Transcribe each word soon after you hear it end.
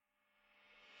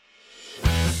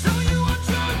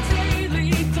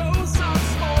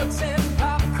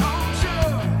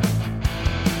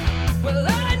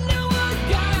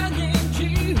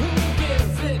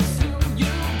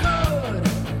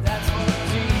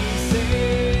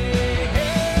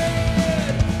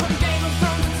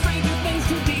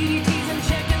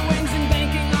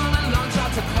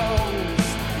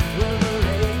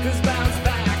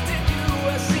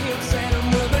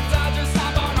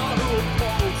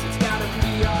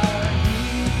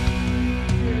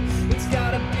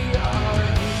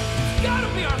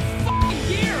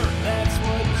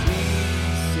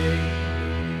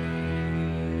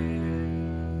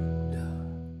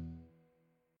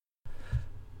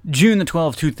June the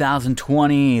 12th,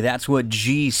 2020. That's what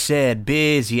G said.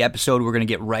 Busy episode. We're going to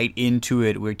get right into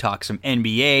it. We talk some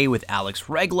NBA with Alex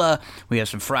Regla. We have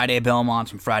some Friday Belmont,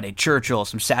 some Friday Churchill,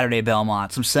 some Saturday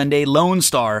Belmont, some Sunday Lone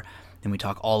Star. Then we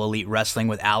talk All Elite Wrestling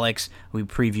with Alex. We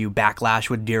preview Backlash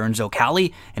with Darren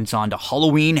Zocali. And it's on to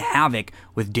Halloween Havoc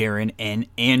with Darren and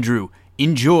Andrew.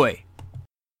 Enjoy.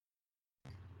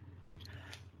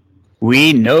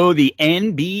 We know the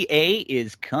NBA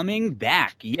is coming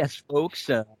back. Yes,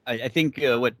 folks. I think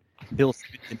what Bill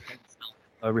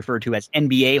referred to as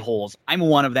NBA holes. I'm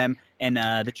one of them, and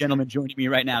the gentleman joining me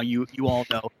right now, you all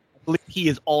know. I believe he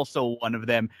is also one of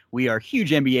them. We are huge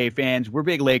NBA fans. We're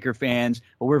big Laker fans,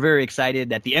 but we're very excited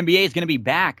that the NBA is going to be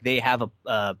back. They have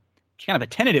a kind of a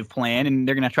tentative plan, and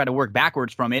they're going to try to work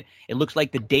backwards from it. It looks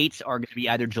like the dates are going to be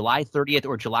either July 30th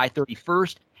or July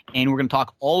 31st. And we're going to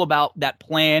talk all about that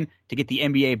plan to get the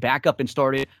NBA back up and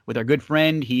started with our good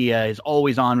friend. He is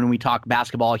always on when we talk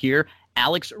basketball here,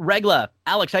 Alex Regla.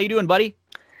 Alex, how you doing, buddy?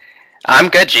 I'm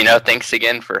good, Gino. Thanks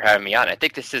again for having me on. I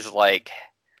think this is like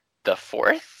the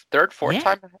fourth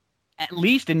time? At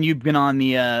least, and you've been on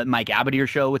the Mike Abadir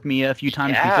show with me a few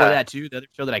times before that too, the other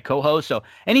show that I co-host. So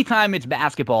anytime it's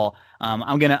basketball,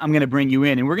 I'm gonna bring you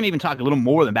in, and we're gonna even talk a little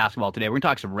more than basketball today. We're gonna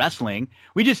talk some wrestling.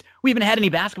 We haven't had any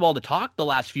basketball to talk the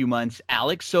last few months,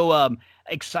 Alex. So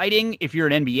exciting if you're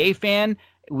an NBA fan.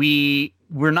 We're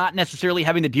not necessarily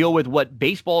having to deal with what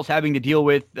baseball's having to deal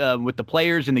with the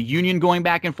players and the union going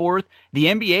back and forth. The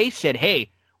NBA said, hey,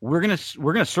 we're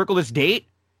gonna circle this date,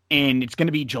 and it's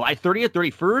gonna be July 30th,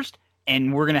 31st.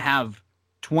 And we're going to have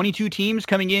 22 teams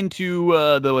coming into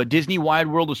the Disney Wide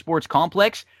World of Sports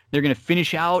complex. They're going to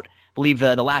finish out, I believe,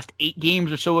 the last 8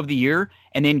 games or so of the year,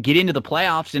 and then get into the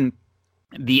playoffs. And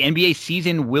the NBA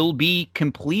season will be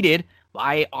completed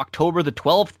by October the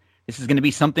 12th. This is going to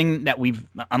be something that we've,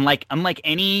 unlike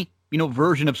any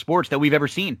version of sports that we've ever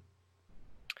seen.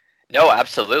 No,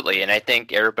 absolutely. And I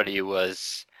think everybody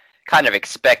was kind of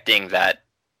expecting that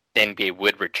the NBA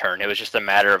would return. It was just a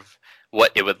matter of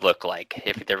what it would look like,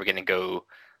 if they were going to go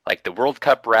like the World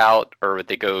Cup route, or would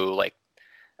they go like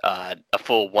a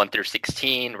full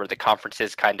 1-16 where the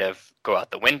conferences kind of go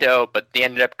out the window. But they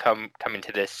ended up coming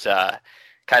to this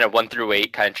kind of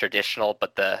 1-8 kind of traditional,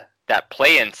 but that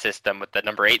play-in system with the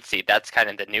number 8 seed, that's kind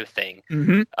of the new thing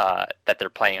that they're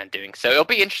planning on doing. So it'll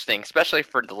be interesting, especially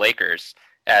for the Lakers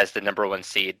as the number 1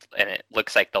 seed, and it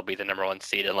looks like they'll be the number 1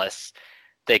 seed unless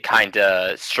they kind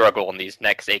of struggle in these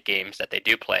next 8 games that they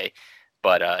do play.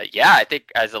 But I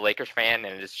think as a Lakers fan,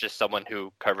 and it's just someone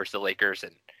who covers the Lakers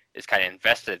and is kind of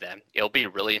invested in them, it'll be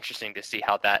really interesting to see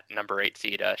how that number 8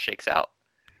 seed shakes out.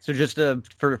 So just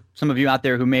for some of you out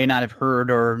there who may not have heard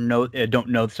or don't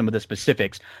know some of the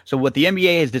specifics. So what the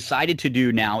NBA has decided to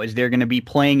do now is they're going to be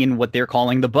playing in what they're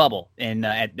calling the bubble and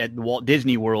at Walt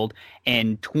Disney World,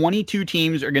 and 22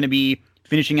 teams are going to be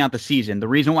finishing out the season. The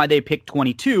reason why they picked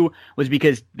 22 was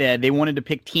because they wanted to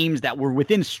pick teams that were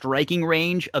within striking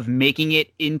range of making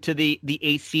it into the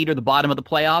 8th seed or the bottom of the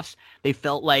playoffs. They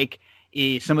felt like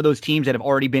some of those teams that have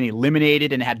already been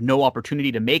eliminated and had no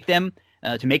opportunity to make them,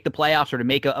 to make the playoffs or to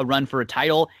make a run for a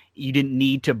title, you didn't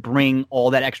need to bring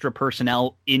all that extra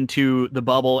personnel into the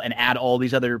bubble and add all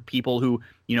these other people who,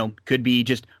 could be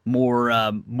just more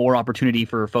opportunity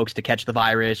for folks to catch the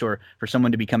virus or for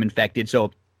someone to become infected.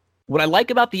 So what I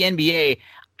like about the NBA,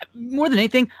 more than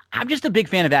anything, I'm just a big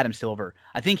fan of Adam Silver.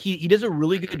 I think he does a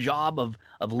really good job of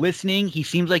listening. He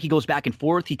seems like he goes back and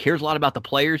forth. He cares a lot about the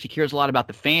players. He cares a lot about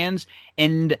the fans.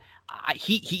 And I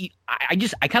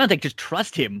kind of like just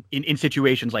trust him in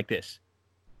situations like this.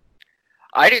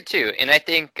 I do too. And I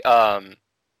think,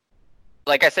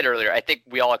 like I said earlier, I think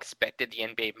we all expected the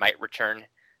NBA might return.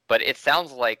 But it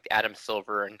sounds like Adam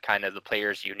Silver and kind of the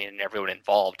players union and everyone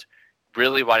involved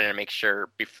really wanted to make sure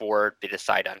before they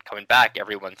decide on coming back,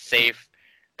 everyone's safe.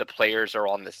 The players are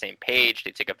on the same page.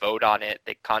 They take a vote on it.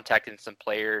 They contacted some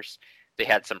players. They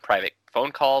had some private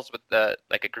phone calls with a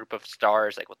group of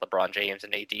stars, like with LeBron James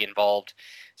and AD involved.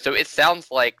 So it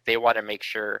sounds like they want to make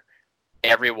sure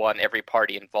every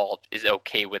party involved is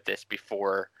okay with this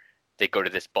before they go to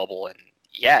this bubble. And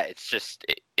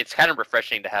it's kind of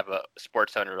refreshing to have a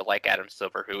sports owner like Adam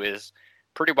Silver, who is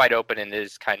pretty wide open and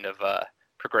is kind of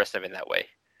progressive in that way.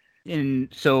 And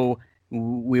so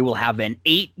we will have an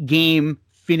 8-game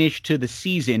finish to the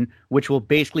season, which will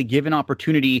basically give an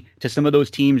opportunity to some of those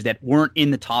teams that weren't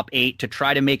in the top 8 to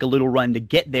try to make a little run to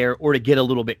get there or to get a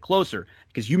little bit closer.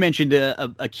 Because you mentioned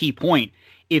a key point.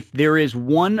 If there is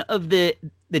one of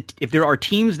if there are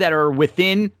teams that are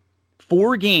within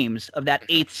 4 games of that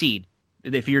 8th seed,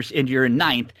 if you're in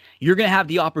 9th, you're going to have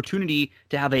the opportunity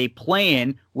to have a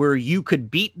play-in where you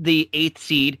could beat the 8th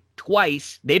seed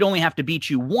twice, they'd only have to beat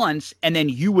you once, and then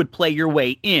you would play your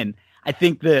way in. I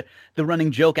think the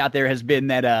running joke out there has been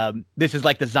that this is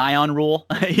like the Zion rule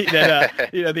that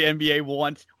the NBA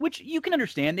wants, which you can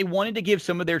understand. They wanted to give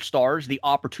some of their stars the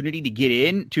opportunity to get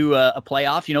into a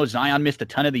playoff. Zion missed a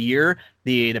ton of the year.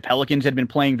 The Pelicans had been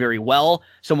playing very well.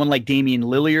 Someone like Damian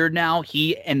Lillard now,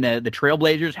 he and the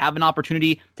Trailblazers have an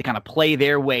opportunity to kind of play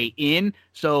their way in.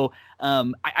 So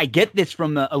I get this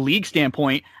from a league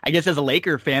standpoint. I guess as a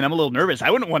Laker fan, I'm a little nervous. I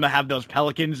wouldn't want to have those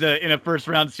Pelicans in a first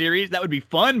round series. That would be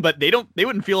fun, but they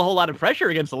wouldn't feel a whole lot of pressure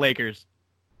against the Lakers.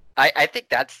 I think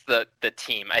that's the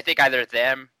team. I think either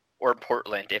them or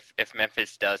Portland if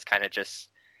Memphis does kind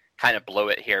of blow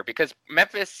it here, because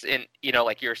Memphis,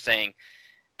 like you're saying,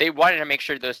 they wanted to make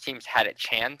sure those teams had a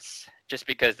chance just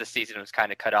because the season was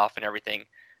kind of cut off and everything.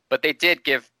 But they did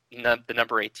give the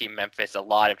number 8 team Memphis a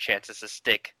lot of chances to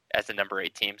stick as the number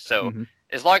 8 team. So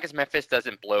as long as Memphis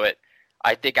doesn't blow it,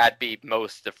 I think I'd be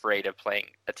most afraid of playing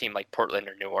a team like Portland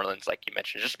or New Orleans, like you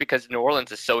mentioned, just because New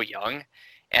Orleans is so young,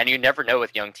 and you never know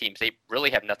with young teams. They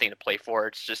really have nothing to play for.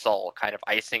 It's just all kind of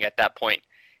icing at that point.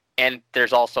 And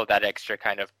there's also that extra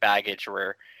kind of baggage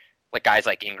where like guys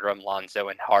like Ingram, Lonzo,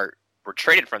 and Hart were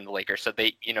traded from the Lakers. So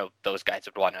they, those guys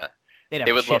would want to,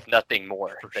 they would love nothing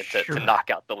more than to knock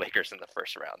out the Lakers in the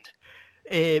first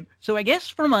round. So I guess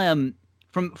from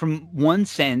one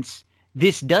sense,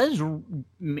 this does,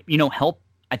 help,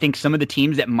 I think, some of the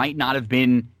teams that might not have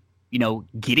been,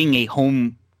 getting a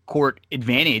home court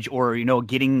advantage or,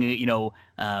 getting,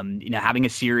 having a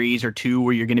series or two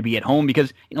where you're going to be at home,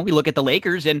 because, we look at the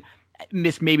Lakers and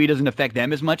this maybe doesn't affect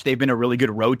them as much. They've been a really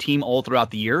good road team all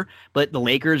throughout the year, but the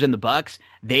Lakers and the Bucks,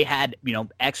 they had,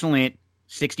 excellent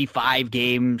 65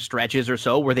 game stretches or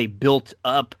so where they built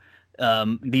up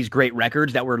these great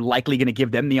records that were likely going to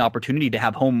give them the opportunity to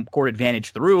have home court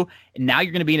advantage through. And now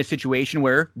you're going to be in a situation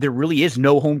where there really is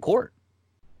no home court.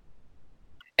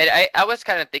 And I was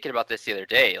kind of thinking about this the other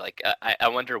day. Like, I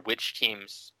wonder which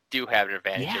teams do have an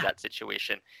advantage in that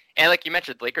situation. And like you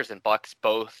mentioned, Lakers and Bucks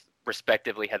both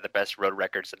respectively had the best road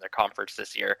records in their conference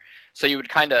this year. So you would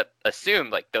kind of assume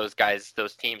like those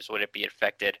teams wouldn't be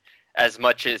affected as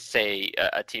much as, say,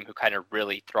 a team who kind of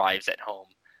really thrives at home.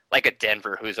 Like a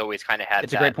Denver, who's always kind of had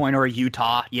It's a great point, or a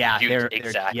Utah. Yeah,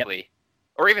 exactly. Yep.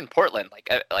 Or even Portland.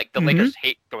 Like the Lakers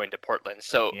hate going to Portland.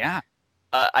 So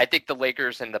I think the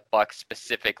Lakers and the Bucks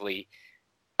specifically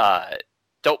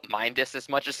don't mind this as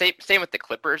much. Same with the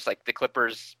Clippers. Like the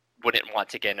Clippers wouldn't want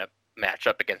to get in a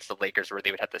matchup against the Lakers where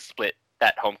they would have to split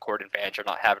that home court advantage or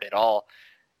not have it at all.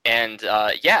 And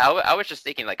I was just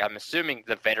thinking, like, I'm assuming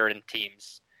the veteran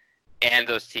teams and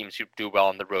those teams who do well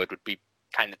on the road would be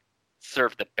kind of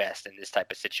serve the best in this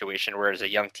type of situation, whereas a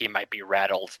young team might be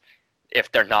rattled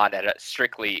if they're not at a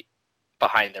strictly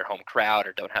behind their home crowd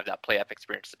or don't have that playoff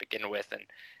experience to begin with. And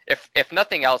if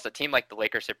nothing else, a team like the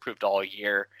Lakers have proved all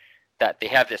year that they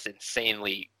have this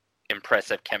insanely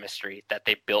impressive chemistry that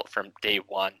they built from day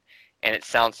one, and it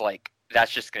sounds like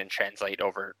that's just going to translate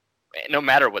over no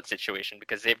matter what situation,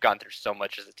 because they've gone through so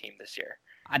much as a team this year.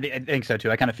 I think so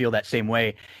too. I kind of feel that same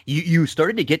way. You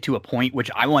started to get to a point which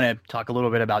I want to talk a little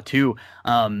bit about too.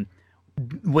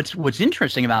 What's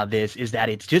interesting about this is that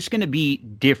it's just going to be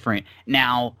different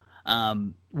now.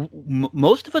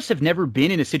 Most of us have never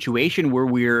been in a situation where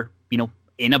we're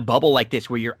in a bubble like this,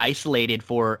 where you're isolated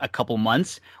for a couple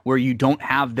months, where you don't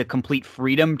have the complete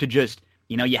freedom to just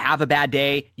you have a bad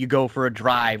day, you go for a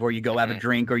drive, or you go have a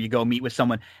drink, or you go meet with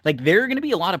someone. Like, there are going to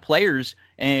be a lot of players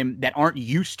that aren't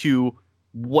used to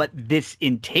what this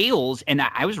entails. And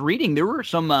I was reading there were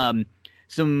some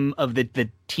of the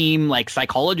team like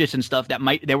psychologists and stuff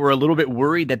that were a little bit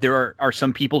worried that there are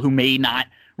some people who may not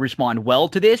respond well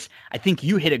to this. I think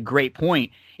you hit a great point.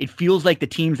 It feels like the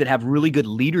teams that have really good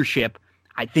leadership,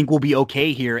 I think, will be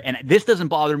okay here. And this doesn't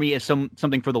bother me as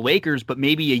something for the Lakers, but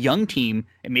maybe a young team,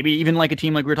 and maybe even like a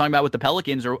team like we were talking about with the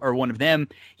Pelicans or one of them.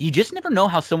 You just never know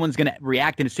how someone's going to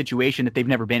react in a situation that they've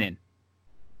never been in.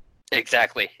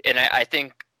 Exactly. And I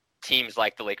think teams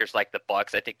like the Lakers, like the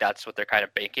Bucks, I think that's what they're kind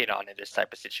of banking on in this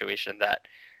type of situation,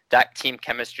 that team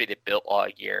chemistry they built all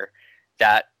year,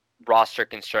 that roster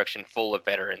construction full of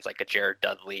veterans like a Jared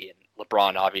Dudley and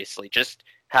LeBron, obviously, just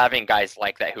having guys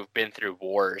like that who've been through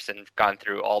wars and gone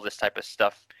through all this type of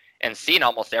stuff and seen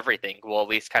almost everything will at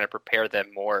least kind of prepare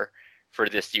them more for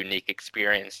this unique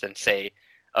experience than, say,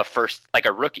 a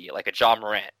rookie, like a Ja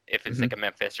Morant, if it's like a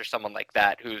Memphis or someone like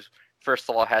that, who's first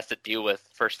of all has to deal with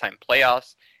first-time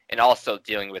playoffs and also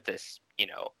dealing with this,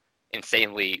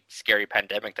 insanely scary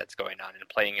pandemic that's going on and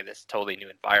playing in this totally new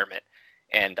environment.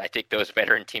 And I think those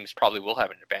veteran teams probably will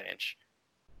have an advantage.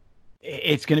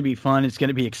 It's going to be fun. It's going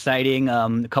to be exciting.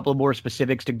 A couple of more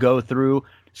specifics to go through.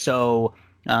 So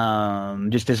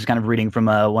just this is kind of reading from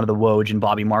one of the Woj and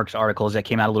Bobby Marks articles that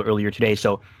came out a little earlier today.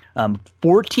 So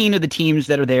 14 of the teams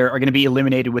that are there are going to be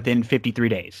eliminated within 53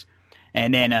 days.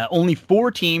 And then only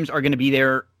 4 teams are going to be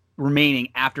there remaining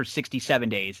after 67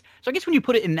 days. So I guess when you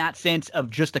put it in that sense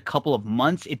of just a couple of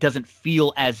months, it doesn't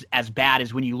feel as bad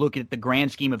as when you look at the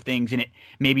grand scheme of things and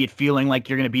it feeling like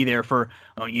you're going to be there for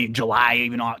July,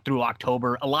 even through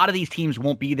October. A lot of these teams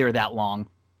won't be there that long.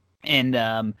 And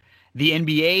the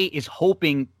NBA is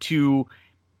hoping to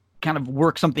kind of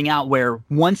work something out where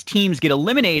once teams get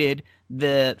eliminated,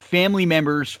 the family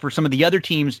members for some of the other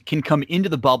teams can come into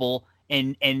the bubble.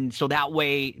 And so that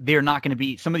way they're not going to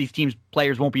be, some of these teams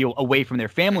players won't be away from their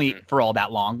family for all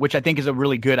that long, which I think is a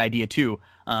really good idea too.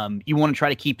 You want to try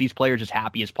to keep these players as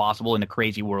happy as possible in a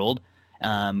crazy world.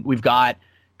 We've got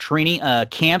training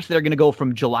camps that are going to go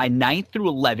from July 9th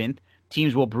through 11th.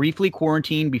 Teams will briefly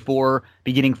quarantine before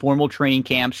beginning formal training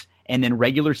camps, and then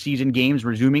regular season games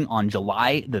resuming on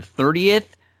July the 30th.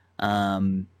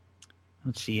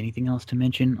 Let's see, anything else to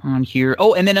mention on here?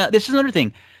 Oh, and then this is another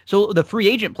thing. So the free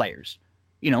agent players,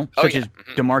 such as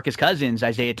DeMarcus Cousins,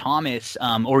 Isaiah Thomas,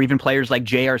 or even players like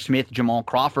J.R. Smith, Jamal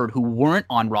Crawford, who weren't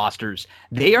on rosters,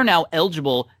 they are now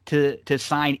eligible to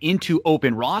sign into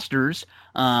open rosters.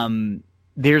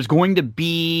 There's going to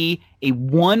be a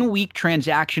 1-week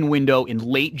transaction window in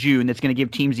late June that's going to give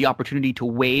teams the opportunity to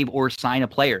waive or sign a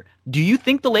player. Do you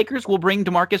think the Lakers will bring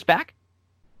DeMarcus back?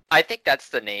 I think that's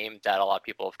the name that a lot of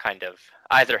people have kind of,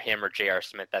 either him or J.R.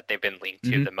 Smith, that they've been linked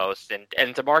to the most. And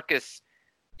DeMarcus,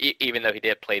 even though he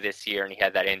did play this year and he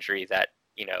had that injury that,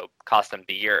 cost him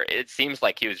the year, it seems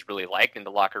like he was really liked in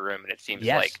the locker room. And it seems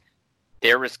like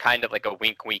there was kind of like a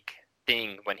wink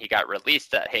thing when he got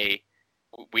released that, hey,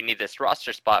 we need this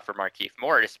roster spot for Markieff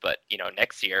Morris, but,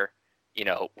 next year,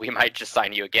 we might just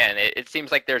sign you again. It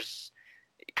seems like there's,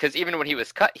 because even when he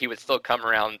was cut, he would still come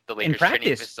around the Lakers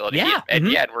training facility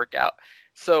and work out.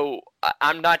 So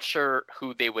I'm not sure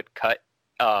who they would cut,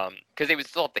 because they would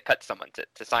still have to cut someone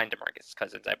to sign DeMarcus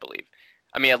Cousins, I believe.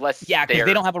 I mean, unless because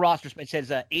they don't have a roster. It says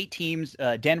 8 teams: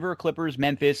 Denver, Clippers,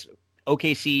 Memphis,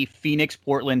 OKC, Phoenix,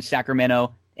 Portland,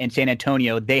 Sacramento, and San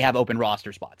Antonio. They have open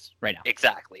roster spots right now.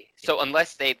 Exactly. So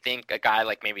unless they think a guy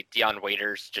like maybe Dion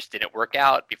Waiters just didn't work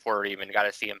out before we even got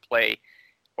to see him play,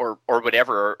 or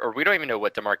whatever, or we don't even know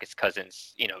what DeMarcus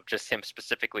Cousins, just him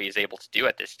specifically is able to do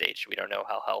at this stage. We don't know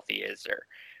how healthy he is,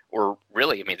 or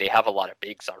really, I mean, they have a lot of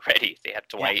bigs already. They have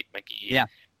Dwight, McGee. Yeah.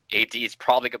 AD is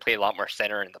probably going to play a lot more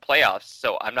center in the playoffs,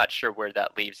 so I'm not sure where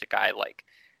that leaves a guy like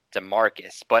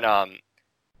DeMarcus. But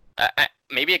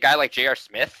maybe a guy like J.R.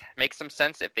 Smith makes some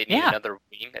sense if they need another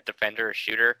wing, a defender, a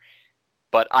shooter.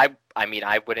 But I mean,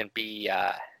 I wouldn't be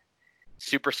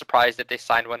super surprised if they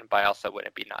signed one, but I also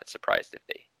wouldn't be not surprised if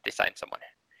they signed someone.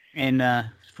 And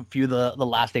a few of the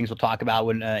last things we'll talk about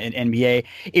when in NBA,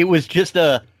 it was just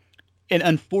an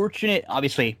unfortunate,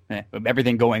 obviously,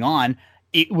 everything going on.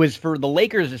 It was for the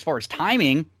Lakers as far as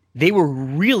timing. They were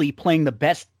really playing the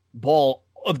best ball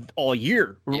of all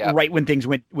year, right when things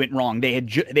went wrong. They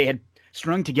had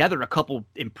strung together a couple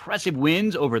impressive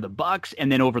wins over the Bucks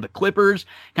and then over the Clippers,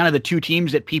 kind of the 2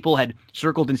 teams that people had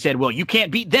circled and said, well, you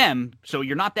can't beat them, so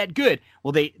you're not that good.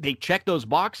 Well, they checked those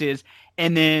boxes,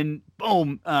 and then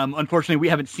boom, unfortunately we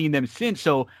haven't seen them since.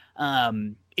 So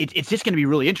it's just going to be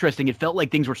really interesting. It felt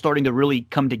like things were starting to really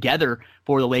come together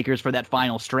for the Lakers for that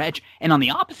final stretch. And on the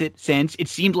opposite sense, it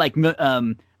seemed like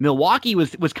Milwaukee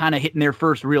was kind of hitting their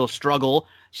first real struggle.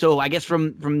 So I guess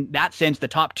from that sense, the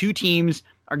top 2 teams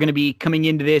are going to be coming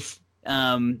into this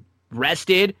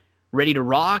rested, ready to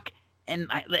rock. And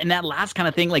that last kind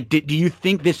of thing, like, do you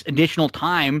think this additional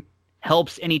time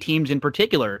helps any teams in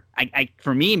particular?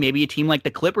 For me, maybe a team like the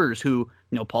Clippers, who,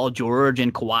 Paul George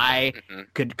and Kawhi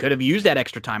could have used that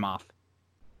extra time off.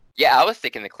 Yeah, I was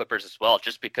thinking the Clippers as well,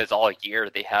 just because all year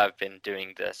they have been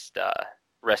doing this,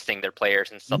 resting their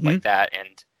players and stuff like that.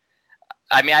 And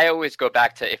I mean, I always go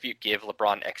back to, if you give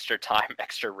LeBron extra time,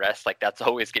 extra rest, like that's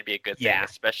always going to be a good thing,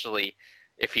 especially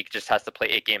if he just has to play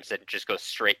 8 games and just go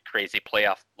straight crazy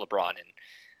playoff LeBron. And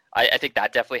I think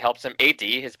that definitely helps him. AD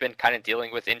has been kind of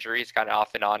dealing with injuries kind of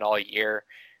off and on all year.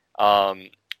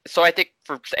 So I think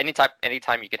for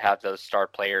anytime you could have those star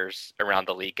players around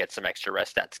the league get some extra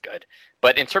rest, that's good.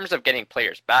 But in terms of getting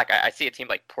players back, I see a team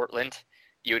like Portland.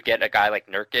 You would get a guy like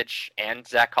Nurkic and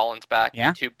Zach Collins back,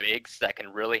 2 bigs that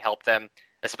can really help them,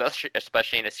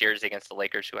 especially in a series against the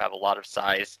Lakers, who have a lot of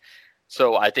size.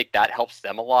 So I think that helps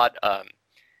them a lot.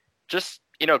 Just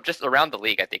around the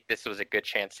league, I think this was a good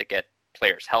chance to get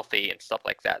players healthy and stuff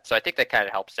like that. So I think that kind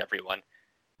of helps everyone.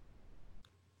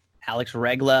 Alex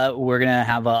Regla, we're going to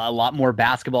have a lot more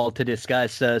basketball to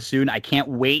discuss soon. I can't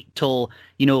wait till,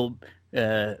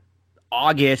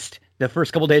 August, the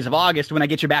first couple days of August, when I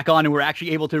get you back on and we're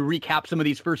actually able to recap some of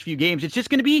these first few games. It's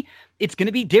going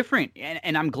to be different.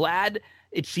 And I'm glad.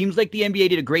 It seems like the NBA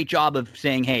did a great job of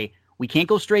saying, hey, we can't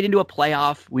go straight into a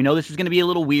playoff. We know this is going to be a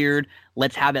little weird.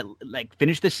 Let's have it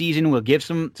finish the season. We'll give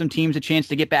some teams a chance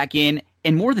to get back in.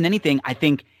 And more than anything, I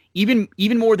think even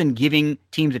more than giving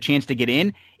teams a chance to get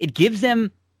in, it gives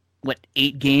them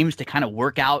 8 games to kind of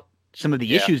work out some of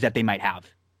the issues that they might have.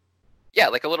 Yeah,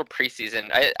 like a little preseason.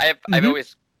 I've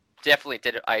always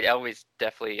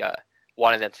definitely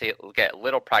wanted them to get a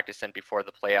little practice in before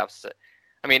the playoffs.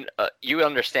 I mean, you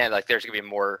understand there's going to be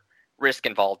more risk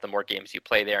involved the more games you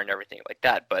play there and everything like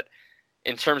that. But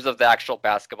in terms of the actual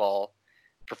basketball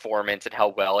performance and how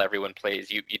well everyone plays,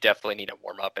 you definitely need to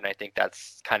warm up. And I think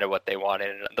that's kind of what they wanted.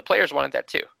 And the players wanted that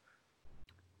too.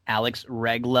 Alex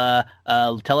Regla,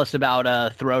 tell us about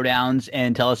Throwdowns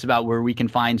and tell us about where we can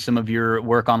find some of your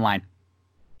work online.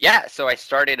 Yeah, so I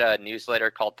started a newsletter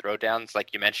called Throwdowns,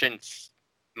 like you mentioned. It's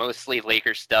mostly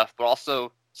Lakers stuff, but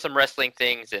also some wrestling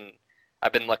things, and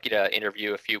I've been lucky to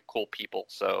interview a few cool people.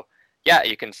 So yeah,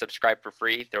 you can subscribe for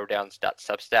free,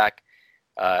 throwdowns.substack.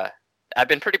 I've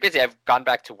been pretty busy. I've gone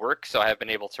back to work, so I haven't been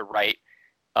able to write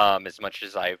as much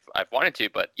as I've wanted to.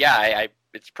 But yeah,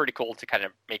 it's pretty cool to kind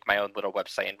of make my own little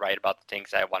website and write about the things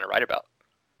I want to write about.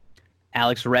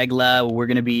 Alex Regla, we're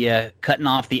going to be cutting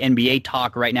off the NBA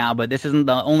talk right now, but this isn't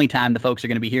the only time the folks are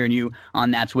going to be hearing you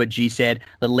on That's What G Said. A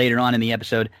little later on in the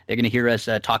episode, they're going to hear us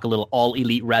talk a little All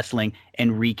Elite Wrestling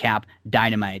and recap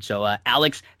Dynamite. So,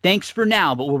 Alex, thanks for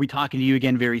now, but we'll be talking to you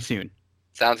again very soon.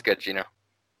 Sounds good, Gino.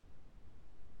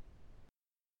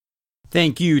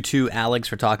 Thank you to Alex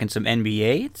for talking some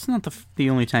NBA. It's not the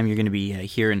only time you're going to be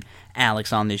hearing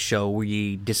Alex on this show.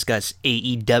 We discuss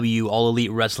AEW, All Elite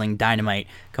Wrestling Dynamite,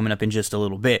 coming up in just a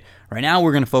little bit. Right now,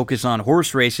 we're going to focus on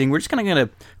horse racing. We're just going to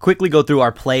quickly go through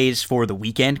our plays for the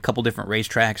weekend, a couple different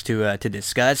racetracks to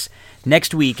discuss.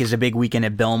 Next week is a big weekend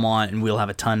at Belmont, and we'll have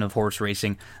a ton of horse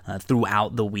racing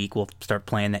throughout the week. We'll start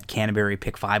playing that Canterbury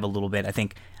Pick 5 a little bit. I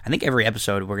think every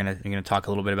episode we're gonna talk a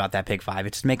little bit about that Pick 5.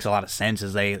 It just makes a lot of sense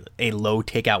as a low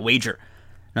takeout wager.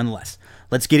 Nonetheless,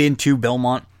 let's get into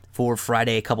Belmont for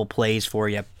Friday. A couple plays for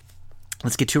you.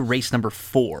 Let's get to race number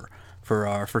 4 for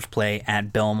our first play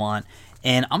at Belmont,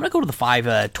 and I'm gonna go to the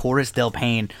 5 Taurus Del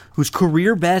Paine, whose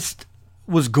career best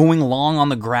was going long on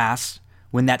the grass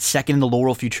when that second in the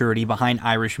Laurel Futurity behind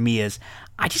Irish Mia's.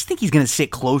 I just think he's going to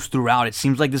sit close throughout. It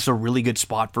seems like this is a really good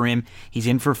spot for him. He's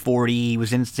in for 40. He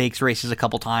was in stakes races a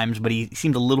couple times, but he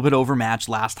seemed a little bit overmatched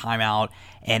last time out,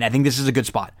 and I think this is a good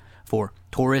spot for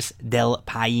Taurus Del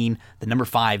Paine, the number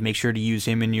 5. Make sure to use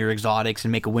him in your exotics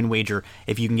and make a win wager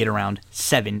if you can get around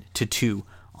 7-2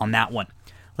 on that one.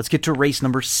 Let's get to race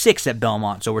number 6 at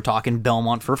Belmont. So we're talking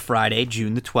Belmont for Friday,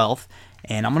 June the 12th.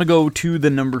 And I'm going to go to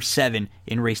the number 7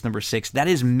 in race number 6. That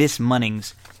is Miss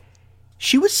Munnings.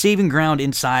 She was saving ground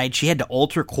inside. She had to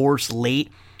alter course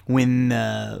late when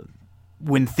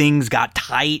things got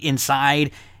tight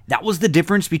inside. That was the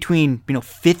difference between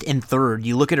 5th and 3rd.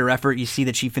 You look at her effort, you see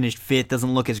that she finished 5th.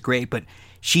 Doesn't look as great, but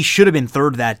she should have been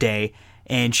 3rd that day.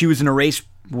 And she was in a race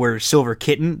where Silver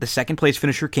Kitten, the 2nd place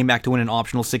finisher, came back to win an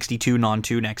optional 62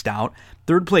 non-2 next out.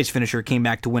 3rd place finisher came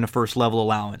back to win a first level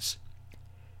allowance.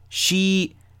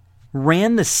 She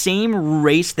ran the same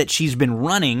race that she's been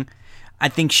running. I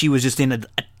think she was just in a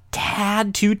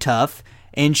tad too tough,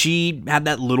 and she had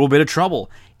that little bit of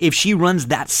trouble. If she runs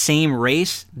that same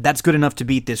race, that's good enough to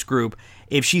beat this group.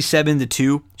 If she's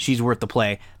 7-2, she's worth the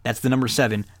play. That's the number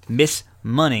 7, Miss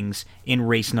Munnings, in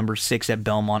race number 6 at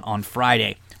Belmont on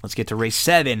Friday. Let's get to race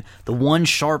 7, the 1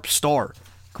 Sharp Star.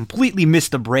 Completely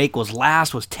missed the break, was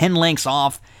last, was 10 lengths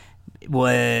off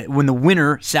when the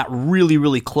winner sat really,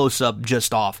 really close up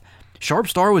just off. Sharp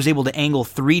Star was able to angle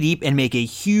 3 deep and make a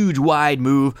huge wide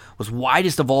move, was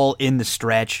widest of all in the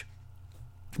stretch.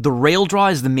 The rail draw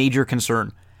is the major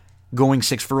concern. Going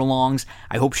 6 furlongs,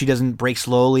 I hope she doesn't break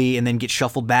slowly and then get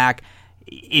shuffled back.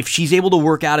 If she's able to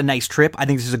work out a nice trip, I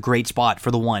think this is a great spot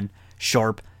for the 1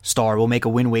 Sharp Star. We'll make a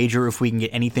win wager if we can get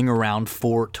anything around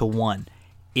 4-1.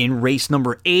 In race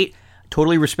number 8,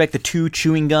 totally respect the 2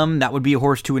 Chewing Gum. That would be a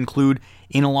horse to include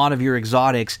in a lot of your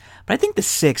exotics. But I think the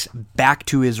 6, Back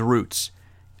to His Roots.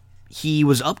 He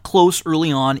was up close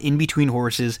early on in between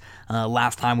horses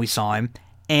last time we saw him,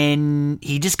 and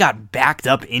he just got backed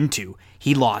up into.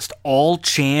 He lost all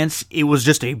chance. It was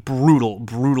just a brutal,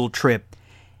 brutal trip.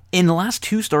 In the last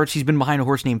 2 starts, he's been behind a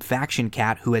horse named Faction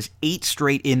Cat, who has 8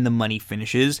 straight in the money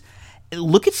finishes.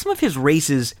 Look at some of his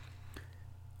races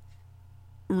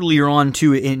earlier on,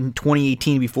 too, in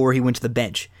 2018 before he went to the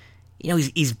bench.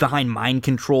 he's behind Mind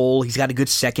Control. He's got a good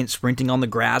second sprinting on the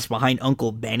grass behind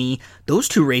Uncle Benny. Those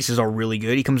 2 races are really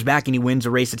good. He comes back and he wins a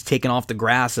race that's taken off the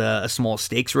grass, a small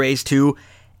stakes race too.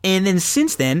 And then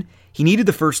since then, he needed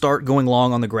the first start going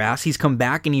long on the grass. He's come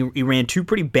back and he ran 2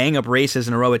 pretty bang-up races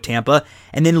in a row at Tampa,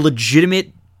 and then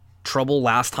legitimate trouble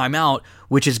last time out,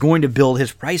 which is going to build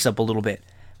his price up a little bit.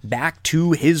 Back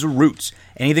to his roots.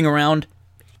 Anything around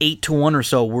 8-1 or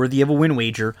so worthy of a win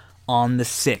wager on the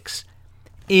 6.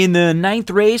 In the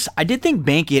 9th race, I did think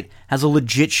Bankit has a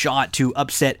legit shot to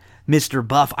upset Mr.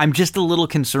 Buff. I'm just a little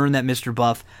concerned that Mr.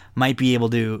 Buff might be able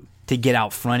to get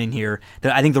out front in here.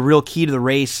 I think the real key to the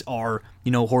race are,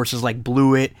 horses like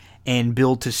Blewett and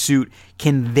Build to Suit.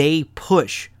 Can they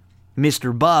push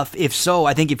Mr. Buff? If so,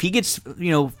 I think if he gets,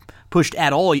 pushed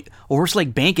at all, a horse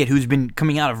like Bankit, who's been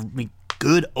coming out of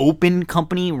good open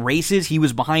company races. He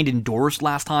was behind Endorsed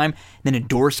last time. Then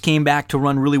Endorsed came back to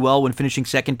run really well when finishing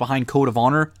second behind Code of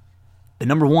Honor. The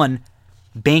number 1,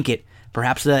 Bankit.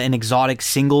 Perhaps an exotic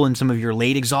single in some of your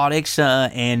late exotics.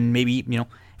 And maybe,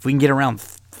 if we can get around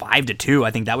 5-2, I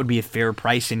think that would be a fair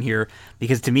price in here.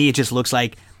 Because to me, it just looks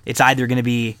like it's either going to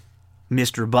be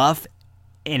Mr. Buff.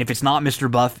 And if it's not Mr.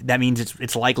 Buff, that means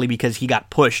it's likely because he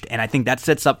got pushed. And I think that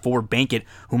sets up for Bankit,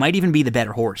 who might even be the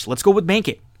better horse. Let's go with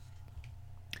Bankit.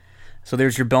 So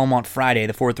there's your Belmont Friday,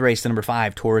 the 4th race, the number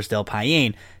 5, Torres del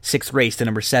Paine. 6th race, the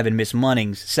number 7, Miss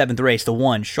Munnings. 7th race, the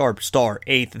 1, Sharp Star.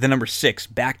 8th, the number 6,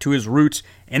 Back to His Roots.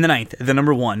 And the 9th, the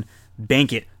number 1,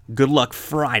 Bankit. Good luck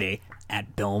Friday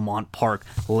at Belmont Park.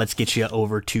 Let's get you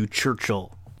over to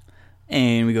Churchill.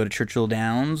 And we go to Churchill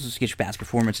Downs. Let's get your past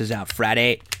performances out.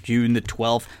 Friday, June the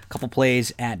 12th. A couple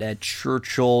plays at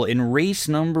Churchill in race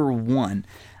number 1.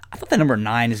 I thought that number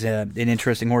 9 is an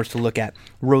interesting horse to look at.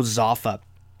 Rosafa.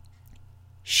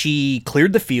 She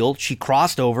cleared the field. She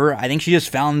crossed over. I think she just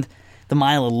found the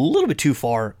mile a little bit too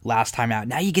far last time out.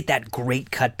 Now you get that great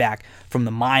cutback from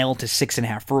the mile to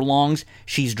 6.5 furlongs.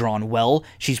 She's drawn well.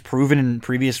 She's proven in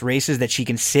previous races that she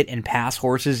can sit and pass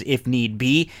horses if need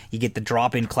be. You get the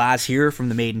drop in class here from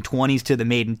the maiden 20s to the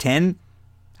maiden 10.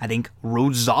 I think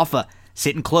Rosafa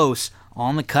sitting close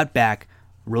on the cutback.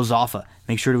 Rosafa.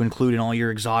 Make sure to include in all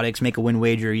your exotics. Make a win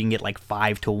wager. You can get like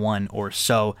 5-1 or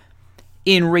so.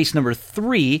 In race number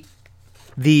 3,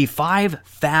 the 5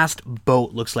 Fast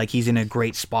Boat looks like he's in a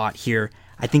great spot here.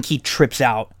 I think he trips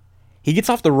out. He gets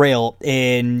off the rail,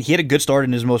 and he had a good start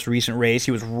in his most recent race.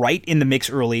 He was right in the mix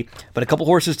early, but a couple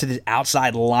horses to the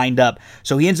outside lined up.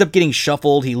 So he ends up getting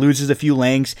shuffled. He loses a few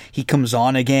lengths. He comes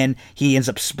on again. He ends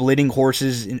up splitting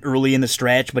horses early in the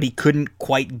stretch, but he couldn't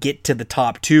quite get to the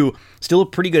top 2. Still a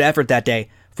pretty good effort that day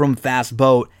from Fast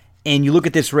Boat. And you look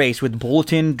at this race with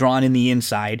Bulletin drawn in the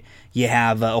inside. You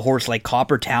have a horse like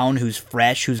Copper Town who's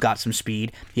fresh, who's got some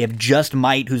speed. You have Just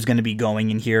Might who's going to be going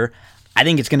in here. I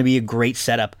think it's going to be a great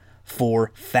setup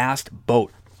for Fast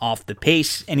Boat. Off the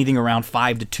pace, anything around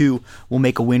 5-2 will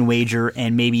make a win wager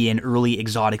and maybe an early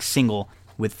exotic single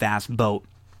with Fast Boat.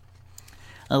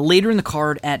 Later in the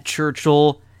card at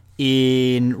Churchill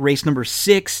in race number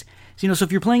 6, so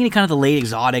if you're playing any kind of the late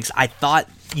exotics, I thought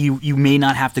you may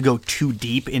not have to go too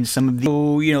deep in some of the,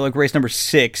 like race number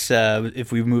 6,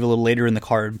 if we move a little later in the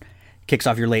card, kicks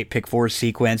off your late pick 4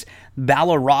 sequence.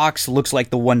 Bala Rocks looks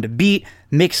like the one to beat.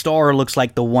 Mixed Star looks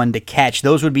like the one to catch.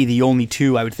 Those would be the only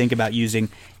 2 I would think about using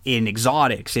in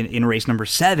exotics. In race number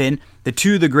 7, the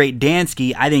 2, the Great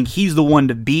Dansky, I think he's the one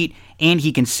to beat, and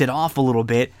he can sit off a little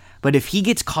bit. But if he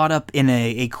gets caught up in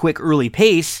a quick early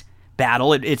pace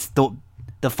battle, it's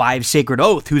the 5 Sacred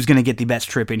Oath who's going to get the best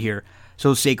trip in here.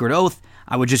 So Sacred Oath,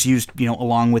 I would just use,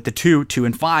 along with the 2, 2,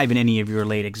 and 5 in any of your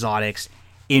late exotics.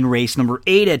 In race number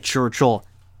 8 at Churchill,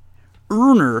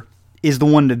 Erner is the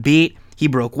one to beat. He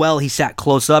broke well. He sat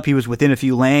close up. He was within a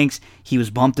few lengths. He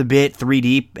was bumped a bit, 3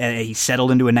 deep. He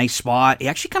settled into a nice spot. He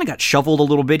actually kind of got shuffled a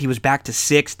little bit. He was back to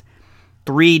 6th.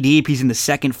 3 deep. He's in the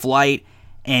second flight.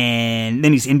 And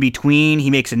then he's in between.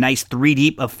 He makes a nice 3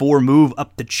 deep, a 4 move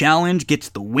up the challenge, gets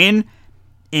the win.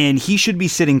 And he should be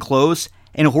sitting close.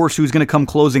 And a horse who's going to come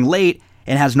closing late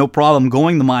and has no problem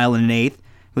going the mile in an eighth,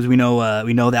 because we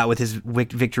know that with his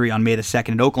victory on May the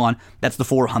 2nd at Oaklawn, that's the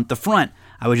 4 Hunt the Front.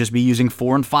 I would just be using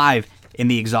 4 and 5 in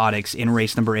the exotics in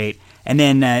race number 8. And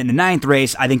then in the 9th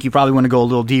race, I think you probably want to go a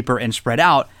little deeper and spread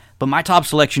out. But my top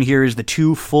selection here is the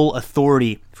 2 Full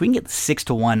Authority. If we can get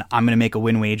 6-1, I'm going to make a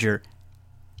win wager.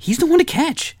 He's the one to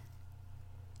catch.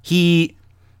 He's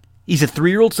a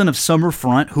 3-year-old son of Summer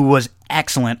Front who was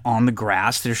excellent on the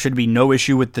grass. There should be no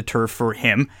issue with the turf for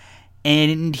him.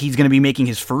 And he's going to be making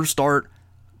his first start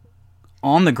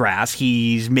on the grass.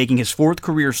 He's making his 4th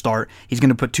career start. He's going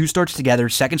to put 2 starts together,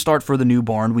 second start for the new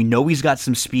barn. We know he's got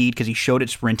some speed because he showed it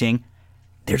sprinting.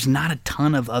 there's not a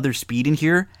ton of other speed in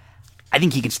here. I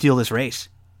think he can steal this race.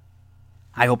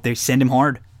 I hope they send him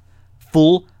hard.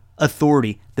 Full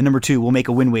Authority, the number 2, will make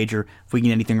a win wager if we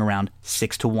get anything around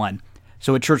 6-1.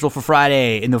 So at Churchill for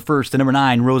Friday, in the first, the number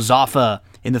 9, Rosafa.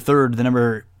 In the third, the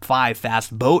number 5,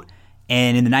 Fast Boat.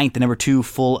 And in the ninth, the number 2,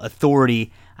 Full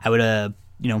Authority. I would,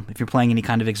 if you're playing any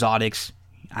kind of exotics,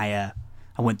 I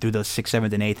went through those 6th,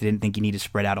 7th, and 8th. I didn't think you need to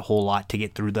spread out a whole lot to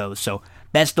get through those. So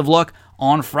best of luck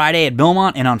on Friday at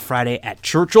Belmont and on Friday at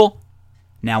Churchill.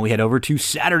 Now we head over to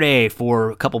Saturday for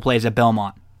a couple plays at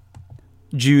Belmont.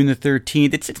 June the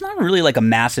 13th. It's not really like a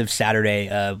massive Saturday.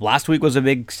 Last week was a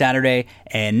big Saturday,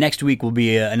 and next week will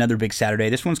be another big Saturday.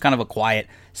 This one's kind of a quiet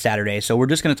Saturday, so we're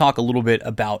just going to talk a little bit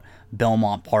about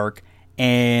Belmont Park,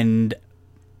 and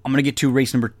I'm going to get to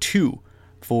race number 2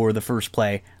 for the first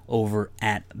play over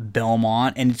at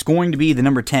Belmont, and it's going to be the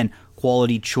number 10,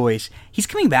 Quality Choice. He's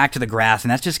coming back to the grass,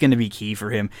 and that's just going to be key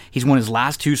for him. He's won his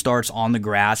last 2 starts on the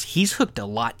grass. He's hooked a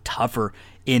lot tougher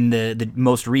in the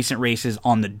most recent races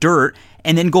on the dirt,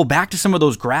 and then go back to some of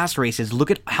those grass races. Look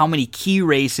at how many key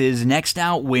races, next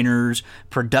out winners,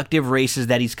 productive races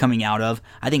that he's coming out of.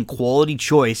 I think Quality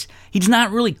Choice, he's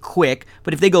not really quick,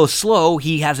 but if they go slow,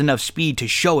 he has enough speed to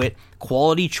show it.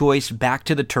 Quality Choice back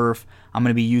to the turf. I'm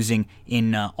going to be using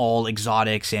in all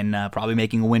exotics and probably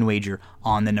making a win wager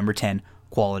on the number 10,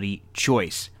 Quality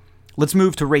Choice. Let's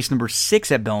move to race number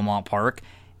 6 at Belmont Park,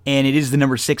 and it is the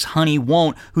number 6, Honey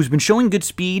Won't, who's been showing good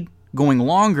speed, going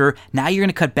longer. Now you're going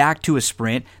to cut back to a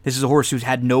sprint. This is a horse who's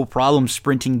had no problem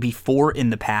sprinting before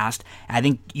in the past. I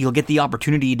think you'll get the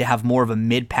opportunity to have more of a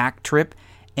mid-pack trip,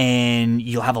 and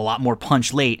you'll have a lot more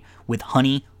punch late with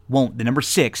Honey Won't, the number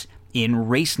 6, in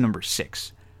race number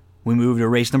 6. We move to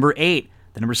race number 8,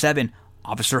 the number 7,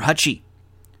 Officer Hutchie.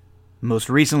 Most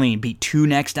recently beat 2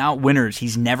 next out winners.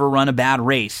 He's never run a bad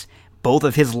race. Both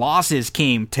of his losses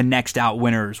came to next out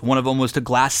winners. One of them was to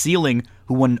Glass Ceiling,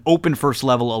 who won an open first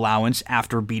level allowance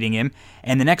after beating him,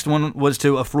 and the next one was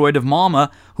to A Freud of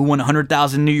Mama, who won a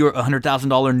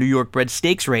 $100,000 New York bred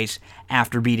stakes race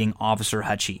after beating Officer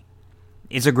Hutchie.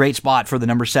 It's a great spot for the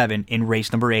number 7 in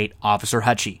race number 8, Officer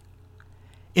Hutchie.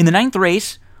 In the 9th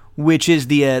race, which is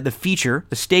the feature,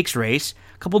 the stakes race,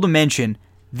 a couple to mention.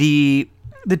 The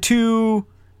 2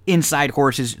 inside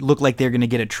horses look like they're going to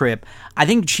get a trip. I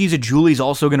think She's a Julie's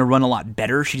also going to run a lot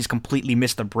better. She just completely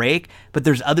missed the break, but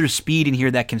there's other speed in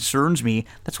here that concerns me.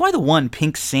 That's why the 1,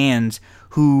 Pink Sands,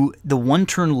 who the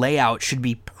one-turn layout should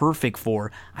be perfect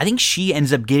for, I think she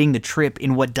ends up getting the trip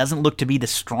in what doesn't look to be the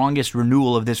strongest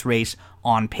renewal of this race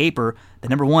on paper. The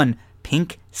number 1,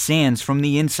 Pink Sands from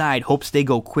the inside, hopes they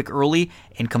go quick early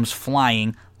and comes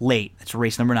flying late. That's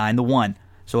race number 9, the 1.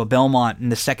 So at Belmont in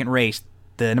the 2nd race,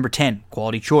 the number 10,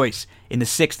 Quality Choice. In the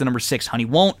 6th, the number 6, Honey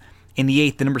Won't. In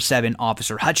the 8th, the number 7,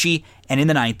 Officer Hutchie. And in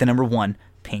the 9th, the number 1,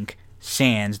 Pink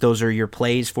Sands. Those are your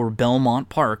plays for Belmont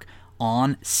Park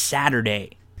on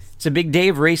Saturday. It's a big day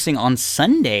of racing on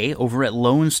Sunday over at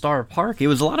Lone Star Park. It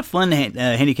was a lot of fun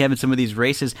handicapping some of these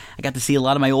races. I got to see a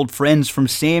lot of my old friends from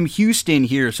Sam Houston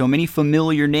here, so many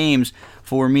familiar names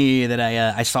for me that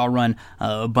I saw run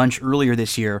a bunch earlier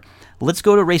this year. Let's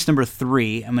go to race number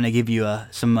 3. I'm going to give you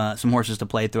some horses to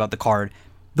play throughout the card.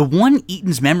 The 1,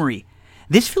 Eaton's Memory.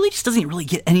 This filly just doesn't really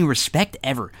get any respect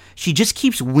ever. She just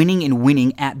keeps winning and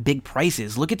winning at big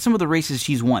prices. Look at some of the races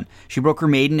she's won. She broke her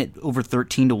maiden at over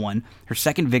 13-1. Her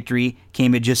second victory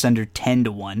came at just under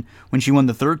 10-1. When she won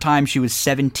the third time, she was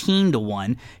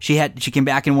 17-1. She came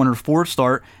back and won her fourth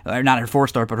start, not her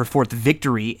fourth start, but her 4th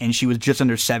victory, and she was just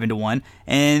under 7-1.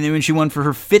 And then when she won for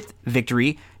her 5th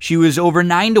victory, she was over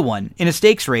 9-1. In a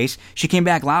stakes race, she came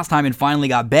back last time and finally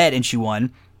got bet, and she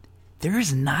won. There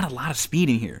is not a lot of speed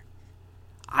in here.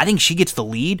 I think she gets the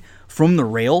lead from the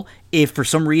rail. If for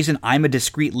some reason I'm a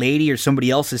discreet lady or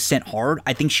somebody else is sent hard,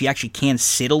 I think she actually can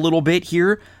sit a little bit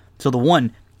here. So the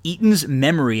 1, Eaton's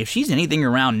Memory, if she's anything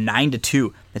around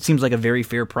 9-2, that seems like a very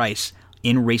fair price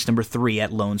in race number 3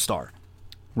 at Lone Star.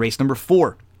 Race number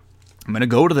 4, I'm going to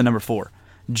go to the number 4,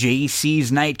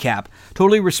 JC's Nightcap.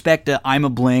 Totally respect I'm a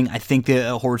Bling. I think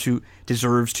a horse who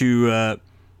deserves to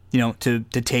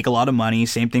take a lot of money.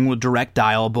 Same thing with Direct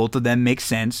Dial. Both of them make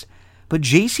sense. But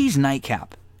JC's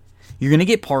Nightcap, you're going to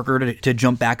get Parker to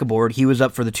jump back aboard. He was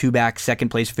up for the 2-back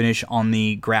second-place finish on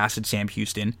the grass at Sam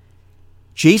Houston.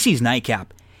 JC's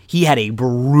Nightcap, he had a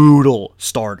brutal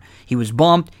start. He was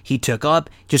bumped, he took up,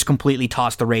 just completely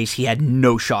tossed the race. He had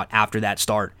no shot after that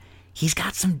start. He's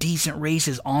got some decent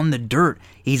races on the dirt.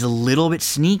 He's a little bit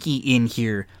sneaky in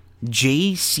here.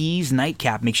 JC's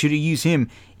Nightcap, make sure to use him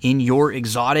in your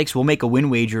exotics. We'll make a win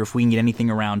wager if we can get anything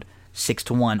around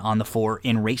 6-1 on the 4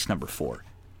 in race number 4.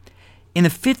 In the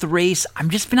 5th race, I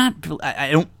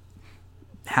don't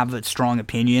have a strong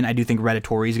opinion. I do think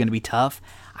Redditori is going to be tough.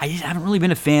 I just haven't really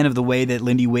been a fan of the way that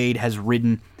Lindy Wade has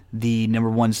ridden the number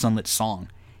 1 Sunlit Song.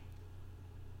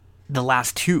 The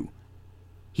last 2.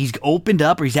 He's opened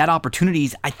up or he's had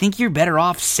opportunities. I think you're better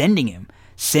off sending him.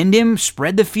 Send him,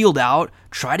 spread the field out,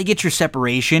 try to get your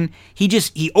separation.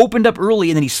 He opened up early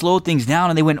and then he slowed things down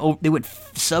and they went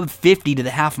sub 50 to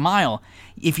the half mile.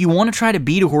 If you want to try to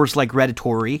beat a horse like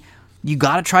Redditori, you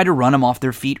got to try to run him off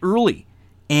their feet early.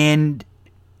 And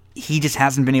he just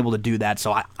hasn't been able to do that.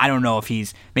 So I don't know if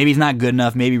maybe he's not good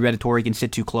enough. Maybe Redditori can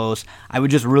sit too close. I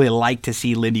would just really like to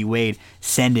see Lindy Wade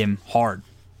send him hard.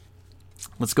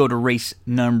 Let's go to race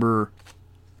number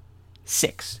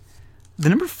 6. The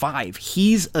number 5,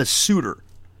 He's a Suitor,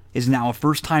 is now a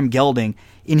first-time gelding.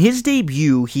 In his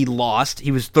debut, he lost.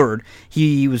 He was third.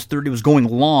 He was third. He was going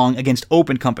long against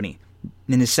Open Company.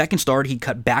 In his second start, he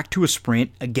cut back to a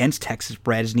sprint against Texas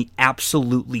Breds, and he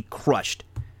absolutely crushed.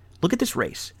 Look at this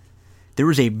race. There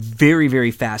was a very, very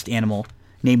fast animal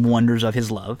named Wonders of His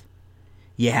Love.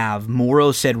 You have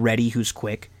Moro Said Ready, who's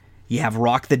quick. You have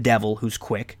Rock the Devil, who's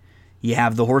quick. You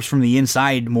have the horse from the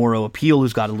inside, Moro Appeal,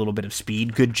 who's got a little bit of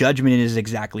speed. Good Judgment is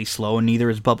exactly slow, and neither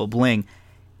is Bubba Bling.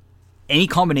 Any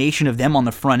combination of them on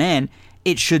the front end,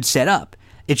 it should set up.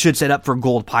 It should set up for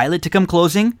Gold Pilot to come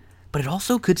closing, but it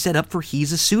also could set up for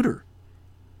He's a Suitor.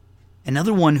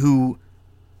 Another one who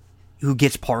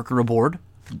gets Parker aboard,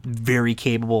 very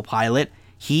capable pilot.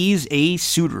 He's a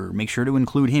Suitor. Make sure to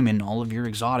include him in all of your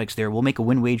exotics there. We'll make a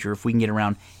win wager if we can get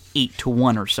around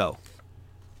 8-1 or so.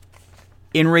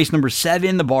 In race number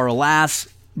 7, the Bar Alas,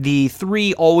 the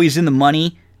 3 always in the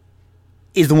money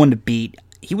is the one to beat.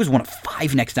 He was one of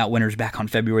 5 next out winners back on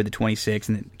February the 26th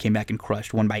and then came back and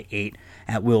crushed 1 by 8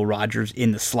 at Will Rogers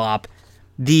in the slop.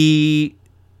 The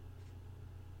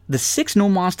 6 No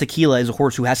Mas Tequila is a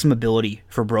horse who has some ability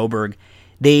for Broberg.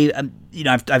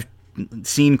 I've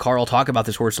seen Carl talk about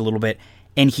this horse a little bit,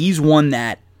 and he's one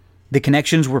that the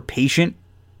connections were patient.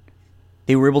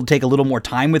 They were able to take a little more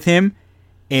time with him,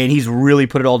 and he's really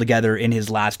put it all together in his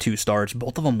last 2 starts,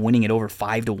 both of them winning at over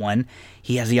 5-1.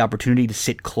 He has the opportunity to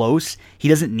sit close. He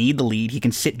doesn't need the lead. He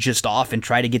can sit just off and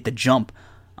try to get the jump,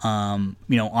 on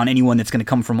anyone that's going to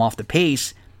come from off the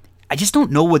pace. I just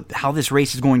don't know how this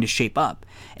race is going to shape up.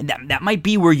 And that might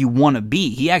be where you want to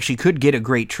be. He actually could get a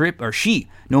great trip, or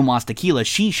No Mas Tequila,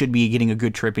 she should be getting a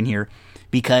good trip in here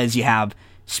because you have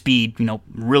speed,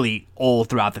 really all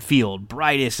throughout the field.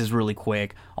 Brightest is really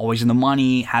quick, always in the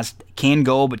money, can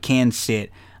go but can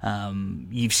sit.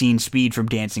 You've seen speed from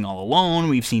Dancing All Alone.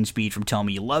 We've seen speed from Tell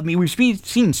Me You Love Me. We've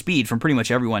seen speed from pretty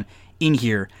much everyone in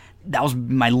here. That was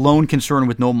my lone concern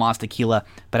with No Mas Tequila,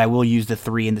 but I will use the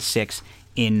 3 and the 6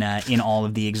 in all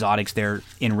of the exotics there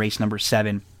in race number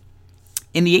 7.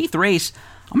 In the 8th race,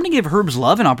 I'm going to give Herb's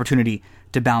Love an opportunity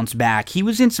to bounce back. He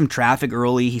was in some traffic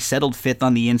early. He settled 5th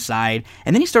on the inside,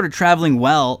 and then he started traveling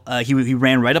well. He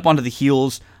ran right up onto the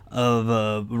heels of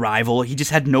a rival. He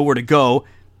just had nowhere to go.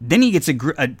 Then he gets a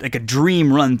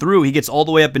dream run through. He gets all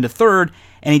the way up into 3rd,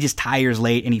 and he just tires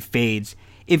late, and he fades.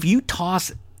 If you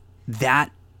toss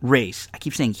that race, I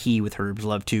keep saying he with Herb's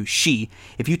Love too,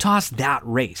 if you toss that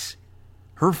race,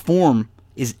 her form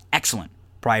is excellent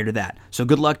prior to that. So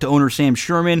good luck to owner Sam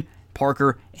Sherman,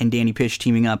 Parker, and Danny Pish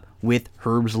teaming up with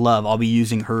Herb's Love. I'll be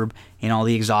using Herb in all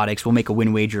the exotics. We'll make a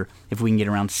win wager if we can get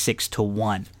around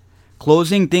 6-1.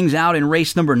 Closing things out in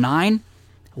race number 9.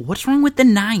 What's wrong with the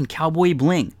 9, Cowboy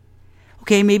Bling?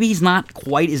 Okay, maybe he's not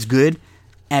quite as good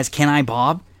as Can I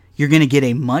Bob. You're going to get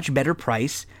a much better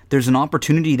price. There's an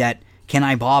opportunity that Can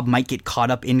I Bob might get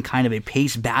caught up in kind of a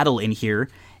pace battle in here,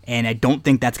 and I don't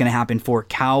think that's going to happen for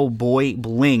Cowboy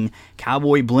Bling.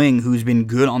 Cowboy Bling, who's been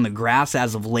good on the grass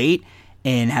as of late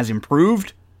and has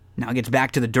improved, now gets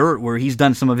back to the dirt where he's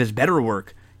done some of his better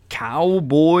work.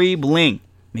 Cowboy Bling.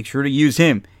 Make sure to use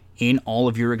him in all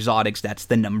of your exotics. That's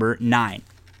the number 9.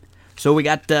 So we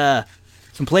got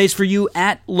some plays for you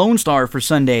at Lone Star for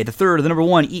Sunday. The 3rd, the number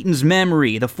 1, Eaton's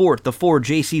Memory. The 4th, the 4,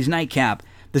 JC's Nightcap.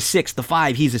 The 6th, the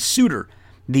 5, He's a Suitor.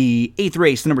 The 8th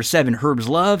race, the number 7, Herb's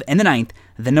Love. And the 9th,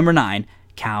 the number 9,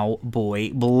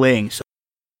 Cowboy Bling. So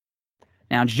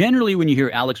now, generally, when you hear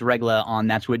Alex Regla on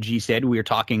That's What G Said, we are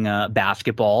talking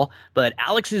basketball. But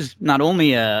Alex is not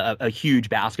only a huge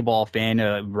basketball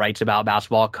fan, writes about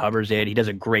basketball, covers it. He does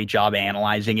a great job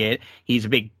analyzing it. He's a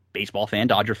big baseball fan,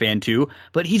 Dodger fan too.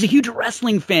 But he's a huge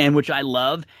wrestling fan, which I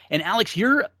love. And Alex,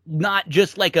 you're not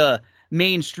just like a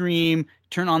mainstream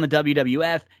turn on the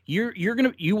WWF.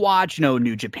 You watch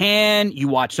New Japan. You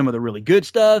watch some of the really good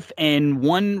stuff. And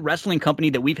one wrestling company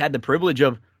that we've had the privilege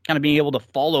of kind of being able to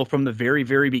follow from the very,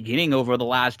 very beginning over the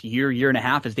last year and a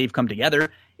half as they've come together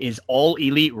is All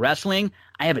Elite Wrestling.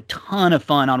 I have a ton of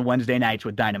fun on Wednesday nights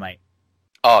with Dynamite.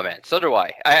 Oh, man, so do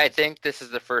I. I think this is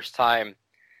the first time,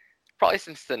 probably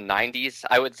since the 90s,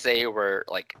 I would say, where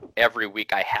like every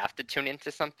week I have to tune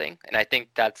into something. And I think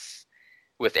that's,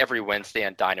 with every Wednesday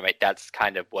on Dynamite, that's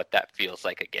kind of what that feels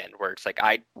like again, where it's like,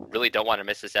 I really don't want to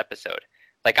miss this episode.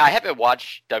 Like, I haven't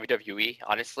watched WWE,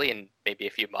 honestly, in maybe a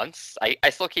few months. I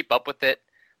still keep up with it,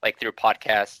 like through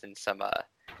podcasts and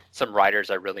some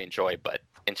writers I really enjoy. But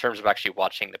in terms of actually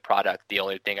watching the product, the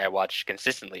only thing I watch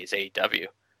consistently is AEW.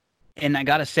 And I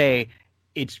got to say,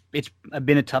 it's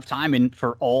been a tough time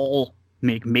for all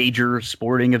major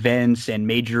sporting events and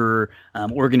major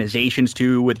organizations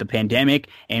too with the pandemic.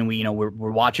 And we're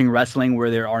watching wrestling where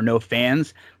there are no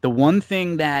fans. The one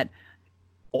thing that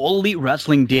All Elite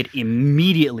Wrestling did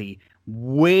immediately,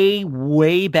 way,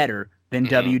 way better than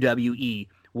WWE,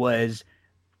 was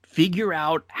figure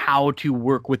out how to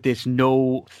work with this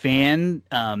no fan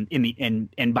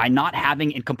and by not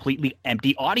having a completely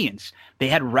empty audience. They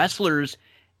had wrestlers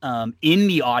in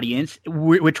the audience,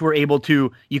 which were able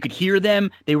to, you could hear them.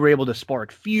 They were able to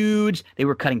spark feuds. They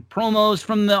were cutting promos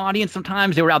from the audience.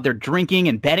 Sometimes they were out there drinking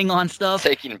and betting on stuff.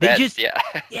 Taking bets,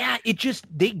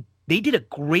 They did a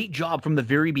great job from the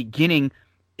very beginning,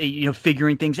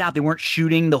 figuring things out. They weren't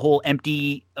shooting the whole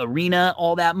empty arena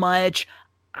all that much.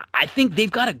 I think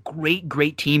they've got a great,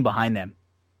 great team behind them.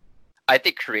 I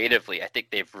think creatively, I think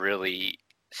they've really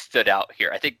stood out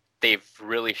here. I think they've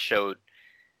really showed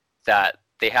that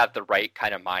they have the right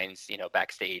kind of minds,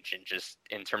 backstage and just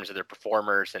in terms of their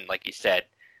performers. And like you said,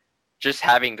 just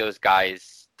having those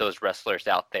guys, those wrestlers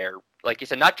out there, like you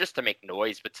said, not just to make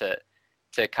noise, but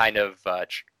to kind of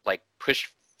push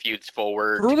feuds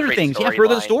forward, further things,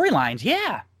 further storylines,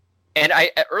 yeah. And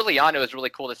early on, it was really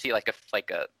cool to see like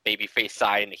a babyface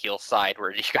side and a heel side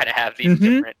where you kind of have these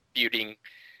different feuding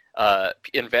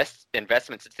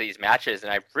investments into these matches,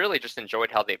 and I've really just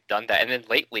enjoyed how they've done that. And then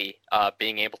lately,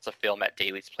 being able to film at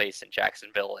Daly's Place in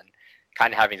Jacksonville and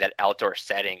kind of having that outdoor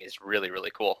setting is really,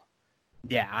 really cool.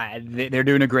 Yeah, they're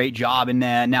doing a great job, and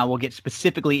now we'll get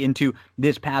specifically into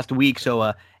this past week.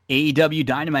 So AEW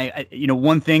Dynamite,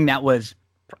 one thing that was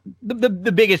the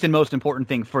biggest and most important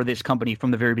thing for this company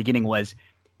from the very beginning was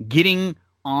getting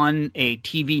on a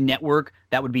TV network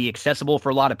that would be accessible for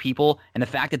a lot of people. And the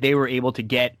fact that they were able to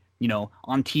get,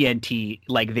 on TNT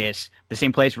like this, the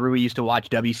same place where we used to watch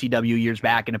WCW years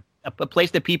back, and a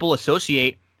place that people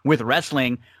associate with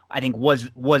wrestling, I think was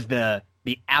the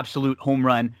absolute home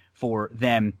run for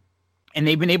them. And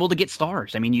they've been able to get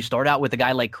stars. I mean, you start out with a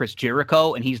guy like Chris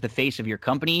Jericho, and he's the face of your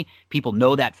company. People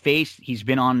know that face. He's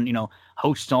been on,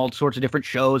 hosts all sorts of different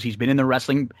shows. He's been in the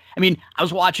wrestling. I mean, I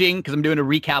was watching, because I'm doing a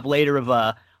recap later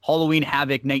of Halloween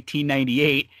Havoc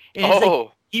 1998. And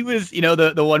he was,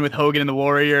 the one with Hogan and the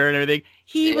Warrior and everything.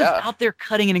 He was out there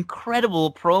cutting an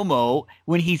incredible promo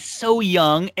when he's so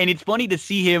young. And it's funny to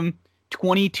see him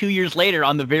 22 years later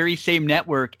on the very same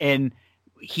network. And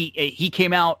he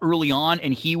came out early on,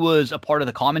 and he was a part of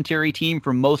the commentary team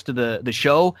for most of the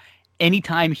show.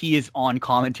 Anytime he is on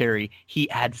commentary, he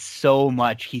adds so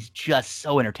much. He's just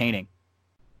so entertaining.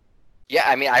 Yeah,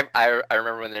 I mean, I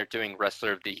remember when they're doing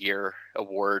Wrestler of the Year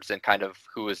awards and kind of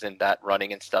who was in that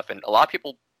running and stuff. And a lot of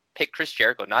people pick Chris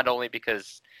Jericho, not only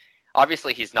because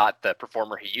obviously he's not the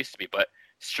performer he used to be, but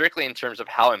strictly in terms of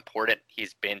how important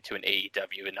he's been to an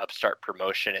AEW and upstart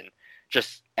promotion, and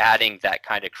just adding that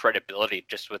kind of credibility,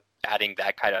 just with adding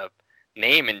that kind of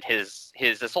name, and his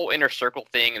this whole inner circle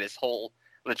thing and this whole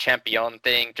the champion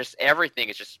thing, just everything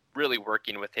is just really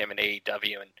working with him in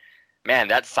AEW. And man,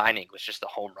 that signing was just a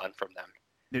home run from them.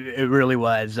 It really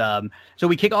was. So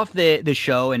we kick off the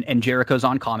show, and Jericho's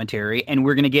on commentary, and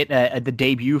we're going to get the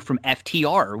debut from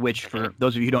FTR, which, for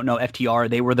those of you who don't know, FTR,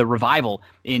 they were the Revival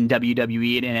in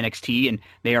WWE and NXT, and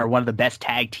they are one of the best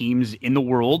tag teams in the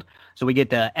world. So we get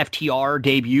the FTR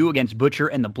debut against Butcher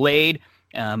and the Blade.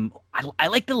 I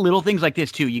like the little things like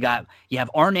this too. You have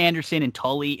Arn Anderson and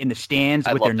Tully in the stands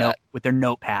with their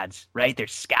notepads, right? They're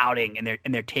scouting and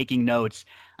they're taking notes.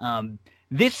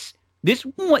 This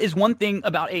is one thing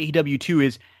about AEW too,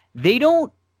 is they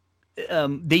don't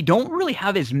really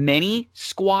have as many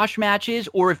squash matches,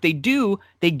 or if they do,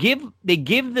 they give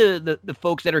the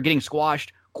folks that are getting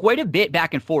squashed quite a bit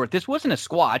back and forth. This wasn't a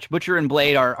squash. Butcher and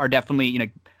Blade are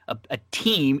definitely a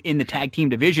team in the tag team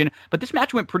division, but this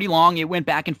match went pretty long. It went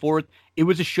back and forth. It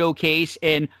was a showcase,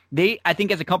 and I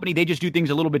think as a company, they just do things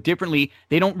a little bit differently.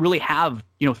 They don't really have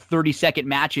 30-second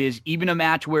matches. Even a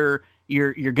match where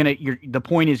the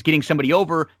point is getting somebody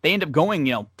over, they end up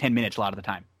going 10 minutes a lot of the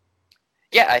time.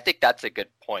 Yeah, I think that's a good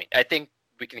point. I think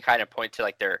we can kind of point to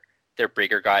like their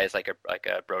bigger guys like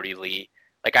a Brody Lee.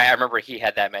 Like I remember he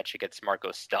had that match against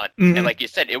Marco Stunt, and like you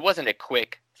said, it wasn't a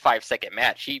quick 5-second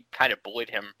match. He kind of bullied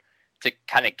him to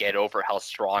kind of get over how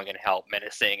strong and how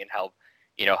menacing and how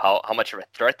how much of a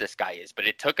threat this guy is. But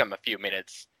it took him a few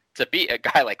minutes to beat a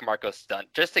guy like Marco Stunt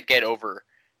just to get over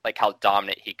like how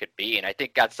dominant he could be. And I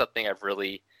think that's something I've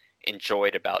really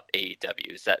enjoyed about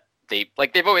AEW is that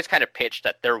they've always kind of pitched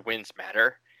that their wins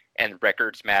matter and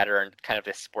records matter and kind of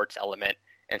the sports element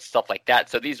and stuff like that.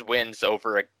 So these wins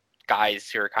over guys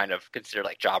who are kind of considered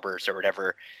like jobbers or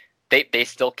whatever, they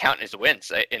still count as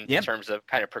wins in terms of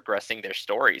kind of progressing their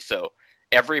story. So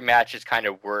every match is kind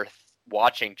of worth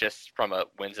watching just from a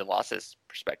wins and losses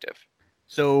perspective.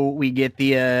 So we get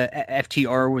the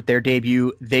FTR with their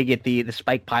debut. They get the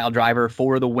spike pile driver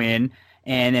for the win.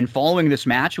 And then following this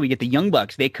match, we get the Young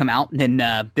Bucks. They come out, and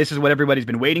this is what everybody's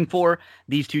been waiting for.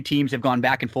 These two teams have gone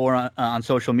back and forth on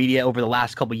social media over the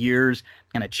last couple of years,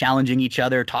 kind of challenging each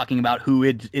other, talking about who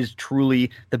is truly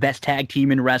the best tag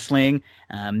team in wrestling.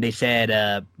 They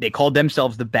said they called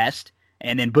themselves the best,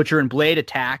 and then Butcher and Blade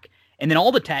attack, and then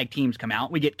all the tag teams come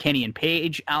out. We get Kenny and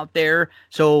Paige out there.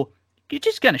 So it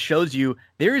just kind of shows you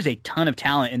there is a ton of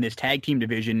talent in this tag team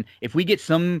division. If we get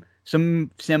some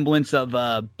semblance of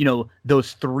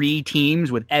those three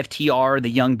teams with FTR, the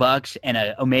Young Bucks, and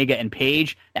Omega and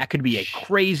Page, that could be a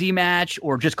crazy match,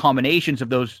 or just combinations of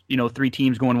those three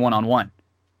teams going one-on-one.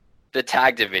 The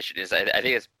tag division is, I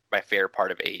think, it's my favorite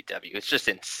part of AEW. It's just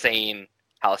insane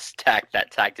how stacked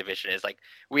that tag division is. Like,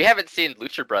 we haven't seen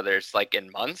Lucha Brothers like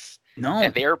in months. No,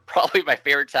 and they're probably my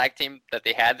favorite tag team that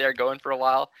they had there going for a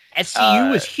while.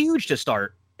 SCU was huge to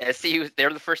start. SCU, they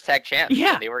were the first tag champs.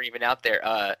 Yeah, they weren't even out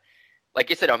there. Like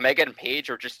you said, Omega and Page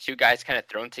were just two guys kind of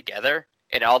thrown together,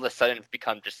 and all of a sudden it's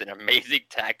become just an amazing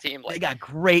tag team. Like, they got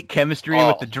great chemistry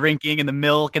with the drinking and the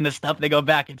milk and the stuff. They go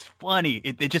back. It's funny.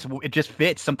 It just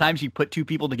fits. Sometimes you put two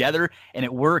people together and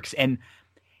it works. And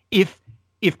if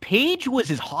Page was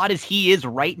as hot as he is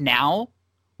right now,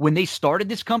 when they started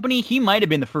this company, he might have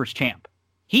been the first champ.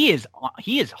 He is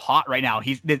hot right now.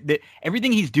 He's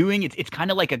everything he's doing. It's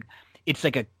kind of like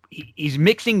he's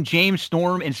mixing James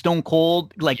Storm and Stone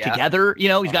Cold together. He's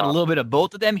got a little bit of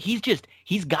both of them.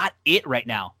 He's got it right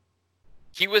now.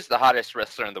 He was the hottest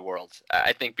wrestler in the world.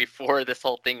 I think before this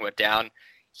whole thing went down,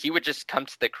 he would just come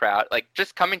to the crowd,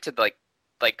 just coming to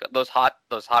like those hot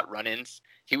run-ins.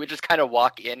 He would just kind of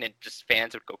walk in and just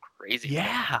fans would go crazy.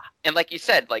 Yeah. And like you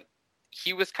said,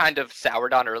 he was kind of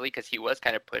soured on early because he was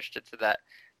kind of pushed into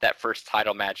that first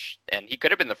title match, and he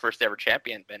could have been the first ever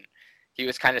champion, but he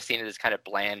was kind of seen as this kind of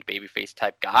bland babyface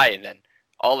type guy, and then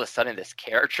all of a sudden this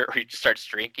character where he just starts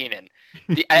drinking, and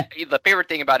the favorite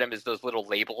thing about him is those little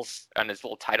labels on his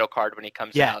little title card when he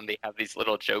comes out, and they have these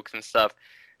little jokes and stuff.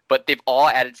 But they've all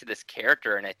added to this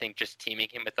character, and I think just teaming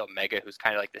him with Omega, who's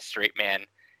kind of like the straight man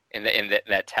in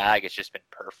that tag, has just been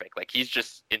perfect. Like, he's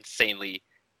just insanely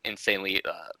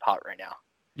hot right now.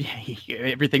 Yeah,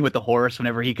 everything with the horse,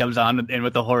 whenever he comes on and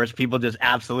with the horse, people just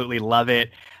absolutely love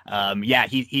it.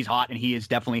 He's hot, and he is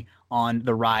definitely on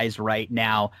the rise right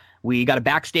now. We got a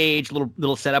backstage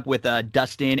little setup with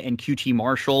Dustin and QT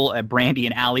Marshall. Brandy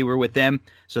and Allie were with them,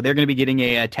 so they're going to be getting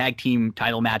a tag team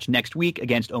title match next week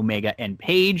against Omega and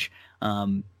Page.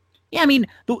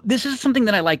 This is something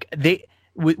that I like.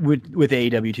 With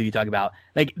AEW too, you talk about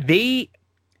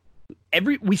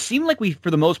we seem like we, for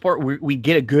the most part, we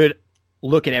get a good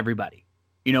look at everybody.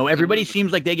 Everybody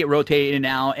seems like they get rotated in and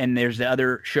out, and there's the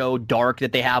other show, Dark,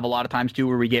 that they have a lot of times too,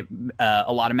 where we get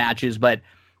a lot of matches, but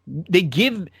they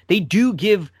do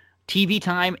give TV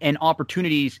time and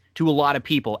opportunities to a lot of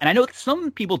people. And I know that some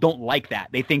people don't like that.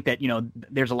 They think that,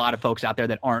 there's a lot of folks out there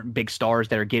that aren't big stars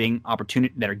that are getting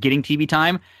TV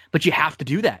time, but you have to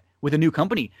do that. With a new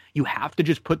company, you have to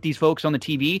just put these folks on the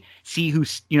TV, see who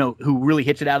really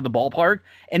hits it out of the ballpark,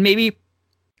 and maybe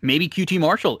QT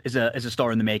Marshall is a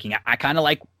star in the making. I kind of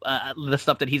like the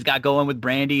stuff that he's got going with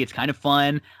Brandy. It's kind of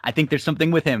fun. I think there's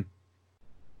something with him.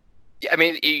 Yeah, I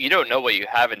mean, you don't know what you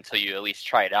have until you at least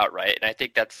try it out, right? And I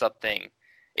think that's something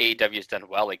AEW has done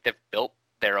well. Like, they've built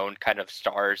their own kind of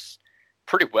stars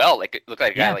pretty well. Like, look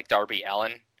like a guy like Darby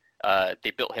Allin. They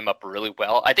built him up really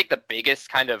well. I think the biggest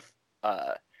kind of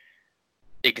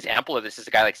example of this is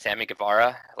a guy like Sammy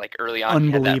Guevara. Like, early on,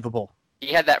 unbelievable. He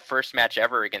had that first match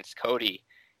ever against Cody,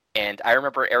 and I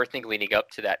remember everything leading up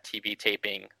to that TV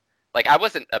taping. Like, I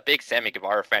wasn't a big Sammy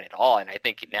Guevara fan at all, and I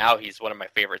think now he's one of my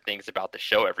favorite things about the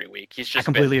show every week. He's just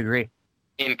completely agree.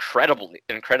 Incredible.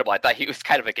 I thought he was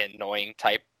kind of like an annoying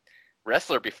type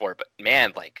wrestler before, but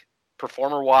man, like,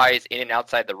 performer-wise, in and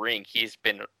outside the ring, he's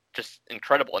been just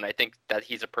incredible, and I think that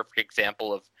he's a perfect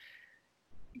example of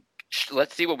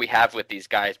let's see what we have with these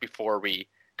guys before we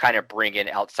kind of bring in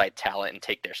outside talent and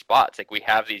take their spots. Like, we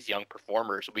have these young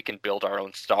performers, we can build our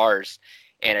own stars,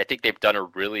 and I think they've done a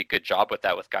really good job with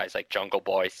that with guys like Jungle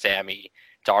Boy, Sammy,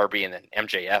 Darby, and then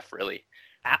MJF. Really.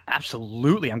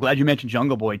 Absolutely. I'm glad you mentioned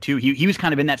Jungle Boy too. He was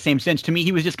kind of in that same sense. To me,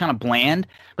 he was just kind of bland,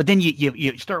 but then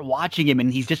you start watching him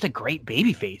and he's just a great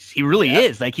babyface. He really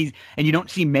is. Like, and you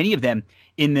don't see many of them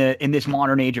in this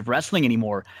modern age of wrestling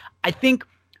anymore. I think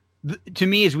to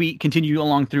me, as we continue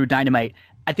along through Dynamite,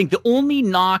 I think the only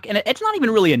knock, and it's not even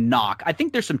really a knock, I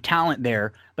think there's some talent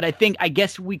there, but I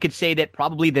guess we could say that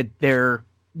probably that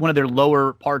one of their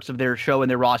lower parts of their show and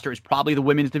their roster is probably the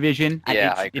women's division.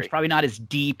 Yeah, I agree. It's probably not as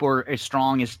deep or as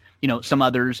strong as, some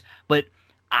others, but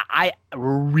I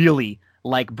really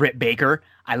like Britt Baker.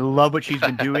 I love what she's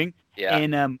been doing. Yeah.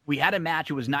 And we had a match.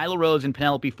 It was Nyla Rose and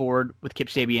Penelope Ford with Kip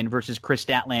Sabian versus Chris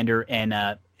Statlander and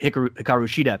Hikaru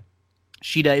Shida.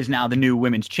 Shida is now the new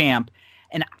women's champ.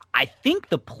 And I think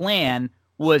the plan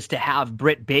was to have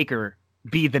Britt Baker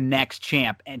be the next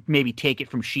champ and maybe take it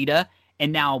from Shida.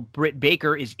 And now Britt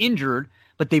Baker is injured,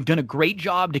 but they've done a great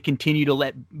job to continue to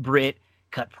let Britt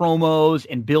cut promos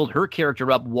and build her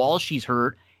character up while she's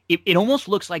hurt. It almost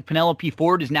looks like Penelope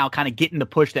Ford is now kind of getting the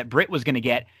push that Britt was going to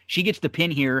get. She gets the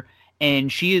pin here,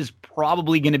 and she is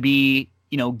probably going to be,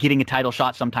 getting a title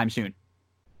shot sometime soon.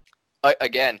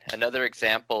 Again, another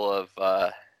example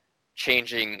of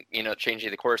changing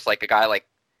the course. Like, a guy like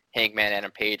Hangman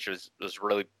Adam Page was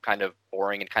really kind of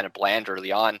boring and kind of bland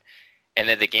early on. And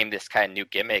then they gave this kind of new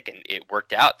gimmick, and it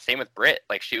worked out. Same with Britt.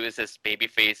 Like, she was this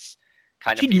babyface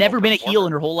kind of. She'd never been a heel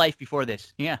in her whole life before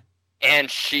this. Yeah. And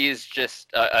she's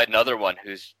just another one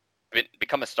who's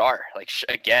become a star. Like,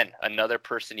 again, another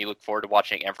person you look forward to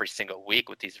watching every single week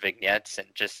with these vignettes, and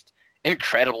just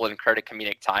incredible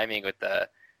comedic timing with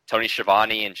Tony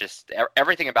Schiavone, and just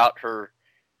everything about her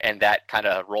and that kind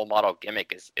of role model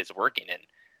gimmick is working. And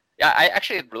yeah, I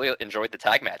actually really enjoyed the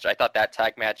tag match. I thought that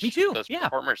tag match. Me too. Those yeah.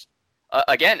 performers.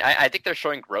 Again, I think they're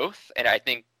showing growth, and I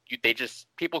think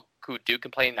people who do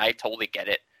complain, I totally get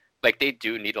it. Like, they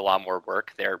do need a lot more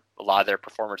work. A lot of their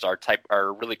performers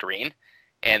are really green,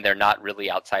 and they're not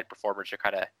really outside performers. They're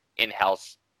kind of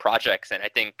in-house projects, and I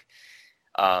think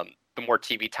the more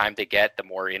TV time they get, the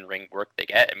more in-ring work they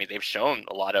get. I mean, they've shown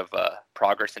a lot of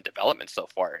progress and development so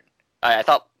far. And I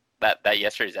thought that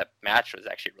yesterday's match was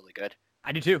actually really good.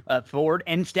 I do too. Ford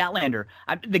and Statlander.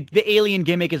 The alien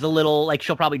gimmick is a little like,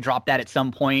 she'll probably drop that at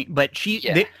some point, but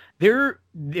they're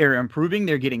improving.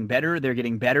 They're getting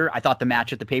better. I thought the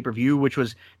match at the pay-per-view, which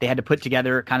was they had to put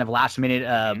together kind of last minute,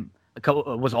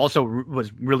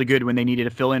 was really good when they needed to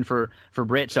fill in for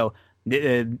Britt. So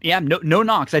no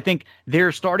knocks. I think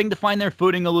they're starting to find their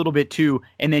footing a little bit too.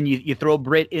 And then you throw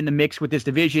Britt in the mix with this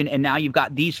division, and now you've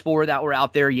got these four that were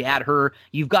out there. You add her.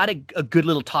 You've got a good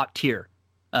little top tier.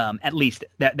 At least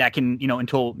that can,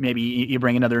 until maybe you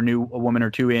bring a woman or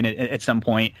two in at some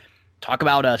point. Talk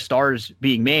about stars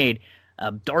being made.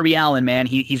 Darby Allin, man,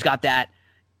 he's got that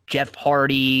Jeff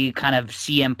Hardy kind of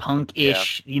CM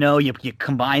Punk-ish. Yeah. You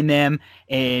combine them,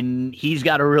 and he's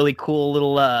got a really cool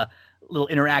little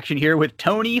interaction here with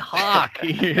Tony Hawk,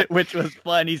 which was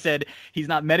fun. He said he's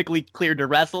not medically cleared to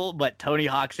wrestle, but Tony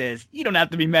Hawk says you don't have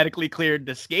to be medically cleared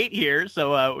to skate here.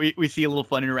 So we see a little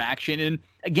fun interaction. And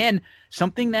again,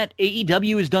 something that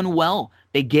AEW has done well.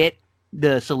 They get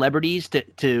the celebrities to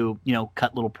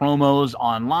cut little promos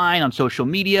online, on social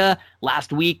media.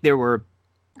 Last week there were,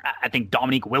 I think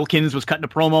Dominique Wilkins was cutting a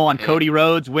promo on Cody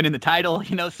Rhodes winning the title,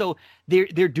 so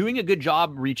they're doing a good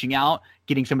job reaching out,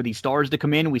 getting some of these stars to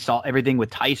come in. We saw everything with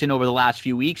Tyson over the last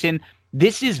few weeks, and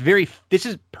this is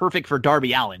perfect for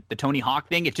Darby Allin. The Tony Hawk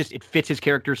thing, it fits his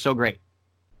character so great.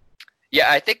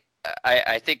 Yeah, I think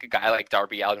a guy like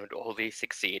Darby Allin would only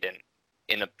succeed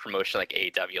in a promotion like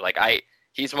AEW. Like,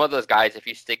 he's one of those guys, if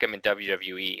you stick him in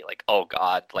WWE, like, oh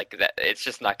God, like that, it's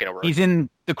just not going to work. He's in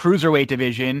the cruiserweight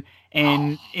division,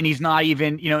 and he's not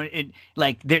even,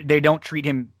 they don't treat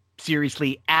him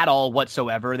seriously at all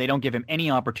whatsoever. They don't give him any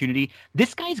opportunity.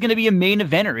 This guy's going to be a main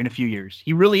eventer in a few years.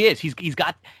 He really is. He's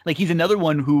got, he's another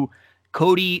one who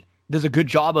Cody does a good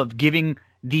job of giving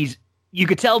these. You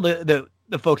could tell the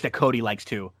folks that Cody likes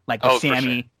too, like with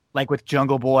Sammy, like with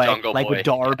Jungle Boy, with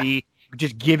Darby. Yeah.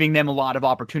 Just giving them a lot of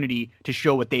opportunity to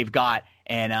show what they've got.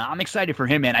 And I'm excited for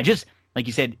him, man. Like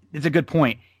you said, it's a good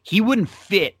point. He wouldn't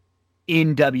fit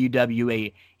in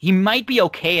WWE. He might be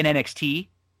okay in NXT.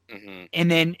 Mm-hmm. And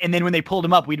then when they pulled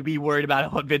him up, we'd be worried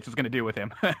about what Vince was going to do with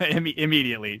him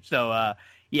immediately. So,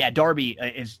 Darby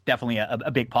is definitely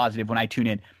a big positive when I tune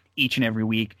in each and every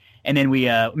week. And then we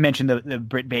mentioned the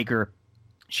Britt Baker.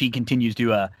 She continues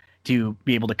to to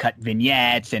be able to cut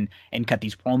vignettes and cut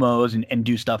these promos and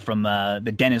do stuff from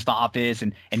the dentist office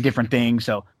and different things.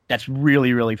 So that's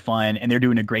really, really fun. And they're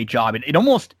doing a great job. It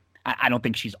almost, I don't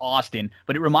think she's Austin,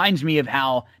 but it reminds me of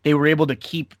how they were able to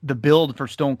keep the build for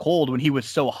Stone Cold when he was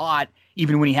so hot,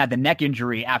 even when he had the neck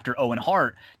injury after Owen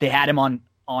Hart. They had him on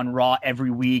Raw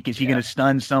every week. Is he going to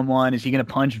stun someone? Is he going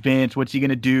to punch Vince? What's he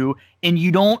going to do? And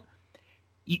you don't,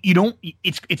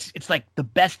 it's like the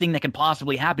best thing that can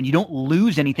possibly happen. You don't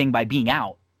lose anything by being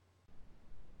out.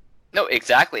 No,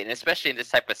 exactly. And especially in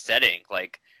this type of setting,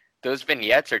 like those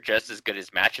vignettes are just as good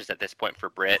as matches at this point for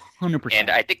Britt. 100%. And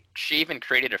I think she even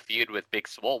created a feud with Big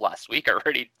Swole last week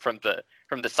already from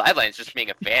the sidelines, just being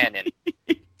a fan.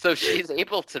 And so she's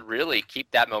able to really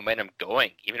keep that momentum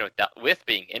going, even with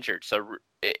being injured. So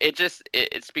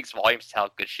it speaks volumes to how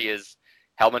good she is,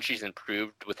 how much she's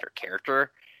improved with her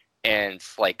character. And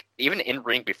like even in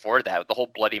ring before that, with the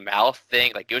whole bloody mouth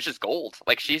thing, like it was just gold.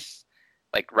 Like she's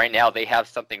like right now they have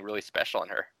something really special in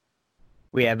her.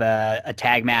 We have a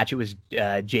tag match. It was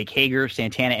Jake Hager,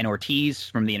 Santana, and Ortiz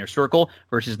from the Inner Circle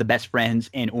versus the Best Friends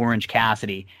and Orange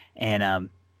Cassidy. And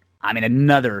I mean,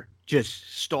 another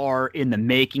just star in the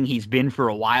making. He's been for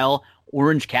a while.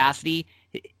 Orange Cassidy,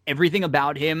 everything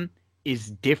about him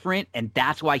is different, and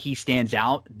that's why he stands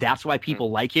out. That's why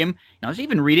people like him. And I was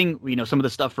even reading, some of the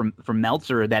stuff from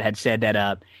Meltzer that had said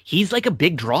that he's like a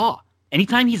big draw.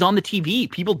 Anytime he's on the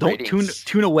TV, people don't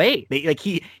tune away. They like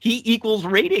he equals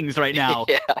ratings right now.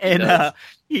 Yeah, and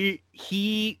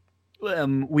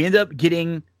we end up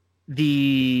getting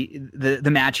the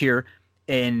match here,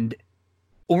 and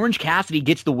Orange Cassidy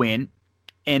gets the win,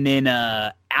 and then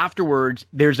afterwards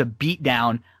there's a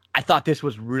beatdown. I thought this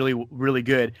was really, really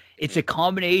good. It's a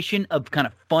combination of kind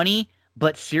of funny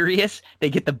but serious. They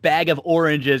get the bag of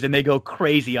oranges and they go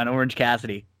crazy on Orange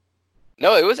Cassidy.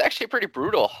 No, it was actually pretty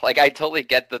brutal. Like, I totally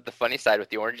get the funny side with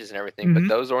the oranges and everything, but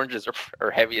those oranges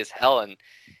are heavy as hell.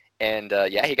 And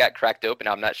yeah, he got cracked open.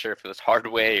 I'm not sure if it was hard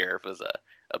way or if it was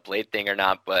a blade thing or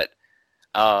not, but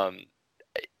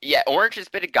yeah, Orange has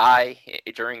been a guy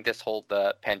during this whole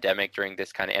pandemic, during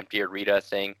this kind of empty arena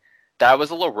thing, that I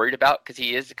was a little worried about, because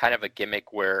he is kind of a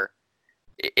gimmick where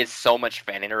it's so much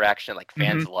fan interaction. Like,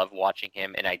 fans love watching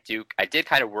him, and I did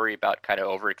kind of worry about kind of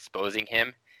overexposing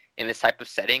him in this type of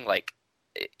setting. Like,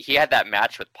 he had that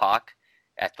match with Pac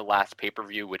at the last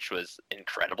pay-per-view, which was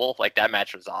incredible. Like, that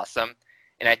match was awesome.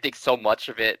 And I think so much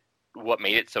of it, what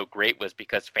made it so great was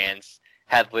because fans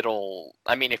had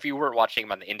I mean, if you weren't watching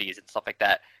him on the indies and stuff like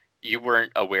that, you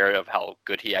weren't aware of how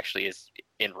good he actually is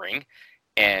in ring.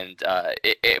 And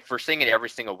if we're seeing it every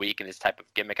single week in this type of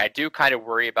gimmick, I do kind of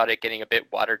worry about it getting a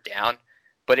bit watered down.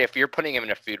 But if you're putting him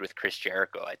in a feud with Chris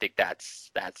Jericho, I think that's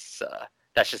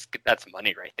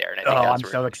money right there. And I think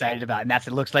I'm so excited about it. And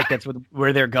it looks like that's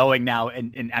where they're going now.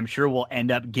 And I'm sure we'll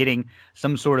end up getting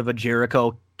some sort of a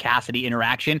Jericho Cassidy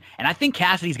interaction. And I think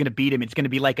Cassidy's going to beat him. It's going to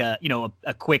be like a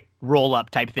quick roll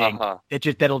up type thing.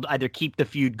 That'll either keep the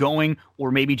feud going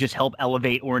or maybe just help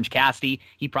elevate Orange Cassidy.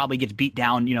 He probably gets beat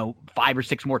down, 5 or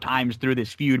 6 more times through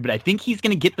this feud, but I think he's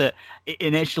going to get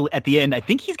at the end, I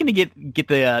think he's going to get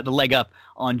the leg up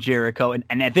on Jericho.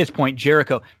 And at this point,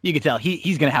 Jericho, you can tell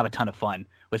he's going to have a ton of fun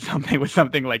with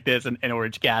something like this and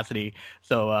Orange Cassidy.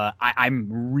 So I'm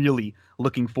really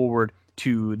looking forward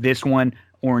to this one.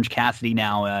 Orange Cassidy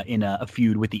now in a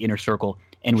feud with the Inner Circle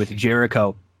and with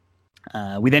Jericho.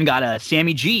 We then got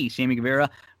Sammy Guevara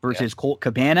versus Colt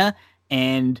Cabana.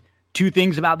 And 2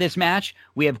 things about this match.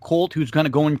 We have Colt, who's kind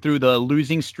of going through the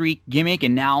losing streak gimmick,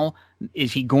 and now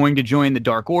is he going to join the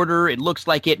Dark Order? It looks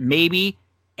like it, maybe.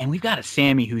 And we've got a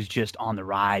Sammy who's just on the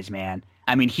rise, man.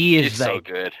 I mean, he's so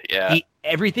good. Yeah.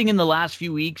 Everything in the last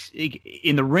few weeks,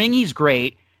 in the ring, he's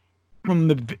great.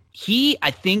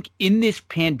 I think in this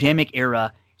pandemic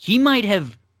era, he might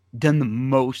have done the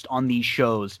most on these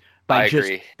shows by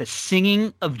the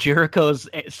singing of Jericho's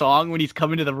song when he's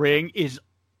coming to the ring is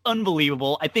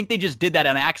unbelievable. I think they just did that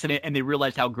on accident and they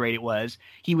realized how great it was.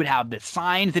 He would have the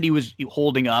signs that he was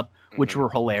holding up, which were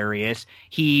hilarious.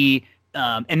 He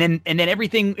and then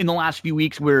everything in the last few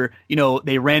weeks where,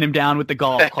 they ran him down with the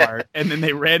golf cart and then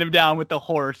they ran him down with the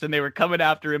horse and they were coming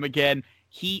after him again.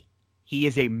 He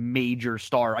is a major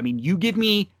star. I mean, you give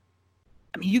me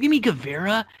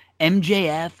Guevara,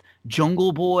 MJF,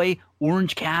 Jungle Boy,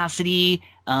 Orange Cassidy,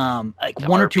 one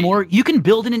or two more. You can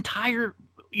build an entire,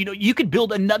 you could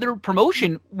build another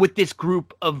promotion with this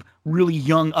group of really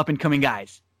young up and coming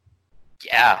guys.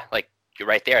 Yeah, like you're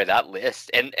right there, that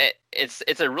list. And it's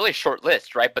a really short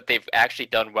list, right? But they've actually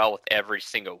done well with every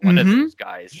single one of those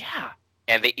guys. Yeah.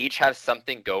 And they each have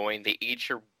something going. They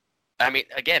each are, I mean,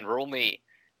 again, we're only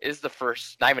is the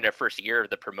first, not even their first year of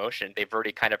the promotion. They've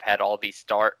already kind of had all these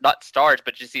not stars,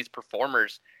 but just these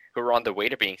performers who are on the way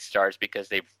to being stars because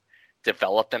they've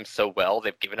developed them so well.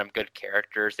 They've given them good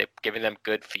characters. They've given them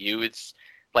good feuds.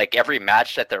 Like every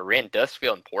match that they're in does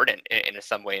feel important in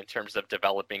some way in terms of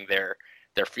developing their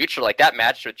future. Like that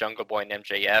match with Jungle Boy and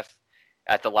MJF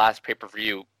at the last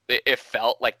pay-per-view, it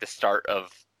felt like the start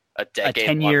of a decade.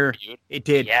 A 10-year. It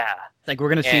did. Yeah. It's like we're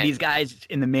going to see these guys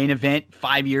in the main event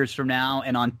 5 years from now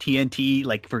and on TNT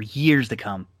like for years to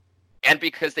come. And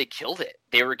because they killed it.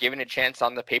 They were given a chance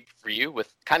on the pay-per-view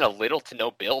with kind of little to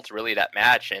no build, really, that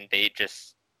match. And they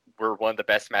just were one of the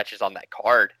best matches on that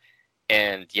card.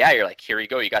 And yeah, you're like, here you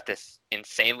go. You got this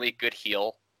insanely good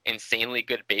heel, insanely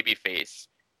good babyface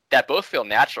that both feel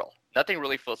natural. Nothing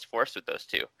really feels forced with those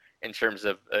two in terms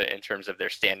of their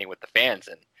standing with the fans.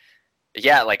 And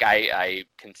yeah, like I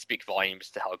can speak volumes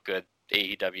to how good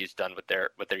AEW's done with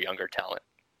their younger talent.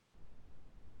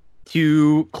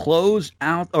 To close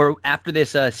out, or after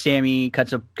this, Sammy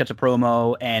cuts a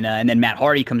promo, and then Matt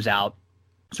Hardy comes out.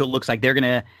 So it looks like they're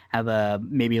gonna have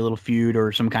maybe a little feud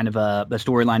or some kind of a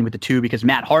storyline with the two, because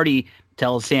Matt Hardy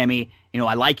tells Sammy,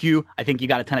 I like you. I think you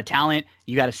got a ton of talent.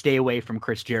 You got to stay away from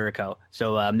Chris Jericho.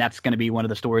 So that's going to be one of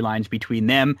the storylines between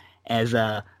them, as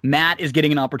Matt is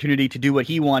getting an opportunity to do what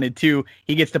he wanted to.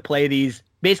 He gets to play these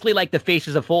basically like the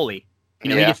faces of Foley. He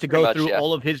gets to go through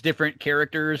all of his different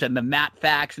characters and the Matt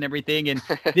facts and everything. And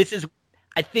this is,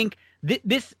 I think,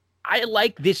 I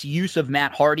like this use of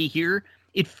Matt Hardy here.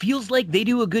 It feels like they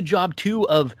do a good job, too,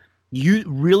 of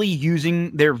really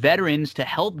using their veterans to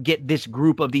help get this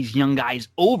group of these young guys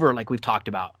over, like we've talked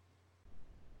about.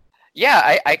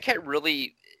 Yeah, I can't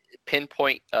really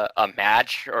pinpoint a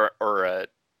match or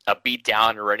a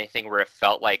beatdown or anything where it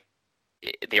felt like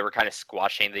they were kind of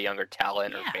squashing the younger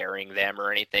talent or burying them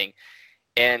or anything.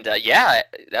 And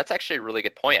that's actually a really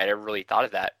good point. I never really thought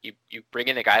of that. You bring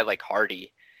in a guy like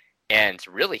Hardy, and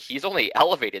really he's only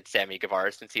elevated Sammy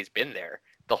Guevara since he's been there.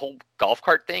 The whole golf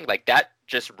cart thing, like that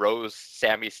just rose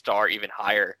Sammy's star even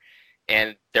higher.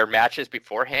 And their matches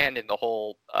beforehand and the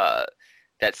whole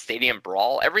that stadium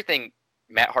brawl, everything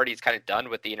Matt Hardy's kind of done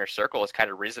with the Inner Circle has kind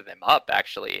of risen them up,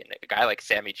 actually, and a guy like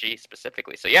Sammy G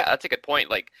specifically. So yeah, that's a good point.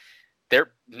 Like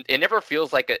it never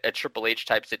feels like a Triple H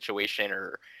type situation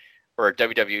or a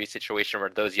WWE situation where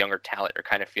those younger talent are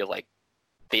kind of feel like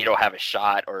they don't have a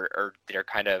shot or they're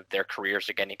kind of, their careers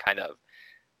are getting kind of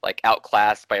like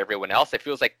outclassed by everyone else. It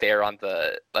feels like they're on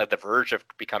the verge of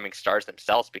becoming stars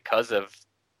themselves because of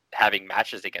having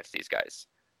matches against these guys.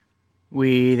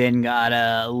 We then got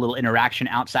a little interaction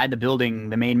outside the building.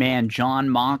 The main man, Jon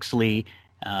Moxley,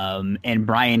 and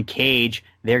Brian Cage,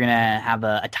 they're going to have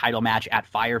a title match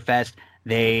at Firefest.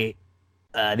 They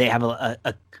have a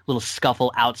little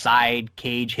scuffle outside.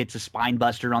 Cage hits a spine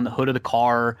buster on the hood of the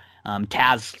car.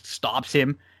 Taz stops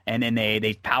him, and then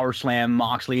they power slam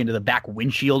Moxley into the back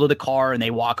windshield of the car, and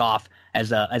they walk off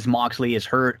as Moxley is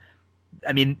hurt.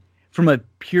 I mean, from a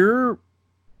pure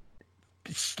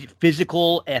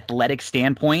physical athletic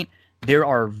standpoint, there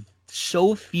are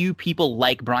so few people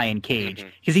like Brian Cage,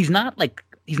 because he's not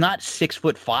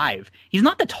 6'5". He's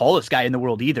not the tallest guy in the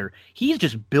world either. He's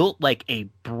just built like a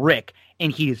brick,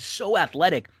 and he is so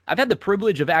athletic. I've had the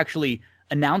privilege of actually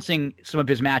announcing some of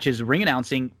his matches, ring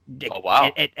announcing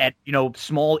at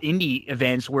small indie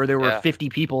events where there were 50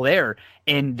 people there,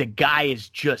 and the guy is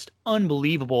just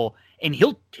unbelievable. And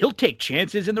he'll take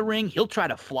chances in the ring. He'll try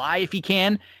to fly if he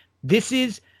can. This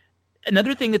is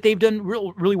another thing that they've done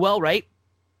really well, right?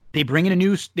 They bring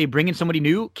in somebody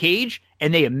new, Cage,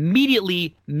 and they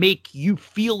immediately make you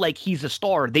feel like he's a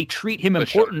star. They treat him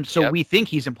important, so we think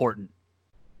he's important.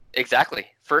 Exactly.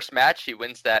 First match, he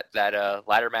wins that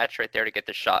ladder match right there to get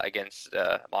the shot against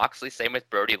Moxley. Same with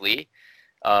Brody Lee.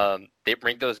 They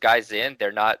bring those guys in.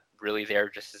 They're not really there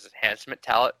just as enhancement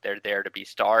talent. They're there to be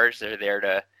stars. They're there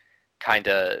to kind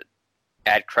of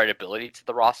add credibility to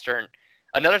the roster. And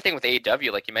another thing with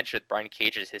AEW, like you mentioned with Brian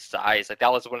Cage, is his size. Like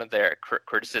that was one of their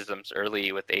criticisms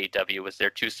early with AEW, was they're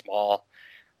too small.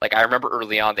 Like I remember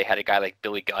early on they had a guy like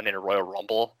Billy Gunn in a Royal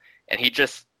Rumble, and he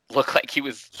just looked like he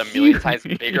was a million times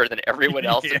bigger than everyone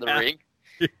else in the ring.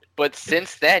 But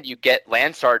since then, you get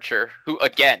Lance Archer, who,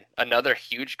 again, another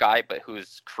huge guy, but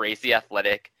who's crazy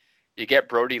athletic. You get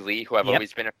Brody Lee, who I've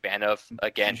always been a fan of.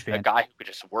 Again, a guy who could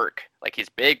just work. Like, he's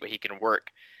big, but he can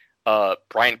work.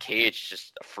 Brian Cage,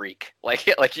 just a freak.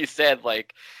 Like you said,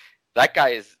 like, that guy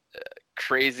is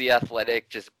crazy athletic,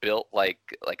 just built like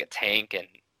a tank, and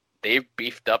they've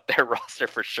beefed up their roster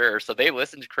for sure. So they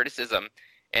listen to criticism.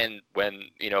 And when,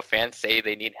 fans say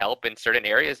they need help in certain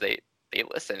areas, they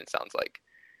listen, it sounds like.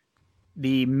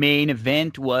 the main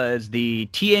event was the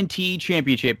TNT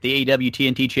Championship, the AEW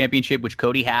TNT Championship, which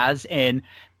Cody has, and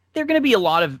there are going to be a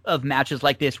lot of matches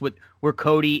like this where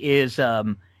Cody is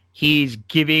he's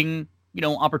giving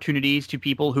opportunities to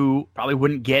people who probably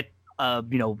wouldn't get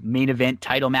main event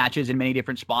title matches in many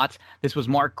different spots. This was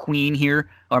Mark Queen here,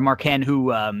 or Mark Henn,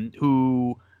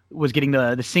 who was getting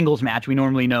the singles match. We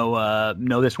normally know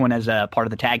this one as a part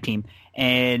of the tag team,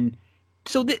 and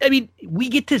so we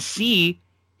get to see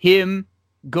him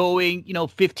going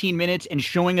 15 minutes and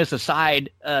showing us a side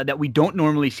that we don't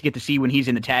normally get to see when he's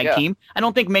in the tag team. I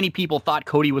don't think many people thought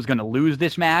Cody was going to lose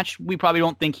this match. We probably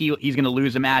don't think he's going to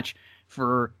lose a match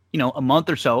for a month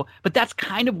or so, but that's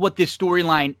kind of what this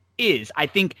storyline is. I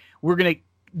think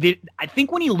I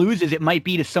think when he loses, it might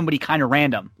be to somebody kind of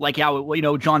random, like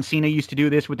how John Cena used to do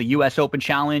this with the U.S. Open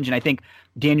Challenge, and I think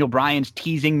Daniel Bryan's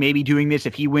teasing maybe doing this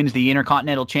if he wins the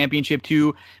Intercontinental Championship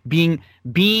too, being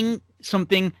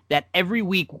something that every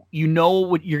week what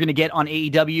you're going to get on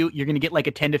AEW. You're going to get like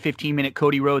a 10 to 15 minute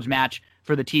Cody Rhodes match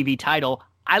for the TV title.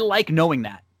 I like knowing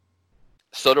that.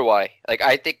 So do I. Like,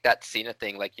 I think that Cena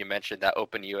thing, like you mentioned, that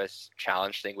Open US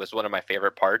Challenge thing was one of my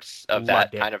favorite parts of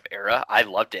that kind of era. I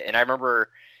loved it. And I remember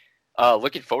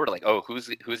looking forward to, like, oh, who's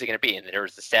it going to be? And there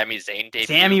was the Sami Zayn debut.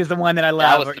 Sammy is the one that I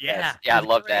love. Yeah, I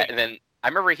love that. And then I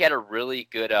remember he had a really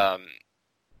good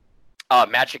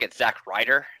match against Zack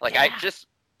Ryder. Like,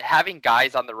 having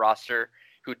guys on the roster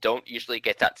who don't usually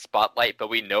get that spotlight, but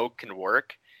we know can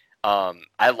work.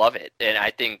 I love it. And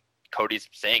I think Cody's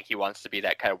saying he wants to be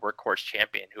that kind of workhorse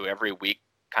champion who every week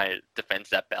kind of defends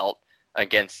that belt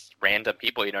against random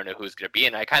people you don't know who's going to be.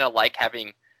 And I kind of like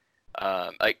having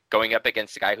like going up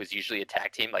against a guy who's usually a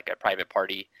tag team, like a Private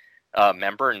Party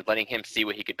member, and letting him see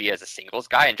what he could be as a singles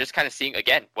guy, and just kind of seeing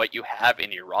again what you have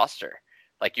in your roster.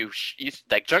 Like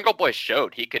like Jungle Boy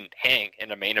showed he can hang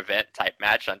in a main event type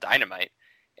match on Dynamite,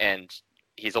 and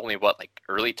he's only like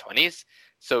early 20s.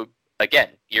 So again,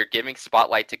 you're giving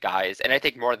spotlight to guys, and I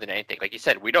think more than anything, like you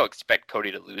said, we don't expect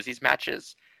Cody to lose these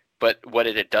matches, but what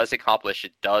it does accomplish,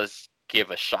 it does give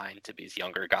a shine to these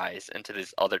younger guys and to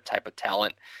this other type of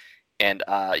talent. And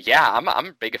I'm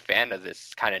a big fan of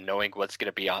this kind of knowing what's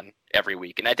going to be on every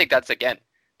week, and I think that's, again,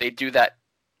 they do that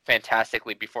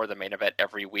fantastically before the main event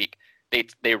every week.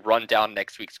 They run down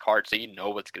next week's card, so you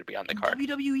know what's going to be on the card.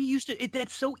 WWE used to.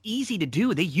 That's so easy to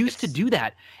do. They used to do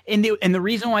that, and the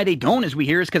reason why they don't, as we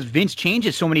hear, is because Vince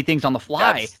changes so many things on the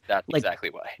fly. That's exactly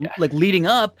why. Yeah. Like leading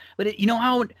up, but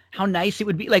how nice it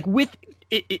would be, like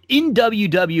in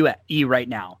WWE right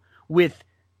now with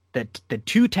the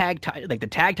two tag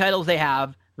titles they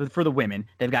have for the women.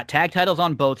 They've got tag titles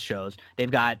on both shows. They've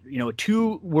got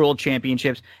 2 world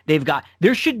championships.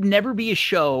 There should never be a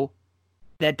show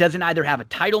that doesn't either have a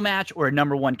title match or a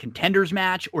number 1 contenders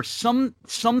match or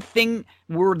something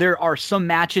where there are some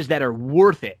matches that are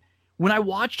worth it. When I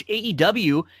watched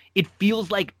AEW, it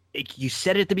feels like you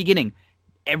said it at the beginning.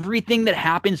 Everything that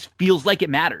happens feels like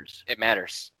it matters. It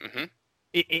matters. Mm-hmm.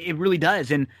 It really does.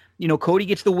 And Cody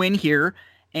gets the win here,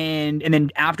 and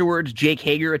then afterwards Jake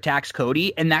Hager attacks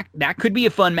Cody, and that could be a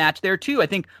fun match there too. I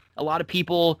think a lot of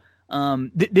people.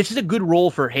 This is a good role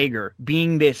for Hager,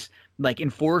 being this like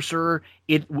enforcer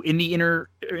in the inner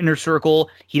circle.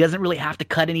 He doesn't really have to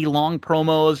cut any long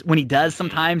promos. When he does,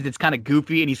 sometimes it's kind of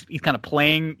goofy and he's kind of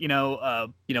playing,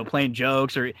 playing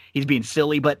jokes, or he's being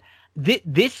silly. But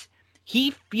this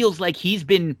he feels like he's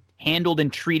been handled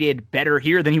and treated better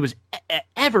here than he was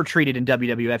ever treated in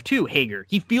WWF too. Hager,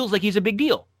 he feels like he's a big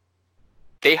deal.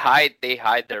 They hide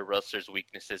their wrestlers'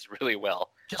 weaknesses really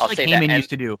well. Just like Heyman used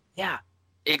to do. Yeah.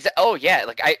 Oh yeah,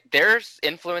 like there's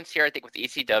influence here. I think with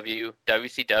ECW,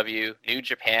 WCW, New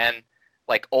Japan,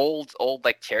 like old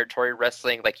like territory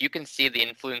wrestling. Like you can see the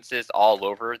influences all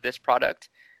over this product,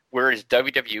 whereas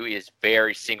WWE is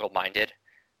very single-minded.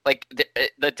 Like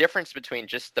the difference between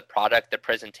just the product, the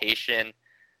presentation.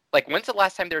 Like when's the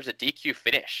last time there was a DQ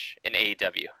finish in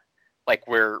AEW? Like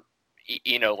where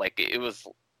like it was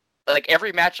like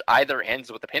every match either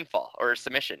ends with a pinfall or a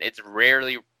submission. It's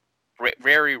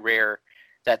very rare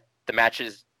that the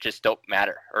matches just don't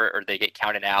matter or they get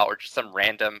counted out or just some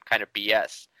random kind of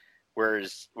BS.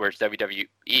 Whereas WWE,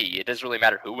 it doesn't really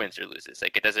matter who wins or loses.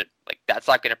 Like it doesn't, like that's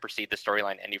not going to proceed the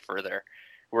storyline any further.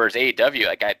 Whereas AEW,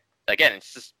 again,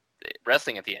 it's just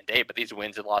wrestling at the end of the day, but these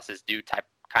wins and losses do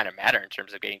kind of matter in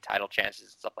terms of getting title chances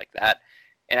and stuff like that.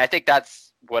 And I think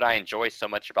that's what I enjoy so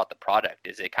much about the product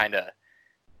is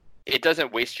it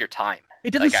doesn't waste your time.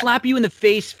 It doesn't slap you in the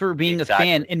face for being a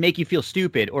fan and make you feel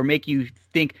stupid or make you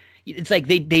think. It's like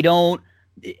they don't.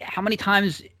 How many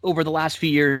times over the last few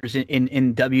years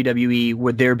in WWE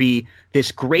would there be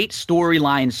this great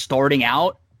storyline starting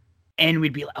out and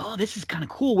we'd be like, oh, this is kind of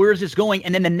cool. Where is this going?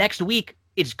 And then the next week,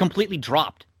 it's completely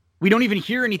dropped. We don't even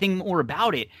hear anything more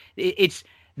about it.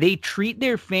 They treat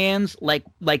their fans like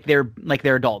they're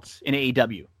adults in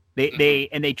AEW.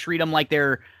 They treat them like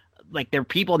they're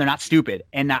people. And they're not stupid.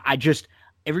 And I just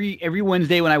every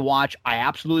Wednesday when I watch, I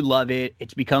absolutely love it.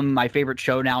 It's become my favorite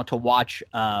show now to watch.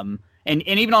 And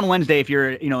even on Wednesday, if you're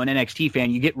an NXT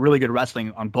fan, you get really good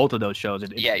wrestling on both of those shows.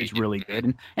 It's really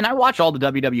good. And I watch all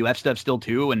the WWF stuff still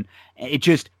too. And it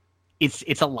just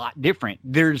it's a lot different.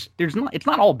 It's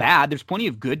not all bad. There's plenty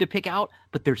of good to pick out,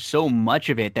 but there's so much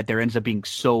of it that there ends up being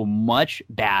so much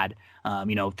bad.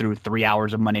 Through 3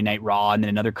 hours of Monday Night Raw and then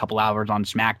another couple hours on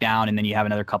SmackDown, and then you have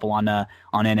another couple on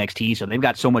NXT. So they've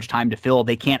got so much time to fill.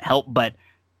 They can't help but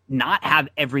not have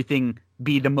everything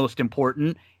be the most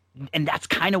important. And that's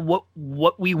kind of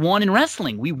what we want in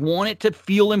wrestling. We want it to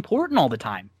feel important all the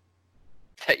time.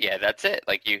 Yeah, that's it.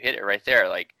 Like, you hit it right there.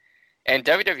 Like, and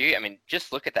WWE, I mean,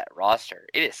 just look at that roster.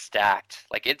 It is stacked.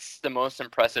 Like, it's the most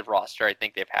impressive roster I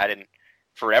think they've had in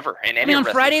forever. On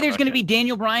Friday, there's going to be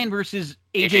Daniel Bryan versus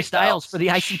AJ Styles for the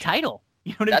IC title.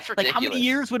 You know what That's I mean? ridiculous. Like, how many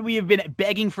years would we have been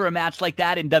begging for a match like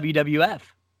that in WWF?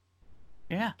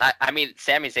 Yeah. I mean,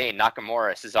 Sami Zayn,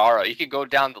 Nakamura, Cesaro. You could go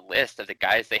down the list of the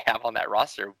guys they have on that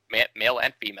roster, male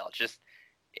and female. Just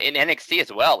in NXT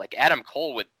as well. Like, Adam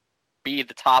Cole would be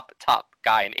the top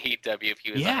guy in AEW if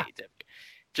he was on AEW.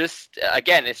 Just,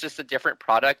 again, it's just a different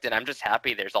product, and I'm just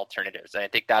happy there's alternatives. And I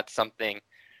think that's something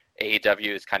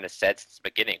AEW has kind of said since the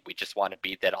beginning. We just want to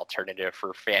be that alternative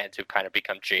for fans who kind of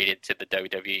become jaded to the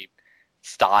WWE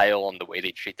style and the way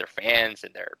they treat their fans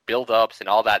and their build-ups and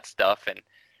all that stuff. And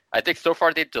I think so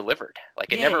far they've delivered.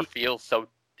 Like, it never feels so.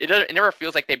 It never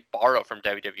feels like they borrow from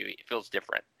WWE. It feels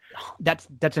different.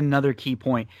 That's another key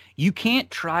point. You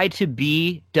can't try to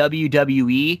be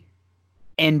WWE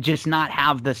and just not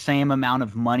have the same amount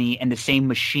of money and the same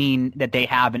machine that they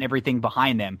have and everything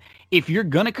behind them. If you're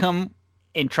going to come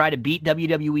and try to beat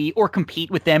WWE or compete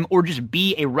with them or just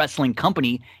be a wrestling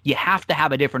company, you have to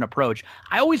have a different approach.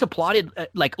 I always applauded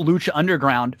like Lucha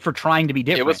Underground for trying to be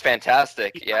different. It was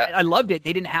fantastic. Yeah. I loved it.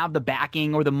 They didn't have the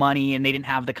backing or the money, and they didn't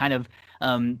have the kind of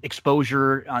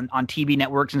exposure on TV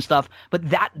networks and stuff. But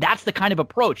that's the kind of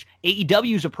approach.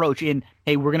 AEW's approach in,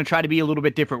 hey, we're going to try to be a little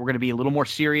bit different. We're going to be a little more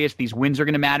serious. These wins are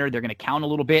going to matter. They're going to count a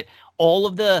little bit.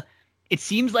 It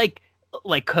seems like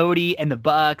Cody and the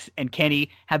Bucks and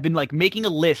Kenny have been like making a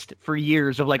list for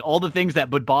years of like all the things that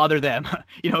would bother them,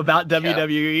 about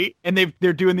WWE, and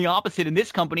they're doing the opposite in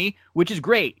this company, which is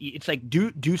great. It's like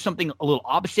do something a little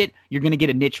opposite. You're going to get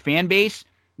a niche fan base.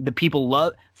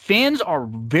 The fans are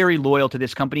very loyal to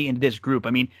this company and to this group. I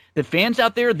mean, the fans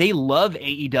out there, they love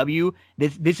AEW.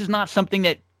 This is not something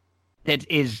that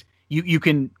is you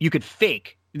could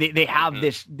fake. They have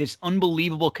this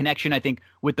unbelievable connection, I think,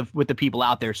 with the people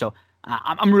out there. So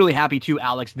I'm really happy too,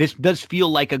 Alex. This does feel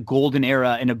like a golden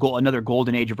era and another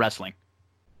golden age of wrestling.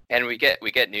 And we get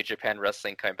New Japan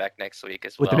Wrestling coming back next week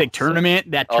as well. With the big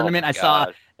tournament. That tournament I saw,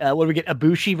 what did we get?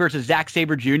 Ibushi versus Zack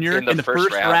Sabre Jr. in the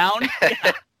first round.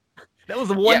 That was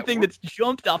the one thing that's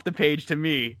jumped off the page to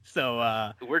me.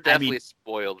 So we're definitely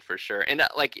spoiled for sure. And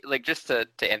like just to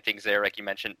end things there, like you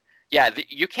mentioned,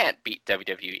 you can't beat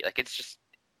WWE. Like, it's just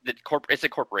it's a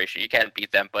corporation. You can't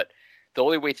beat them. But the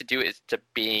only way to do it is to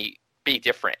be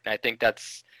different. And I think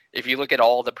that's, if you look at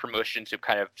all the promotions who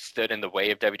kind of stood in the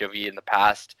way of WWE in the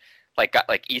past, like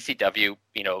ECW,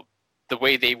 the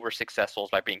way they were successful is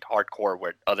by being hardcore,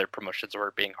 where other promotions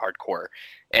were being hardcore.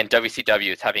 And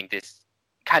WCW is having this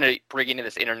kind of bringing in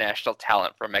this international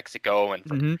talent from Mexico and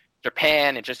from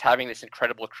Japan, and just having this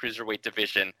incredible cruiserweight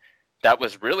division that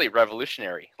was really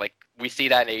revolutionary. Like, we see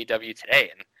that in AEW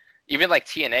today. And even like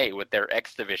TNA with their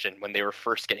X division when they were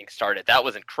first getting started, that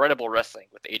was incredible wrestling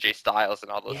with AJ Styles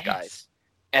and all those guys.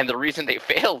 And the reason they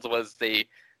failed was they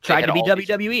tried to be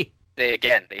WWE. They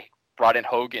brought in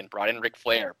Hogan, brought in Ric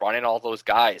Flair, brought in all those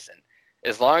guys. And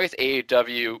as long as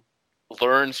AEW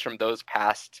learns from those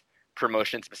past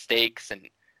promotions' mistakes and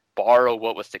borrow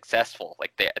what was successful, I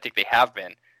think they have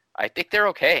been, I think they're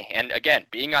okay. And again,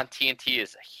 being on TNT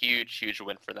is a huge, huge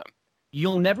win for them.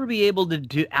 You'll never be able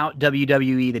to out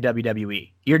WWE the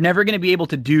WWE. You're never going to be able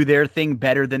to do their thing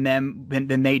better than them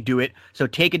than they do it. So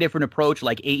take a different approach,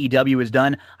 like AEW has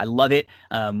done. I love it.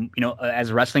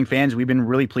 As wrestling fans, we've been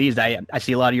really pleased. I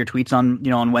see a lot of your tweets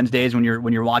on Wednesdays when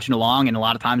you're watching along, and a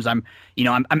lot of times I'm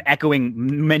echoing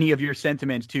many of your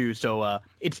sentiments too. So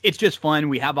it's just fun.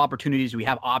 We have opportunities. We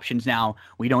have options now.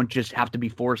 We don't just have to be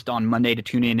forced on Monday to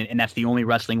tune in, and that's the only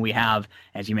wrestling we have.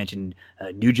 As you mentioned,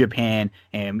 New Japan,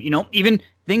 and even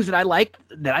things that I liked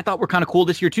that I thought were kind of cool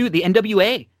this year too. The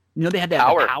NWA, You know, they had that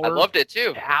Power. Power. I loved it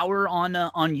too. Power on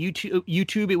YouTube.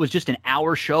 YouTube. It was just an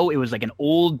hour show. It was like an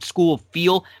old school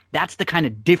feel. That's the kind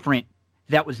of different.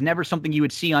 That was never something you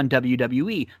would see on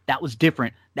WWE. That was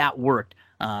different. That worked.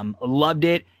 Loved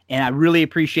it, and I really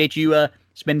appreciate you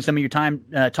spending some of your time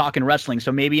talking wrestling.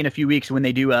 So maybe in a few weeks when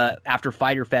they do after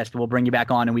Fyter Fest, we'll bring you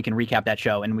back on and we can recap that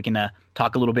show and we can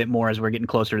talk a little bit more as we're getting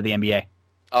closer to the NBA.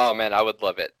 Oh man, I would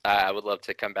love it. I would love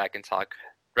to come back and talk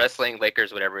wrestling,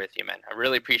 Lakers, whatever with you, man. I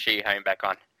really appreciate you having me back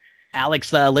on.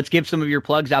 Alex, let's give some of your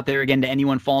plugs out there again to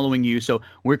anyone following you. So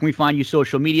where can we find you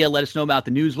social media? Let us know about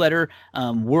the newsletter.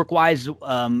 Work-wise,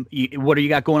 what do you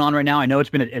got going on right now? I know it's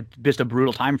been just a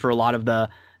brutal time for a lot of the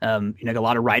a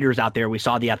lot of writers out there. We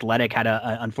saw The Athletic had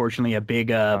unfortunately a big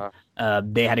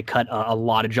they had to cut a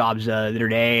lot of jobs the other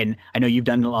day, and I know you've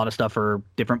done a lot of stuff for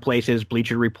different places,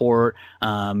 Bleacher Report,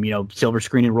 Silver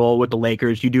Screen and Roll with the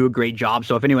Lakers. You do a great job.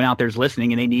 So if anyone out there is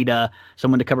listening and they need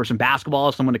someone to cover some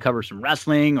basketball, someone to cover some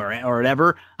wrestling or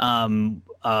whatever,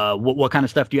 what kind of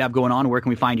stuff do you have going on? Where can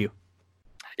we find you?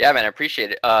 Yeah, man, I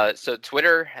appreciate it. So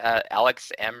Twitter,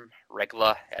 Alex M.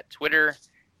 Regla at Twitter.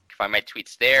 You can find my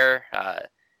tweets there.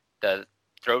 The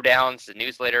Throwdowns, the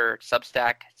newsletter,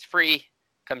 Substack, it's free.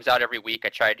 Comes out every week. I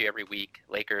try to do every week.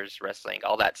 Lakers, wrestling,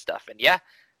 all that stuff. And yeah,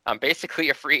 I'm basically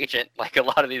a free agent like a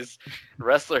lot of these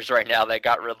wrestlers right now that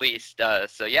got released.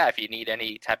 So yeah, if you need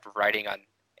any type of writing on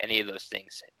any of those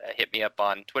things, hit me up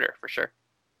on Twitter for sure.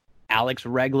 Alex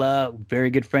Regla,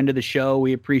 very good friend of the show.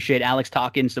 We appreciate Alex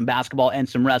talking some basketball and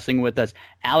some wrestling with us.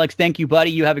 Alex, thank you, buddy.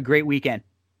 You have a great weekend.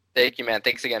 Thank you, man.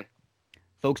 Thanks again.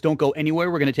 Folks, don't go anywhere.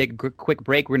 We're going to take a quick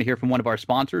break. We're going to hear from one of our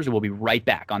sponsors, and we'll be right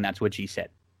back on That's What She Said.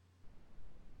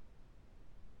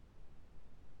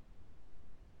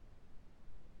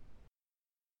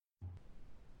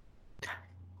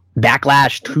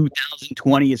 Backlash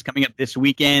 2020 is coming up this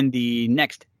weekend, the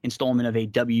next installment of a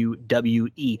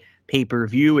WWE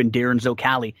pay-per-view, and Darren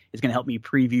Zocali is going to help me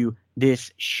preview this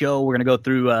show. We're going to go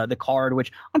through the card,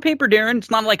 which on paper, Darren,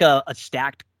 it's not like a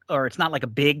stacked, or it's not like a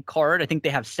big card. I think they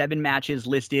have 7 matches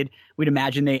listed. We'd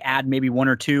imagine they add maybe 1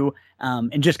 or 2.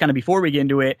 And just kind of before we get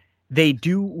into it,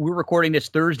 we're recording this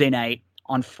Thursday night.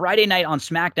 On Friday night on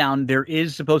SmackDown, there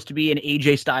is supposed to be an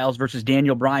AJ Styles versus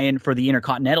Daniel Bryan for the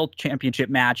Intercontinental Championship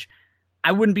match.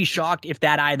 I wouldn't be shocked if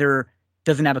that either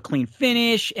doesn't have a clean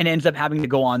finish and ends up having to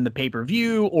go on the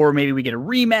pay-per-view, or maybe we get a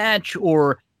rematch,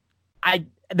 or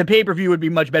the pay-per-view would be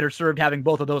much better served having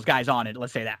both of those guys on it.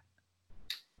 Let's say that.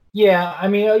 Yeah, I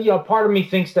mean, part of me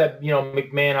thinks that,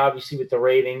 McMahon, obviously with the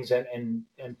ratings and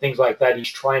things like that, he's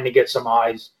trying to get some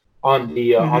eyes on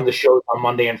the on the shows on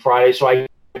Monday and Friday. So I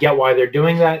get why they're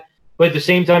doing that. But at the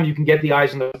same time, you can get the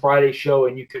eyes on the Friday show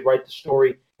and you could write the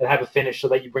story and have a finish so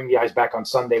that you bring the eyes back on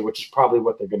Sunday, which is probably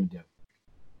what they're going to do.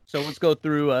 So let's go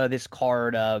through this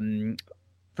card.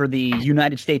 For the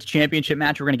United States Championship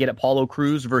match, we're going to get Apollo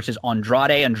Crews versus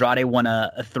Andrade. Andrade won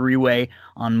a 3-way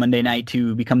on Monday night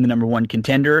to become the number 1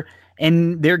 contender.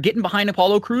 And they're getting behind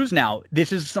Apollo Crews now.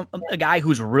 This is a guy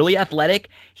who's really athletic.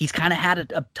 He's kind of had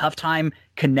a tough time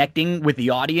connecting with the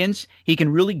audience. He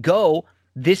can really go.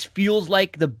 This feels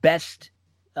like the best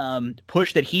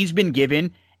push that he's been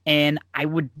given. And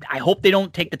I hope they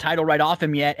don't take the title right off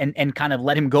him yet and kind of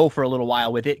let him go for a little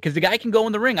while with it, because the guy can go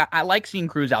in the ring. I like seeing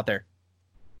Crews out there.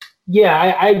 Yeah,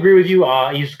 I agree with you.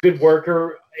 He's a good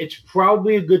worker. It's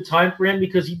probably a good time for him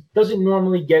because he doesn't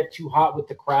normally get too hot with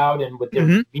the crowd, and with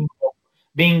there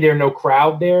being there no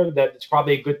crowd there, that it's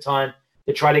probably a good time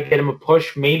to try to get him a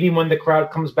push. Maybe when the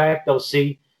crowd comes back, they'll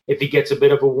see if he gets a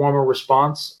bit of a warmer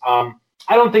response. I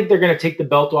don't think they're going to take the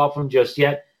belt off him just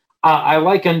yet. I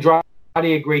like Andrade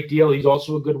a great deal. He's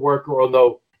also a good worker,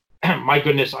 although, my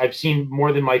goodness, I've seen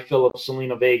more than my fill of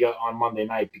Selena Vega on Monday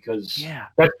night, because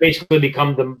that's basically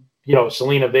become the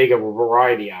Selena Vega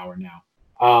variety hour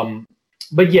now.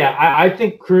 But yeah, I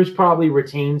think Crews probably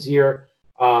retains here.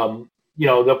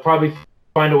 They'll probably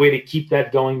find a way to keep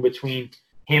that going between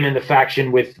him and the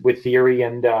faction with Theory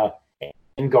and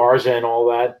Garza and all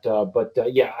that.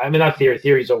 Yeah, I mean, not Theory.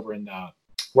 Theory's over in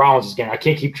Rollins' game. I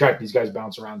can't keep track. These guys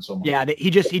bounce around so much. Yeah, he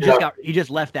just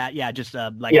left that. Yeah, just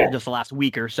the last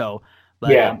week or so.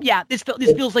 But this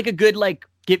feels like a good,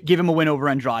 give him a win over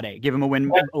Andrade, give him a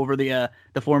win over the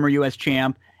former U.S.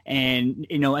 champ, and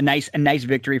a nice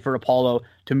victory for Apollo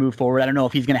to move forward. I don't know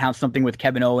if he's going to have something with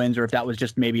Kevin Owens or if that was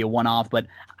just maybe a one-off, but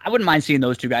I wouldn't mind seeing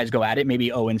those two guys go at it.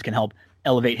 Maybe Owens can help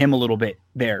elevate him a little bit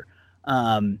there.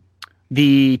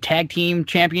 The tag team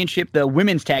championship, the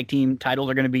women's tag team titles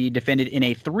are going to be defended in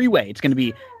a 3-way. It's going to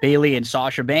be Bayley and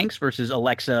Sasha Banks versus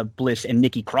Alexa Bliss and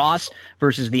Nikki Cross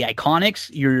versus the Iconics.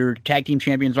 Your tag team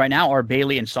champions right now are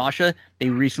Bayley and Sasha. They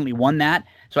recently won that.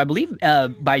 So I believe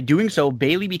by doing so,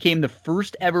 Bayley became the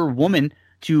first ever woman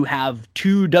to have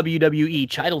 2 WWE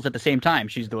titles at the same time.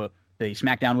 She's the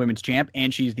SmackDown Women's Champ,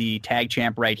 and she's the tag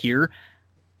champ right here.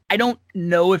 I don't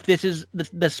know if this is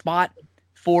the spot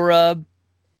for a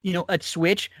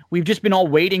switch. We've just been all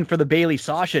waiting for the Bayley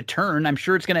Sasha turn. I'm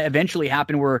sure it's going to eventually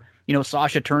happen where,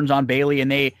 Sasha turns on Bayley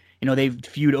and they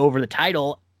feud over the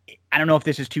title. I don't know if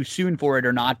this is too soon for it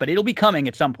or not, but it'll be coming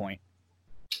at some point.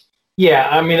 Yeah,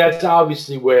 I mean, that's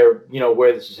obviously where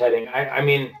this is heading. I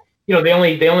mean, they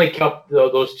only kept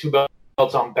those 2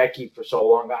 belts on Becky for so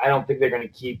long. I don't think they're going to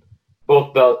keep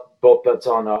both belts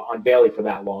on Bayley for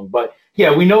that long. But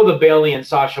yeah, we know the Bayley and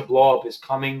Sasha blow up is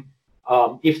coming.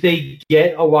 If they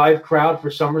get a live crowd for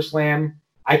SummerSlam,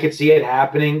 I could see it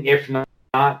happening. If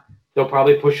not, they'll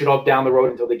probably push it off down the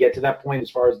road until they get to that point as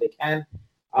far as they can.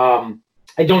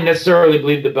 I don't necessarily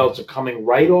believe the belts are coming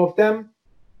right off them.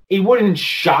 It wouldn't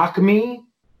shock me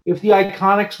if the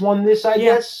Iconics won this, I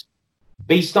guess,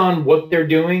 based on what they're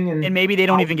doing. And maybe they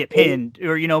don't even get pinned.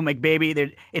 Or,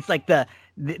 maybe it's like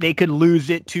they could lose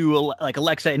it to like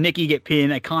Alexa and Nikki get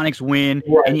pinned, Iconics win,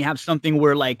 right. And you have something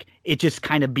where like it just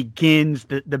kind of begins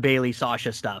the Bayley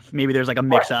Sasha stuff. Maybe there's like a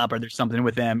mix up or there's something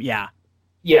with them. Yeah,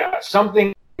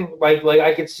 something like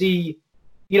I could see,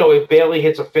 if Bayley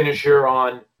hits a finisher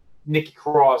on Nikki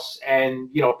Cross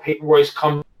and Peyton Royce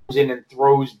comes in and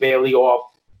throws Bayley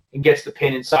off and gets the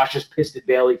pin, and Sasha's pissed at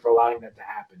Bayley for allowing that to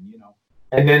happen.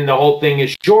 And then the whole thing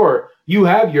is, sure, you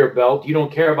have your belt, you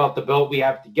don't care about the belt we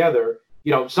have together.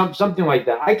 Something like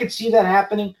that. I could see that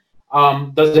happening.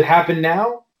 Does it happen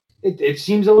now? It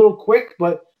seems a little quick,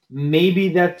 but maybe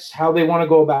that's how they want to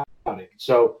go about it.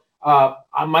 So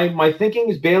my thinking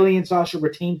is Bayley and Sasha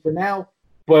retain for now,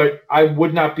 but I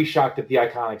would not be shocked if the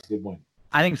Iconics did win.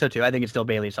 I think so too. I think it's still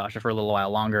Bayley Sasha for a little while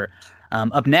longer.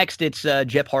 Up next, it's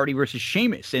Jeff Hardy versus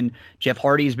Sheamus, and Jeff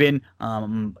Hardy's been,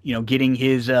 getting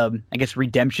his,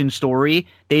 redemption story.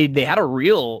 They had a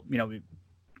real,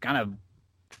 kind of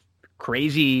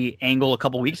crazy angle a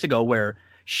couple weeks ago where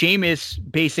Sheamus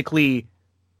basically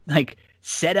like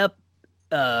set up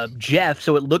Jeff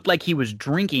so it looked like he was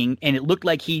drinking and it looked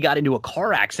like he got into a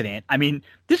car accident. I mean,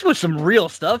 this was some real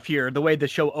stuff here. The way the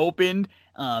show opened,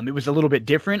 it was a little bit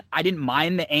different. I didn't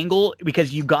mind the angle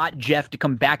because you got Jeff to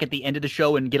come back at the end of the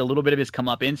show and get a little bit of his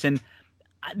comeuppance, and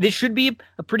this should be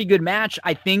a pretty good match.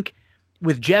 I think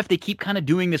with Jeff, they keep kind of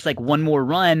doing this like one more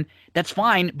run. That's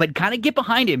fine, but kind of get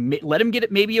behind him. Let him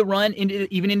get maybe a run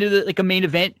into like a main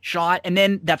event shot, and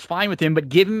then that's fine with him. But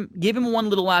give him one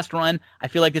little last run. I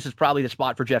feel like this is probably the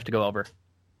spot for Jeff to go over.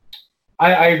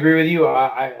 I agree with you.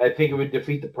 I think it would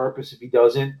defeat the purpose if he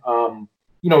doesn't.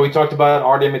 We talked about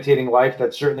art imitating life.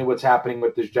 That's certainly what's happening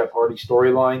with this Jeff Hardy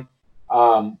storyline.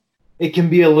 It can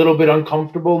be a little bit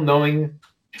uncomfortable knowing,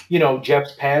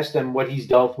 Jeff's past and what he's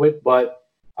dealt with, but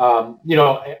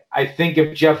I think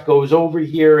if Jeff goes over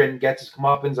here and gets his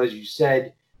comeuppance, as you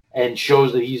said, and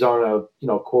shows that he's on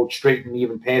a, quote, straight and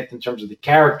even path in terms of the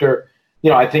character,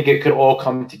 I think it could all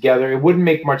come together. It wouldn't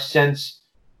make much sense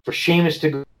for Sheamus to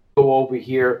go over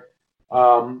here.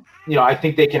 I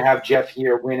think they can have Jeff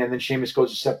here win, and then Sheamus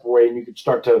goes a separate way, and you could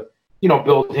start to,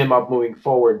 build him up moving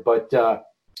forward. But,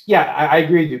 I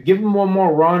agree with you. Give him one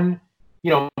more run,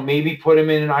 maybe put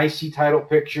him in an IC title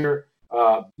picture.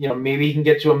 Maybe he can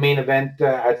get to a main event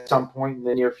at some point in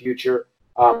the near future.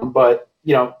 But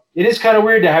it is kind of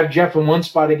weird to have Jeff in one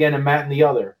spot again and Matt in the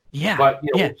other. Yeah. But,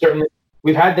 certainly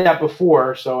we've had that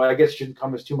before, so I guess it shouldn't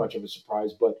come as too much of a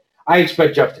surprise. But I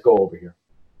expect Jeff to go over here.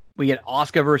 We get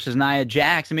Asuka versus Nia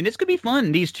Jax. I mean, this could be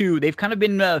fun. These two, they've kind of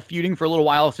been feuding for a little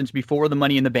while since before the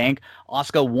Money in the Bank.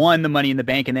 Asuka won the Money in the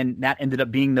Bank, and then that ended up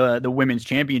being the women's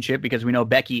championship because we know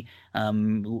Becky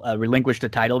relinquished the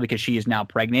title because she is now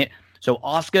pregnant. So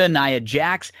Asuka, Nia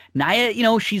Jax.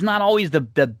 Nia, she's not always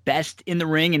the best in the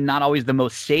ring and not always the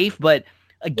most safe, but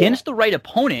against the right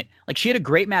opponent, like she had a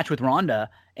great match with Ronda,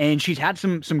 and she's had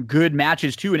some good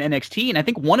matches too in NXT, and I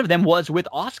think one of them was with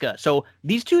Asuka. So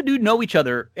these two do know each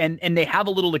other, and they have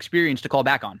a little experience to call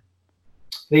back on.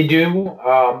 They do.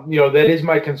 That is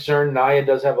my concern. Nia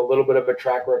does have a little bit of a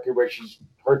track record where she's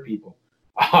hurt people.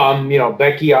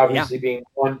 Becky obviously being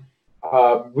one.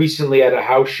 Recently at a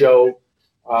house show.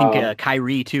 I think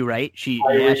Kyrie too, right? She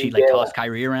tossed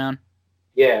Kyrie around.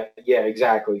 Yeah,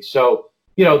 exactly. So,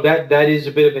 that is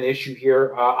a bit of an issue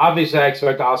here. Obviously, I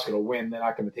expect Asuka to win. They're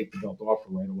not going to take the belt off her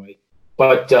right away.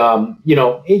 But,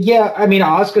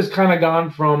 Asuka's kind of gone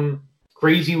from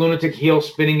crazy lunatic heel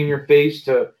spinning in your face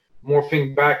to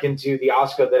morphing back into the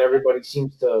Asuka that everybody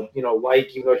seems to, like,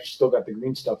 even though she's still got the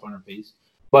green stuff on her face.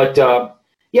 But,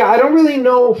 I don't really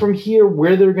know from here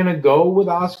where they're going to go with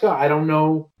Asuka. I don't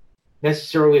know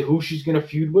necessarily who she's going to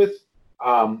feud with.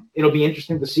 It'll be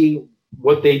interesting to see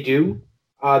what they do.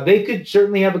 They could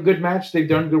certainly have a good match. They've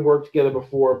done good work together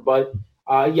before. But,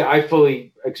 I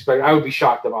fully expect – I would be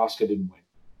shocked if Asuka didn't win.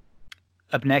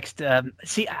 Up next, I'm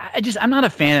not a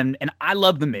fan, and I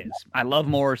love The Miz. I love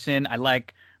Morrison. I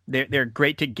like they're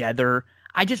great together.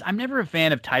 I'm never a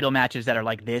fan of title matches that are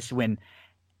like this. When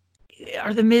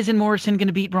are The Miz and Morrison going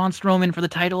to beat Braun Strowman for the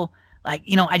title? Like,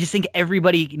 I just think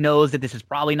everybody knows that this is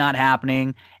probably not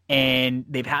happening, and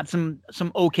they've had some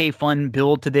okay fun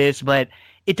build to this, but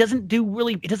it doesn't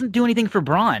do anything for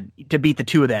Braun to beat the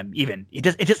two of them. Even it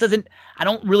just doesn't. I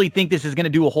don't really think this is going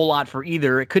to do a whole lot for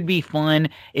either. It could be fun.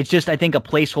 It's just, I think, a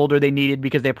placeholder they needed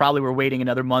because they probably were waiting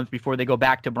another month before they go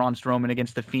back to Braun Strowman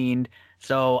against the Fiend.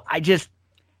 So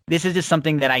this is just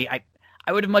something that I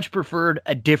would have much preferred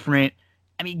a different.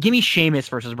 I mean, give me Sheamus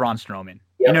versus Braun Strowman.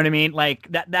 Yep. You know what I mean? Like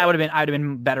that would have been. I'd have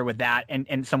been better with that,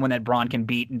 and someone that Braun can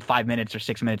beat in 5 minutes or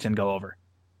 6 minutes and go over.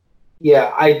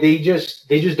 Yeah, they just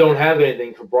don't have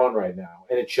anything for Braun right now,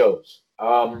 and it shows.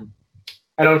 And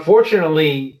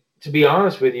unfortunately, to be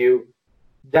honest with you,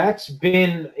 that's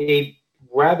been a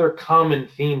rather common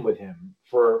theme with him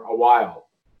for a while.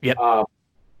 Yep.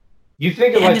 You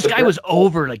think of this guy was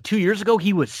over like 2 years ago.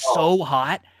 He was so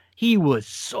hot. He was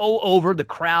so over. The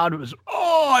crowd was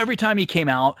every time he came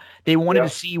out, they wanted to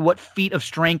see what feat of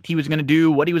strength he was going to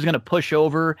do, what he was going to push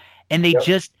over, and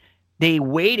they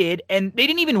waited, and they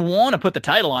didn't even want to put the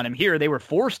title on him here. They were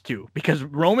forced to because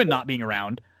Roman not being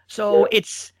around. So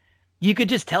you could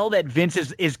just tell that Vince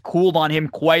is cooled on him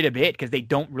quite a bit because they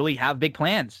don't really have big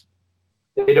plans.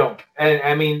 They don't. And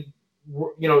I mean,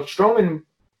 Strowman,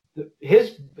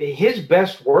 his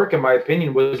best work, in my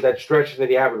opinion, was that stretch that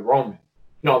he had with Roman.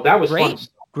 That was fun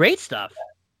stuff. Great stuff.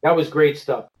 That was great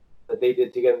stuff that they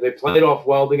did together. They played off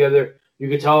well together. You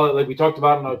could tell, like we talked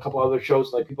about in a couple other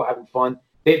shows, like people having fun.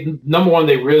 Number one,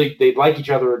 they like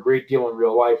each other a great deal in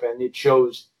real life, and it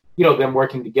shows, them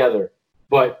working together.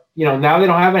 But, now they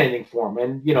don't have anything for them.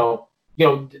 And,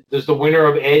 does the winner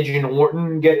of Edge and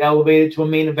Orton get elevated to a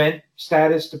main event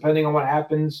status, depending on what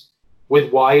happens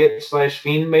with Wyatt /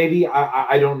 Fiend, maybe?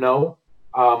 I don't know.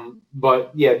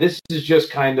 But, yeah, this is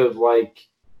just kind of like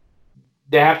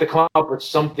they have to come up with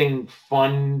something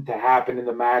fun to happen in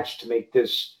the match to make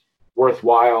this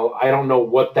worthwhile. I don't know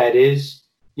what that is.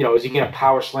 Is he going to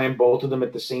power slam both of them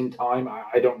at the same time?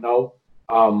 I don't know.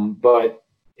 But,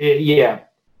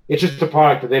 it's just a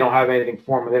product that they don't have anything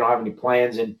for him, and they don't have any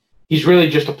plans. And he's really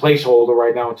just a placeholder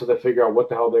right now until they figure out what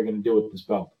the hell they're going to do with this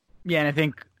belt. Yeah, and I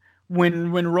think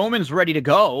when Roman's ready to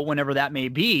go, whenever that may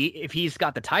be, if he's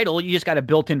got the title, you just got a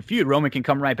built-in feud. Roman can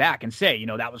come right back and say,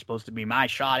 that was supposed to be my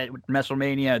shot at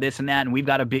WrestleMania, this and that, and we've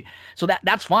got a big – so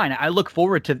that's fine. I look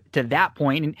forward to that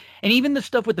point. And even the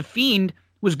stuff with The Fiend –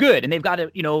 was good, and they've got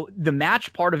the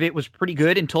match part of it was pretty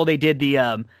good until they did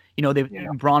the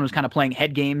Braun was kind of playing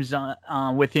head games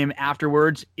with him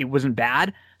afterwards. It wasn't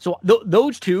bad. So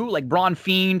those two, like Braun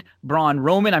Fiend, Braun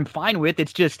Roman, I'm fine with.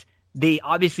 It's just they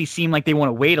obviously seem like they want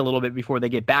to wait a little bit before they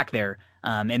get back there.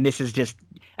 And this is just,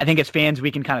 I think as fans we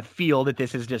can kind of feel that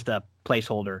this is just a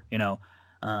placeholder.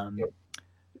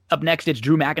 Up next, it's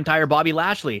Drew McIntyre, Bobby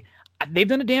Lashley. They've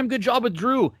done a damn good job with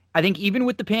Drew. I think even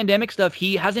with the pandemic stuff,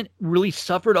 he hasn't really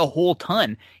suffered a whole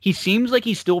ton. He seems like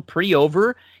he's still pretty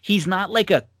over. He's not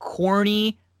like a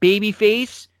corny baby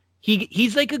face.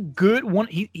 He's like a good one.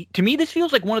 To me, this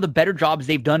feels like one of the better jobs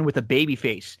they've done with a baby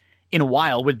face in a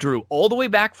while with Drew, all the way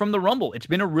back from the Rumble. It's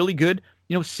been a really good,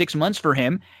 6 months for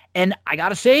him. And I got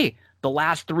to say, the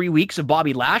last 3 weeks of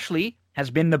Bobby Lashley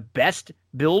has been the best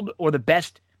build or the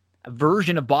best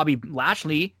version of Bobby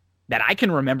Lashley that I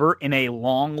can remember in a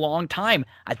long, long time.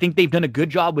 I think they've done a good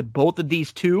job with both of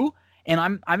these two, and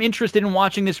I'm interested in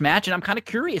watching this match, and I'm kind of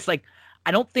curious. Like,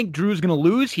 I don't think Drew's going to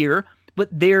lose here, but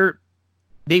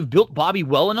they've built Bobby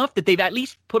well enough that they've at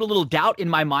least put a little doubt in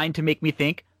my mind to make me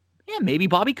think, yeah, maybe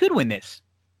Bobby could win this.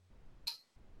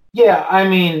 Yeah, I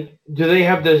mean, do they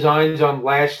have designs on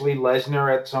Lashley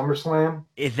Lesnar at SummerSlam?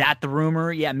 Is that the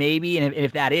rumor? Yeah, maybe, and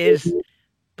if that is,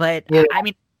 but yeah. I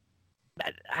mean,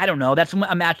 I don't know. That's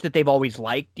a match that they've always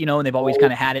liked, and they've always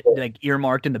kind of had it like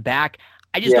earmarked in the back.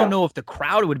 I just don't know if the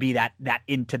crowd would be that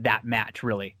into that match,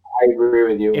 really. I agree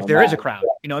with you. If there is a crowd,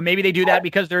 maybe they do that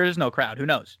because there is no crowd. Who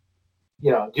knows?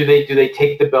 Do they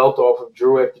take the belt off of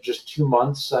Drew after just 2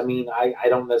 months? I mean, I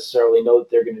don't necessarily know that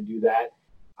they're going to do that.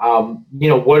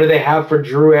 What do they have for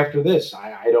Drew after this?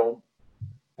 I don't.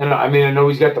 And I mean, I know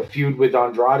he's got the feud with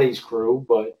Andrade's crew,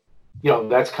 but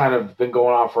that's kind of been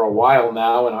going on for a while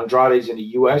now, and Andrade's in the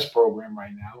U.S. program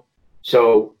right now.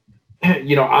 So,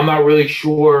 I'm not really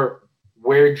sure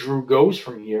where Drew goes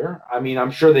from here. I mean,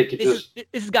 I'm sure they could This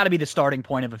has got to be the starting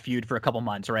point of a feud for a couple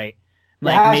months, right?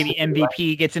 Like maybe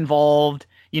MVP gets involved,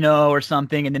 or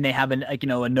something, and then they have a no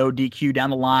DQ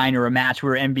down the line, or a match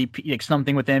where MVP, like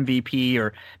something with MVP,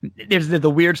 or there's the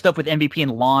weird stuff with MVP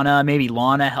and Lana. Maybe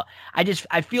Lana.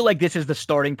 I feel like this is the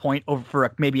starting point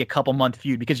for maybe a couple month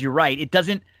feud, because you're right. It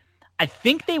doesn't. I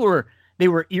think they were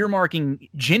earmarking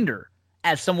Jinder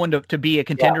as someone to be a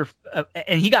contender,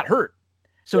 and he got hurt.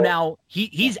 So now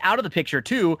he's out of the picture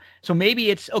too. So maybe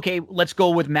it's okay. Let's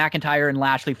go with McIntyre and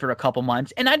Lashley for a couple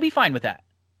months, and I'd be fine with that.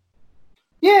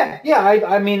 Yeah.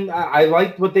 I mean, I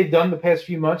liked what they've done the past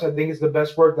few months. I think it's the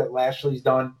best work that Lashley's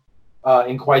done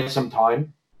in quite some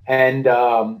time. And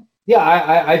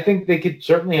I think they could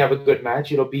certainly have a good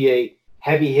match. It'll be a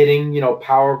heavy hitting,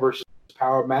 power versus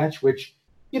power match, which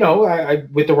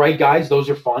with the right guys, those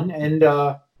are fun. And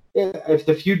if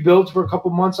the feud builds for a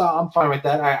couple months, I'm fine with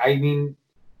that.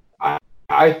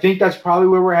 I think that's probably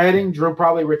where we're heading. Drew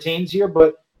probably retains here,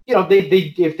 but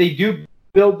if they do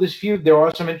build this feud, there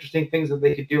are some interesting things that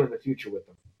they could do in the future with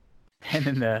them. And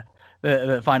then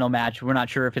the final match, we're not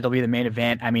sure if it'll be the main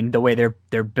event. I mean, the way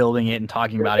they're building it and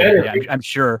talking about it, I'm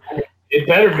sure it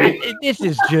better be. This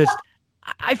is just.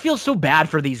 I feel so bad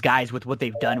for these guys with what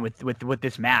they've done with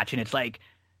this match, and it's like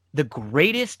the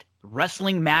greatest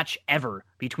wrestling match ever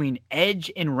between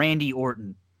Edge and Randy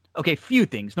Orton. Okay, few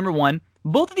things. Number one,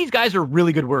 both of these guys are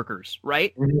really good workers,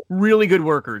 right? Mm-hmm. Really good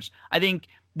workers. I think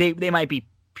they might be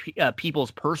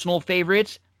people's personal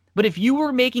favorites, but if you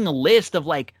were making a list of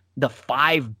like the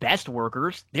 5 best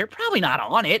workers, they're probably not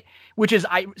on it, which is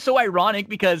so ironic,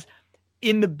 because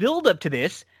in the build up to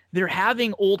this, they're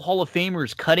having old Hall of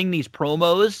Famers cutting these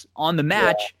promos on the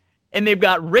match, and they've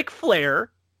got Ric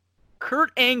Flair,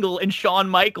 Kurt Angle, and Shawn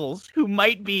Michaels, who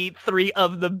might be 3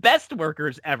 of the best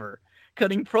workers ever,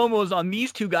 cutting promos on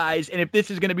these 2 guys, and if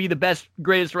this is going to be the best,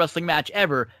 greatest wrestling match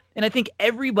ever. And I think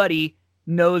everybody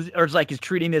knows, or is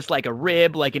treating this like a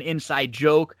rib, like an inside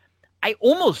joke. I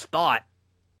almost thought,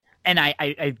 and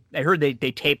I heard they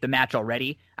taped the match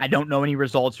already. I don't know any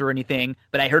results or anything,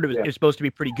 but I heard it was supposed to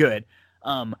be pretty good.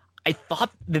 I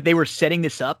thought that they were setting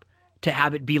this up to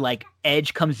have it be like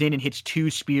Edge comes in and hits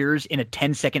 2 spears in a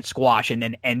 10-second squash and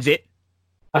then ends it.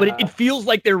 But it feels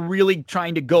like they're really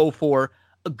trying to go for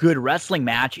a good wrestling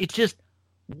match. It's just,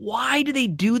 why do they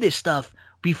do this stuff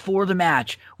before the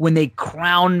match when they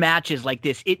crown matches like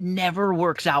this? It never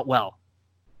works out well.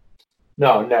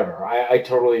 No, never. I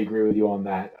totally agree with you on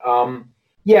that.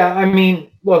 I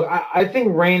mean, look, I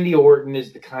think Randy Orton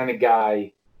is the kind of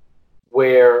guy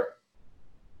where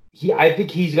I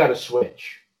think he's got a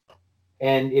switch.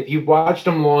 And if you've watched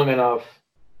him long enough,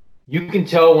 you can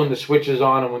tell when the switch is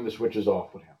on and when the switch is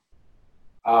off with him.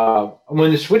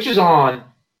 When the switch is on,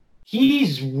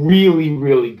 he's really,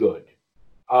 really good.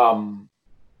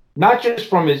 Not just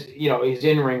from his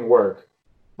in-ring work,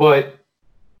 but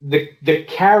the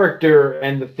character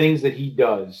and the things that he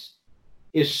does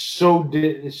is so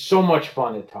much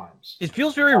fun at times. It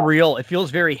feels very real. It feels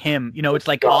very him. It's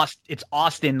like it's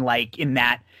Austin, like in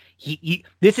that he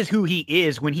this is who he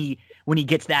is when he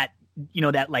gets that,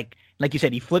 that like you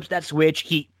said, he flips that switch.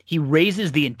 He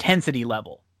raises the intensity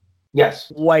level.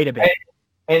 Yes. Quite a bit.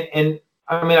 And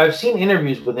I mean, I've seen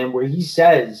interviews with him where he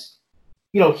says,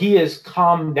 he has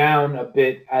calmed down a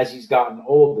bit as he's gotten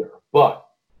older, but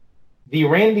the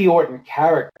Randy Orton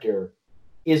character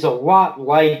is a lot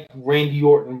like Randy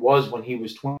Orton was when he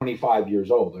was 25 years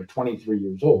old or 23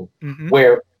 years old,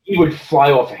 where he would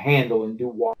fly off a handle and do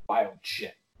wild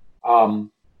shit. And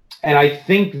I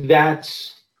think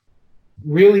that's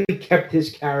really kept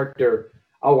his character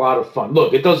a lot of fun.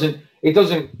 Look, it doesn't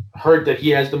hurt that he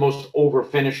has the most over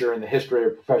finisher in the history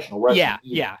of professional wrestling.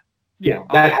 Yeah.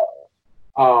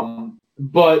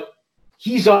 But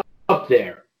he's up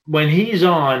there. When he's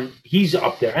on, he's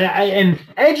up there. And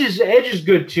Edge is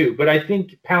good too. But I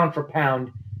think pound for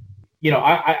pound,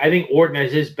 I think Orton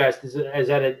as his best is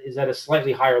at a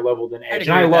slightly higher level than Edge.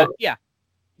 And I love it.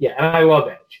 Yeah, and I love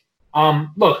Edge.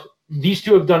 Look, these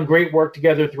two have done great work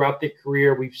together throughout their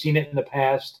career. We've seen it in the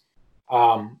past.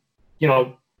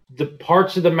 The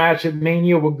parts of the match at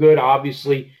Mania were good.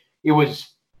 Obviously, it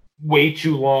was way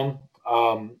too long.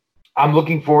 I'm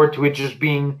looking forward to it just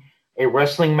being a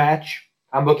wrestling match.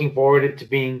 I'm looking forward to it to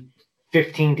being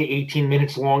 15 to 18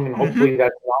 minutes long, and hopefully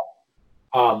that's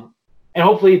enough. And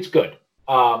hopefully it's good.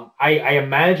 I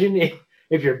imagine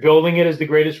if you're building it as the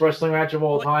greatest wrestling match of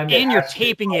all time, and you're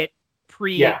taping it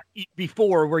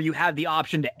before where you have the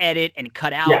option to edit and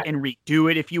cut out and redo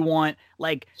it if you want.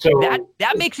 Like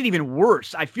that makes it even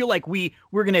worse. I feel like we're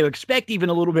going to expect even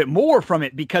a little bit more from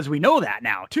it because we know that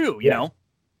now too, you know?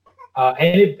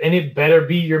 And it better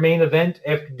be your main event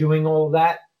after doing all of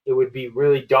that. It would be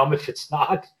really dumb if it's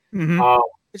not. Mm-hmm.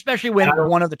 Especially when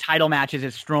one of the title matches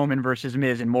is Strowman versus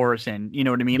Miz and Morrison. You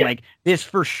know what I mean? Yeah. Like, this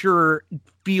for sure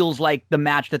feels like the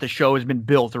match that the show has been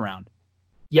built around.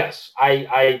 Yes.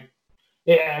 I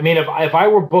mean, if I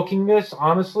were booking this,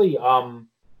 honestly,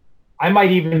 I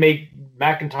might even make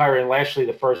McIntyre and Lashley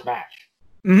the first match.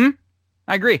 Mm-hmm.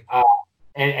 I agree.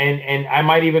 And I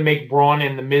might even make Braun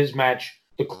and the Miz match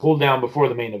the cool down before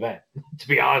the main event, to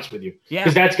be honest with you. Yeah.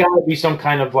 Because that's got to be some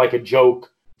kind of like a joke.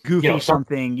 Goofy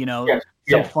something,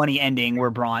 some funny ending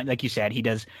where Braun, like you said, he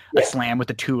does a slam with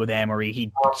the two of them, or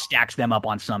he stacks them up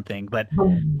on something. But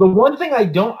the one thing I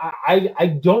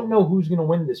don't know who's going to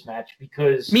win this match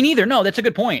because me neither. No, that's a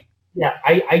good point. Yeah,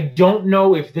 I don't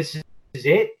know if this is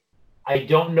it. I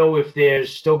don't know if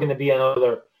there's still going to be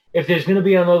another. If there's going to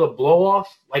be another blow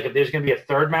off, like if there's going to be a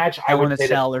third match, I would say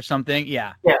sell or something.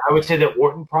 Yeah, I would say that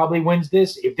Orton probably wins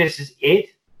this. If this is it.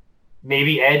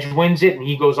 Maybe Edge wins it and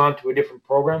he goes on to a different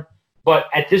program. But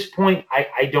at this point,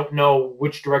 I don't know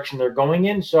which direction they're going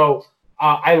in. So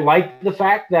I like the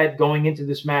fact that going into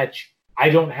this match,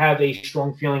 I don't have a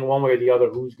strong feeling one way or the other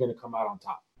who's going to come out on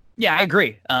top. Yeah, I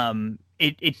agree.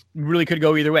 It really could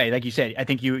go either way. Like you said, I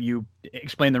think you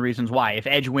explained the reasons why. If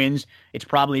Edge wins, it's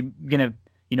probably going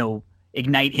to,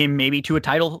 ignite him maybe to a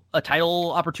title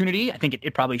opportunity. I think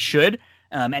it probably should.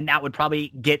 And that would probably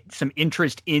get some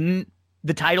interest in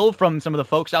the title from some of the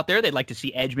folks out there. They'd like to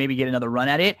see Edge maybe get another run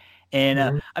at it.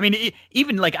 And I mean,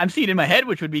 even like I'm seeing in my head,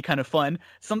 which would be kind of fun,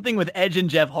 something with Edge and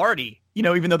Jeff Hardy,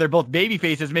 even though they're both baby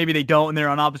faces, maybe they don't and they're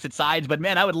on opposite sides, but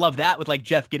man, I would love that with like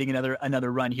Jeff getting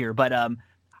another run here. But I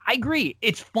agree.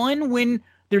 It's fun when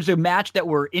there's a match that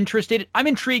we're interested. I'm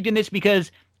intrigued in this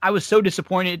because I was so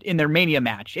disappointed in their Mania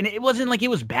match, and it wasn't like it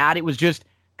was bad. It was just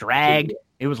dragged.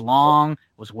 It was long. It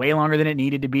was way longer than it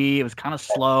needed to be. It was kind of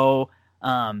slow.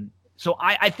 So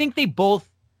I think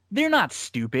they're not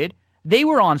stupid. They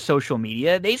were on social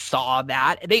media. They saw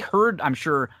that. They heard, I'm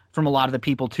sure, from a lot of the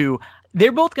people too.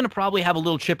 They're both going to probably have a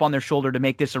little chip on their shoulder to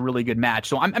make this a really good match.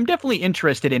 So I'm definitely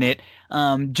interested in it.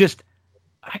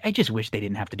 I just wish they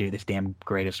didn't have to do this damn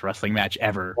greatest wrestling match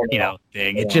ever,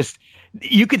 thing. It just,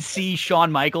 you could see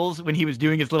Shawn Michaels when he was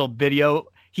doing his little video,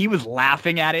 he was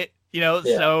laughing at it,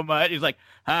 so much. He's like,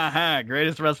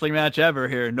 greatest wrestling match ever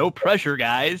here. No pressure,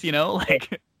 guys,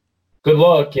 like. Good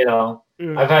luck,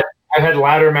 I've had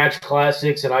ladder match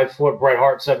classics and I've fought Bret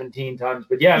Hart 17 times,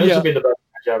 but this would be the best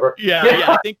match ever. Yeah.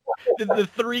 I think the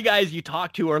three guys you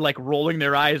talk to are like rolling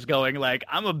their eyes going like,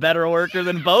 I'm a better worker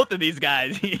than both of these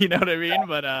guys. You know what I mean?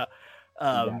 But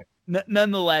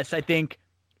nonetheless, I think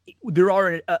there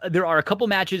are a couple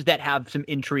matches that have some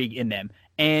intrigue in them.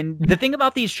 And the thing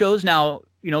about these shows now,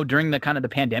 during the kind of the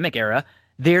pandemic era,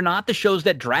 they're not the shows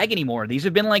that drag anymore. These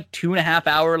have been like 2.5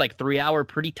 hour, like 3 hour,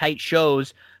 pretty tight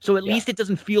shows. So at least it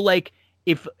doesn't feel like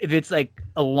if it's like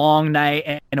a long night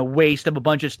and a waste of a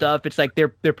bunch of stuff. It's like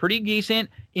they're pretty decent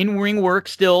in ring work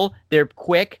still. They're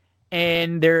quick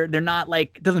and they're not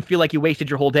like, it doesn't feel like you wasted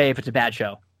your whole day if it's a bad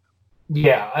show.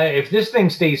 Yeah, if this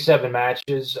thing stays 7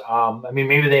 matches,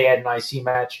 maybe they add an IC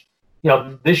match.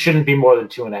 This shouldn't be more than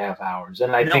 2.5 hours.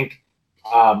 And I think.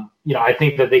 I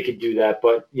think that they could do that,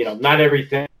 but not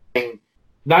everything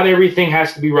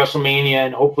has to be WrestleMania,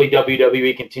 and hopefully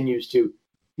WWE continues to,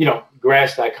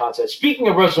 grasp that concept. Speaking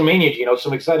of WrestleMania,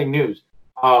 some exciting news.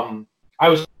 I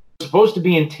was supposed to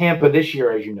be in Tampa this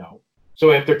year, as you know.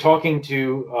 So after talking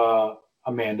to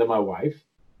Amanda, my wife,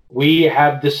 we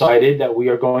have decided that we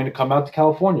are going to come out to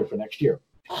California for next year.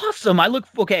 Awesome. We're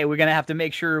going to have to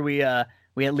make sure we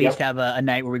at least have a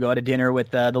night where we go out to dinner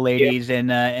with the ladies, and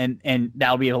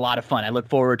that'll be a lot of fun. I look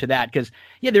forward to that because,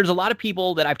 there's a lot of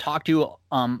people that I've talked to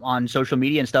on social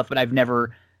media and stuff, but I've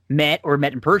never met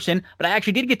in person. But I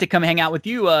actually did get to come hang out with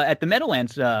you at the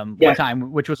Meadowlands one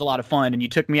time, which was a lot of fun. And you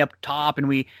took me up top, and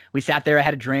we sat there. I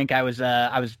had a drink. I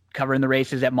was covering the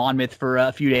races at Monmouth for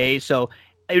a few days, so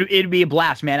it'd be a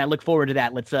blast, man. I look forward to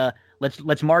that.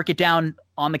 Let's mark it down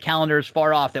on the calendars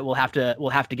far off that we'll have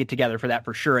to get together for that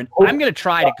for sure. And I'm going to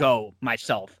try to go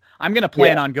myself. I'm going to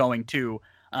plan on going too,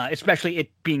 especially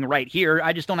it being right here.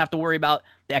 I just don't have to worry about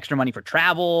the extra money for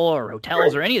travel or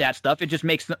hotels or any of that stuff. It just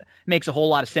makes a whole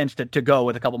lot of sense to go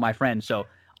with a couple of my friends. So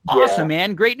awesome,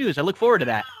 man. Great news. I look forward to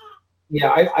that.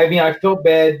 Yeah. I felt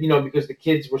bad, because the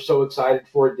kids were so excited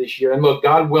for it this year, and look,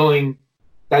 God willing,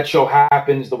 that show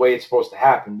happens the way it's supposed to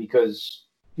happen because,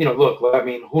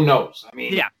 who knows?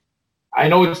 I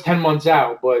know it's 10 months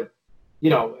out, but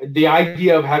the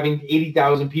idea of having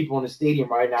 80,000 people in a stadium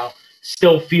right now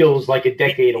still feels like a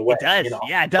decade away. It does.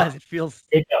 Yeah, it does.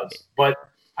 It does. But,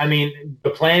 I mean, the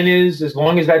plan is, as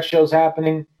long as that show's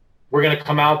happening, we're going to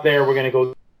come out there. We're going to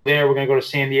go there. We're going to go to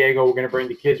San Diego. We're going to bring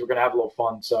the kids. We're going to have a little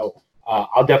fun. So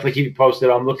I'll definitely keep you posted.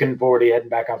 I'm looking forward to heading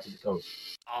back out to the coast.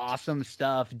 Awesome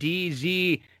stuff.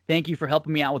 DZ, thank you for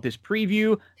helping me out with this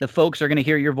preview. The folks are going to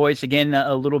hear your voice again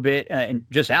a little bit and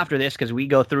just after this, because we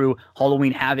go through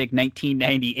Halloween Havoc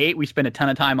 1998. We spent a ton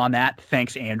of time on that.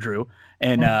 Thanks, Andrew.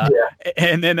 And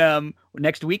and then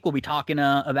next week we'll be talking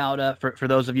about for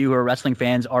those of you who are wrestling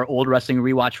fans, our old wrestling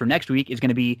rewatch for next week is going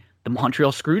to be the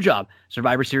Montreal Screwjob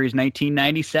Survivor Series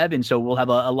 1997. So we'll have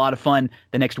a lot of fun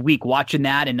the next week watching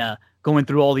that and going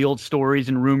through all the old stories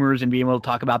and rumors and being able to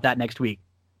talk about that next week.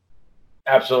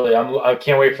 Absolutely. I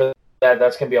can't wait for that.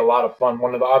 That's going to be a lot of fun.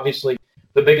 One of obviously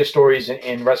the biggest stories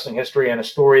in wrestling history, and a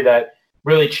story that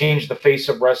really changed the face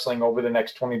of wrestling over the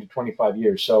next 20 to 25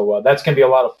 years. So that's going to be a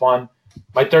lot of fun.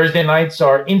 My Thursday nights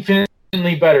are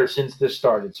infinitely better since this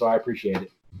started, so I appreciate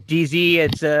it. DZ,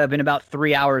 it's been about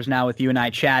 3 hours now with you and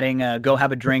I chatting. Go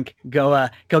have a drink. Go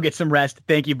get some rest.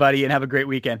 Thank you, buddy, and have a great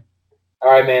weekend. All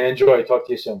right, man. Enjoy. Talk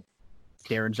to you soon.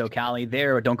 Darren Zocali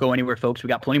there. Don't go anywhere, folks. We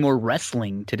got plenty more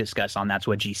wrestling to discuss on That's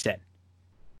What G Said.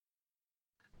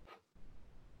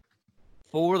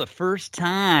 For the first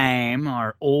time,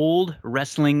 our old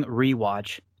wrestling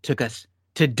rewatch took us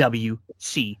to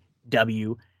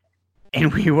WCW,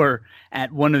 and we were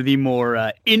at one of the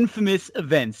more infamous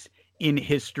events in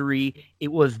history.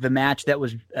 It was the match that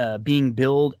was being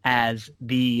billed as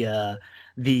the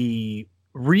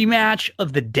rematch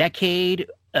of the decade.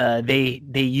 They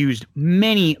used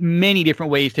many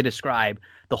different ways to describe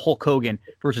the Hulk Hogan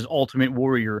versus Ultimate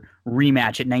Warrior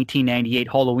rematch at 1998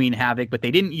 Halloween Havoc, but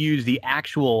they didn't use the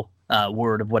actual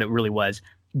word of what it really was: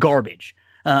 garbage.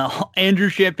 Andrew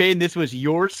Champagne, this was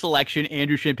your selection.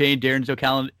 Andrew Champagne, Darren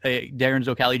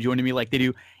Zocali joining me like they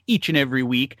do each and every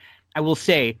week. I will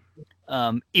say,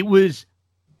 I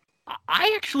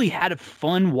actually had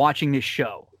fun watching this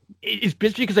show. It's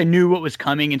basically because I knew what was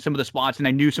coming in some of the spots and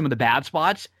I knew some of the bad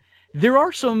spots. There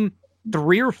are some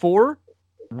 3 or 4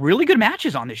 really good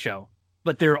matches on this show,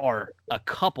 but there are a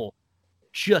couple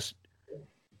just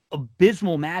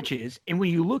abysmal matches. And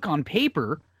when you look on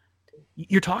paper,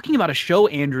 you're talking about a show,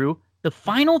 Andrew, the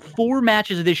final 4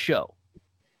 matches of this show: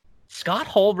 Scott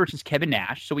Hall versus Kevin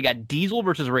Nash. So we got Diesel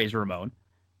versus Razor Ramon,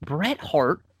 Bret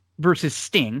Hart versus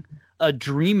Sting, a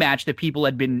dream match that people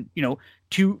had been,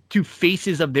 two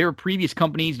faces of their previous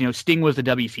companies. Sting was the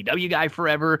WCW guy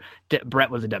forever. Bret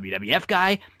was the WWF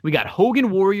guy. We got Hogan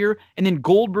Warrior and then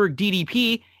Goldberg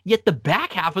DDP. Yet the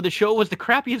back half of the show was the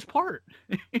crappiest part.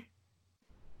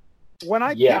 When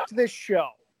I picked this show,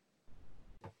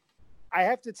 I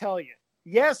have to tell you,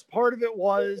 yes, part of it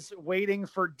was waiting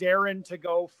for Darren to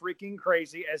go freaking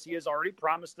crazy, as he has already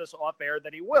promised us off air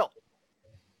that he will.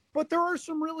 But there are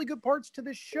some really good parts to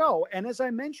this show. And as I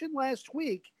mentioned last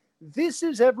week, this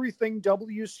is everything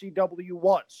WCW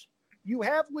was. You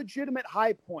have legitimate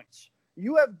high points.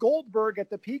 You have Goldberg at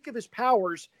the peak of his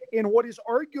powers in what is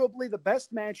arguably the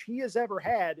best match he has ever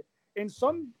had, in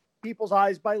some people's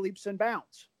eyes, by leaps and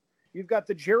bounds. You've got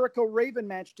the Jericho-Raven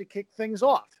match to kick things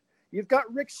off. You've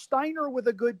got Rick Steiner with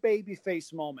a good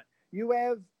babyface moment. You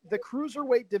have the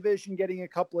Cruiserweight division getting a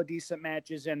couple of decent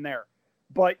matches in there.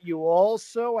 But you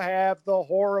also have the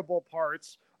horrible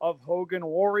parts of Hogan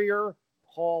Warrior,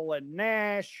 Hall and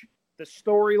Nash, the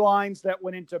storylines that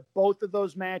went into both of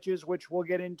those matches, which we'll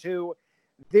get into.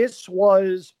 This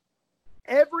was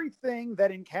everything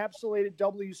that encapsulated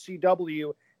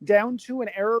WCW, down to an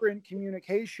error in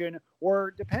communication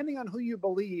where, depending on who you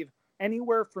believe,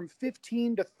 anywhere from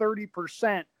 15 to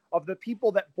 30% of the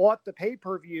people that bought the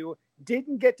pay-per-view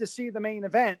didn't get to see the main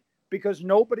event because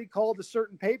nobody called a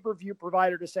certain pay-per-view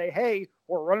provider to say, hey,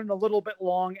 we're running a little bit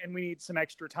long and we need some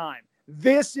extra time.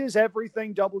 This is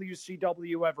everything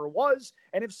WCW ever was.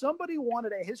 And if somebody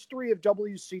wanted a history of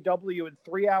WCW in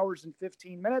 3 hours and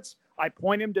 15 minutes, I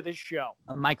point him to this show.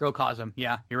 A microcosm.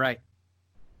 Yeah, you're right.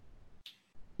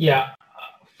 Yeah.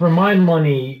 For my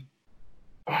money,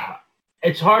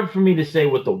 it's hard for me to say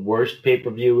what the worst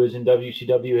pay-per-view is in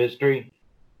WCW history.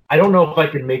 I don't know if I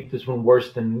could make this one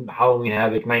worse than Halloween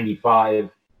Havoc 95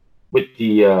 with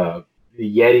the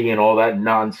Yeti and all that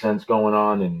nonsense going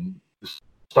on, and the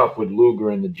stuff with Luger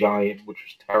and the Giant, which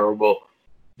was terrible.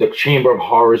 The Chamber of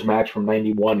Horrors match from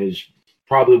 91 is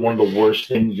probably one of the worst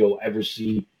things you'll ever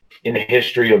see in the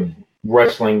history of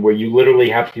wrestling, where you literally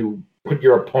have to put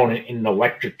your opponent in an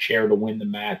electric chair to win the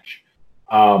match.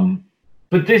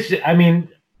 But this, I mean,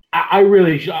 I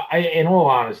really, in all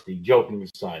honesty, joking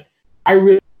aside, I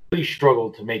really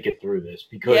struggled to make it through this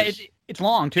because it's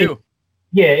long too.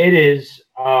 It is.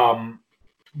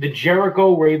 The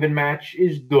Jericho Raven match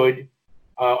is good,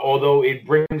 although it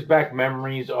brings back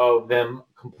memories of them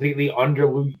completely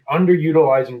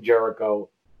underutilizing Jericho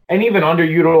and even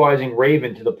underutilizing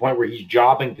Raven to the point where he's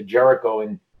jobbing to Jericho,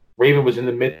 and Raven was in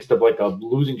the midst of like a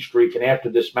losing streak. And after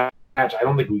this match, I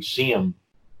don't think we see him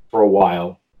for a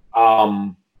while.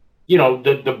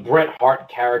 The Bret Hart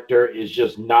character is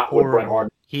just not what Bret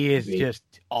Hart. He is just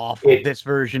awful. This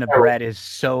version of Bret is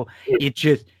so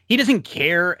he doesn't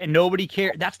care and nobody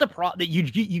cares. That's the problem. That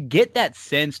you get that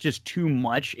sense just too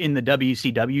much in the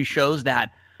WCW shows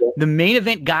that the main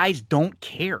event guys don't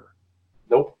care.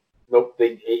 Nope.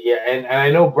 And I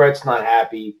know Bret's not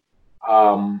happy.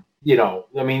 A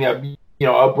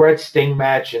Bret Sting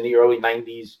match in the early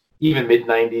 '90s, even mid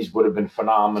 '90s, would have been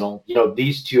phenomenal.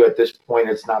 These two at this point,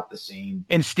 it's not the same.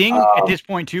 And Sting at this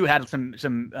point too had some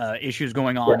issues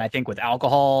going on. I think with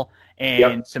alcohol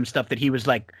and some stuff that he was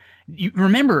like. You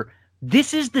remember,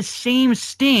 this is the same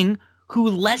Sting who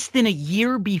less than a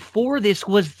year before this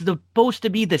was supposed to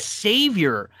be the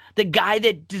savior, the guy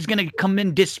that is going to come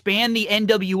and disband the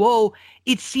NWO.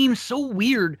 It seems so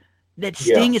weird that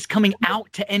Sting is coming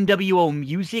out to NWO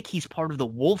music. He's part of the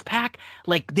Wolfpack.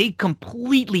 Like, they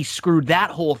completely screwed that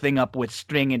whole thing up with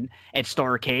Sting and at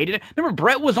Starrcade. Remember,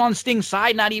 Bret was on Sting's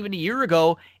side not even a year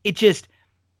ago. It just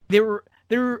there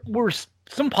were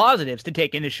some positives to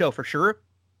take in the show for sure.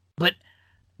 But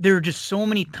there are just so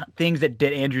many things that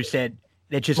Andrew said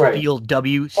that just feel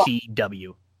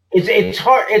WCW. It's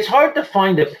hard to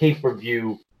find a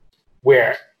pay-per-view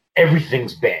where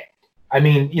everything's bad. I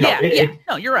mean,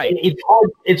 no, you're right.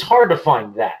 It's hard to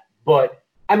find that. But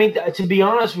I mean, to be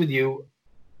honest with you,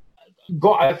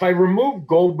 if I remove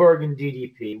Goldberg and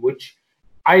DDP, which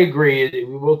I agree,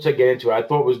 we will get into it. I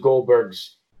thought it was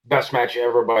Goldberg's best match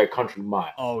ever by a country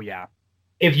mile. Oh yeah.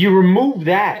 If you remove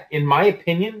that, in my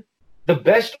opinion, the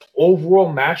best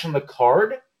overall match on the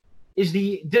card is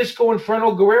the Disco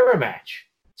Inferno Guerrero match.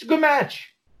 It's a good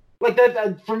match. Like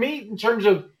that for me, in terms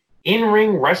of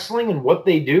in-ring wrestling and what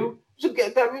they do,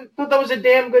 that was a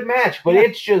damn good match. But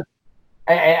it's just,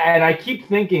 and I keep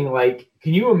thinking, like,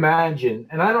 can you imagine,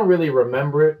 and I don't really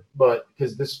remember it, but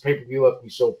because this pay-per-view left me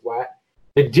so flat,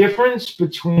 the difference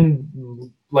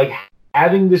between, like,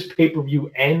 having this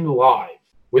pay-per-view end live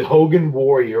with Hogan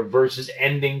Warrior versus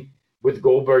ending with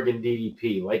Goldberg and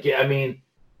DDP. Like, I mean,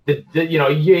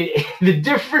 the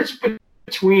difference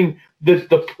between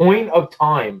the point of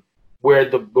time where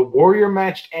the Warrior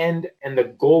match ended and the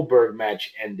Goldberg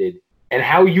match ended, and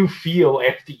how you feel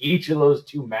after each of those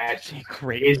two matches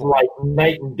is like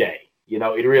night and day.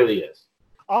 It really is.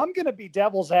 I'm going to be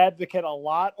devil's advocate a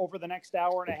lot over the next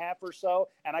hour and a half or so,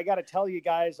 and I got to tell you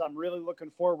guys, I'm really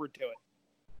looking forward to it.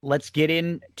 Let's get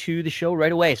into the show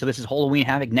right away. So this is Halloween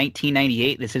Havoc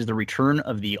 1998. This is the return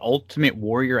of the Ultimate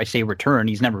Warrior. I say return.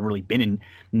 He's never really been in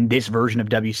this version of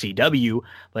WCW,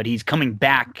 but he's coming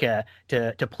back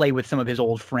to play with some of his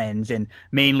old friends. And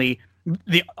mainly,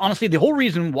 honestly, the whole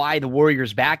reason why the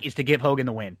Warrior's back is to give Hogan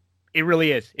the win. It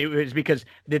really is. It was because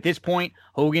at this point,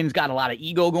 Hogan's got a lot of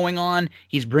ego going on.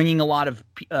 He's bringing a lot of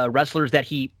wrestlers that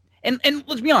he... And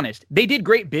let's be honest, they did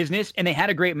great business and they had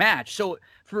a great match. So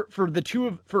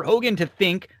for Hogan to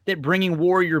think that bringing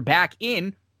Warrior back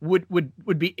in would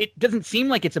be, it doesn't seem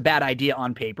like it's a bad idea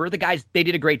on paper. The guys, they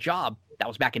did a great job. That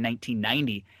was back in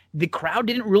 1990. The crowd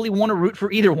didn't really want to root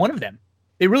for either one of them.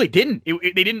 They really didn't.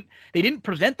 They didn't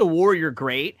present the Warrior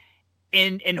great,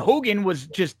 and Hogan was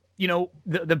just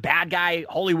the bad guy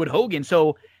Hollywood Hogan.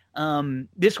 So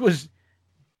this was.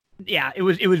 Yeah, it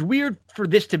was weird for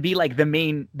this to be like the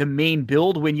main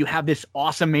build when you have this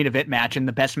awesome main event match and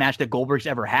the best match that Goldberg's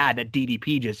ever had, that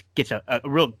DDP just gets a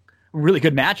really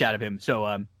good match out of him.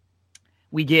 So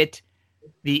we get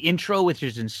the intro, which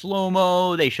is in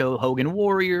slow-mo. They show Hogan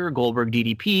Warrior, Goldberg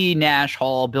DDP, Nash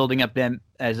Hall, building up them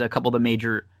as a couple of the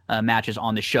major matches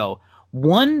on the show.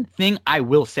 One thing I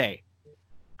will say,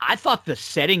 I thought the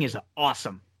setting is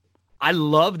awesome. I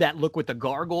love that look with the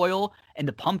gargoyle and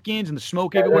the pumpkins and the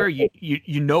smoke everywhere.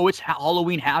 You know it's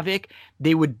Halloween Havoc.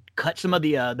 They would cut some of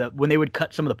when they would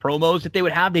cut some of the promos that they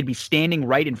would have, they'd be standing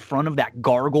right in front of that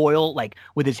gargoyle, like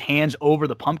with his hands over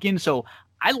the pumpkin. So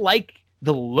I like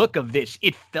the look of this.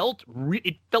 It felt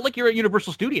like you're at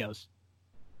Universal Studios.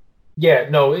 Yeah,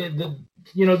 no,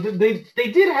 they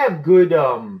did have good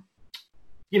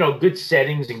good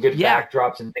settings and good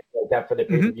backdrops and things like that for the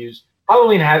pay-per-views.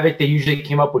 Halloween Havoc, they usually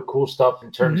came up with cool stuff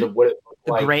in terms of what it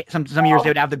looked like. Some years they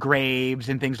would have the graves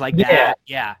and things like that.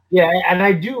 Yeah, and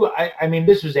I mean,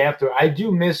 this was after. I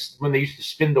do miss when they used to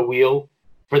spin the wheel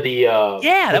for the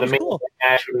that for was the main cool.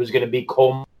 match. It was going to be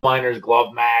coal miners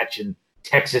glove match and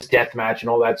Texas death match and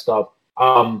all that stuff.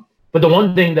 But the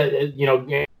one thing that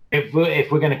if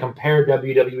we're going to compare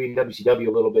WWE and WCW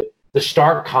a little bit, the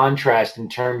stark contrast in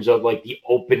terms of like the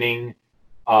opening,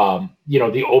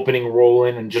 the opening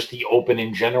roll-in and just the open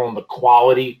in general and the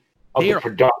quality of the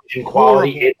production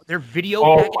quality. Their video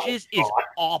packages is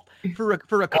off for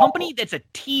a company that's a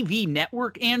TV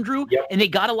network, Andrew, and they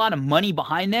got a lot of money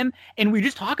behind them. And we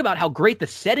just talk about how great the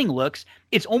setting looks.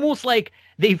 It's almost like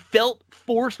they felt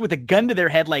forced with a gun to their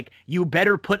head, like, you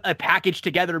better put a package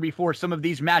together before some of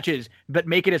these matches, but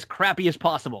make it as crappy as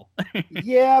possible.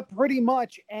 Yeah, pretty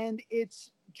much. And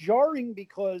it's jarring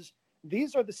because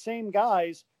these are the same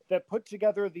guys that put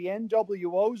together the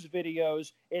NWO's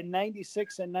videos in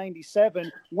 96 and 97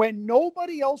 when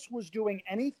nobody else was doing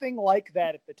anything like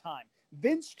that at the time.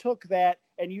 Vince took that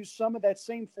and used some of that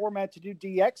same format to do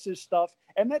DX's stuff,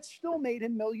 and that still made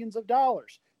him millions of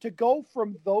dollars. To go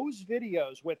from those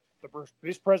videos with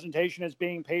this presentation is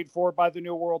being paid for by the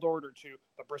New World Order to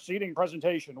the preceding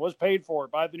presentation was paid for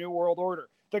by the New World Order.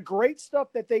 The great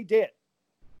stuff that they did,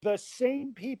 the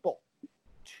same people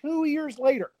 2 years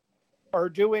later are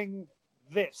doing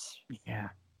this. Yeah.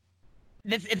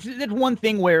 It's one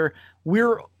thing where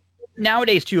we're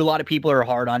nowadays too, a lot of people are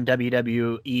hard on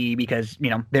WWE because,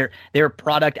 their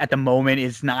product at the moment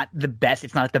is not the best.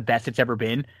 It's not the best it's ever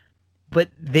been, but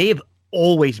they've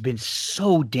always been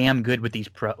so damn good with these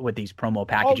promo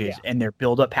packages and their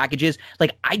build up packages.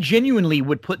 Like, I genuinely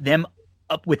would put them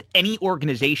up with any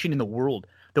organization in the world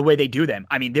the way they do them.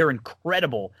 I mean, they're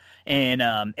incredible. And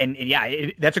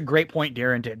that's a great point,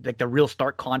 Darren, to like the real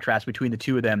stark contrast between the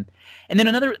two of them. And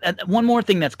then one more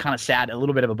thing that's kind of sad, a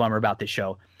little bit of a bummer about this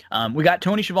show. We got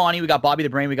Tony Schiavone, we got Bobby the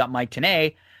Brain, we got Mike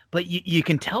Tenay, but you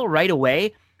can tell right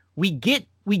away we get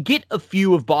a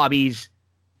few of Bobby's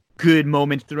good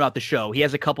moments throughout the show. He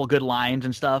has a couple good lines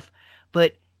and stuff,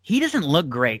 but he doesn't look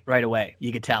great right away.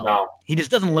 You could tell. No. He just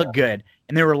doesn't look good.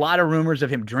 And there were a lot of rumors of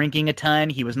him drinking a ton.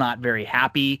 He was not very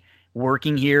happy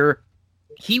working here.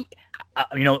 He,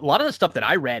 a lot of the stuff that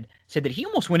I read said that he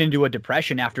almost went into a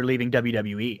depression after leaving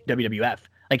WWF.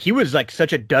 Like, he was like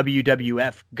such a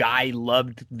WWF guy,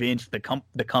 loved Vince, the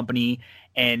company,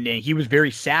 and he was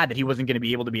very sad that he wasn't going to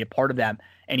be able to be a part of that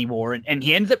anymore. And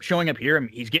he ends up showing up here, and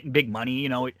he's getting big money,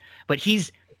 but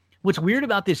what's weird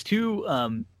about this too,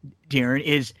 Darren,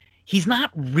 is he's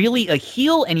not really a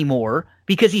heel anymore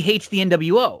because he hates the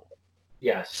NWO.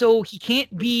 Yes. So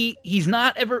he's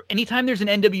not ever, anytime there's an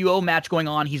NWO match going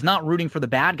on, he's not rooting for the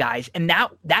bad guys. And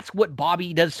that's what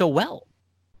Bobby does so well.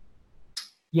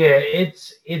 Yeah,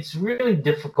 it's really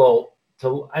difficult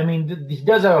to, he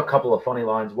does have a couple of funny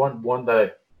lines. One that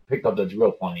I picked up that's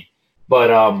real funny.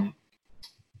 But,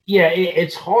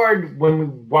 it's hard when we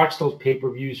watch those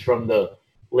pay-per-views from the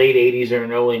late 80s or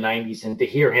early 90s and to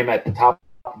hear him at the top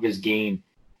of his game.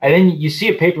 And then you see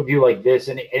a pay-per-view like this,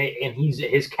 and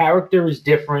his character is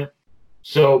different.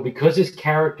 So because his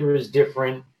character is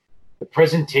different, the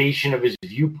presentation of his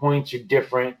viewpoints are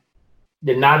different.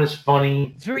 They're not as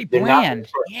funny. It's very bland.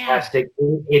 Sarcastic.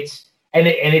 Yeah.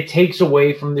 It takes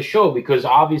away from the show because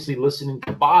obviously listening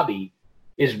to Bobby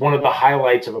is one of the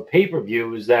highlights of a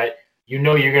pay-per-view is that you're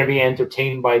going to be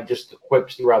entertained by just the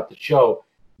quips throughout the show.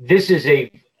 This is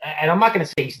and I'm not going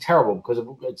to say he's terrible because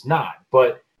it's not,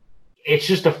 but it's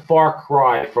just a far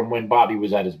cry from when Bobby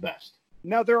was at his best.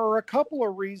 Now, there are a couple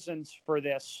of reasons for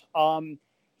this.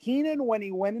 Heenan, when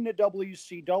he went into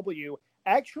WCW,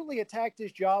 actually attacked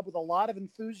his job with a lot of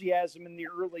enthusiasm in the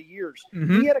early years.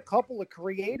 Mm-hmm. He had a couple of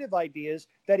creative ideas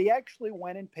that he actually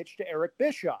went and pitched to Eric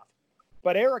Bischoff.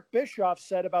 But Eric Bischoff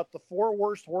said about the 4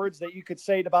 worst words that you could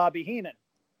say to Bobby Heenan: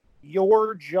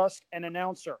 "You're just an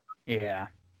announcer." Yeah.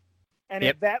 And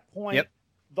at that point,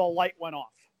 the light went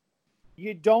off.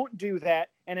 You don't do that.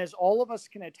 And as all of us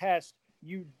can attest,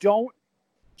 you don't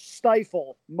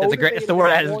stifle motivated that's the word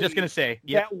I was just going to say.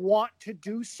 That want to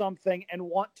do something and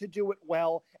want to do it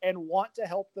well and want to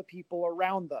help the people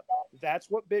around them. That's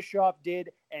what Bischoff did,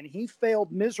 and he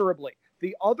failed miserably.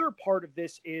 The other part of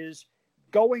this is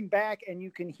going back, and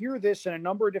you can hear this in a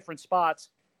number of different spots.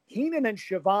 Heenan and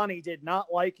Schiavone did not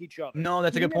like each other. No,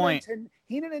 that's a good point.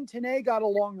 Heenan and Tenay got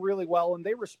along really well, and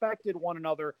they respected one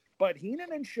another. But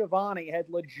Heenan and Schiavone had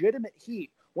legitimate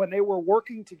heat when they were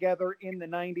working together in the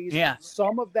 90s. Yeah.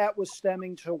 Some of that was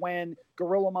stemming to when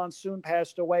Gorilla Monsoon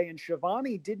passed away, and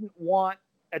Schiavone didn't want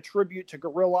a tribute to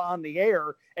Gorilla on the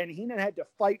air, and Heenan had to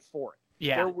fight for it.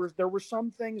 Yeah. There were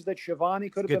some things that Schiavone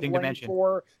could have been blamed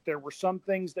for. There were some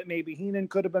things that maybe Heenan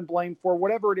could have been blamed for.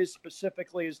 Whatever it is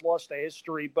specifically is lost to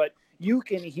history, but you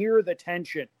can hear the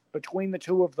tension between the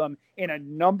two of them in a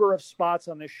number of spots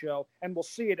on this show, and we'll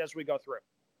see it as we go through.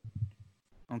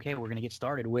 Okay, we're going to get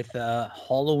started with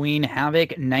Halloween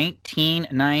Havoc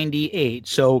 1998.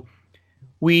 So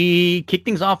we kicked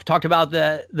things off, talked about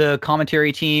the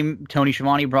commentary team. Tony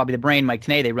Schiavone, Bobby the Brain, Mike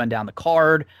Tenay, they run down the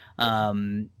card.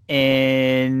 And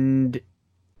the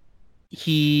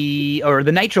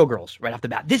Nitro Girls right off the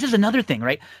bat. This is another thing,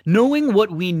 right? Knowing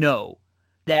what we know,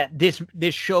 that this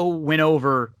show went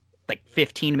over like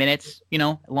 15 minutes,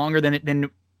 longer than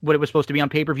what it was supposed to be on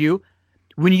pay-per-view.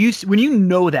 When you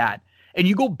know that, and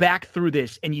you go back through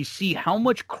this and you see how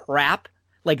much crap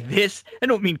like this, I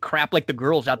don't mean crap like the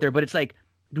girls out there, but it's like,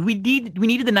 we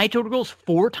needed the Nitro Girls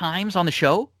 4 times on the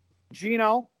show?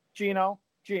 Gino,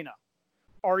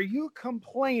 are you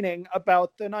complaining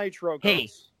about the Nitro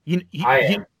Girls?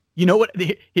 Hey, you know what?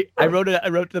 I wrote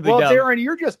to the Well, Darren,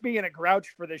 you're just being a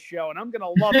grouch for this show, and I'm going to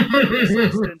love it. In this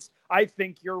instance, I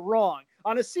think you're wrong.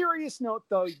 On a serious note,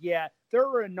 though, yeah, there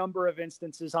are a number of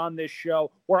instances on this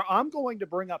show where I'm going to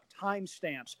bring up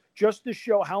timestamps just to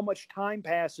show how much time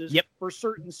passes for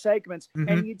certain segments,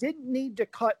 and you didn't need to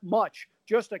cut much.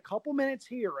 Just a couple minutes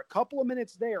here, a couple of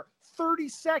minutes there, 30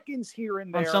 seconds here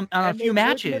and there. On a few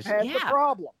matches. The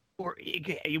problem. Or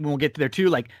we'll get to there too,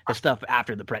 like the stuff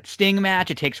after the Brett Sting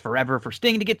match. It takes forever for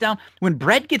Sting to get down. When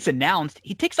Brett gets announced,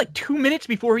 he takes like 2 minutes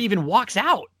before he even walks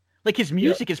out. Like his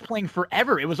music is playing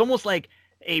forever. It was almost like,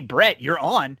 hey, Brett, you're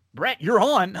on. Brett, you're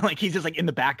on. Like he's just like in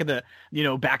the back of the,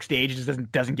 backstage,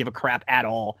 just doesn't give a crap at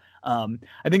all. I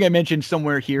think I mentioned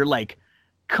somewhere here, like,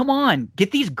 come on,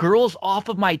 get these girls off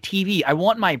of my TV. I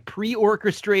want my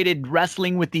pre-orchestrated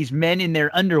wrestling with these men in their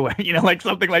underwear, like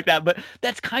something like that. But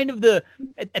that's kind of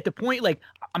at the point, like,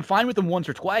 I'm fine with them once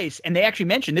or twice. And they actually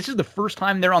mentioned this is the first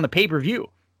time they're on the pay-per-view.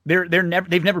 They've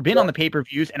never been on the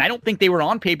pay-per-views, and I don't think they were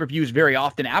on pay-per-views very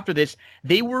often after this.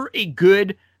 I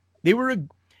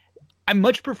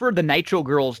much prefer the Nitro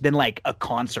Girls than like a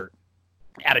concert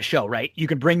at a show, right? You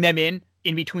can bring them in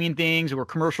between things or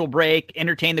commercial break,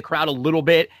 entertain the crowd a little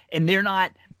bit, and they're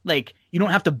not like, you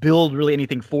don't have to build really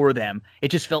anything for them. It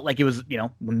just felt like it was,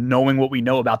 knowing what we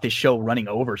know about this show running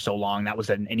over so long, that was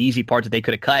an easy part that they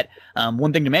could have cut.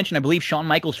 One thing to mention, I believe Shawn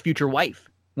Michaels' future wife,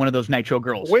 one of those Nitro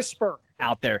Girls. Whisper.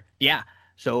 Out there. Yeah.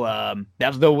 So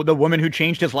that's the woman who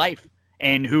changed his life,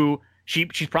 and who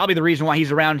she's probably the reason why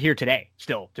he's around here today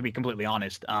still, to be completely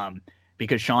honest,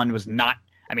 because Shawn was not,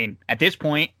 at this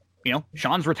point,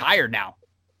 Shawn's retired now,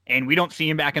 and we don't see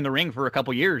him back in the ring for a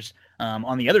couple years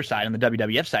on the other side, on the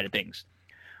WWF side of things.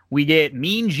 We get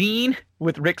Mean Gene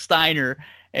with Rick Steiner,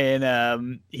 and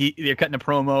they're cutting a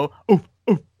promo.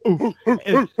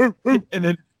 And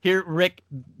then here, Rick,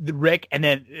 and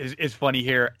then is funny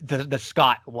here, the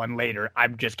Scott one later. I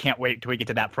just can't wait till we get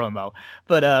to that promo.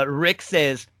 But Rick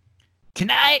says,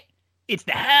 tonight, it's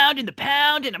the Hound and the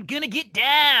Pound, and I'm going to get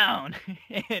down.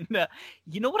 And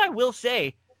you know what I will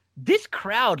say? This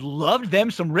crowd loved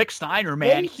them some Rick Steiner,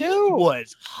 man. He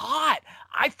was hot.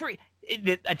 I think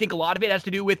a lot of it has to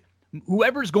do with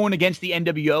whoever's going against the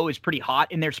NWO is pretty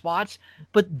hot in their spots,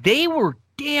 but they were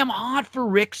damn hot for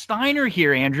Rick Steiner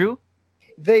here, Andrew.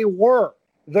 They were.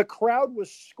 The crowd was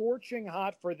scorching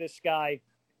hot for this guy.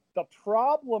 The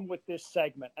problem with this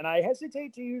segment, and I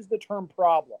hesitate to use the term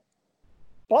problem,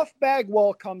 Buff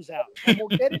Bagwell comes out, and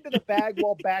we'll get into the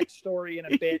Bagwell backstory in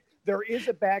a bit. There is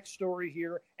a backstory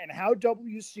here, and how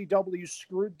WCW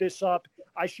screwed this up.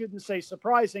 I shouldn't say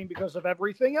surprising because of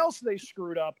everything else they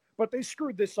screwed up, but they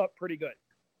screwed this up pretty good.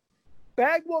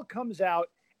 Bagwell comes out,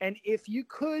 and if you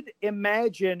could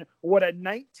imagine what a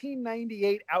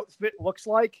 1998 outfit looks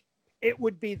like, it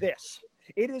would be this.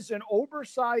 It is an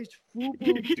oversized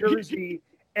FUBU jersey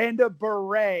and a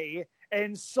beret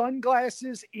and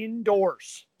sunglasses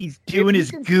indoors. He's doing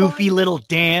his goofy little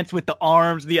dance with the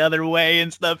arms the other way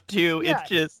and stuff too. Yeah. It's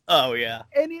just, oh yeah.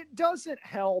 And it doesn't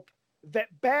help that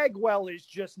Bagwell is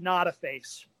just not a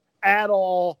face at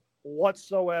all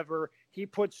whatsoever. He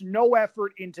puts no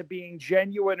effort into being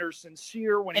genuine or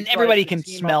sincere when, and everybody can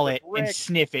smell it and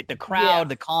sniff it. The crowd,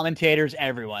 the commentators,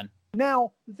 everyone.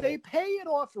 Now, they pay it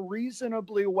off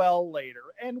reasonably well later,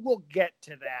 and we'll get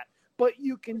to that. But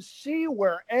you can see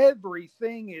where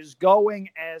everything is going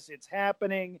as it's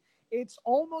happening. It's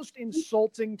almost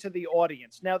insulting to the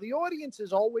audience. Now, the audience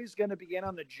is always going to be in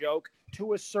on the joke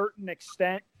to a certain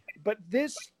extent, but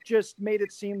this just made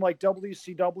it seem like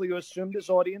WCW assumed his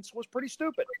audience was pretty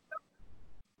stupid.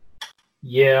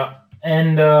 Yeah,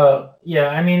 and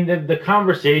the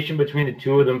conversation between the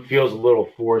two of them feels a little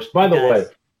forced. By the way,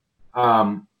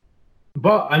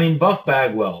 Buff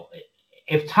Bagwell,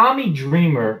 if Tommy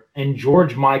Dreamer and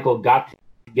George Michael got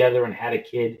together and had a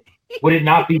kid, Would it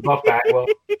not be Buff Bagwell?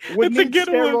 Would That's a need good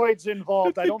one. steroids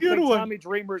involved. That's I a don't good think one. Tommy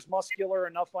Dreamer's muscular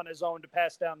enough on his own to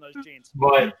pass down those genes.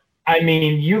 But I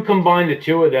mean, you combine the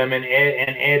two of them and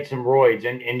add some roids,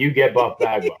 and you get Buff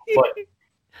Bagwell.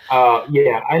 But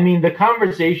yeah, I mean, the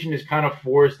conversation is kind of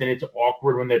forced, and it's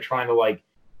awkward when they're trying to like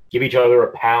give each other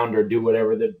a pound or do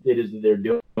whatever it is that they're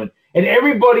doing. And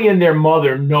everybody and their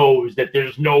mother knows that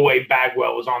there's no way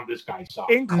Bagwell is on this guy's side,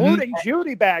 including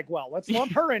Judy Bagwell. Let's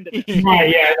lump her into this. Right?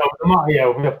 Yeah, no,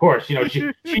 yeah, of course. You know,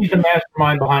 she's the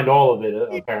mastermind behind all of it,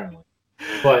 apparently.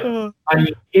 But I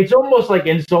mean, it's almost like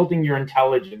insulting your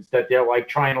intelligence that they're like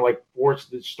trying to like force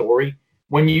the story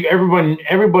when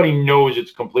everybody knows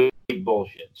it's complete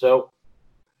bullshit. So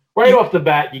right off the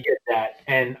bat, you get that,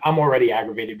 and I'm already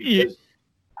aggravated because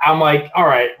I'm like, all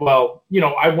right, well, you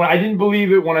know, I didn't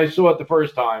believe it when I saw it the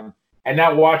first time, and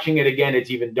now watching it again, it's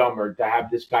even dumber to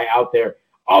have this guy out there.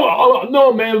 Oh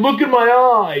no, man, look in my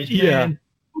eyes, man.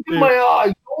 Look in my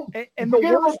eyes. And the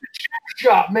worst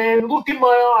shot, man. Look in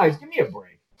my eyes. Give me a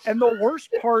break. And the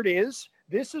worst part is,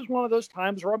 this is one of those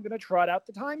times where I'm going to trot out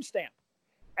the timestamp.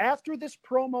 After this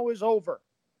promo is over,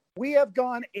 we have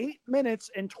gone 8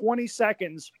 minutes and 20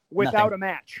 seconds without a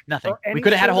match. Nothing. Or any We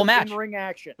could have had a sort whole of match. in-ring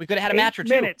action. We could have had a match or 8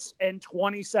 two. minutes and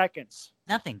 20 seconds.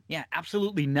 Nothing. Yeah,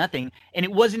 absolutely nothing. And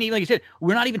it wasn't even, like you said,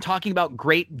 we're not even talking about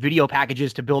great video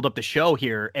packages to build up the show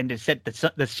here and to set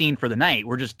the scene for the night.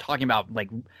 We're just talking about like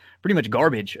pretty much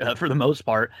garbage for the most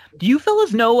part. Do you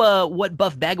fellas know what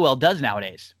Buff Bagwell does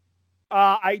nowadays?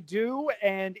 I do,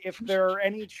 and if there are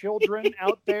any children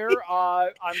out there,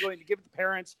 I'm going to give the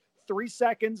parents 3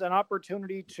 seconds, an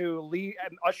opportunity to leave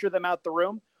and usher them out the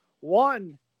room.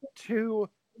 1, 2,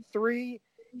 3.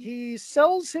 He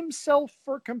sells himself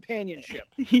for companionship.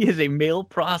 He is a male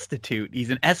prostitute. He's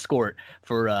an escort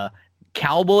for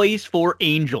Cowboys for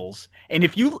Angels. And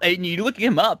if you look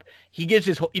him up, he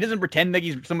doesn't pretend like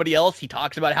he's somebody else. He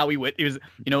talks about how he was,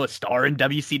 a star in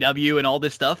WCW and all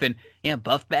this stuff. And yeah,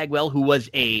 Buff Bagwell, who was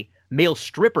a male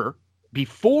stripper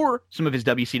before some of his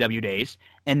WCW days,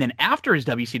 and then after his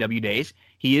WCW days,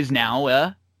 he is now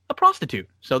a prostitute.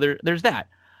 So there's that.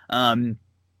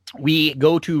 We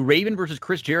go to Raven versus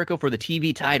Chris Jericho for the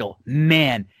TV title.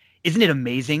 Man, isn't it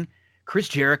amazing? Chris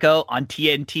Jericho on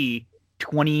TNT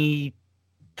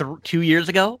 22 years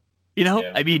ago.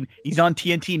 Yeah. I mean, he's on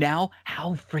TNT now.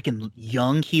 How freaking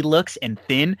young he looks and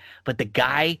thin. But the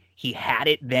guy, he had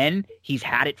it then. He's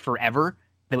had it forever.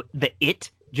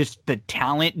 Just the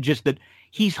talent,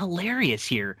 he's hilarious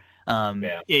here.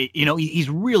 He's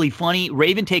really funny.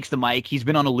 Raven takes the mic. He's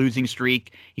been on a losing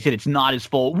streak. He said, it's not his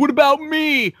fault. What about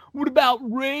me? What about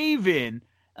Raven?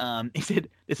 He said,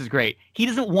 this is great. He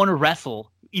doesn't want to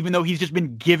wrestle, even though he's just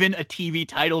been given a TV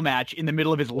title match in the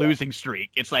middle of his losing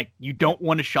streak. It's like, you don't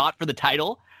want a shot for the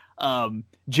title.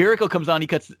 Jericho comes on. He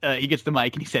gets the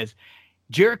mic and he says,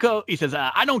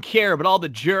 I don't care, but all the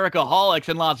Jericho-holics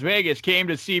in Las Vegas came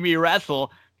to see me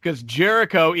wrestle because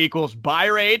Jericho equals buy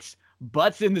rates,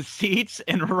 butts in the seats,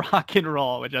 and rock and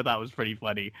roll, which I thought was pretty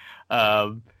funny.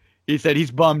 He said he's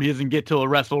bummed he doesn't get to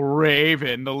wrestle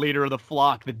Raven, the leader of the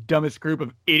flock, the dumbest group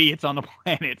of idiots on the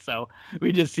planet. So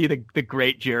we just see the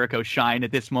great Jericho shine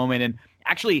at this moment. And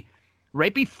actually,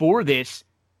 right before this,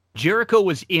 Jericho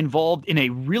was involved in a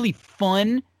really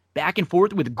fun back and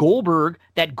forth with Goldberg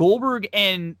that Goldberg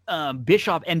and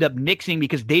Bischoff end up nixing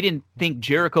because they didn't think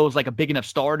Jericho was like a big enough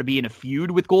star to be in a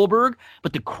feud with Goldberg.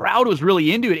 But the crowd was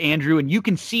really into it, Andrew. And you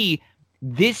can see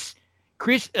this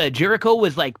Jericho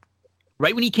was like,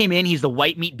 right when he came in, he's the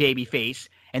white meat baby face.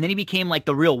 And then he became like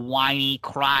the real whiny,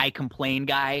 cry, complain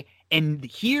guy. And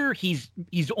here he's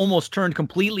almost turned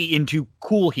completely into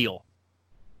cool heel.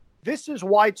 This is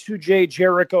Y2J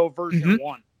Jericho version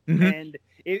 1. Mm-hmm. And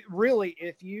it really,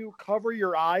 if you cover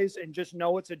your eyes and just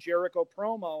know it's a Jericho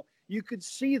promo, you could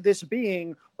see this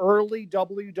being early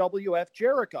WWF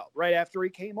Jericho right after he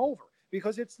came over,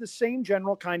 because it's the same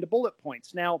general kind of bullet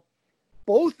points. Now,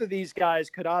 both of these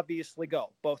guys could obviously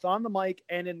go, both on the mic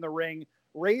and in the ring.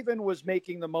 Raven was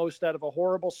making the most out of a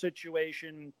horrible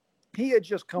situation. He had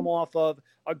just come off of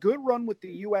a good run with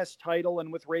the U.S. title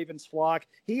and with Raven's flock.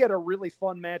 He had a really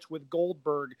fun match with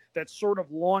Goldberg that sort of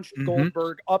launched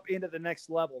Goldberg up into the next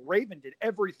level. Raven did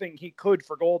everything he could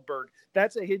for Goldberg.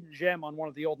 That's a hidden gem on one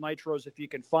of the old Nitros if you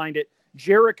can find it.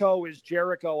 Jericho is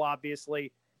Jericho,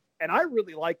 obviously. And I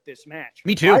really like this match.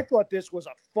 Me too. I thought this was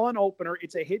a fun opener.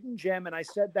 It's a hidden gem, and I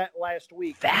said that last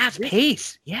week. Fast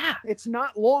pace. Yeah. It's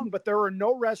not long, but there are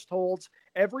no rest holds.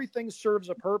 Everything serves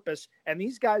a purpose, and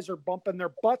these guys are bumping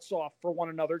their butts off for one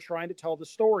another trying to tell the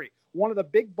story. One of the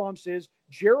big bumps is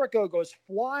Jericho goes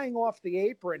flying off the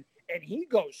apron, and he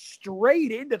goes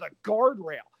straight into the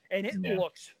guardrail, and it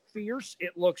looks fierce.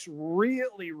 It looks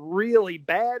really, really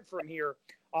bad from here.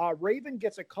 Raven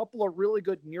gets a couple of really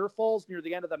good near falls near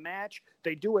the end of the match.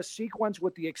 They do a sequence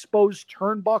with the exposed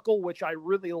turnbuckle, which I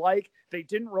really like. They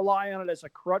didn't rely on it as a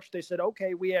crutch. They said,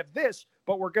 okay, we have this,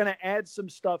 but we're going to add some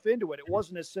stuff into it. It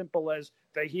wasn't as simple as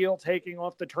the heel taking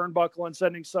off the turnbuckle and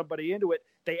sending somebody into it.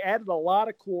 They added a lot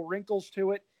of cool wrinkles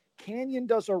to it. Canyon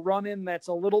does a run-in that's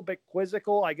a little bit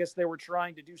quizzical. I guess they were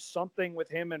trying to do something with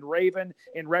him and Raven.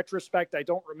 In retrospect, I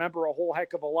don't remember a whole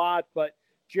heck of a lot, but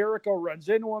Jericho runs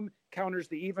into him, counters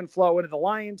the even flow into the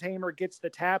Lion Tamer, gets the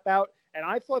tap out. And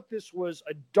I thought this was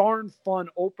a darn fun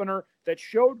opener that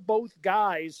showed both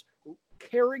guys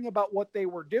caring about what they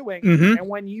were doing. Mm-hmm. And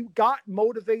when you got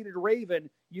motivated Raven,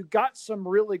 you got some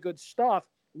really good stuff.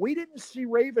 We didn't see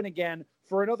Raven again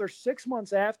for another 6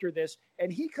 months after this,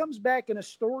 and he comes back in a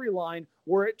storyline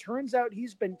where it turns out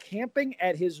he's been camping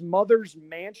at his mother's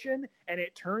mansion, and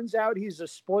it turns out he's a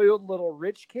spoiled little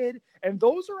rich kid, and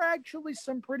those are actually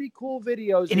some pretty cool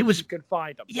videos, and if you could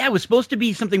find them. Yeah, it was supposed to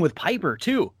be something with Piper,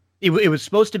 too. It was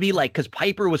supposed to be like, because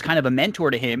Piper was kind of a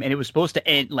mentor to him, and it was supposed to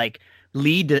end, like,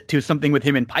 lead to something with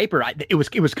him and Piper. It was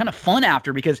kind of fun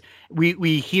after, because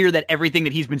we hear that everything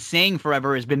that he's been saying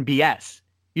forever has been BS.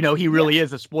 You know, he really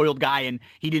is a spoiled guy, and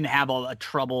he didn't have all a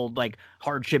troubled, like,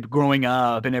 hardship growing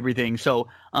up and everything. So,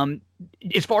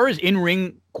 as far as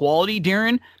in-ring quality,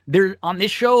 Darren, on this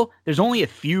show, there's only a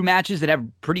few matches that have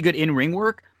pretty good in-ring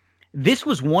work. This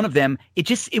was one of them.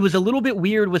 It was a little bit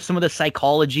weird with some of the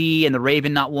psychology and the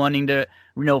Raven not wanting to,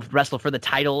 wrestle for the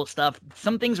title stuff.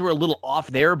 Some things were a little off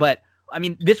there, but, I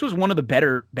mean, this was one of the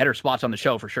better spots on the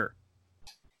show for sure.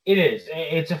 It is.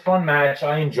 It's a fun match.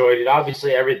 I enjoyed it.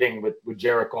 Obviously, everything with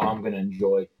Jericho I'm going to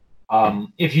enjoy.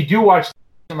 If you do watch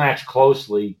the match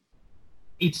closely,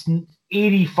 it's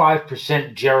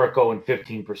 85% Jericho and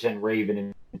 15%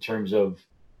 Raven in terms of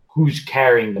who's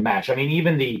carrying the match. I mean,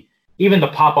 even the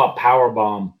pop-up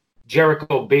powerbomb,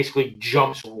 Jericho basically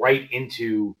jumps right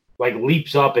into, like,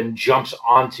 leaps up and jumps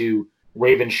onto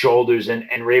Raven's shoulders,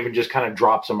 and Raven just kind of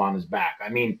drops him on his back. I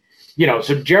mean,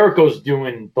 so Jericho's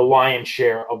doing the lion's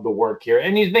share of the work here,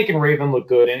 and he's making Raven look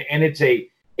good, and it's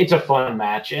a fun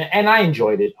match, and I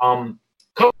enjoyed it.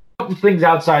 Couple things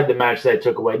outside the match that I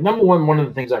took away. Number one of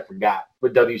the things I forgot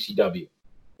with WCW,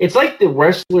 it's like the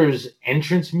wrestler's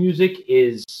entrance music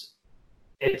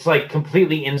it's like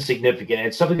completely insignificant.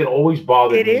 It's something that always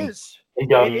bothered me. It is,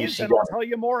 and I'll tell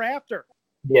you more after.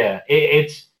 Yeah,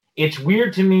 it's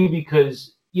weird to me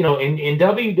because in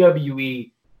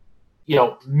WWE,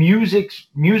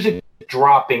 music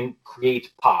dropping creates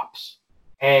pops.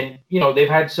 And, they've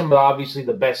had some of obviously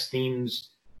the best themes.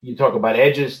 You talk about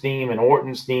Edge's theme and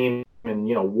Orton's theme and,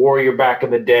 Warrior back in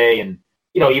the day and,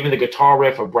 even the guitar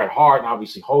riff of Bret Hart and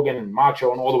obviously Hogan and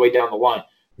Macho and all the way down the line.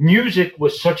 Music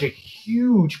was such a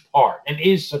huge part and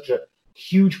is such a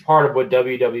huge part of what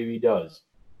WWE does.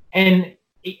 And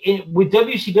with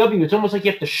WCW, it's almost like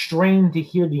you have to strain to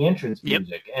hear the entrance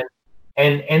music. Yep.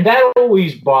 And that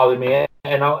always bothered me,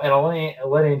 and I'll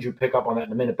let Andrew pick up on that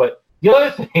in a minute. But the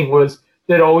other thing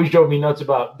that always drove me nuts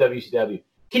about WCW.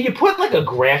 Can you put like a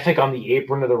graphic on the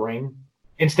apron of the ring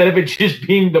instead of it just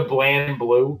being the bland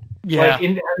blue? Yeah.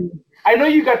 I know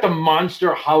you got the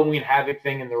monster Halloween Havoc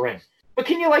thing in the ring, but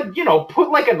can you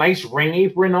put like a nice ring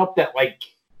apron up that like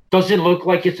doesn't look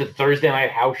like it's a Thursday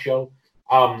night house show?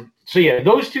 So yeah,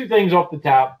 those two things off the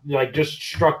top like just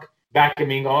struck back at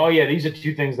me and go, oh yeah, these are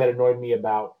two things that annoyed me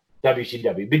about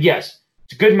WCW. But yes,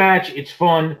 it's a good match. It's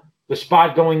fun. The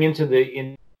spot going into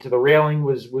the railing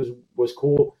was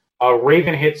cool.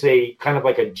 Raven hits a kind of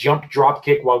like a jump drop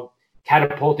kick while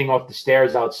catapulting off the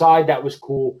stairs outside. That was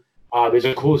cool. There's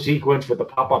a cool sequence with the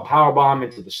pop-up powerbomb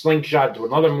into the slingshot to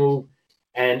another move.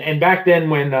 And back then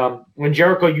when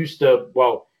Jericho used to,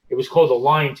 it was called the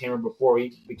Lion Tamer before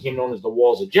he became known as the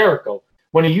Walls of Jericho.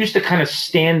 When he used to kind of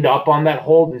stand up on that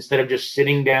hold instead of just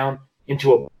sitting down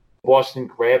into a Boston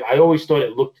Crab, I always thought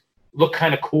it looked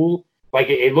kind of cool. Like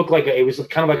it looked like it was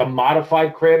kind of like a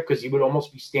modified crab because he would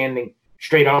almost be standing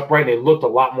straight upright, and it looked a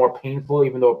lot more painful,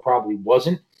 even though it probably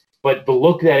wasn't. But the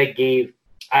look that it gave,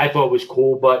 I thought was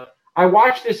cool. But I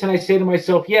watched this and I say to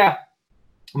myself, yeah,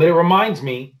 but it reminds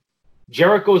me,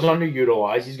 Jericho's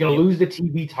underutilized. He's going to lose the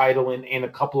TV title in a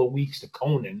couple of weeks to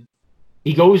Conan.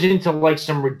 He goes into like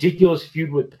some ridiculous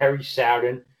feud with Perry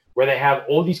Saturn where they have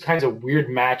all these kinds of weird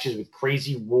matches with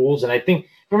crazy rules. And I think,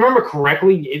 if I remember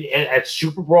correctly, at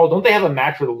Super Brawl, don't they have a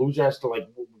match where the loser has to like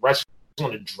wrestle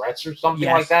in a dress or something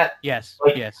like that? Yes.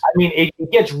 I mean,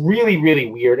 it gets really, really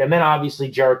weird. And then obviously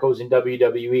Jericho's in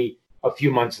WWE a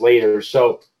few months later.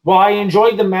 So while I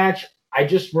enjoyed the match, I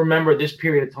just remember this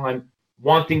period of time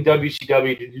wanting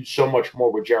WCW to do so much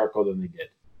more with Jericho than they did.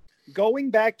 Going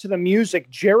back to the music,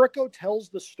 Jericho tells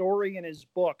the story in his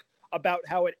book about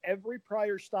how at every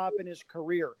prior stop in his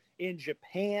career, in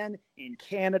Japan, in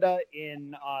Canada,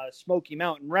 in Smoky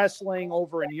Mountain Wrestling,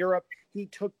 over in Europe, he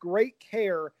took great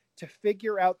care to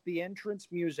figure out the entrance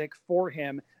music for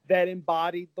him that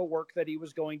embodied the work that he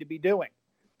was going to be doing.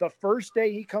 The first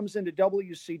day he comes into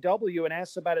WCW and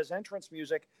asks about his entrance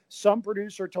music, some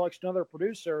producer talks to another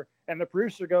producer, and the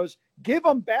producer goes, "Give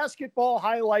him Basketball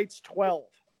Highlights 12.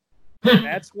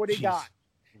 That's what he got.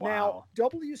 Wow. Now,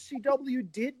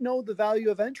 WCW did know the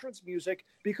value of entrance music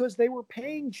because they were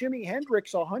paying Jimi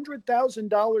Hendrix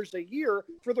 $100,000 a year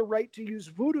for the right to use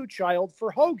Voodoo Child for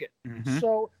Hogan. Mhm.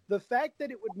 So the fact that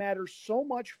it would matter so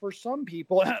much for some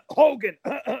people, Hogan,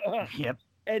 Yep.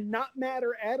 and not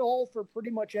matter at all for pretty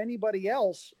much anybody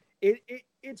else,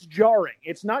 it's jarring.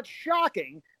 It's not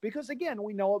shocking because, again,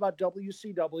 we know about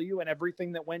WCW and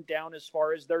everything that went down as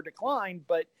far as their decline,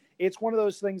 but it's one of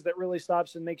those things that really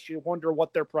stops and makes you wonder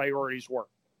what their priorities were.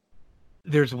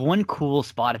 There's one cool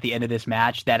spot at the end of this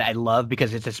match that I love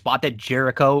because it's a spot that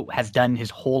Jericho has done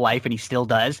his whole life and he still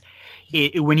does.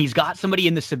 When he's got somebody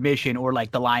in the submission or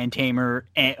like the Lion Tamer,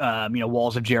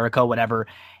 Walls of Jericho, whatever,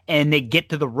 and they get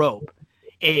to the rope,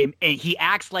 and he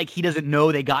acts like he doesn't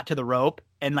know they got to the rope,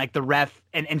 and like the ref,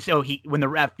 and so when the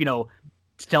ref,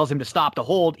 tells him to stop to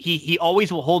hold, he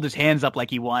always will hold his hands up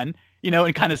like he won,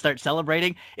 and kind of start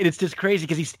celebrating. And it's just crazy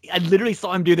because I literally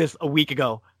saw him do this a week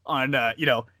ago on,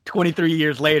 23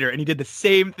 years later. And he did the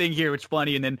same thing here, which is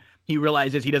funny. And then he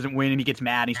realizes he doesn't win and he gets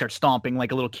mad and he starts stomping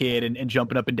like a little kid and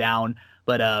jumping up and down.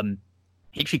 But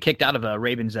he actually kicked out of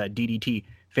Raven's DDT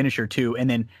finisher too. And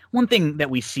then one thing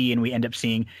that we see and we end up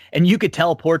seeing, and you could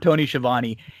tell poor Tony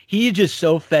Schiavone, he's just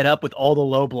so fed up with all the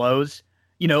low blows,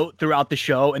 throughout the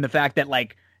show. And the fact that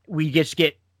like we just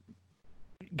get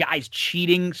guys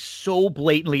cheating so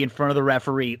blatantly in front of the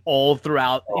referee all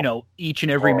throughout, each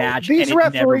and every match. These and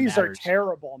referees are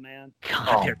terrible, man.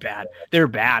 God, they're bad. They're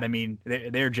bad. I mean,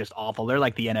 they're just awful. They're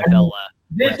like the NFL.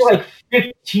 There's like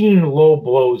 15 low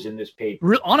blows in this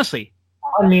paper. Honestly.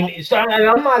 I mean,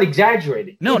 I'm not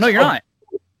exaggerating. No, you're not.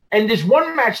 And there's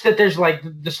one match that there's like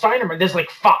the Steiner, there's like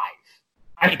 5.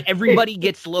 Like everybody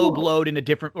gets low blowed in a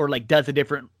different, or like does a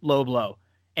different low blow.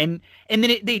 And then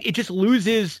it just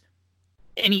loses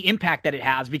any impact that it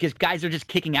has because guys are just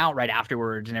kicking out right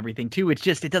afterwards and everything too. It's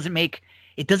just, it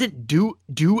doesn't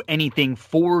do anything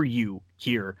for you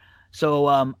here.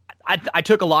 So I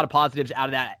took a lot of positives out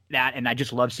of that, and I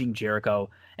just love seeing Jericho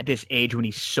at this age when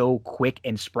he's so quick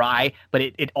and spry. But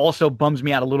it also bums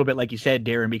me out a little bit, like you said,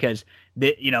 Darren, because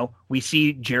we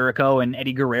see Jericho and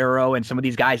Eddie Guerrero and some of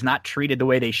these guys not treated the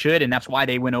way they should, and that's why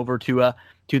they went over to the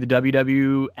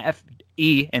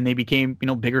WWFE and they became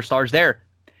bigger stars there.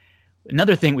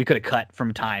 Another thing we could have cut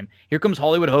from time. Here comes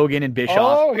Hollywood Hogan and Bischoff.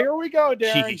 Oh, here we go,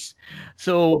 Darren. Jeez.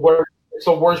 It's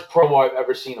the worst promo I've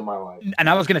ever seen in my life. And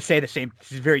I was going to say the same.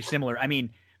 This is very similar. I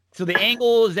mean, so the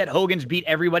angle is that Hogan's beat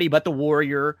everybody but the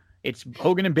Warrior. It's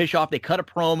Hogan and Bischoff. They cut a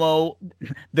promo.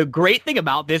 The great thing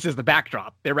about this is the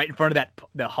backdrop. They're right in front of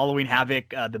the Halloween Havoc,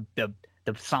 the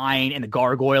sign and the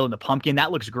gargoyle and the pumpkin.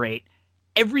 That looks great.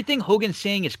 Everything Hogan's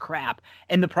saying is crap.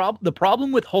 And the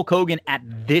problem with Hulk Hogan at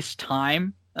this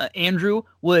time, Andrew,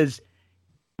 was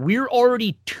we're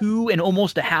already 2 and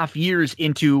almost a half years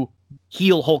into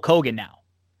heel Hulk Hogan now.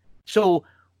 So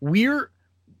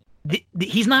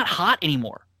he's not hot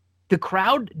anymore. The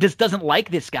crowd just doesn't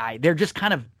like this guy. They're just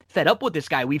kind of fed up with this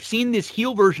guy. We've seen this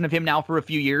heel version of him now for a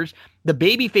few years. The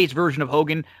babyface version of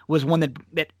Hogan was one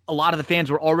that a lot of the fans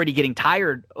were already getting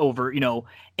tired over,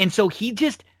 and so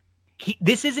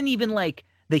this isn't even like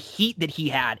the heat that he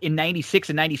had in 96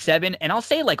 and 97. And I'll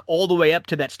say like all the way up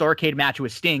to that Starrcade match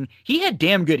with Sting, he had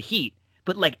damn good heat.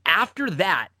 But like after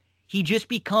that, he just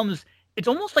becomes, it's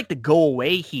almost like the go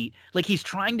away heat. Like he's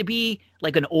trying to be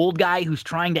like an old guy who's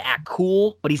trying to act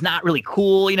cool, but he's not really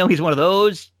cool. He's one of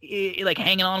those like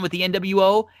hanging on with the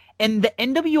NWO. And the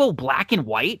NWO Black and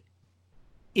White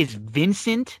is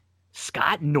Vincent,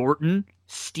 Scott Norton,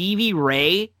 Stevie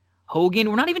Ray, Hogan.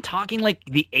 We're not even talking like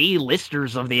the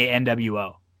A-listers of the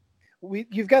NWO.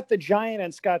 You've got the Giant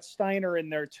and Scott Steiner in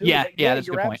there too. Yeah, that's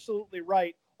a good point. You're absolutely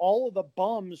right. All of the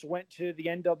bums went to the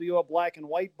NWO Black and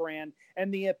White brand,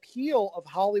 and the appeal of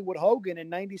Hollywood Hogan in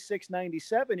 96,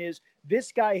 97 is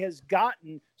this guy has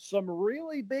gotten some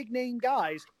really big name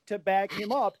guys to back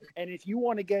him up, and if you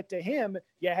want to get to him,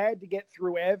 you had to get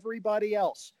through everybody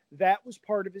else. That was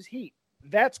part of his heat.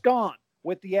 That's gone.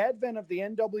 With the advent of the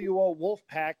NWO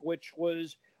Wolfpack, which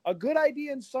was a good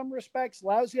idea in some respects,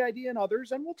 lousy idea in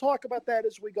others, and we'll talk about that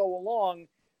as we go along.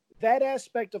 That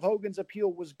aspect of Hogan's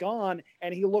appeal was gone,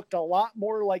 and he looked a lot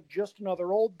more like just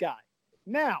another old guy.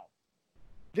 Now,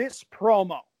 this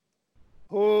promo.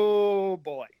 Oh,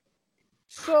 boy.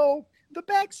 So the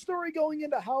backstory going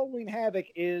into Halloween Havoc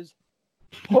is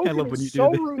Hogan is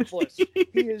so ruthless.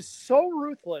 He is so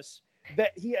ruthless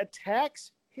that he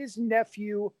attacks his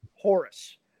nephew,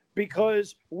 Horace,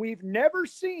 because we've never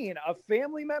seen a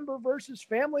family member versus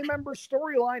family member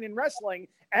storyline in wrestling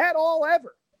at all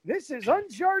ever. This is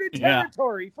uncharted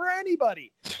territory for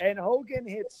anybody. And Hogan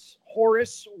hits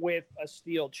Horace with a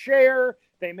steel chair.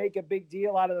 They make a big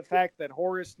deal out of the fact that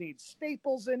Horace needs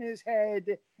staples in his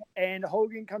head. And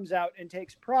Hogan comes out and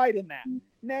takes pride in that.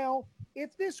 Now,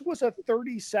 if this was a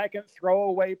 30-second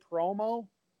throwaway promo,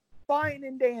 fine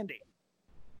and dandy.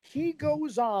 He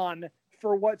goes on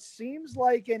for what seems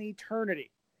like an eternity.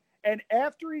 And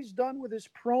after he's done with his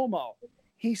promo,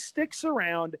 he sticks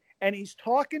around and he's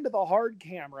talking to the hard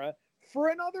camera for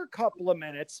another couple of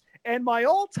minutes. And my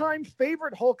all-time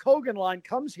favorite Hulk Hogan line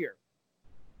comes here.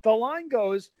 The line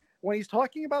goes, when he's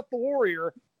talking about the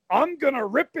Warrior, I'm going to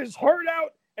rip his heart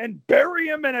out and bury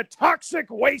him in a toxic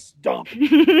waste dump.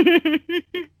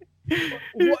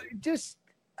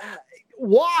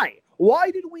 Why?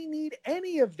 Why did we need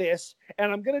any of this?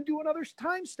 And I'm going to do another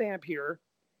timestamp here.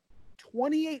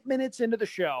 28 minutes into the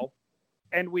show,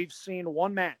 and we've seen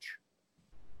one match.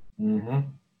 Mm-hmm.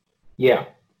 Yeah.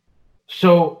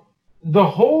 So the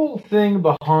whole thing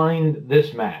behind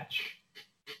this match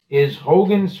is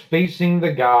Hogan's facing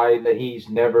the guy that he's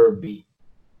never beat.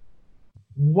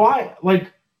 Why?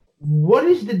 Like, what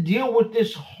is the deal with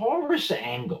this Horace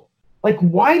angle? Like,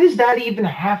 why does that even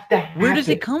have to happen? Where does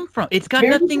it come from? It's got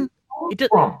nothing.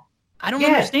 I don't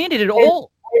understand it at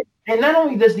all. And not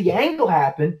only does the angle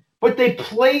happen, but they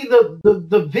play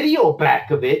the video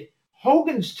back of it.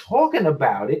 Hogan's talking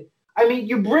about it. I mean,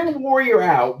 you bring Warrior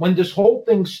out when this whole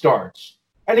thing starts,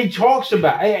 and he talks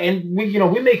about it, and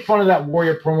we make fun of that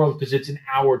Warrior promo because it's an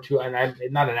hour too, and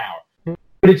not an hour,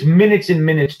 but it's minutes and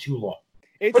minutes too long.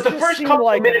 But the first couple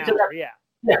of minutes of that,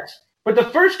 yes. But the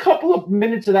first couple of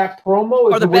minutes of that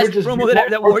promo are the best promo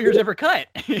that Warrior's ever cut.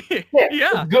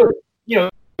 Yeah, good.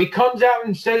 He comes out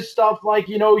and says stuff like,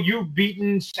 you've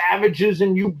beaten savages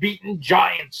and you've beaten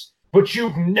giants, but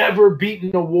you've never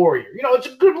beaten a warrior. It's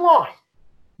a good line.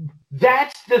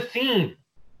 That's the theme.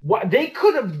 They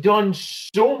could have done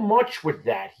so much with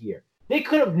that here. They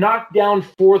could have knocked down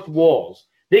fourth walls.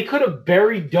 They could have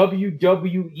buried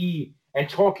WWE and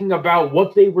talking about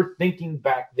what they were thinking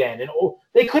back then. And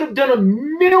they could have done a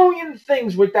million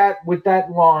things with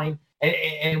that line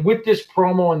and with this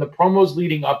promo and the promos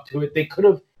leading up to it. They could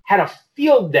have had a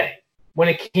field day when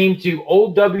it came to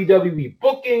old WWE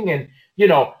booking, and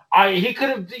he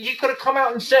could have come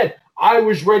out and said, I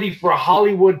was ready for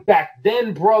Hollywood back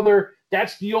then, brother.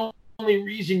 That's the only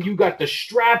reason you got the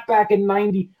strap back in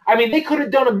 90. I mean, they could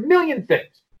have done a million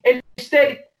things. And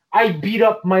instead, I beat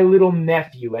up my little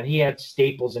nephew and he had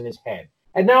staples in his head.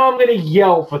 And now I'm going to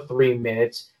yell for 3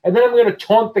 minutes, and then I'm going to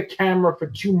taunt the camera for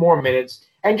 2 more minutes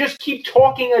and just keep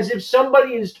talking as if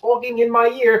somebody is talking in my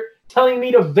ear, telling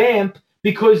me to vamp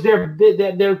because they're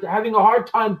having a hard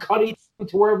time cutting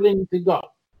to wherever they need to go.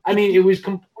 I mean, it was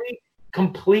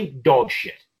complete dog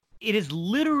shit. It is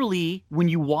literally, when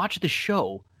you watch the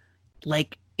show,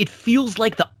 like, it feels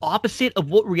like the opposite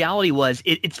of what reality was.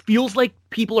 It feels like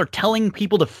people are telling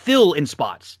people to fill in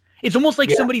spots. It's almost like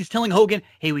somebody's telling Hogan,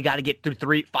 hey, we got to get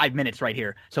through 5 minutes right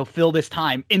here, so fill this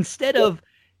time. Instead of,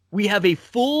 we have a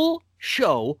full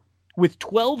show with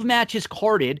 12 matches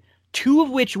carded, 2 of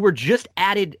which were just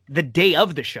added the day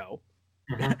of the show.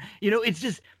 Mm-hmm. It's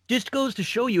just goes to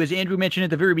show you, as Andrew mentioned at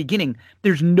the very beginning,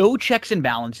 there's no checks and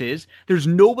balances. There's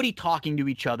nobody talking to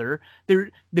each other.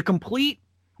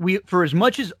 For as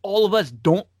much as all of us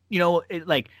don't,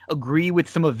 agree with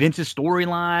some of Vince's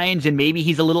storylines, and maybe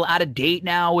he's a little out of date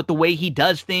now with the way he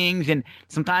does things, and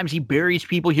sometimes he buries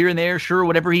people here and there, sure,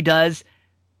 whatever he does,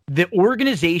 the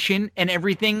organization and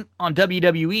everything on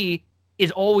WWE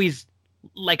is always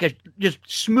just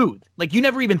smooth. Like, you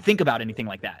never even think about anything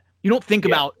like that. You don't think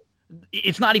about,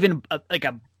 it's not even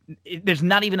there's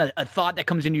not even a thought that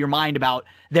comes into your mind about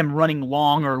them running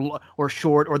long or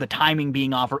short, or the timing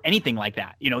being off, or anything like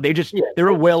that. They're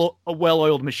a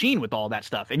well-oiled machine with all that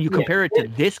stuff. And you compare it to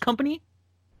this company.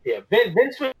 Yeah.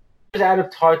 Vince was out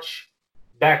of touch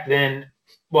back then.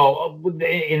 Well,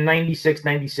 in 96,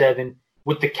 97,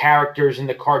 with the characters and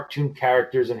the cartoon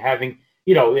characters, and having,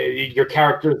 your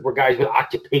characters were guys with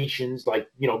occupations like,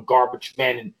 garbage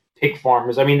men and pig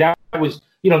farmers. I mean, that was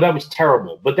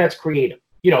terrible, but that's creative.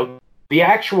 The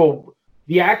actual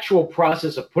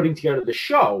process of putting together the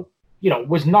show,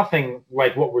 was nothing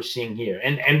like what we're seeing here.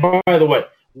 And by the way,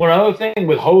 one other thing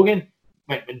with Hogan,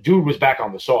 dude was back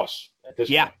on the sauce at this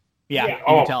point. Yeah, you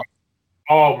can tell.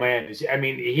 Oh man,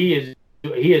 he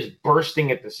is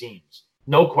bursting at the seams.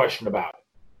 No question about it.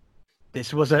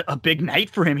 This was a big night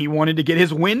for him. He wanted to get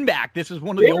his win back. This is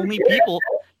one of the only people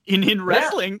in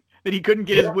wrestling that he couldn't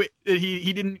get his win.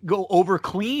 He didn't go over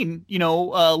clean,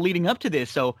 leading up to this.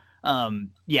 So,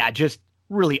 just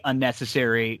really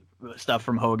unnecessary stuff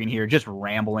from Hogan here. Just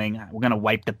rambling. We're going to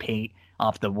wipe the paint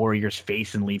off the Warrior's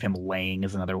face and leave him laying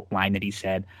is another line that he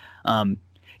said.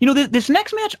 This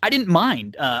next match, I didn't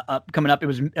mind coming up. It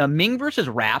was Ming versus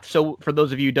Wrath. So for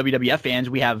those of you WWF fans,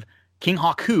 we have King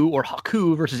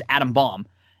Haku versus Adam Bomb.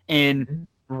 And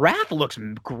Wrath looks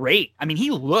great. I mean, he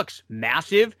looks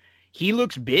massive. He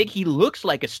looks big. He looks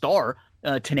like a star.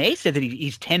 Tenay said that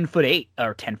he's 10'8"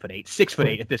 or 10'8",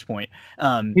 6'8" at this point.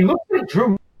 He looks like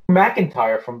Drew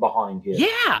McIntyre from behind here.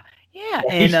 Yeah.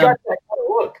 He's got that kind of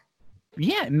look.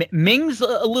 Yeah, Ming's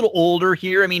a little older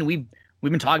here. I mean, we've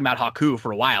been talking about Haku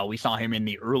for a while. We saw him in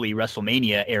the early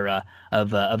WrestleMania era of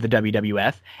the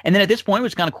WWF. And then at this point, it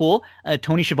was kind of cool.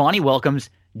 Tony Schiavone welcomes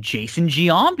Jason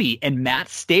Giambi and Matt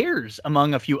Stairs,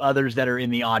 among a few others that are in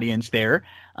the audience there.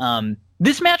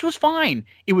 This match was fine.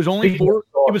 It was only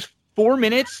 4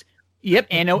 minutes. Yep,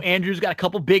 I know Andrew's got a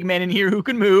couple big men in here who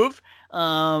can move.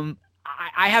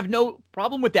 I have no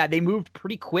problem with that. They moved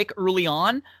pretty quick early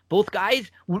on. Both guys.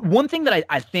 One thing that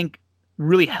I think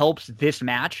really helps this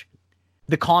match,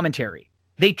 the commentary.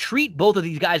 They treat both of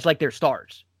these guys like they're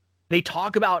stars. They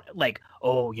talk about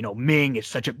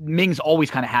Ming's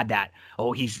always kind of had that.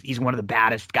 Oh, he's one of the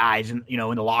baddest guys in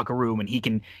the locker room, and he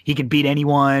can beat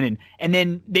anyone. And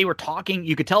then they were talking.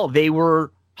 You could tell they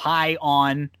were high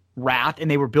on Wrath, and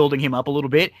they were building him up a little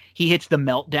bit. He hits the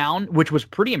meltdown, which was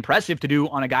pretty impressive to do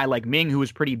on a guy like Ming, who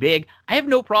was pretty big. I have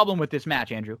no problem with this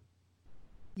match, Andrew.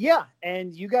 Yeah,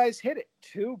 and you guys hit it.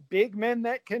 Two big men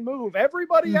that can move.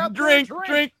 Everybody out there,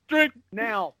 drink.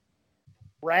 Now,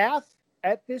 Wrath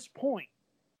at this point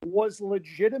was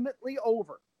legitimately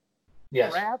over.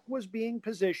 Yes. Wrath was being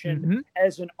positioned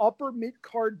as an upper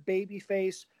mid-card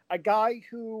babyface, a guy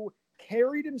who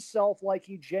carried himself like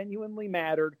he genuinely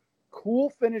mattered, cool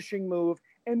finishing move,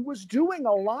 and was doing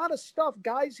a lot of stuff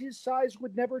guys his size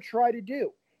would never try to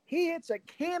do. He hits a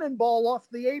cannonball off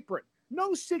the apron.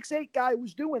 No 6'8" guy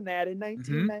was doing that in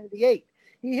 1998.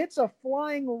 He hits a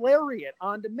flying lariat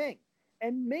onto Ming.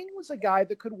 And Ming was a guy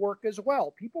that could work as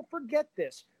well. People forget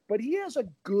this, but he has a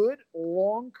good,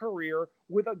 long career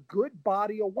with a good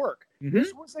body of work.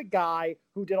 This was a guy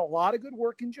who did a lot of good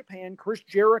work in Japan. Chris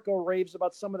Jericho raves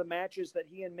about some of the matches that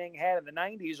he and Ming had in the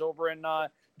 90s over in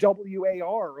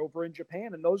WAR over in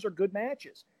Japan, and those are good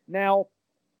matches. Now,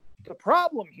 the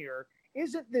problem here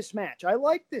isn't this match. I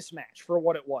like this match for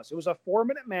what it was. It was a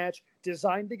 4-minute match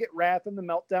designed to get Wrath and the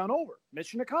Meltdown over.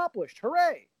 Mission accomplished.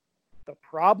 Hooray. The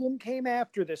problem came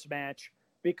after this match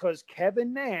because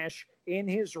Kevin Nash, in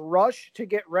his rush to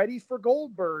get ready for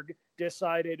Goldberg,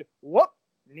 decided,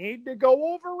 need to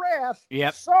go over Wrath.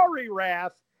 Yep. Sorry,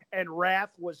 Wrath. And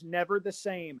Wrath was never the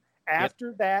same.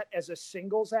 After that, as a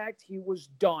singles act, he was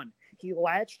done. He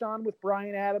latched on with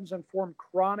Bryan Adams and formed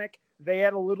Chronic. They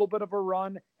had a little bit of a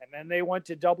run, and then they went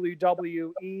to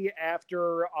WWE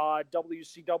after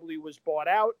WCW was bought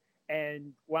out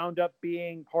and wound up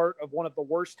being part of one of the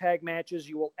worst tag matches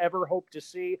you will ever hope to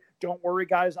see. Don't worry,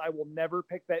 guys. I will never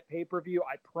pick that pay-per-view.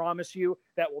 I promise you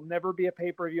that will never be a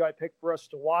pay-per-view I pick for us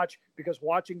to watch, because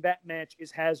watching that match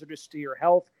is hazardous to your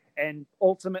health. And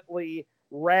ultimately,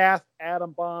 Wrath,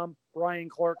 Adam Bomb, Brian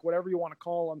Clark, whatever you want to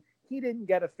call him, he didn't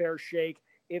get a fair shake.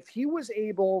 If he was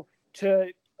able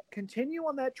to continue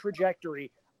on that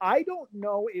trajectory, I don't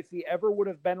know if he ever would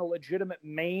have been a legitimate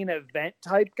main event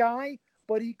type guy,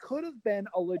 but he could have been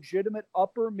a legitimate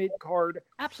upper mid-card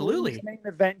main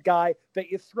event guy that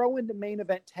you throw into main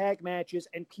event tag matches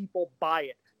and people buy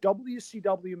it.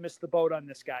 WCW missed the boat on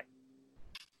this guy.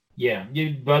 Yeah.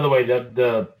 By the way,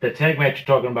 the tag match you're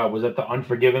talking about, was that the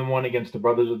Unforgiven one against the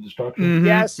Brothers of Destruction?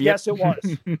 Yes, it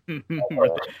was.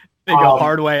 They go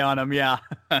hard way on him, yeah.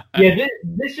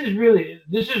 This is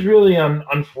really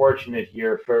unfortunate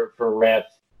here for Wrath,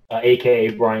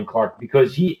 aka Brian Clark,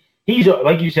 because he's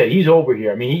like you said, he's over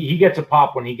here. I mean, he gets a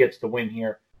pop when he gets the win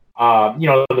here.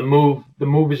 The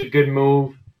move is a good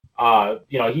move.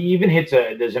 He even hits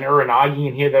there's an Uranagi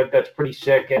in here that's pretty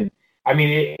sick, and I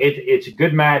mean, it's a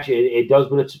good match. It does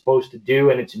what it's supposed to do,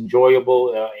 and it's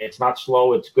enjoyable. It's not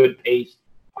slow. It's good paced.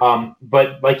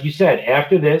 But like you said,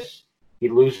 after this, he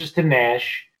loses to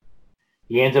Nash.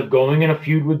 He ends up going in a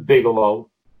feud with Bigelow.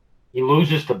 He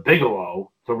loses to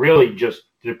Bigelow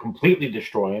to completely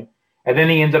destroy him. And then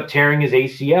he ends up tearing his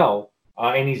ACL,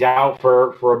 and he's out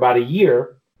for about a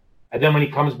year. And then when he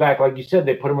comes back, like you said,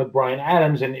 they put him with Bryan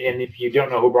Adams. And if you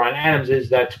don't know who Bryan Adams is,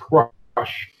 that's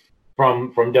Crush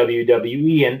from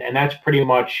WWE, and that's pretty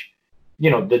much,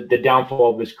 the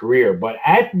downfall of his career. But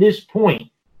at this point,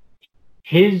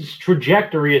 his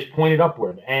trajectory is pointed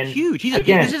upward, and huge.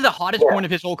 This is the hottest point of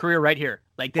his whole career right here.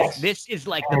 Like this is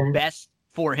like the best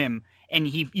for him, and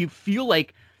you feel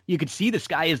like you could see the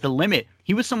sky is the limit.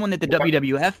 He was someone that the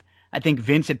WWF, I think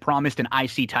Vince had promised an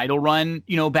IC title run,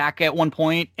 back at one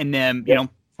point, and then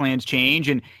plans change,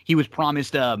 and he was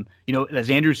promised, as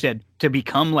Andrew said, to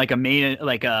become like a main,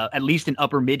 like at least an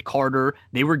upper mid Carter.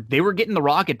 They were getting the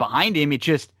rocket behind him. It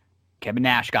just Kevin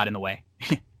Nash got in the way.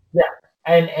 Yeah.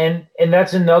 And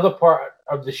that's another part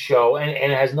of the show, and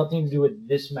it has nothing to do with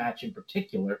this match in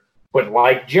particular, but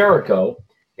like Jericho,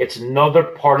 it's another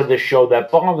part of the show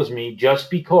that bothers me, just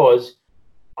because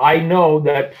I know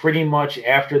that pretty much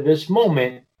after this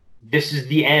moment, this is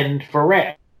the end for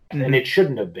Red, and it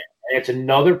shouldn't have been. And it's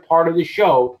another part of the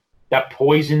show that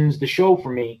poisons the show for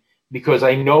me, because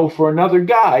I know for another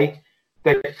guy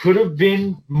that could have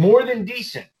been more than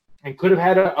decent and could have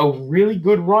had a really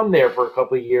good run there for a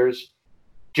couple of years,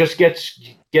 just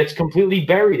gets completely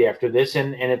buried after this,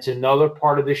 and it's another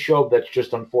part of the show that's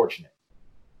just unfortunate.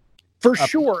 For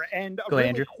sure. And really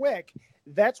Andrew. quick,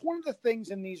 that's one of the things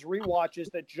in these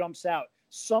rewatches that jumps out.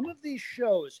 Some of these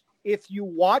shows, if you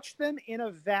watch them in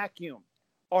a vacuum,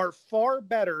 are far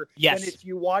better than if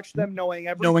you watch them knowing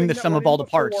the sum of all the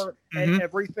parts and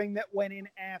everything that went in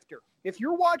after. If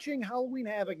you're watching Halloween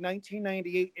Havoc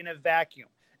 1998 in a vacuum,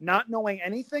 not knowing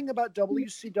anything about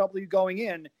WCW going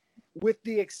in, with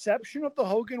the exception of the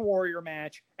Hogan Warrior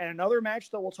match and another match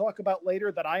that we'll talk about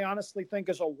later that I honestly think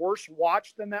is a worse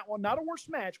watch than that one, not a worse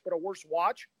match, but a worse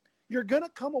watch, you're going to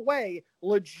come away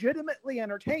legitimately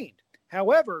entertained.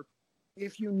 However,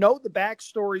 if you know the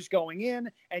backstories going in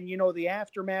and you know the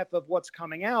aftermath of what's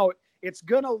coming out, it's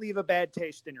going to leave a bad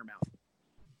taste in your mouth.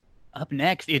 Up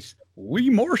next, it's Lee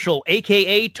Marshall,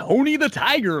 a.k.a. Tony the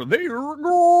Tiger. They're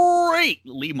great.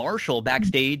 Lee Marshall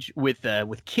backstage with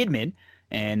Kidman,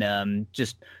 and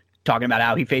just talking about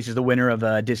how he faces the winner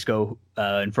of Disco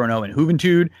Inferno and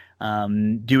Juventud.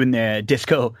 Doing the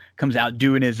Disco comes out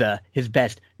doing his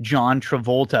best John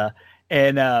Travolta.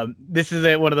 And this is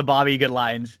one of the Bobby good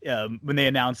lines when they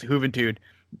announce Juventud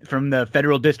from the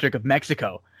Federal District of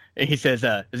Mexico. And he says,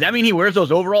 does that mean he wears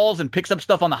those overalls and picks up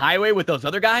stuff on the highway with those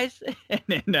other guys? And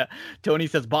then Tony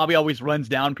says, Bobby always runs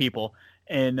down people.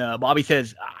 And Bobby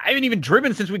says, I haven't even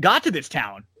driven since we got to this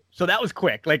town. So that was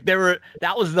quick. Like that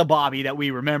was the Bobby that we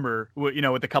remember,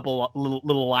 with a couple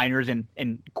little liners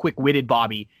and quick-witted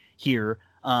Bobby here.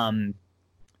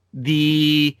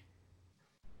 The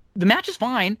match is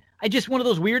fine. I just, one of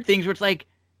those weird things where it's like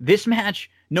this match,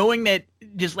 knowing that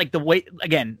just like the way,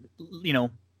 again,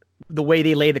 the way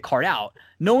they lay the card out,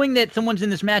 knowing that someone's in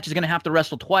this match is going to have to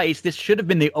wrestle twice, this should have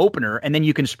been the opener, and then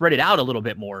you can spread it out a little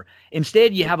bit more.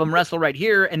 Instead, you have them wrestle right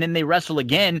here, and then they wrestle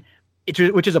again,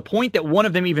 which is a point that one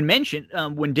of them even mentioned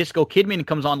when Disco Kidman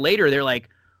comes on later. They're like,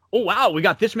 oh, wow, we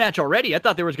got this match already. I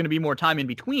thought there was going to be more time in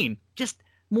between. Just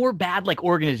more bad like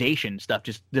organization stuff,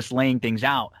 just laying things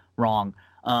out wrong.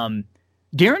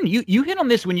 Darren, you hit on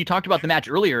this when you talked about the match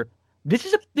earlier. This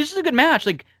is a good match.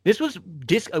 Like, this was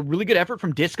a really good effort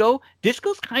from Disco.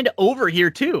 Disco's kind of over here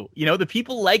too. The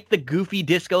people like the goofy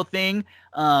Disco thing.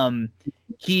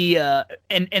 He and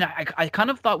I kind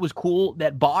of thought was cool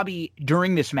that Bobby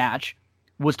during this match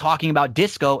was talking about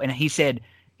Disco, and he said,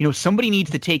 somebody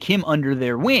needs to take him under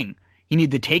their wing. You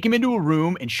need to take him into a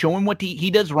room and show him what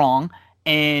he does wrong,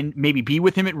 and maybe be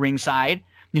with him at ringside.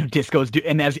 Disco's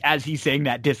and as he's saying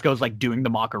that, Disco's like doing the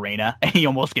Macarena, and he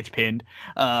almost gets pinned.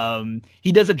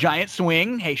 He does a giant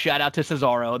swing. Hey, shout out to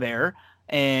Cesaro there.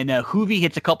 And Hoovy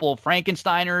hits a couple of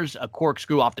Frankensteiners, a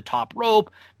corkscrew off the top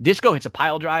rope. Disco hits a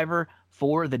pile driver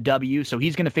for the W, so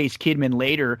he's going to face Kidman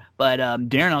later. But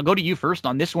Darren, I'll go to you first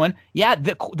on this one. Yeah,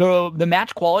 the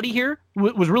match quality here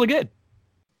was really good.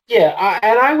 Yeah,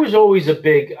 I was always a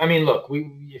big. I mean, look,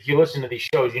 if you listen to these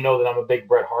shows, you know that I'm a big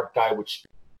Bret Hart guy, which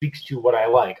speaks to what I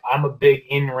like. I'm a big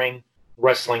in-ring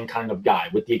wrestling kind of guy,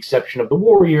 with the exception of the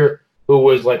Warrior, who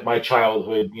was like my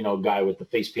childhood, guy with the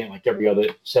face paint like every other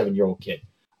 7-year-old kid.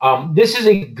 This is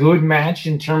a good match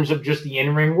in terms of just the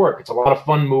in-ring work. It's a lot of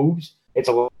fun moves. It's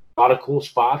a lot of cool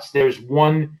spots. There's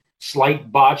one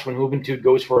slight botch when Juventud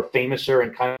goes for a famouser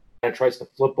and kind of tries to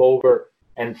flip over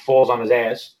and falls on his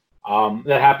ass.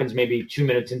 That happens maybe 2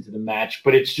 minutes into the match,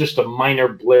 but it's just a minor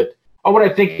blip. What I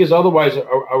think is otherwise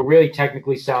a really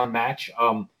technically sound match.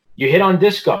 You hit on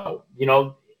Disco.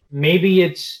 Maybe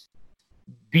it's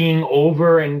being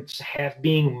over and half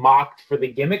being mocked for the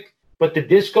gimmick, but the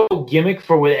Disco gimmick,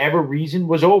 for whatever reason,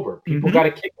 was over. People got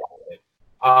a kick out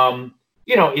of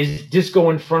it. Is Disco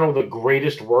Inferno the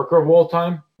greatest worker of all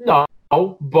time? No,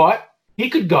 but he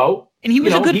could go. And he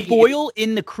was a good foil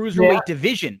in the cruiserweight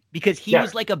division because he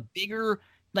was like a bigger,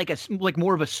 like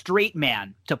more of a straight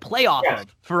man to play off of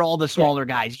for all the smaller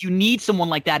guys. You need someone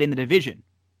like that in the division.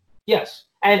 Yes,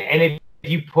 and if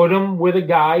you put him with a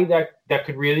guy that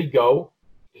could really go,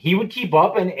 he would keep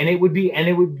up, and you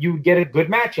would get a good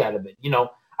match out of it. You know,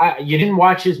 you didn't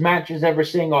watch his matches ever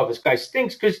saying, "Oh, this guy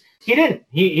stinks," because he didn't.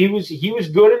 He was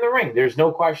good in the ring. There's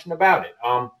no question about it.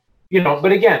 You know,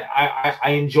 but again,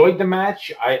 I enjoyed the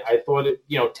match. I thought it,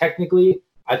 you know, technically,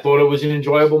 I thought it was an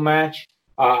enjoyable match.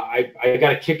 I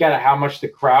got a kick out of how much the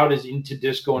crowd is into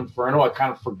Disco Inferno. I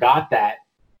kind of forgot that,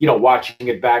 you know, watching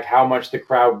it back, how much the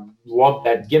crowd loved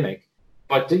that gimmick.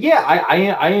 But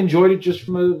I enjoyed it just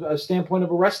from a standpoint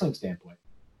of a wrestling standpoint.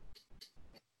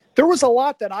 There was a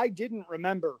lot that I didn't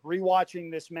remember rewatching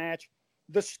this match.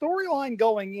 The storyline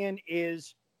going in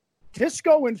is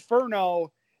Disco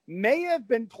Inferno may have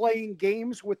been playing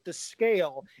games with the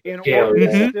scale in order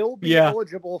to still be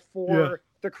eligible for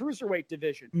the cruiserweight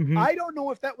division. Mm-hmm. I don't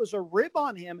know if that was a rib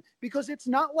on him because it's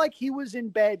not like he was in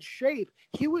bad shape.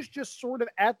 He was just sort of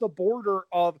at the border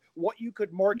of what you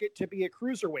could market to be a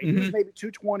cruiserweight. He was maybe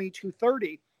 220,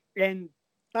 230. And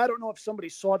I don't know if somebody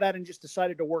saw that and just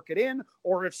decided to work it in,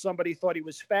 or if somebody thought he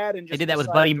was fat and just they did that with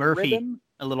Buddy Murphy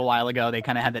a little while ago. They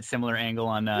kind of had that similar angle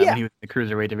on when he was in the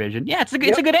cruiserweight division. Yeah, it's a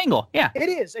good angle. Yeah, it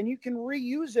is, and you can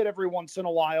reuse it every once in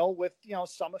a while with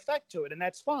some effect to it, and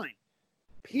that's fine.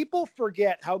 People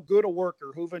forget how good a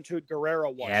worker Juventud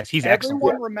Guerrera was. Yes, he's excellent.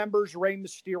 Everyone remembers Rey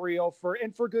Mysterio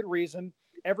for good reason.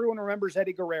 Everyone remembers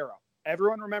Eddie Guerrero.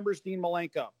 Everyone remembers Dean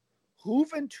Malenko.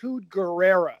 Juventud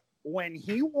Guerrera, when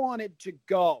he wanted to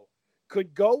go,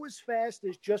 could go as fast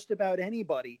as just about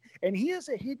anybody. And he is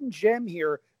a hidden gem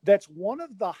here that's one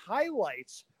of the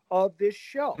highlights of this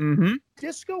show. Mm-hmm.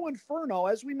 Disco Inferno,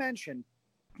 as we mentioned,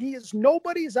 he is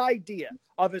nobody's idea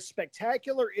of a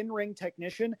spectacular in-ring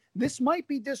technician. This might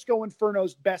be Disco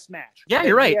Inferno's best match. Yeah,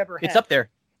 you're right. It's up there.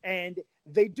 And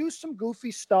they do some goofy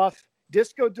stuff.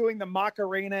 Disco doing the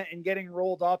Macarena and getting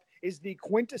rolled up is the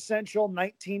quintessential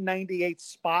 1998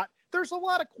 spot. There's a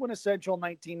lot of quintessential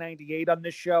 1998 on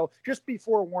this show. Just be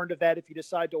forewarned of that if you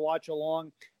decide to watch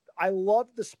along. I love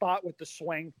the spot with the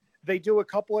swing. They do a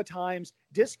couple of times.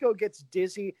 Disco gets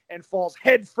dizzy and falls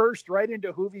head first right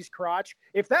into Juvi's crotch.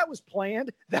 If that was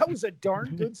planned, that was a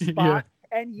darn good spot.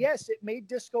 And yes, it made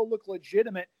Disco look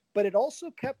legitimate, but it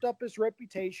also kept up his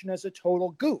reputation as a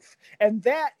total goof. And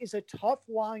that is a tough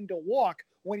line to walk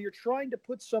when you're trying to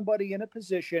put somebody in a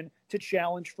position to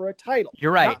challenge for a title.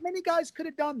 You're right. Not many guys could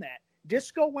have done that.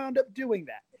 Disco wound up doing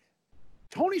that.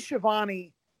 Tony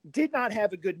Schiavone did not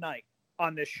have a good night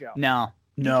on this show. No,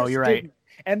 you're right. Didn't.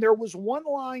 And there was one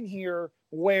line here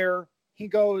where he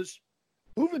goes,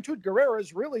 Juventud Guerrera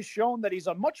has really shown that he's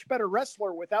a much better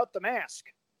wrestler without the mask.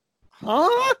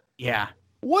 Huh? Yeah.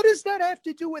 What does that have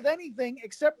to do with anything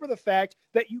except for the fact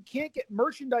that you can't get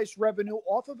merchandise revenue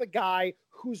off of a guy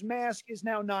whose mask is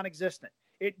now non-existent?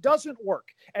 It doesn't work.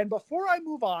 And before I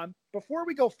move on, before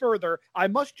we go further, I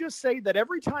must just say that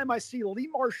every time I see Lee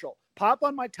Marshall pop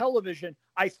on my television,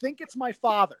 I think it's my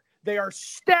father. They are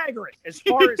staggering as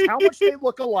far as how much they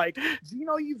look alike.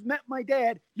 Zeno, you've met my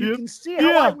dad. You can see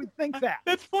how I would think that.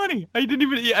 That's funny.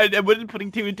 I wasn't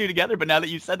putting two and two together, but now that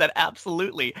you said that,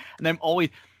 absolutely. And I'm always...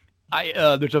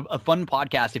 there's a fun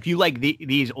podcast. If you like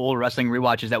these old wrestling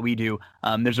rewatches that we do,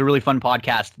 there's a really fun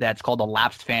podcast that's called The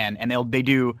Lapsed Fan, and they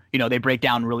do, they break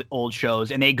down really old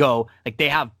shows, and they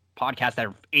have podcasts that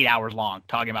are 8 hours long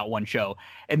talking about one show,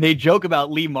 and they joke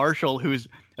about Lee Marshall, who's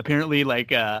apparently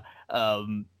like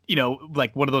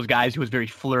one of those guys who was very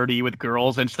flirty with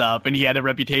girls and stuff, and he had a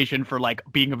reputation for like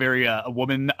being a very a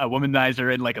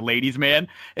womanizer and like a ladies' man.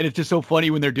 And it's just so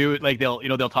funny when they're doing like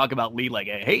they'll talk about Lee like,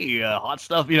 hey, hot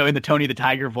stuff, in the Tony the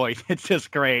Tiger voice. It's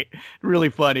just great, really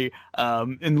funny.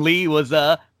 And Lee was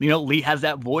Lee has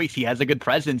that voice, he has a good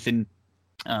presence, and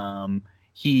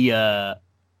he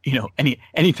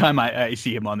anytime I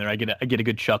see him on there, I get a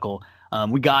good chuckle.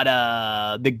 We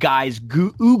got the guys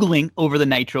oogling over the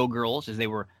Nitro girls as they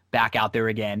were back out there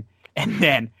again. And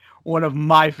then one of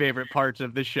my favorite parts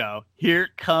of the show, here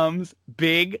comes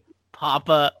Big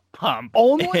Papa Pump.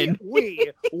 Only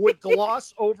we would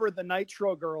gloss over the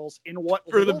Nitro girls in what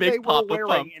little they were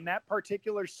wearing in that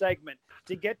particular segment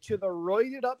to get to the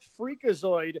roided up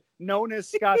freakazoid known as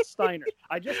Scott Steiner.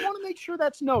 I just want to make sure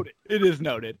that's noted. It is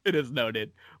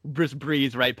noted. Just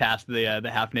breeze right past the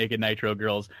half naked Nitro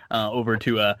girls over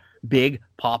to Big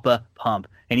Papa Pump.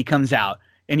 And he comes out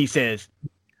and he says,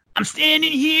 I'm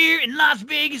standing here in Las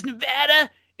Vegas, Nevada,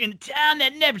 in a town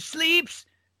that never sleeps.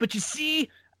 But you see,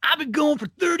 I've been going for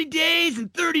 30 days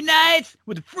and 30 nights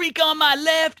with a freak on my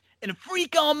left and a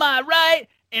freak on my right.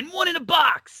 and one in a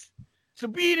box. So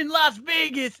being in Las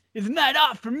Vegas is a night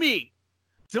off for me.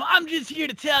 So I'm just here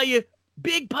to tell you,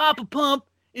 Big Papa Pump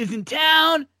is in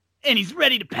town, and he's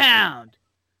ready to pound.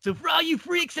 So for all you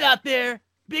freaks out there,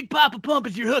 Big Papa Pump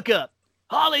is your hookup.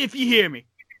 Holla if you hear me.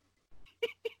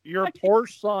 Your poor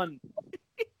son.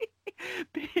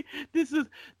 This is,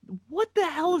 what the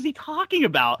hell is he talking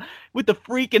about? With the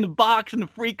freak in the box and the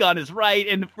freak on his right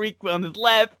and the freak on his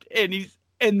left, and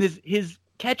his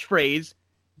catchphrase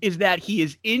is that he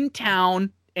is in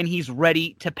town and he's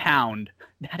ready to pound.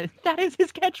 That is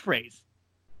his catchphrase.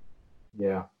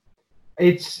 Yeah.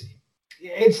 It's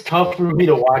tough for me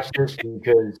to watch this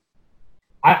because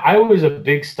I was a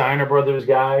big Steiner Brothers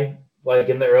guy, like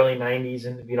in the early 90s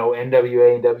and,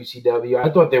 NWA and WCW.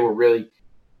 I thought they were really,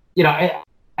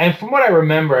 and from what I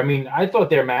remember, I mean, I thought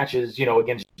their matches,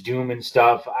 against Doom and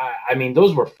stuff, I mean,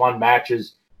 those were fun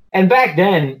matches. And back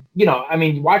then,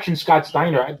 watching Scott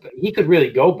Steiner, he could really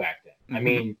go back then. I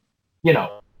mean,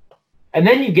 and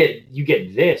then you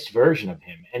get this version of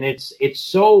him, and it's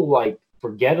so like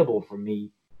forgettable for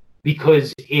me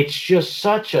because it's just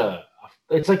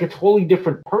it's like a totally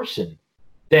different person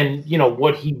than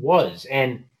what he was.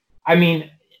 And I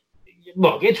mean,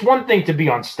 look, it's one thing to be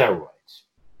on steroids.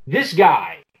 This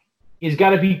guy has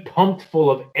got to be pumped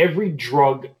full of every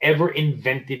drug ever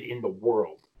invented in the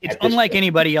world. It's unlike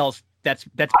anybody else that's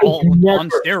all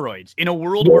on steroids. In a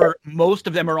world where most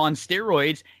of them are on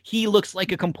steroids, he looks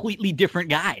like a completely different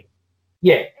guy.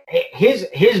 Yeah,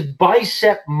 his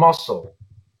bicep muscle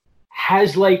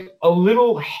has like a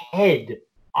little head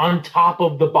on top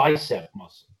of the bicep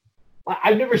muscle.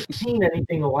 I've never seen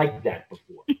anything like that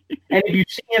before. And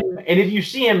if you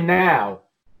see him now,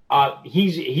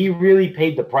 he really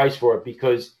paid the price for it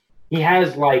because he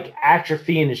has like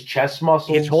atrophy in his chest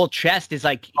muscles. His whole chest is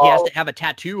like he has to have a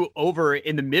tattoo over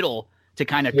in the middle to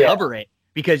kind of cover it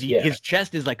because his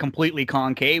chest is like completely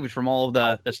concave from all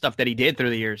of the stuff that he did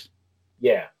through the years.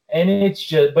 Yeah, and it's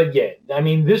just, but yeah, I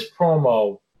mean, this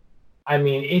promo, I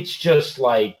mean, it's just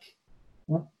like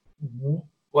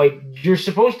you're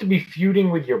supposed to be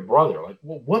feuding with your brother. Like,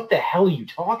 well, what the hell are you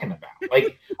talking about?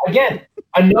 Like, again,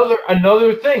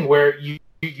 another thing where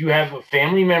you have a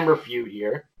family member feud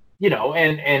here.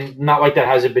 And not like that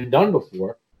hasn't been done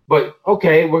before. But,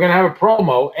 okay, we're going to have a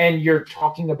promo, and you're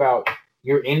talking about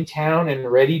you're in town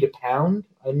and ready to pound?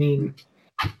 I mean,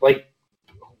 like,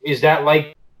 is that,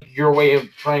 like, your way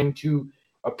of trying to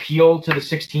appeal to the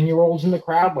 16-year-olds in the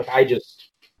crowd? Like,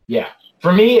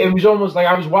 For me, it was almost like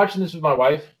I was watching this with my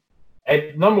wife,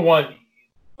 and number one,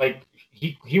 like,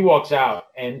 he walks out,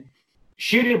 and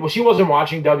she wasn't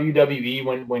watching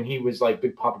WWE when he was like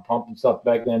Big Papa Pump and stuff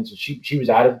back then, so she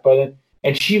was out of it by then.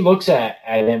 And she looks at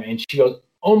him and she goes,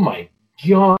 "Oh my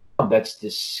God, that's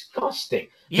disgusting!"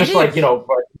 Just like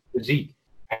physique.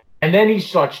 And then he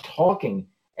starts talking,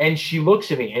 and she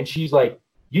looks at me and she's like,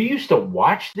 "You used to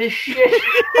watch this shit?"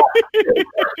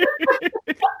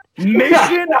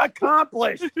 Mission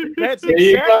accomplished. That's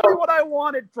exactly what I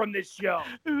wanted from this show.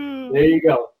 There you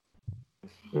go.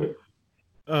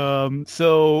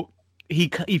 So he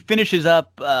finishes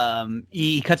up.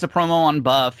 He cuts a promo on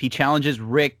Buff. He challenges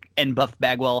Rick and Buff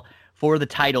Bagwell for the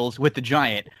titles with the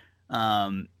Giant.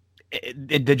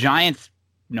 The Giant's,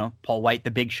 Paul White,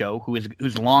 the Big Show,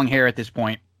 who's long hair at this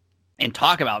point, and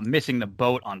talk about missing the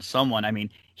boat on someone. I mean,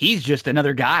 he's just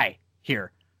another guy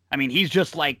here. I mean, he's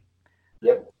just like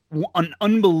an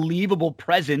unbelievable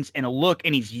presence and a look,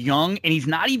 and he's young, and he's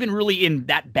not even really in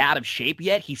that bad of shape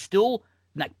yet. He's still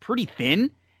like pretty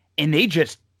thin, and they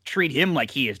just treat him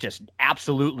like he is just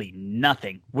absolutely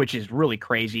nothing, which is really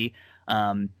crazy.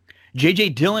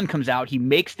 JJ Dillon comes out. He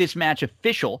makes this match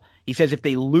official. He says if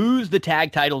they lose the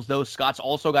tag titles, though, Scott's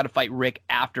also got to fight Rick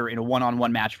after in a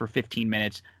one-on-one match for 15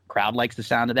 minutes. Crowd likes the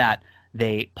sound of that.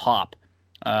 They pop.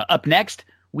 Up next,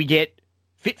 we get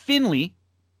Fit Finlay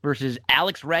versus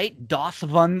Alex Wright, Das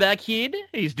Wunderkind.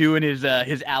 He's doing his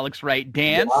Alex Wright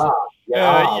dance.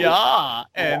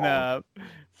 And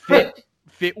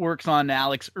Fit works on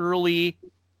Alex early.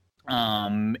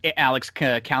 Alex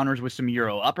counters with some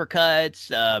Euro uppercuts.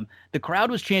 The crowd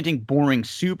was chanting boring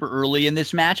super early in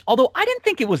this match, although I didn't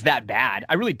think it was that bad.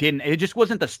 I really didn't. It just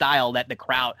wasn't the style that the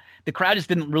crowd just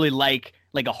didn't really like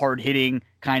a hard hitting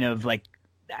kind of like,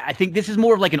 I think this is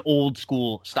more of like an old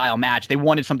school style match. They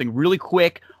wanted something really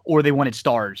quick or they wanted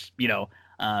stars,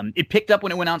 it picked up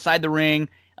when it went outside the ring.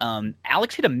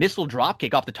 Alex hit a missile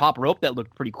dropkick off the top rope that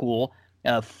looked pretty cool.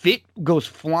 Fit goes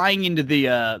flying into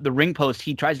the ring post.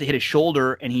 He tries to hit his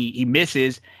shoulder and he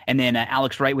misses. And then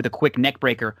Alex Wright with a quick neck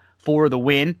breaker for the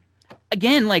win.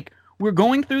 Again, like we're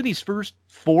going through these first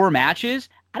 4 matches.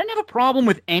 I didn't have a problem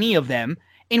with any of them.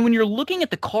 And when you're looking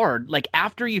at the card, like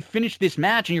after you finish this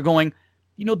match and you're going,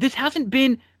 this hasn't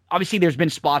been, obviously there's been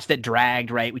spots that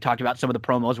dragged, right? We talked about some of the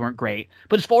promos weren't great.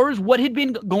 But as far as what had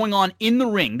been going on in the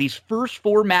ring, these first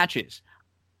 4 matches,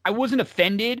 I wasn't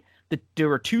offended that there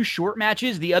were 2 short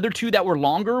matches. The other 2 that were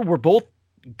longer were both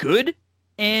good.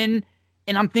 And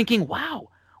I'm thinking, wow,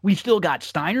 we've still got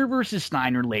Steiner versus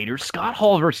Steiner later, Scott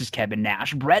Hall versus Kevin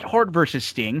Nash, Bret Hart versus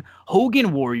Sting,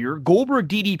 Hogan Warrior, Goldberg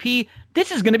DDP.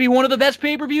 This is going to be one of the best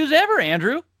pay-per-views ever,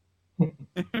 Andrew.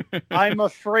 I'm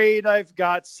afraid I've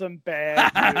got some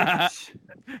bad news.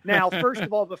 Now, first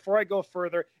of all, before I go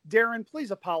further, Darren, please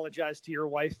apologize to your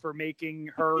wife for making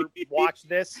her watch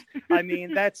this. I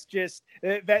mean, that's just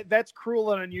that's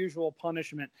cruel and unusual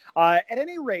punishment. At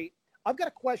any rate, I've got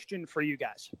a question for you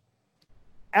guys.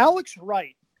 Alex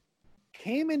Wright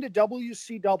came into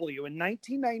WCW in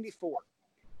 1994,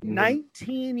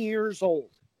 19 years old,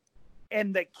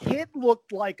 and the kid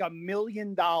looked like $1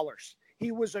 million.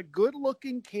 He was a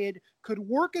good-looking kid, could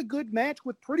work a good match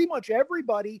with pretty much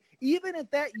everybody, even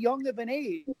at that young of an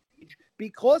age,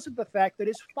 because of the fact that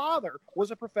his father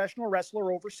was a professional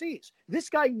wrestler overseas. This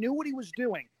guy knew what he was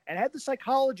doing and had the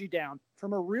psychology down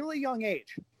from a really young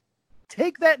age.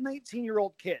 Take that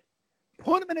 19-year-old kid,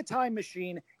 put him in a time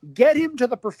machine, get him to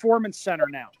the Performance Center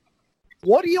now.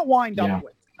 What do you wind up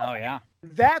with? Oh, yeah.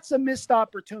 That's a missed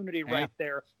opportunity right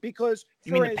there, because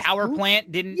you mean the power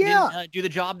plant didn't do the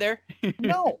job there?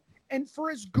 No. And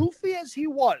for as goofy as he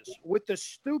was with the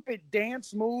stupid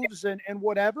dance moves and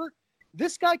whatever,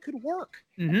 this guy could work.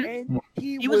 Mm-hmm. And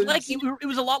he was like, it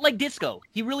was a lot like Disco.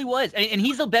 He really was. And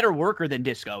he's a better worker than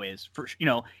Disco is.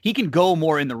 He can go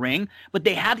more in the ring, but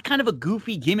they had kind of a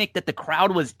goofy gimmick that the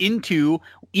crowd was into,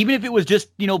 even if it was just,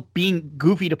 being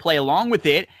goofy to play along with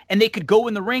it, and they could go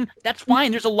in the ring. That's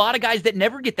fine. There's a lot of guys that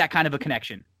never get that kind of a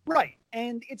connection. Right.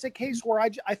 And it's a case where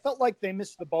I felt like they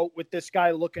missed the boat with this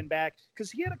guy looking back, because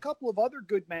he had a couple of other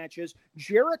good matches.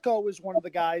 Jericho was one of the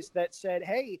guys that said,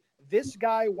 hey, this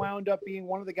guy wound up being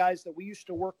one of the guys that we used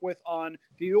to work with on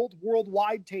the old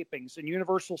worldwide tapings in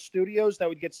Universal Studios that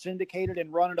would get syndicated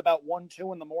and run at about 1,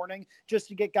 2 in the morning just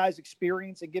to get guys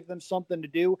experience and give them something to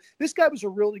do. This guy was a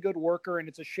really good worker, and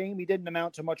it's a shame he didn't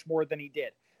amount to much more than he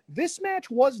did. This match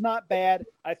was not bad.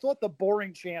 I thought the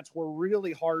boring chants were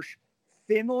really harsh.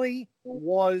 Finlay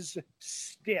was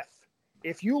stiff.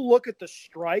 If you look at the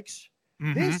strikes,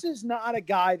 this is not a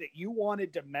guy that you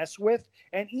wanted to mess with.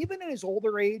 And even in his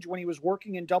older age, when he was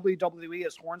working in WWE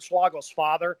as Hornswoggle's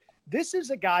father, this is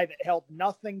a guy that held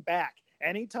nothing back.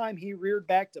 Anytime he reared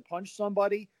back to punch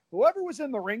somebody, whoever was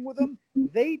in the ring with him,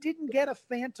 they didn't get a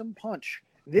phantom punch.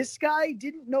 This guy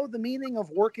didn't know the meaning of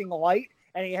working light,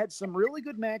 and he had some really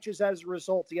good matches as a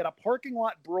result. He had a parking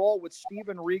lot brawl with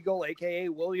Steven Regal, a.k.a.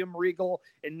 William Regal,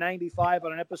 in 95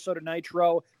 on an episode of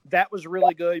Nitro. That was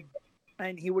really good.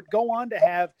 And he would go on to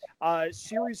have a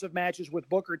series of matches with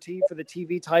Booker T for the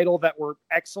TV title that were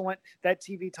excellent. That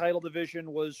TV title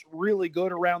division was really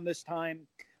good around this time.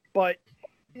 But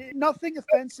nothing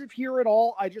offensive here at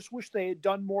all. I just wish they had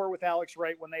done more with Alex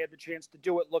Wright when they had the chance to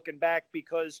do it looking back,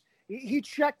 because he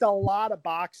checked a lot of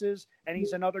boxes, and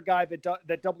he's another guy that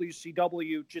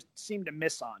WCW just seemed to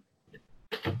miss on.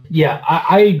 Yeah,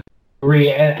 I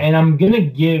agree. And I'm going to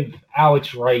give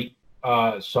Alex Wright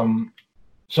some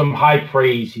high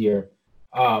praise here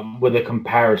with a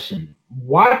comparison.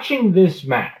 Watching this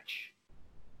match,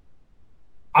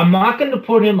 I'm not going to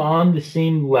put him on the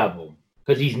same level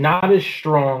because he's not as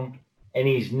strong and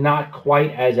he's not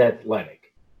quite as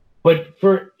athletic. But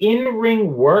for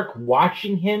in-ring work,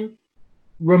 watching him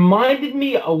reminded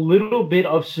me a little bit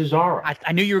of Cesaro.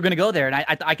 I knew you were going to go there, and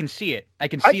I can see it. I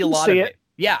can see a lot of it.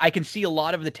 Yeah, I can see a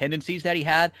lot of the tendencies that he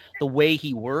had, the way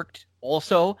he worked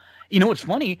also. You know what's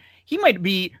funny? He might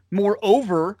be more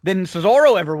over than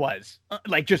Cesaro ever was,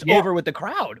 over with the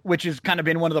crowd, which has kind of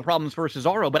been one of the problems for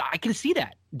Cesaro. But I can see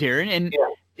that, Darren.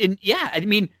 And I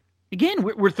mean, again,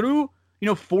 we're through,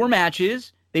 4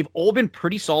 matches. They've all been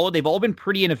pretty solid. They've all been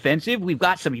pretty inoffensive. We've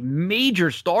got some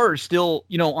major stars still,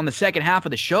 on the second half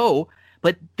of the show,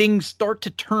 but things start to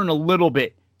turn a little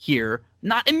bit here.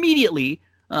 Not immediately.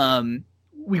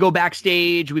 We go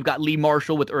backstage. We've got Lee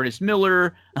Marshall with Ernest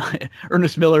Miller.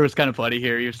 Ernest Miller was kind of funny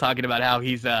here. He was talking about how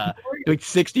he's doing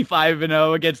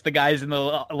 65-0 against the guys in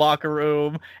the locker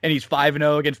room, and he's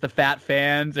 5-0 against the fat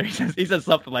fans. Or he says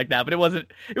something like that, but it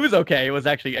was okay. It was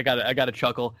actually I got a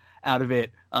chuckle out of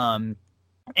it.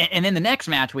 And then the next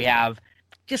match we have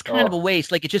just kind of a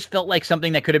waste. Like, it just felt like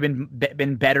something that could have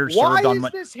been better served on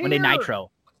Monday Nitro,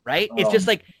 right? It's just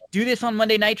like, do this on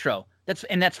Monday Nitro.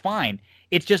 That's fine.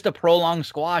 it's just a prolonged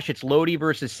squash. It's Lodi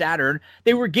versus Saturn.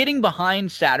 They were getting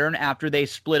behind Saturn after they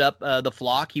split up the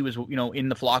flock. He was, in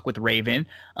the flock with Raven.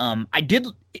 I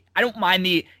don't mind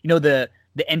the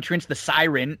entrance, the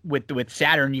siren with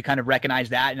Saturn. You kind of recognize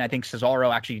that, and I think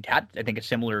Cesaro actually had, I think, a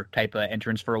similar type of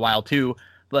entrance for a while too.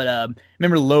 But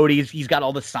remember Lodi? He's got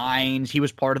all the signs. He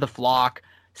was part of the flock.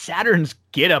 Saturn's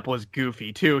getup was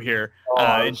goofy too here.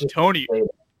 And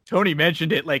Tony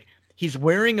mentioned it. Like, he's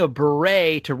wearing a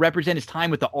beret to represent his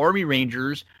time with the Army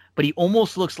Rangers, but he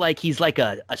almost looks like he's like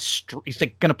he's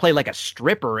like gonna play like a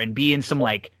stripper and be in some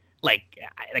like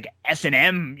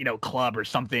S&M club or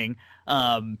something.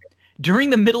 During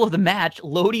the middle of the match,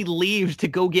 Lodi leaves to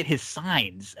go get his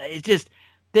signs.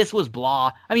 This was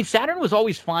blah. I mean, Saturn was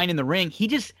always fine in the ring.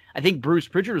 I think Bruce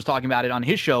Pritchard was talking about it on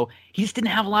his show. He just didn't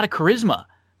have a lot of charisma.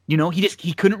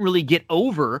 He couldn't really get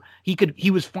over. He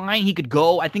was fine. He could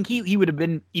go. I think he would have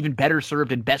been even better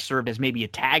served and best served as maybe a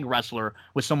tag wrestler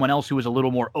with someone else who was a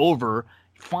little more over.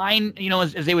 Fine,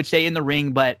 as they would say in the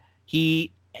ring, but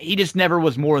he just never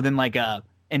was more than like an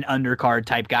undercard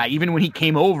type guy. Even when he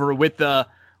came over with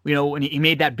when he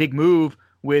made that big move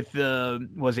with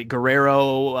was it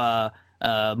Guerrero,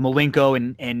 Malenko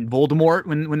and Voldemort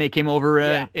when they came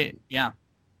over.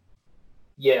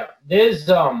 Yeah, there's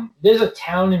a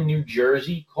town in New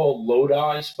Jersey called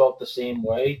Lodi, spelled the same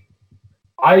way.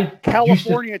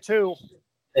 California too.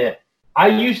 Yeah, I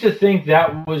used to think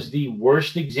that was the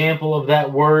worst example of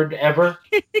that word ever.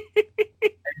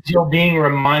 Until being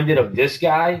reminded of this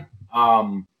guy.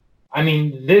 I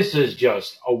mean, this is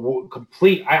just a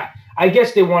complete. I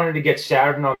guess they wanted to get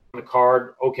Saturn on the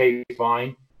card. Okay,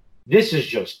 fine. This is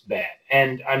just bad.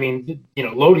 And I mean,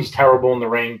 Lodi's terrible in the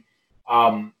ring.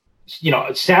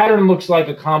 Saturn looks like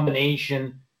a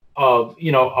combination of,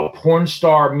 a porn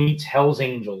star meets Hell's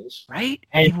Angels. Right?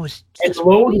 And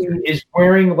Lodi is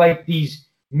wearing like these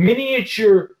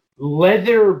miniature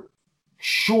leather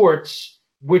shorts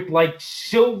with like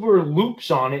silver loops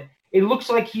on it. It looks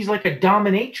like he's like a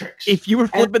dominatrix. If you were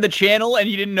flipping the channel and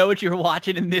you didn't know what you were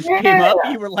watching and this came up,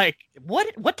 you were like,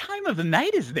 what time of the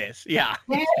night is this? Yeah.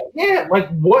 Yeah. Like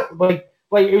what?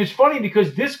 Like it was funny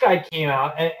because this guy came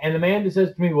out and Amanda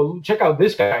says to me, well, check out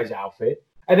this guy's outfit.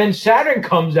 And then Saturn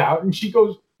comes out and she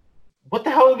goes, what the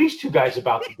hell are these two guys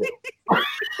about to do?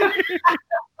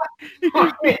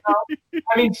 I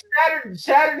mean,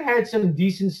 Saturn had some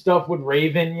decent stuff with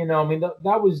Raven, I mean,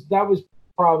 that was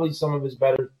probably some of his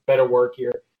better work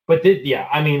here. But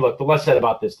I mean, look, the less said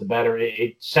about this, the better.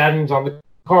 Saturn's on the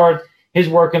card. His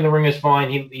work in the ring is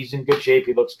fine. He's in good shape.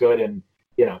 He looks good. And,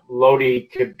 Lodi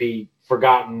could be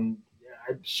forgotten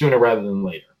sooner rather than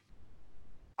later.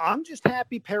 I'm just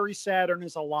happy Perry Saturn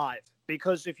is alive,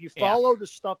 because if you follow the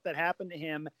stuff that happened to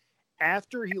him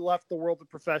after he left the world of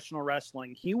professional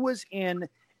wrestling, he was in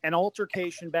an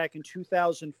altercation back in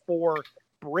 2004,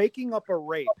 breaking up a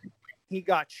rape. He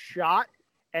got shot,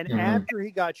 and after he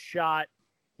got shot,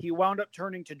 he wound up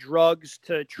turning to drugs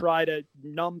to try to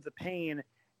numb the pain,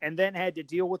 and then had to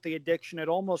deal with the addiction. It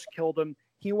almost killed him.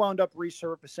 He wound up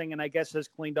resurfacing and I guess has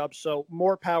cleaned up. So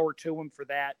more power to him for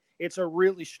that. It's a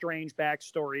really strange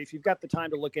backstory. If you've got the time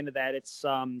to look into that, it's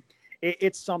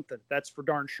something, that's for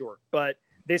darn sure. But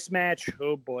this match,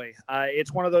 oh boy,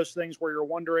 it's one of those things where you're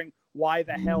wondering why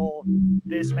the hell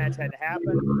this match had to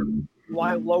happen,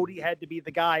 why Lodi had to be the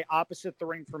guy opposite the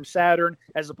ring from Saturn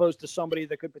as opposed to somebody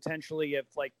that could potentially have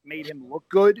made him look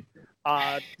good.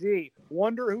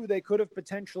 Wonder who they could have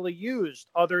potentially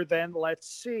used other than, let's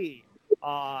see,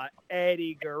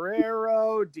 Eddie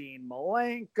Guerrero, Dean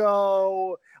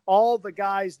Malenko, all the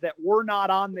guys that were not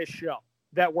on this show,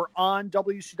 that were on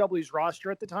WCW's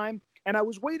roster at the time. And I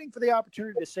was waiting for the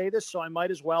opportunity to say this, so I might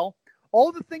as well.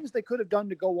 All the things they could have done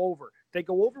to go over, they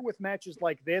go over with matches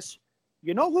like this.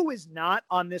 You know who is not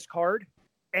on this card?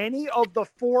 Any of the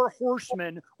Four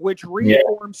Horsemen, which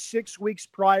reformed 6 weeks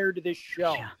prior to this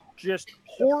show. Yeah. Just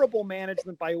horrible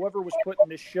management by whoever was putting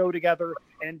this show together.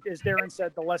 And as Darren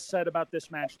said, the less said about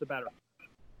this match, the better.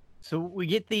 So we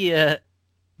get the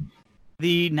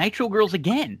Nitro Girls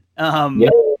again.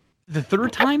 The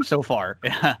third time so far.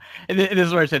 And this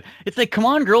is where I said, it's like, come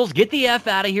on, girls, get the F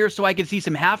out of here so I can see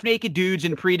some half-naked dudes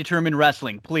in predetermined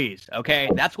wrestling, please. Okay?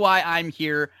 That's why I'm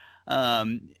here.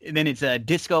 And then it's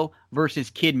Disco versus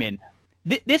Kidman.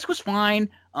 This was fine.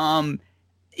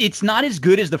 It's not as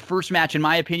good as the first match, in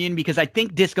my opinion, because I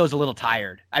think Disco's a little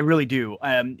tired. I really do.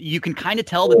 You can kind of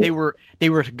tell that they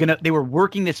were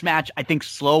working this match, I think,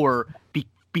 slower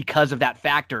because of that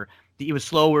factor. It was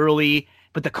slow early,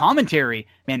 but the commentary,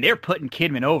 man, they're putting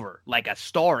Kidman over like a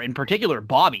star. In particular,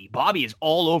 Bobby. Bobby is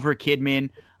all over Kidman.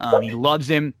 He loves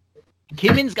him.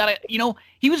 Kidman's got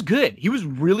he was good. He was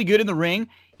really good in the ring.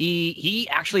 He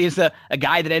actually is a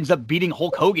guy that ends up beating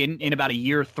Hulk Hogan in about a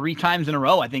year 3 times in a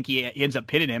row. I think he ends up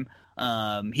pinning him.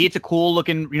 He hits a cool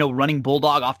looking, running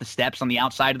bulldog off the steps on the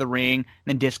outside of the ring. And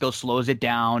then Disco slows it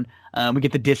down. We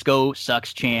get the Disco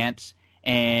sucks chants.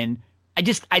 And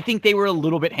I think they were a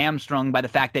little bit hamstrung by the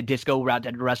fact that Disco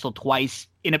had wrestled twice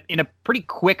in a pretty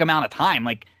quick amount of time.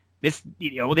 Like this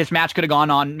match could have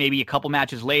gone on maybe a couple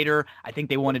matches later. I think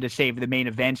they wanted to save the main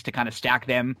events to kind of stack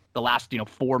them the last,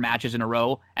 4 matches in a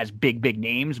row as big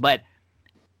names. But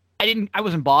I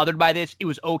wasn't bothered by this. It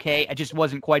was okay. It just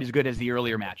wasn't quite as good as the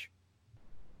earlier match.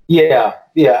 Yeah.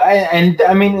 And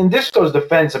I mean, in Disco's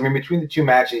defense, I mean, between the 2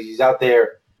 matches, he's out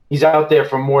there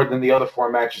for more than the other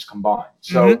 4 matches combined.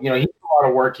 So, he did a lot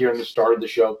of work here in the start of the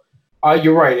show.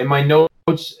 You're right. In my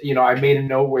notes, I made a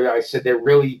note where I said they're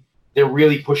really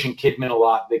pushing Kidman a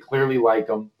lot. They clearly like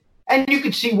him. And you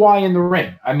could see why in the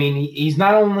ring. I mean, he's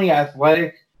not only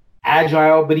athletic,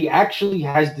 agile, but he actually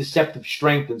has deceptive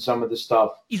strength in some of the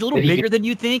stuff. He's a little bigger than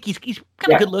you think. He's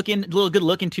kind of good looking, a little good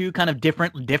looking too, kind of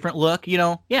different look,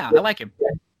 Yeah, I like him.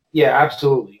 Yeah,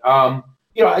 absolutely.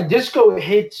 Disco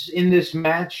hits in this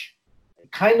match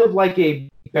kind of like a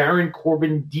Baron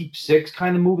Corbin Deep Six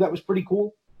kind of move that was pretty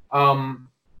cool. And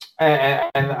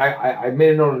I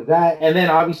made a note of that. And then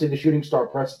obviously the shooting star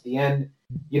press at the end,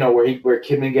 where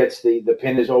Kidman gets the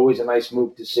pin is always a nice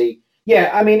move to see.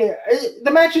 Yeah, I mean, the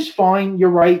match is fine.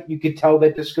 You're right. You could tell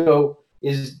that Disco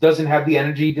doesn't have the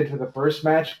energy he did for the first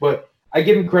match, but I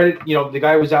give him credit. The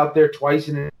guy was out there twice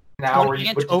in an hour.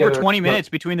 Over 20 minutes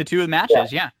between the 2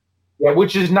 matches. Yeah,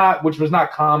 which was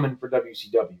not common for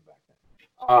WCW back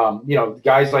then.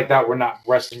 Guys like that were not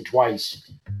wrestling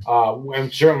twice.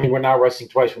 And certainly we're not wrestling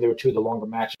twice when there were 2 of the longer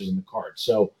matches in the card.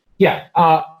 So, yeah,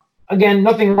 again,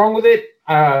 nothing wrong with it.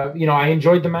 I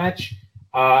enjoyed the match.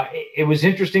 It was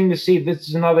interesting to see this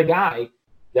is another guy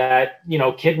that,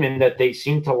 Kidman, that they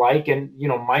seem to like and,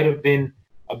 might have been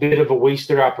a bit of a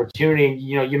wasted opportunity. And,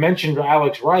 you mentioned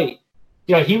Alex Wright.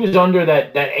 He was under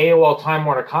that AOL Time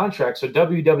Warner contract, so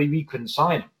WWE couldn't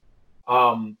sign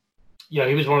him.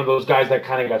 He was one of those guys that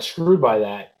kind of got screwed by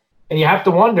that. And you have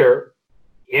to wonder,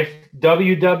 if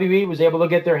WWE was able to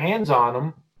get their hands on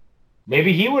him,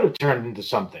 maybe he would have turned into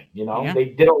something. Yeah. They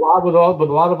did a lot with a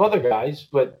lot of other guys,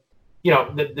 but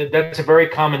that's a very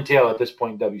common tale at this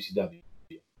point in WCW.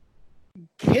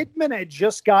 Kidman had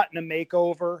just gotten a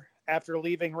makeover after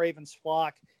leaving Raven's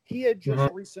Flock. He had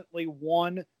just recently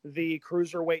won the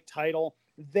Cruiserweight title.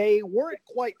 They weren't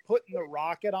quite putting the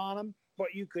rocket on him,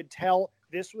 but you could tell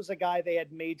this was a guy they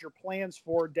had major plans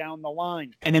for down the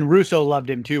line. And then Russo loved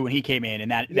him too when he came in, and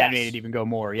that made it even go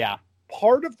more, yeah.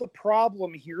 Part of the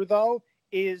problem here, though,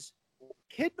 is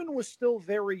Kidman was still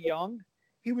very young.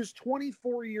 He was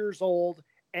 24 years old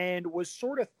and was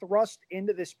sort of thrust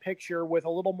into this picture with a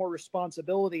little more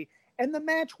responsibility. And the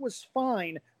match was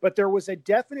fine, but there was a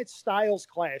definite styles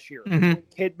clash here between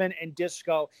Kidman and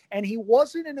Disco, and he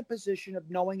wasn't in a position of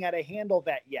knowing how to handle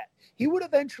that yet. He would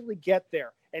eventually get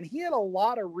there, and he had a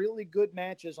lot of really good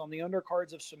matches on the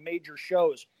undercards of some major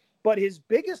shows. But his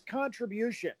biggest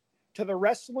contribution to the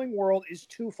wrestling world is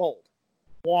twofold.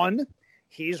 One,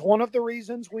 he's one of the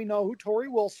reasons we know who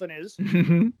Torrie Wilson is.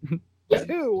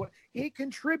 2, he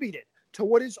contributed to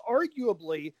what is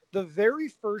arguably the very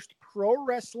first pro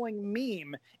wrestling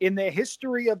meme in the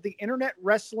history of the internet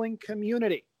wrestling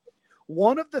community.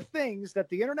 One of the things that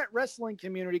the internet wrestling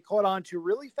community caught on to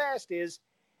really fast is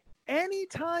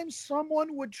anytime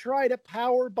someone would try to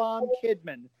powerbomb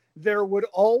Kidman, there would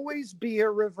always be a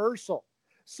reversal.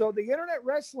 So the internet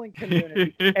wrestling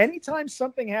community, anytime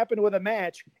something happened with a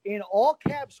match, in all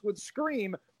caps would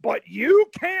scream, "But you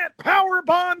can't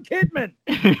powerbomb Kidman."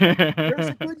 There's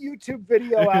a good YouTube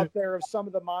video out there of some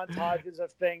of the montages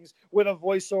of things with a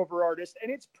voiceover artist,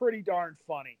 and it's pretty darn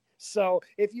funny. So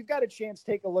if you've got a chance,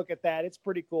 take a look at that. It's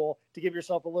pretty cool to give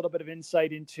yourself a little bit of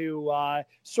insight into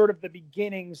sort of the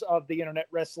beginnings of the internet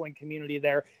wrestling community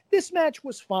there. This match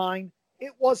was fine.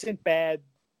 It wasn't bad.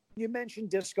 You mentioned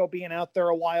Disco being out there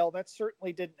a while. That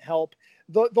certainly didn't help.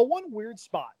 The one weird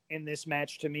spot in this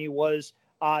match to me was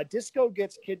Disco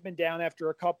gets Kidman down after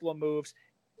a couple of moves,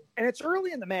 and it's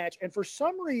early in the match, and for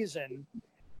some reason,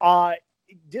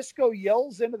 Disco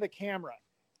yells into the camera,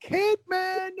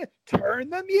 "Kidman, turn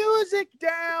the music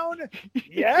down."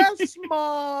 "Yes,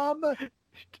 Mom."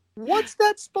 What's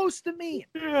that supposed to mean?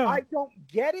 Yeah. I don't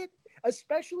get it.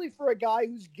 Especially for a guy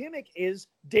whose gimmick is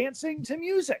dancing to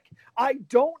music. I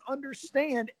don't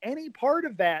understand any part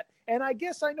of that. And I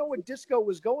guess I know what Disco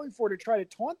was going for to try to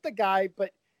taunt the guy,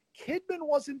 but Kidman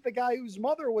wasn't the guy whose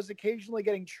mother was occasionally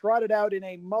getting trotted out in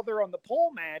a mother on the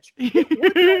pole match. It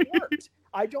wouldn't have worked.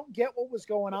 I don't get what was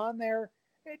going on there.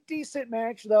 A decent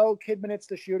match, though. Kidman hits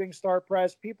the shooting star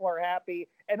press. People are happy.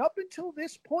 And up until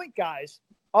this point, guys,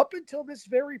 up until this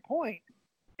very point,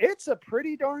 it's a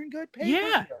pretty darn good pay-per-view.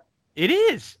 Yeah, it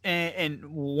is. And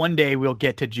one day we'll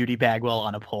get to Judy Bagwell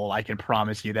on a poll. I can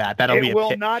promise you that. That'll be It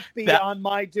will not be on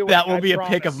my doing. That will be I a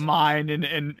pick of promise. mine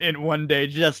in one day,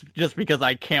 just because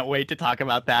I can't wait to talk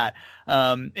about that.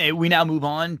 And we now move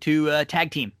on to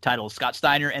tag team titles: Scott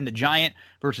Steiner and the Giant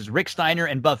versus Rick Steiner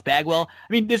and Buff Bagwell.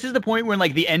 I mean, this is the point when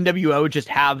like the NWO just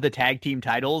have the tag team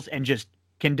titles and just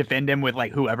can defend them with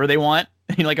like whoever they want,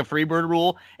 like a Freebird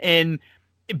rule. And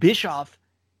Bischoff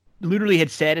literally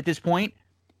had said at this point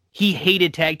he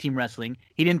hated tag team wrestling.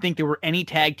 He didn't think there were any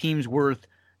tag teams worth,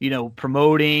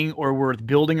 promoting or worth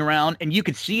building around. And you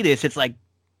could see this. It's like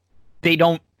they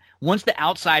don't, once the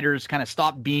outsiders kind of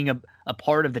stopped being a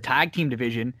part of the tag team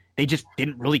division, they just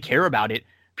didn't really care about it,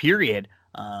 period.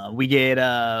 We get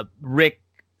Rick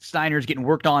Steiner's getting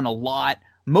worked on a lot,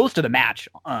 most of the match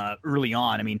early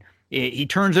on. I mean, he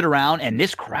turns it around, and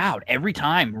this crowd, every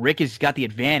time, Rick has got the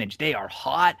advantage. They are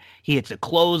hot. He hits a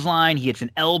clothesline. He hits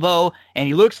an elbow, and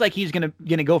he looks like he's gonna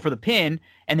go for the pin.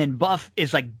 And then Buff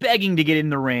is like begging to get in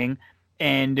the ring,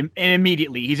 and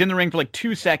immediately he's in the ring for like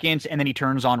 2 seconds, and then he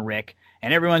turns on Rick,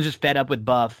 and everyone's just fed up with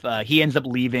Buff. He ends up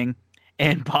leaving,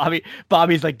 and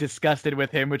Bobby's like disgusted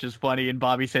with him, which is funny. And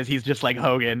Bobby says he's just like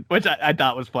Hogan, which I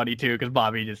thought was funny too, because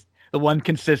Bobby just. The one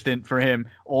consistent for him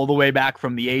all the way back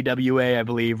from the AWA, I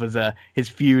believe, was his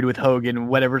feud with Hogan.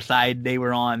 Whatever side they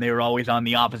were on, they were always on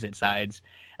the opposite sides.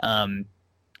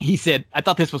 He said, I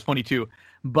thought this was funny too.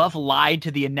 Buff lied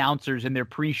to the announcers in their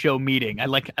pre-show meeting. I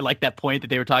like that point that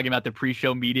they were talking about the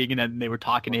pre-show meeting, and then they were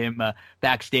talking to him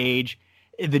backstage.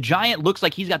 The Giant looks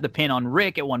like he's got the pin on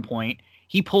Rick at one point.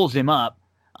 He pulls him up.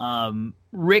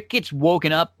 Rick gets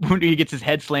woken up when he gets his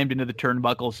head slammed into the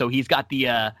turnbuckle, so he's got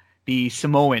the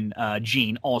Samoan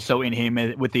gene also in him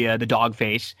with the dog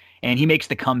face, and he makes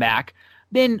the comeback.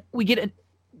 Then we get,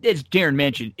 as Darren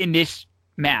mentioned, in this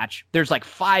match, there's like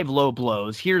 5 low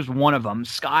blows. Here's one of them,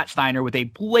 Scott Steiner with a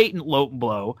blatant low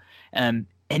blow. And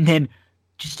then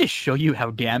just to show you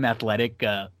how damn athletic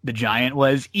the Giant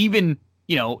was, even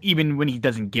when he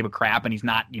doesn't give a crap and he's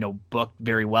not, booked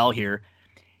very well here,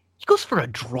 he goes for a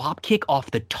drop kick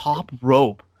off the top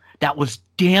rope. That was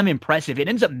damn impressive. It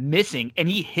ends up missing, and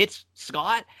he hits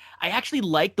Scott. I actually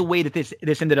like the way that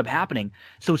this ended up happening.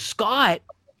 So Scott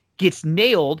gets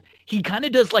nailed. He kind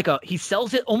of does he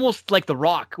sells it almost like The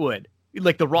Rock would.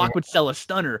 Like The Rock would sell a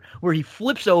stunner, where he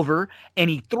flips over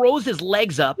and he throws his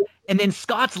legs up, and then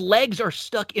Scott's legs are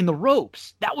stuck in the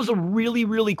ropes. That was a really,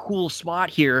 really cool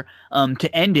spot here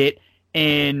to end it.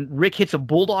 And Rick hits a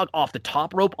bulldog off the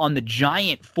top rope on the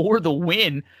Giant for the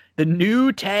win. The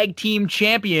new tag team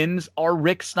champions are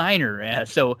Rick Steiner.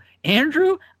 So,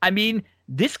 Andrew, I mean,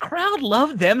 this crowd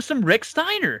loved them some Rick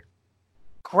Steiner.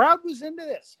 Crowd was into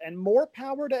this, and more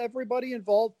power to everybody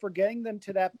involved for getting them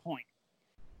to that point.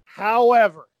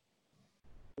 However,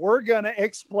 we're going to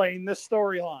explain the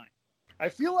storyline. I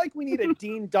feel like we need a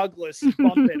Dean Douglas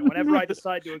bump in whenever I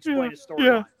decide to explain a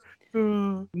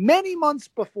storyline. Many months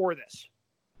before this,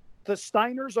 the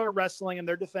Steiners are wrestling and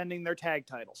they're defending their tag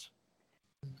titles.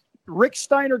 Rick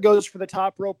Steiner goes for the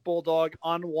top rope bulldog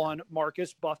on one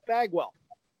Marcus Buff Bagwell.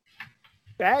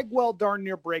 Bagwell darn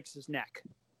near breaks his neck.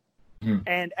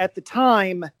 And at the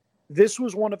time, this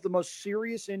was one of the most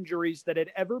serious injuries that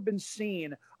had ever been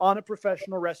seen on a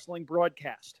professional wrestling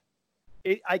broadcast.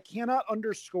 I cannot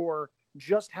underscore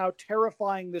just how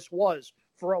terrifying this was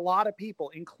for a lot of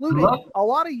people, including a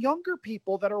lot of younger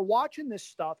people that are watching this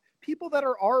stuff, people that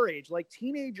are our age, like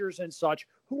teenagers and such,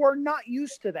 who are not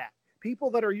used to that.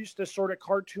 People that are used to sort of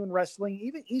cartoon wrestling,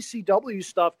 even ECW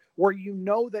stuff, where you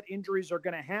know that injuries are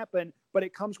going to happen, but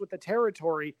it comes with the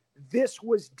territory. This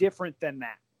was different than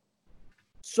that.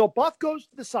 So Buff goes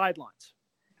to the sidelines,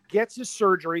 gets his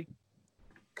surgery,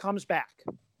 comes back.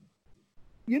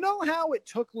 You know how it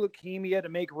took leukemia to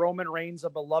make Roman Reigns a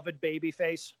beloved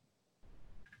babyface?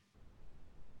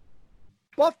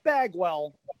 Buff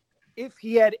Bagwell, if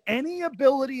he had any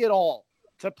ability at all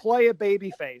to play a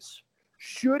babyface,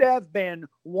 should have been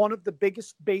one of the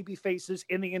biggest baby faces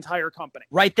in the entire company.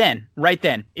 Right then.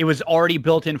 It was already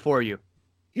built in for you.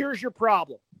 Here's your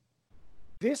problem.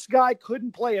 This guy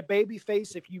couldn't play a baby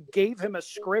face if you gave him a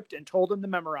script and told him to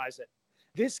memorize it.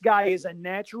 This guy is a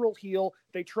natural heel.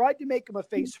 They tried to make him a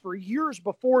face for years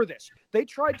before this. They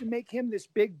tried to make him this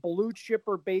big blue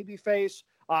chipper baby face.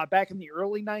 Back in the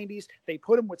early 90s, they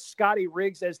put him with Scotty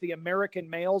Riggs as the American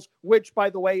Males, which, by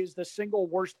the way, is the single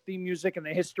worst theme music in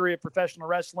the history of professional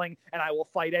wrestling, and I will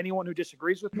fight anyone who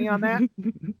disagrees with me on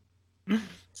that.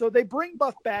 So they bring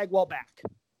Buff Bagwell back,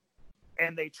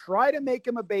 and they try to make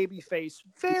him a babyface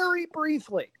very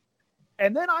briefly.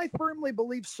 And then I firmly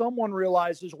believe someone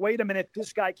realizes, wait a minute,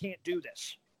 this guy can't do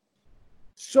this.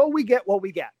 So we get what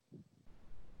we get.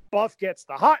 Buff gets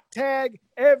the hot tag.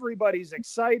 Everybody's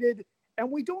excited.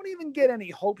 And we don't even get any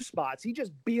hope spots. He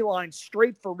just beelines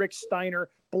straight for Rick Steiner,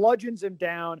 bludgeons him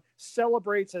down,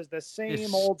 celebrates as the same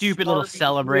This old stupid little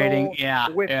celebrating. Yeah.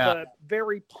 with the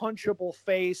very punchable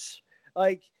face.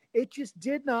 Like, it just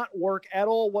did not work at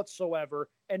all whatsoever,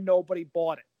 and nobody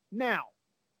bought it. Now,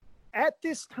 at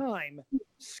this time,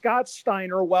 Scott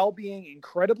Steiner, while being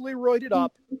incredibly roided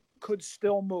up, could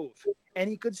still move. And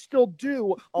he could still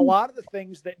do a lot of the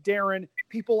things that Darren,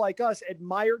 people like us,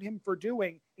 admired him for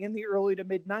doing in the early to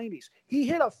mid-90s. He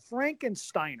hit a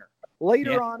Frankensteiner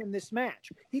later on in this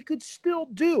match. He could still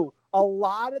do a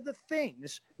lot of the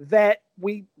things that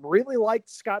we really liked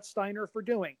Scott Steiner for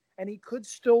doing. And he could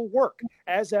still work,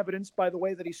 as evidenced by the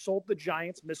way that he sold the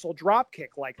Giants missile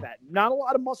dropkick like that. Not a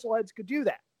lot of muscleheads could do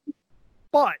that.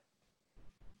 But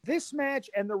this match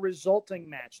and the resulting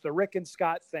match, the Rick and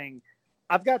Scott thing,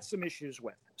 I've got some issues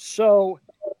with. So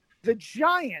the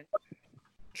Giant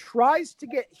tries to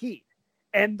get heat,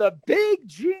 and the big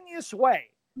genius way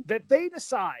that they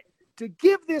decide to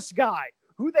give this guy,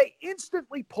 who they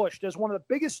instantly pushed as one of the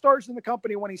biggest stars in the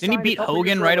company when he Didn't he beat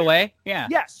Hogan right away? Yeah.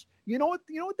 Yes. You know what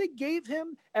they gave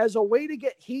him as a way to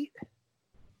get heat?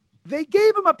 They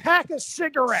gave him a pack of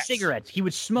cigarettes. He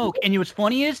would smoke. And you know what's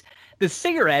funny is the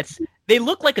cigarettes, they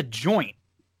look like a joint.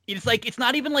 It's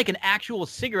not even like an actual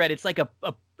cigarette. It's like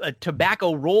a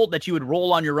tobacco roll that you would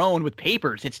roll on your own with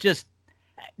papers. It's just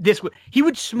he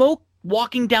would smoke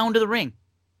walking down to the ring.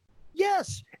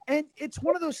 Yes. And it's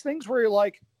one of those things where you're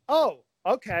like, oh,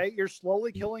 okay, you're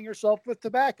slowly killing yourself with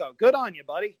tobacco. Good on you,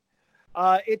 buddy.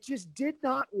 It just did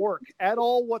not work at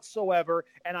all whatsoever,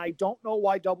 and I don't know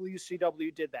why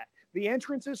WCW did that. The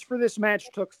entrances for this match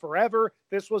took forever.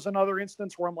 This was another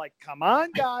instance where I'm like, come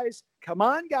on, guys.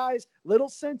 Little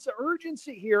sense of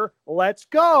urgency here. Let's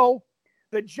go.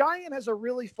 The Giant has a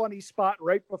really funny spot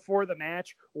right before the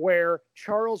match where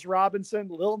Charles Robinson,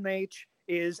 Lil Nate,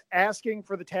 is asking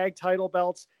for the tag title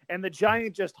belts, and the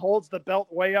Giant just holds the belt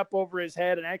way up over his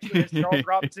head and actually has Charles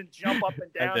Robinson jump up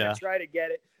and down and try to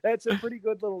get it. That's a pretty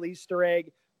good little Easter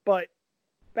egg. But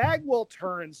Bagwell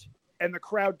turns, and the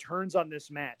crowd turns on this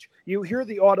match. You hear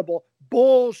the audible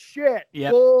bullshit,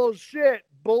 bullshit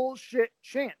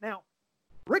chant. Now,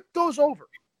 Rick goes over.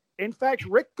 In fact,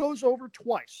 Rick goes over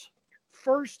twice.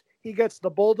 First, he gets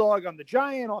the Bulldog on the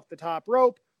Giant off the top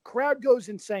rope. Crowd goes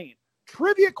insane.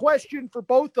 Trivia question for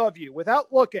both of you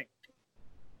without looking.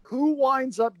 Who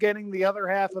winds up getting the other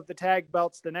half of the tag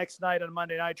belts the next night on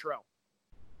Monday Nitro?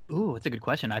 Ooh, that's a good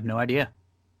question. I have no idea.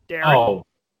 Darren? Oh,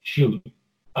 shoot.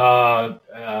 Not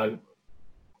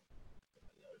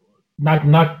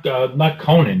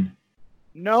Conan.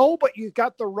 No, but you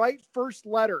got the right first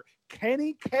letter.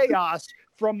 Kenny Chaos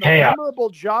from the memorable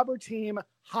jobber team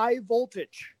High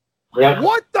Voltage. Yep.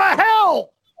 What the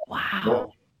hell?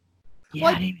 Wow. Yeah,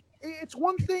 Like, it's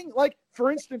one thing, like,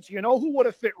 for instance, you know who would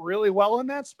have fit really well in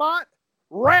that spot?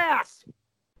 Wrath.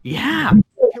 yeah.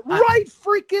 Right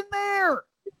freaking there.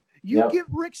 You give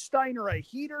Rick Steiner a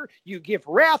heater. You give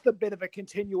Wrath a bit of a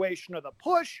continuation of the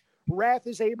push. Wrath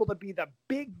is able to be the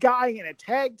big guy in a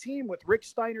tag team with Rick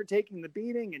Steiner taking the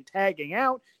beating and tagging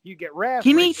out. You get Wrath.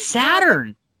 He means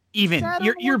Saturn. Even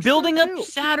Saturn you're works building there up too.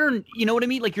 Saturn, you know what I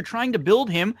mean? Like you're trying to build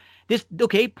him.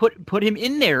 Put him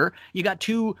in there. You got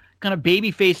two kind of baby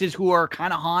faces who are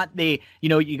kind of hot.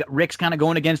 You got Rick's kind of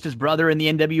going against his brother in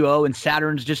the NWO, and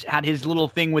Saturn's just had his little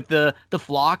thing with the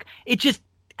flock. It just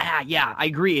I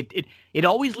agree. It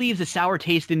always leaves a sour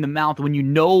taste in the mouth when you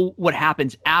know what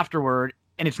happens afterward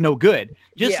and it's no good.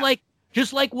 Just like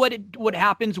what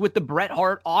happens with the Bret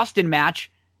Hart Austin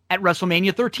match at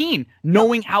WrestleMania 13,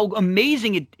 knowing how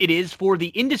amazing it is for the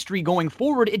industry going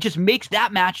forward, it just makes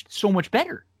that match so much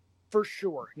better. For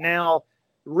sure. Now,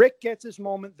 Rick gets his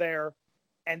moment there,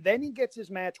 and then he gets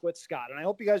his match with Scott. And I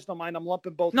hope you guys don't mind. I'm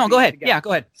lumping both. No, go ahead. Together. Yeah,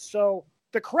 go ahead. So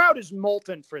the crowd is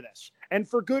molten for this, and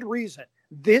for good reason.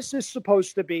 This is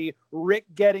supposed to be Rick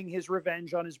getting his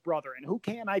revenge on his brother, and who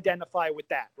can't identify with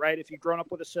that, right? If you've grown up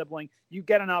with a sibling, you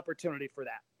get an opportunity for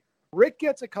that. Rick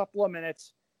gets a couple of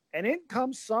minutes, and in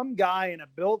comes some guy in a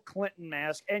Bill Clinton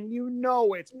mask, and you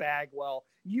know it's Bagwell.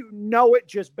 You know it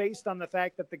just based on the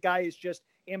fact that the guy is just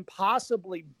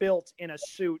impossibly built in a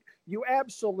suit. You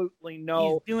absolutely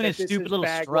know. He's doing his stupid little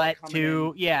strut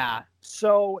too. Yeah.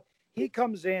 So he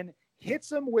comes in,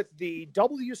 hits him with the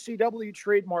WCW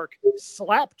trademark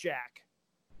slapjack,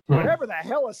 whatever the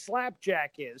hell a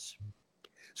slapjack is.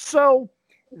 So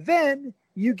then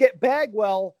you get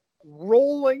Bagwell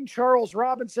rolling Charles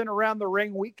Robinson around the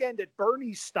ring, Weekend at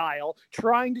Bernie's style,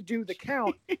 trying to do the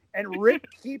count, and Rick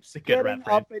keeps getting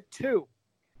up at 2.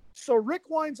 So Rick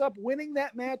winds up winning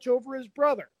that match over his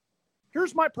brother.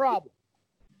 Here's my problem.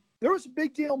 There was a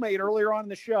big deal made earlier on in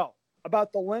the show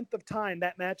about the length of time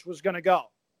that match was going to go.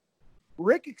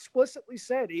 Rick explicitly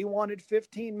said he wanted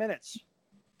 15 minutes.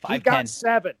 He got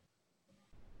 7.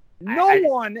 No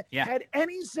one had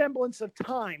any semblance of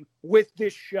time with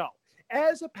this show.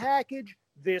 As a package,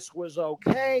 this was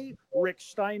okay. Rick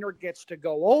Steiner gets to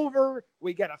go over.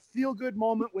 We get a feel-good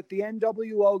moment with the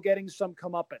NWO getting some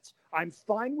comeuppance. I'm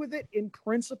fine with it in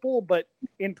principle, but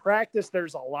in practice,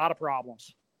 there's a lot of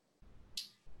problems.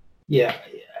 Yeah.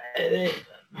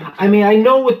 I mean, I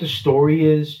know what the story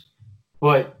is,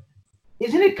 but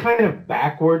isn't it kind of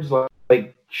backwards?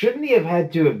 Like shouldn't he have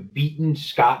had to have beaten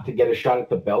Scott to get a shot at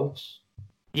the belts?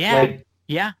 Yeah.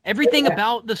 Yeah, everything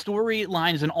about the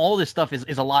storylines and all this stuff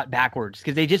is a lot backwards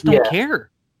because they just don't care.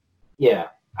 Yeah.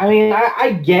 I mean,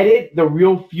 I get it. The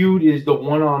real feud is the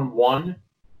one-on-one.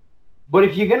 But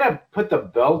if you're going to put the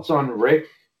belts on Rick,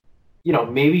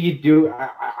 maybe you do.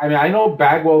 I mean, I know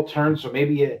Bagwell turned, so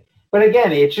maybe but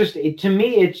again, it's just, to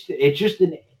me, it's just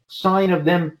a sign of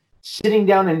them sitting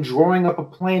down and drawing up a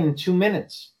plan in 2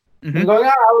 minutes. Mm-hmm. And going,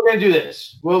 we're going to do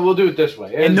this. We'll do it this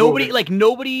way. And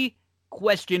nobody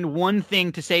questioned one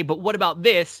thing to say, but what about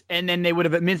this? And then they would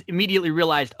have immediately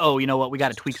realized, oh, you know what? We got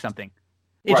to tweak something.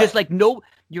 It's just like, no,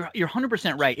 you're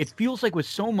 100% right. It feels like with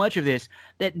so much of this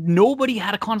that nobody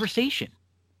had a conversation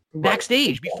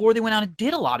backstage before they went out and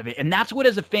did a lot of it. And that's what,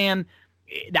 as a fan,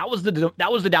 that was the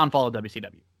downfall of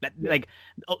WCW. That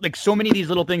like so many of these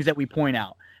little things that we point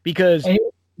out because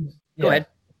go ahead.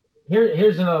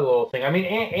 Here's another little thing. I mean,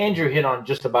 Andrew hit on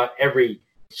just about every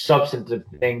substantive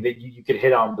thing that you could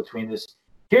hit on between this.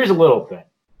 Here's a little thing.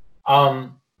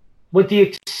 With the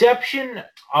exception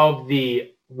of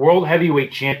the World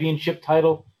Heavyweight Championship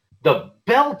title, the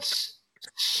belts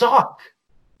suck.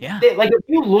 Yeah. If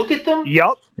you look at them,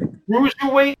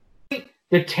 Cruiserweight,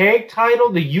 the tag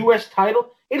title, the U.S. title,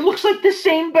 it looks like the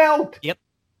same belt. Yep.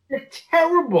 They're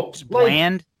terrible. It's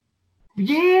bland.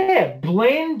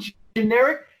 Bland,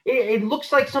 generic. It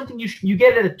looks like something you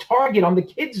get at a Target on the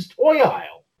kids' toy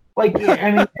aisle. It's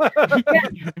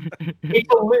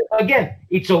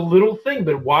a little thing,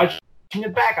 but watching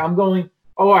it back, I'm going,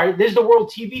 oh, all right, there's the World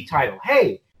TV title.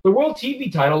 Hey, the World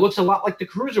TV title looks a lot like the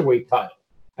Cruiserweight title.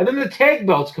 And then the tag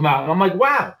belts come out, and I'm like,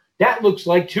 wow, that looks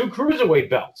like 2 Cruiserweight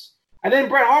belts. And then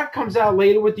Bret Hart comes out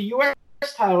later with the U.S.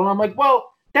 title, and I'm like,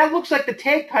 well, that looks like the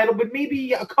tag title, but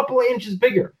maybe a couple of inches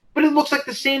bigger. But it looks like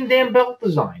the same damn belt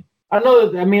design.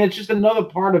 It's just another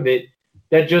part of it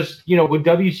that just, with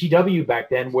WCW back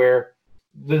then, where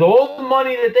all the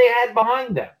money that they had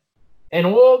behind them and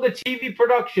all the TV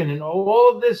production and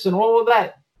all of this and all of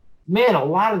that, man, a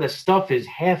lot of the stuff is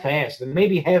half-assed, and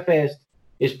maybe half-assed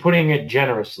is putting it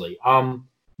generously.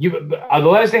 The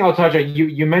last thing I'll touch on,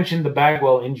 you mentioned the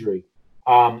Bagwell injury.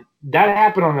 That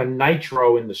happened on a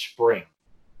Nitro in the spring.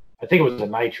 I think it was a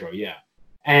Nitro, yeah.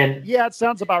 And yeah, it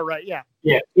sounds about right. Yeah.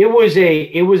 Yeah, it was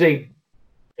a.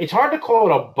 It's hard to call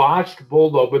it a botched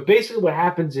bulldog, but basically what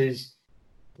happens is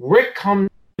Rick comes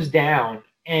down,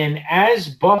 and as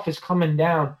Buff is coming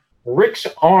down, Rick's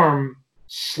arm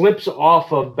slips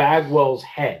off of Bagwell's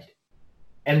head,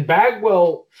 and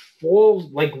Bagwell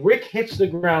falls. Like Rick hits the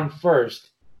ground first,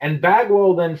 and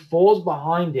Bagwell then falls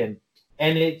behind him,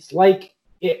 and it's like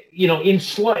in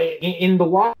the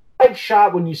live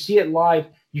shot when you see it live.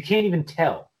 You can't even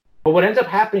tell. But what ends up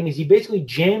happening is he basically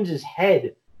jams his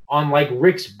head on like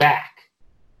Rick's back,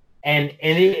 and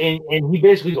he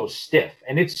basically goes stiff,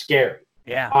 and it's scary.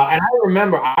 Yeah. And I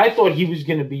remember I thought he was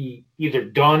going to be either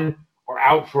done or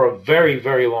out for a very,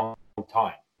 very long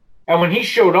time. And when he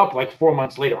showed up like 4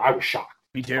 months later, I was shocked.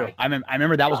 Me too. I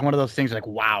remember that was one of those things like,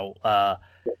 wow.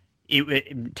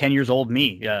 10 years old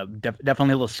me, definitely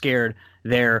a little scared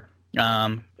there.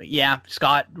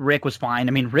 Rick was fine.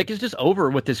 I mean, Rick is just over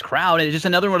with this crowd. It's just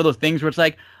another one of those things where it's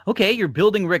like, okay, you're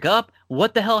building Rick up.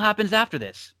 What the hell happens after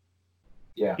this?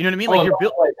 Yeah. You know what I mean?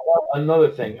 Like another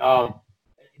thing.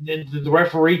 Did the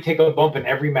referee take a bump in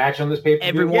every match on this pay-per-view?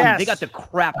 Everyone, they got the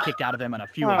crap kicked out of them on a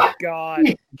few. Oh, God.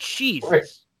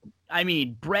 Jesus. I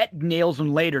mean, Brett nails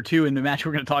him later, too, in the match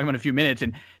we're going to talk about in a few minutes.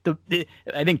 And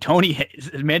I think Tony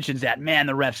mentions that, man,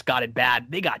 the refs got it bad.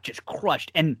 They got just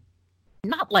crushed. And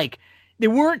not like they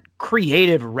weren't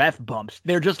creative ref bumps.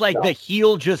 They're just like the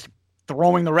heel just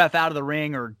throwing the ref out of the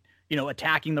ring or,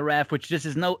 attacking the ref, which just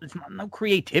is no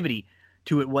creativity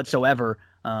to it whatsoever.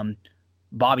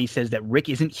 Bobby says that Rick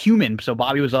isn't human. So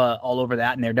Bobby was all over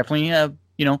that. And they're definitely,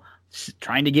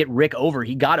 trying to get Rick over.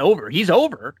 He got over. He's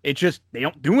over. It's just they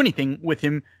don't do anything with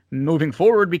him moving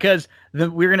forward because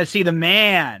we're going to see the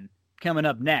man coming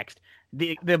up next.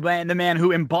 The man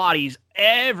who embodies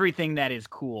everything that is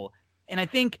cool. And I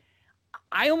think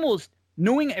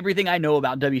knowing everything I know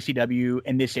about WCW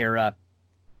in this era,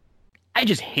 I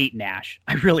just hate Nash.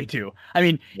 I really do. I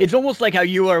mean, it's almost like how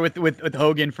you are with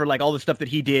Hogan for like all the stuff that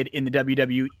he did in the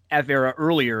WWF era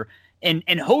earlier. And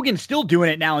Hogan's still doing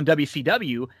it now in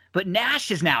WCW, but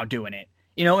Nash is now doing it,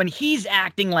 and he's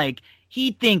acting like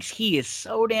he thinks he is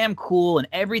so damn cool in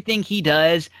everything he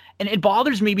does. And it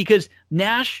bothers me because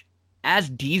Nash as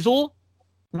Diesel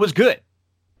was good.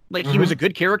 Like, he was a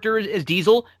good character as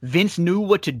Diesel. Vince knew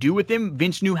what to do with him.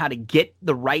 Vince knew how to get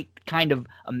the right kind of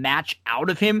a match out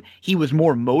of him. He was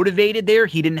more motivated there.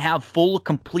 He didn't have full,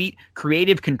 complete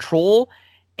creative control.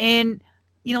 And,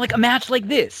 like a match like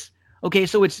this. Okay,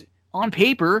 so it's on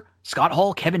paper, Scott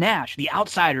Hall, Kevin Nash, the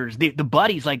Outsiders, the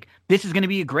buddies. Like, this is going to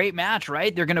be a great match,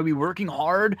 right? They're going to be working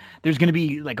hard. There's going to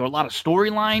be, like, a lot of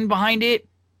storyline behind it.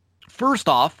 First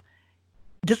off,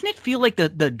 doesn't it feel like the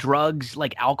drugs,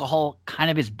 like alcohol, kind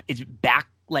of is back?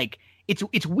 Like,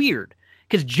 it's weird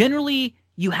because generally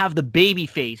you have the baby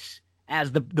face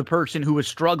as the person who is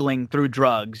struggling through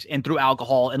drugs and through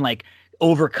alcohol and like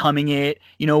overcoming it.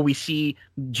 We see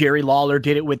Jerry Lawler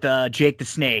did it with Jake the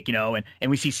Snake, and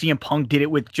we see CM Punk did it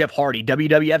with Jeff Hardy.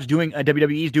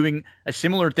 WWE's doing a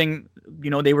similar thing.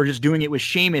 They were just doing it with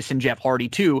Sheamus and Jeff Hardy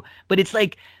too. But it's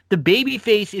like the baby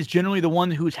face is generally the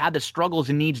one who's had the struggles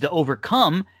and needs to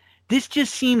overcome. This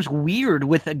just seems weird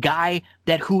with a guy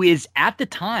who is at the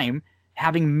time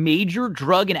having major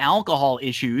drug and alcohol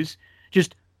issues,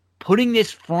 just putting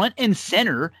this front and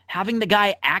center, having the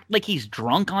guy act like he's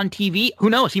drunk on TV. Who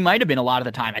knows? He might have been a lot of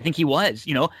the time. I think he was,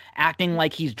 acting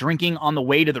like he's drinking on the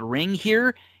way to the ring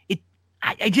here.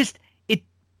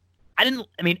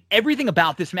 Everything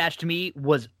about this match to me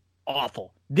was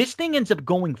awful. This thing ends up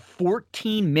going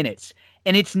 14 minutes,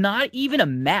 and it's not even a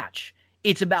match.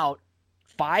 It's about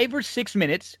 5 or 6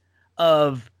 minutes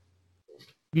of,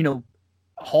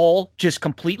 Hall just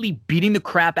completely beating the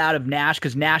crap out of Nash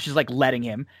because Nash is like letting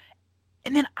him.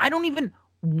 And then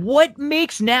what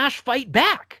makes Nash fight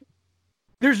back?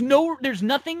 There's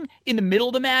nothing in the middle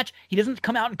of the match. He doesn't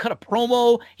come out and cut a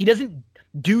promo. He doesn't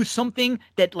do something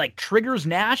that like triggers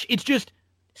Nash. It's just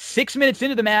 6 minutes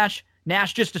into the match,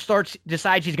 Nash just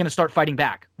decides he's going to start fighting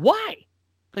back. Why?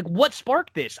 Like, what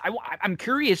sparked this? I'm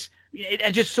curious.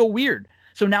 It's just so weird.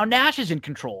 So now Nash is in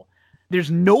control. There's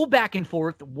no back and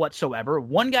forth whatsoever.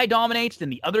 One guy dominates, then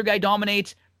the other guy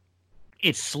dominates.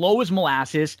 It's slow as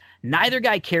molasses. Neither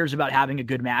guy cares about having a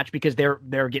good match because they're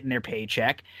getting their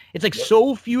paycheck. It's like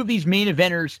so few of these main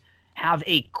eventers have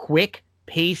a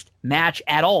quick-paced match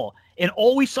at all. And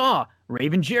all we saw,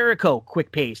 Raven Jericho,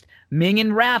 quick-paced. Ming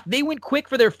and Wrath, they went quick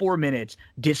for their 4 minutes.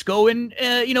 Disco and,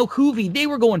 Hoovy, they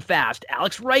were going fast.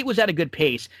 Alex Wright was at a good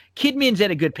pace. Kidman's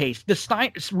at a good pace.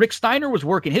 Rick Steiner was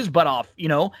working his butt off,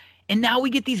 And now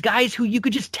we get these guys who you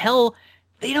could just tell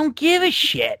they don't give a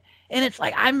shit. And it's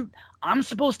like, I'm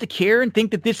supposed to care and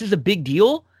think that this is a big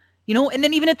deal, And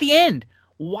then even at the end,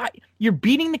 why you're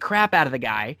beating the crap out of the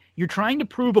guy? You're trying to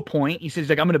prove a point. He says,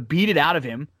 like, I'm going to beat it out of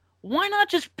him. Why not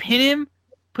just pin him,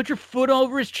 put your foot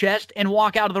over his chest, and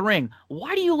walk out of the ring?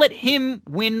 Why do you let him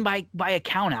win by a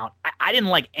count out? I didn't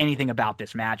like anything about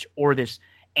this match or this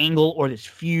angle or this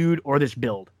feud or this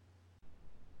build.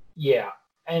 Yeah.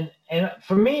 And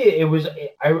for me, it was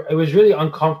really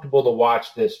uncomfortable to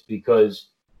watch this because,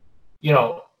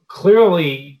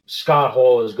 clearly Scott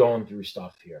Hall is going through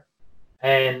stuff here.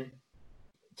 And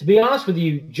to be honest with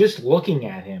you, just looking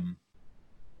at him,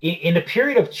 in a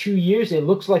period of 2 years, it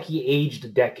looks like he aged a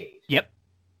decade. Yep.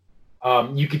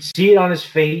 You could see it on his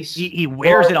face. He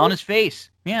wears it on his face.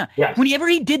 Yeah. Yes. Whenever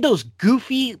he did those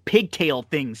goofy pigtail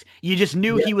things, you just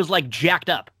knew he was like jacked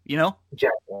up,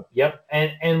 Jacked up. Yep.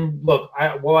 And look,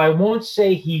 I won't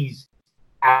say he's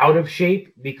out of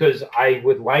shape because I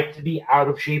would like to be out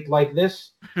of shape like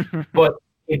this. But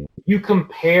if you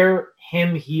compare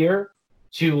him here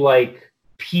to like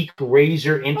peak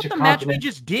Razor Intercontinental, the match we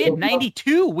just did,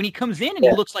 92, when he comes in and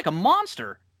he looks like a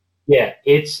monster. Yeah,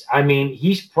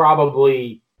 he's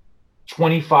probably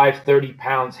 25, 30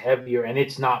 pounds heavier, and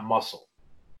it's not muscle.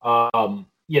 And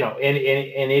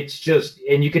it's just,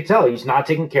 and you could tell he's not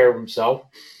taking care of himself.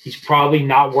 He's probably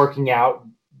not working out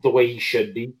the way he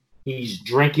should be. He's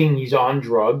drinking, he's on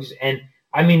drugs. And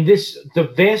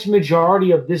the vast majority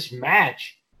of this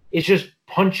match is just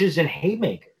punches and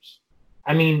haymakers.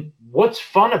 What's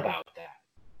fun about that?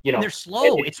 And they're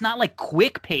slow. It's not like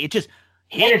quick pay. It just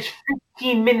hit. And it's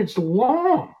 15 minutes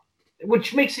long,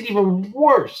 which makes it even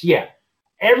worse. Yeah.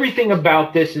 Everything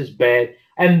about this is bad.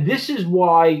 And this is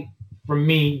why, for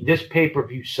me, this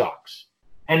pay-per-view sucks.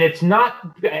 And it's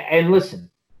not – and listen,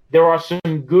 there are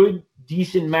some good,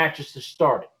 decent matches to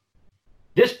start it.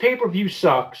 This pay-per-view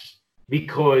sucks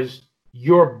because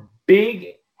your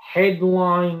big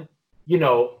headline,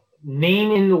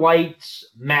 name in lights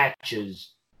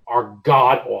matches are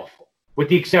god-awful, with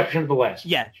the exception of the last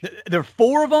match. There are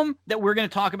 4 of them that we're going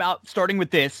to talk about, starting with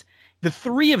this. The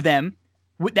 3 of them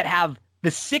that have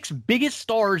the 6 biggest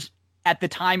stars at the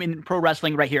time in pro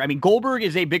wrestling right here. I mean, Goldberg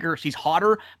is he's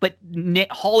hotter, but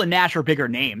Hall and Nash are bigger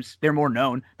names. They're more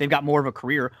known. They've got more of a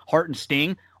career. Hart and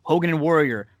Sting, Hogan and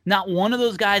Warrior. Not one of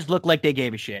those guys looked like they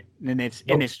gave a shit in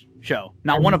this show.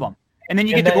 Not one of them. And then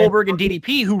you get to Goldberg and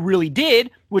DDP, who really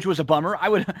did, which was a bummer. I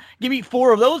would give me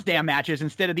 4 of those damn matches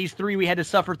instead of these 3 we had to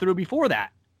suffer through before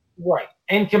that. Right.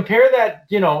 And compare that,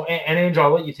 and Angel,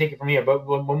 I'll let you take it from here. But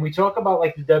when we talk about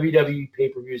like the WWE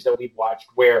pay-per-views that we've watched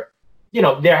where,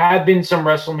 there have been some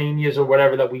WrestleManias or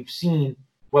whatever that we've seen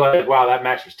where like, wow, that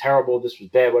match was terrible, this was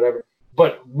bad, whatever.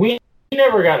 But we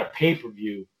never got a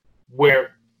pay-per-view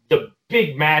where the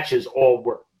big matches all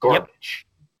were garbage.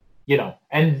 Yep.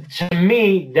 And to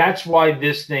me, that's why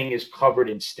this thing is covered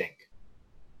in stink.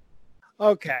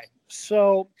 Okay,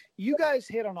 so you guys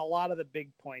hit on a lot of the big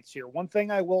points here. One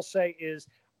thing I will say is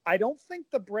I don't think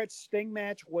the Brett Sting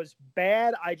match was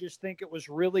bad. I just think it was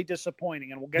really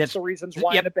disappointing, and we'll get to the reasons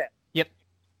why in a bit. Yep.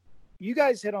 You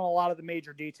guys hit on a lot of the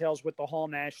major details with the Hall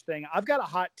Nash thing. I've got a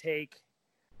hot take.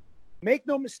 Make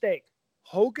no mistake,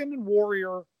 Hogan and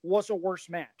Warrior was a worse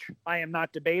match. I am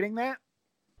not debating that.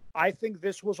 I think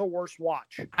this was a worse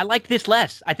watch. I like this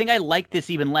less. I think I like this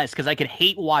even less because I could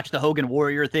hate watch the Hogan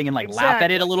Warrior thing and laugh at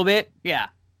it a little bit. Yeah.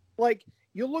 Like,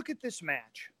 you look at this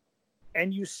match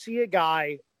and you see a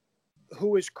guy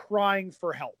who is crying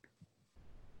for help.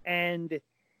 And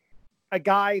a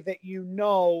guy that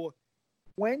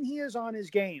when he is on his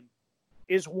game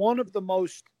is one of the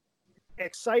most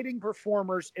exciting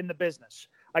performers in the business.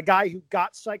 A guy who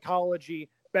got psychology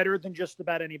better than just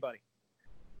about anybody.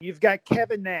 You've got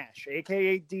Kevin Nash,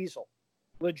 a.k.a. Diesel,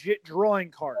 legit drawing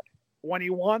card. When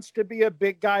he wants to be a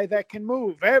big guy that can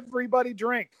move, everybody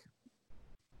drink.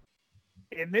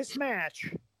 In this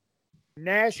match,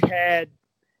 Nash had,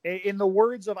 in the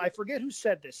words of, I forget who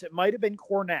said this, it might have been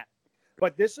Cornette,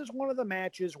 but this is one of the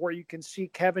matches where you can see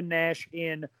Kevin Nash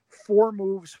in 4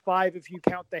 moves, 5 if you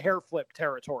count the hair flip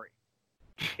territory.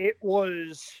 It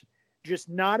was just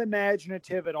not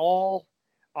imaginative at all.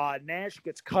 Nash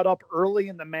gets cut up early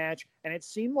in the match, and it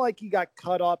seemed like he got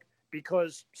cut up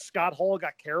because Scott Hall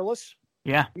got careless.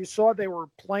 Yeah. You saw they were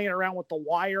playing around with the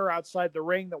wire outside the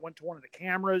ring that went to one of the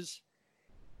cameras.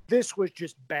 This was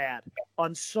just bad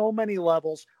on so many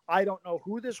levels. I don't know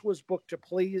who this was booked to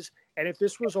please, and if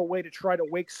this was a way to try to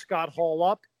wake Scott Hall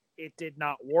up, it did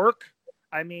not work.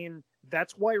 I mean,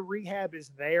 that's why rehab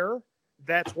is there.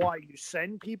 That's why you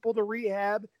send people to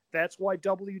rehab. That's why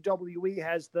WWE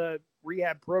has the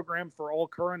rehab program for all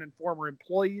current and former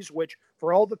employees, which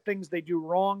for all the things they do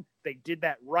wrong, they did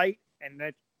that right, and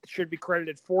that should be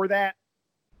credited for that.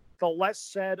 The less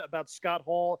said about Scott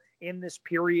Hall in this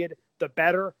period, the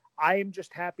better. I am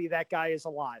just happy that guy is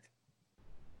alive.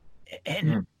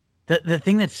 And the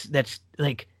thing that's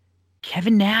like,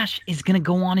 Kevin Nash is going to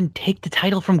go on and take the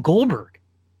title from Goldberg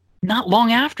not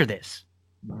long after this.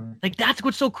 Like, that's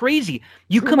what's so crazy.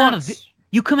 You come out of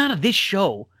this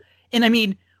show, and I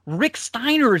mean, Rick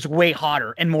Steiner is way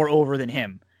hotter and more over than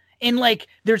him. And like,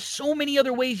 there's so many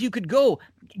other ways you could go.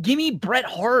 Give me Bret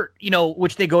Hart,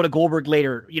 which they go to Goldberg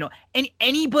later, and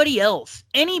anybody else,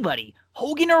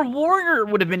 Hogan or Warrior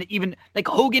would have been even like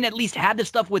Hogan at least had the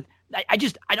stuff with, I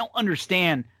don't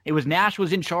understand. It was Nash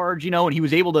was in charge, and he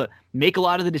was able to make a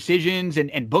lot of the decisions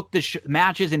and book the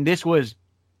matches. And this was,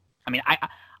 I mean,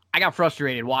 I got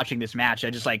frustrated watching this match. I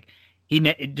just like,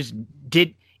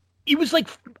 it was like,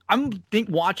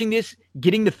 watching this,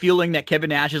 getting the feeling that Kevin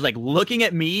Nash is like looking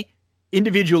at me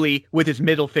individually with his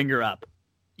middle finger up,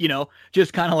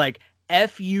 just kind of like,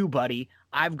 F you, buddy.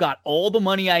 I've got all the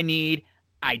money I need.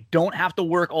 I don't have to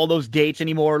work all those dates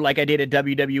anymore like I did at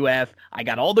WWF. I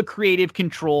got all the creative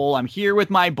control. I'm here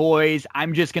with my boys.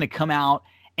 I'm just going to come out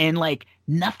and like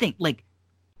nothing, like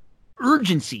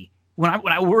urgency. When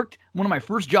I worked one of my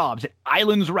first jobs at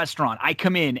Islands Restaurant, I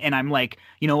come in and I'm like,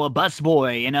 a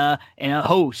busboy and a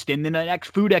host and then an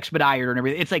food expediter and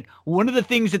everything. It's like one of the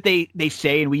things that they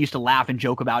say and we used to laugh and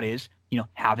joke about is,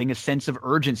 having a sense of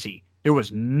urgency. There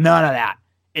was none of that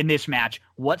in this match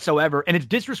whatsoever, and it's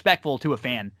disrespectful to a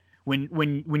fan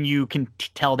when you can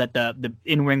tell that the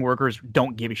in-ring workers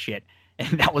don't give a shit,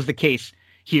 and that was the case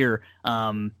here.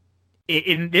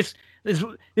 In this,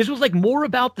 This was like more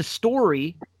about the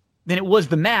story than it was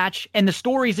the match, and the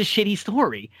story's a shitty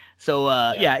story. So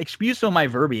excuse some of my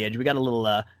verbiage. We got a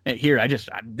little here.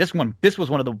 This was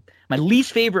one of my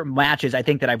least favorite matches I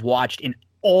think that I've watched in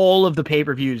all of the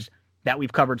pay-per-views that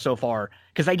we've covered so far,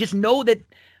 because I just know that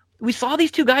we saw these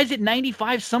two guys at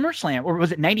 95 SummerSlam, or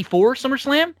was it 94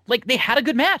 SummerSlam? Like, they had a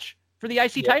good match for the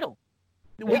IC title.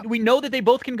 We know that they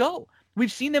both can go.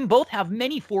 We've seen them both have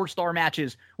many 4-star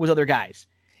matches with other guys.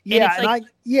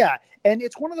 And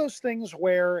it's one of those things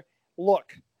where,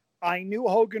 look, I knew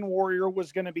Hogan Warrior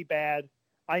was going to be bad.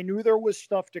 I knew there was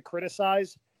stuff to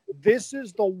criticize. This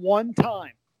is the one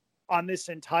time on this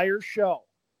entire show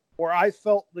where I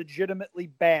felt legitimately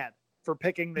bad for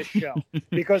picking this show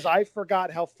because I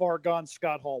forgot how far gone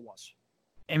Scott Hall was.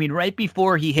 I mean, right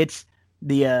before he hits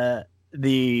the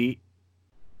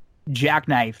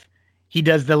jackknife, he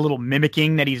does the little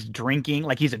mimicking that he's drinking,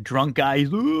 like he's a drunk guy.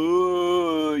 He's,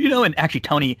 and actually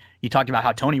Tony, you talked about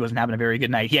how Tony wasn't having a very good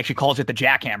night. He actually calls it the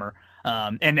jackhammer.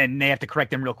 And then they have to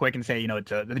correct him real quick and say, it's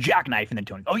the jackknife. And then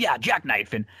Tony, oh yeah,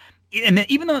 jackknife. And then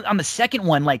even though on the second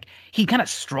one, like, he kind of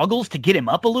struggles to get him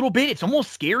up a little bit. It's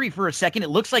almost scary for a second. It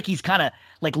looks like he's kind of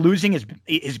like losing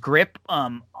his grip.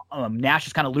 Nash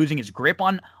is kind of losing his grip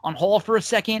on Hall for a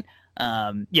second.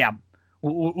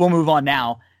 We'll move on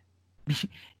now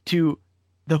to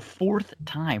the fourth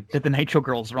time that the Nitro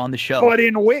Girls are on the show. But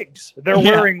in wigs. They're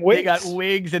wearing wigs. They got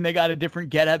wigs and they got a different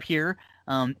getup here.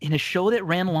 In a show that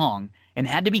ran long and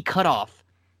had to be cut off,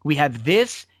 we have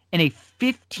this and a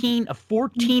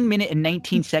 14 minute and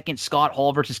 19 second Scott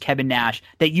Hall versus Kevin Nash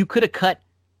that you could have cut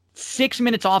 6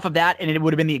 minutes off of that and it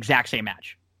would have been the exact same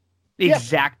match.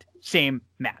 Exact same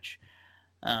match.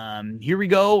 Here we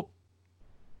go.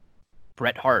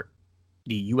 Bret Hart,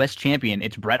 the U.S. champion.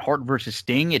 It's Bret Hart versus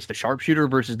Sting. It's the Sharpshooter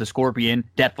versus the Scorpion,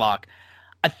 Deathlock.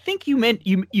 I think you meant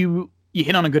you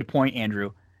hit on a good point,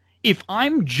 Andrew. If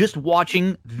I'm just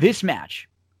watching this match,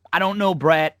 I don't know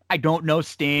Bret, I don't know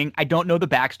Sting, I don't know the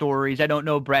backstories, I don't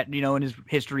know Bret, and his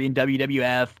history in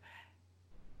WWF.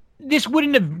 This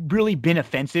wouldn't have really been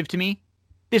offensive to me.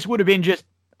 This would have been just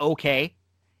okay.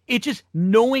 It's just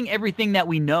knowing everything that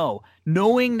we know,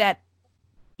 knowing that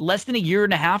less than a year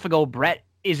and a half ago, Bret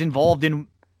is involved in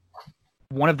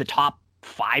one of the top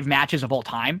 5 matches of all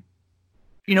time.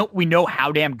 We know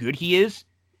how damn good he is.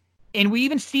 And we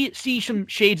even see some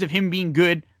shades of him being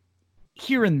good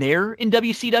here and there in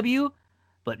WCW.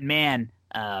 But man,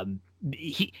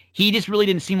 he just really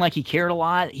didn't seem like he cared a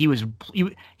lot. He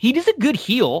does a good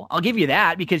heel. I'll give you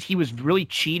that, because he was really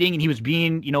cheating and he was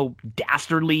being,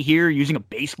 dastardly here, using a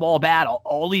baseball bat,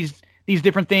 all these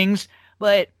different things.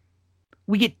 But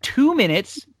we get 2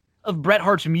 minutes of Bret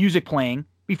Hart's music playing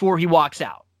before he walks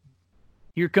out.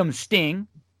 Here comes Sting,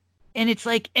 and it's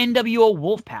like NWO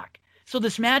Wolfpack. So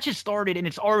this match has started, and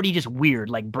it's already just weird.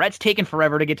 Like, Bret's taken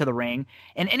forever to get to the ring,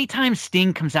 and anytime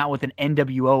Sting comes out with an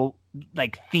NWO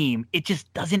theme, it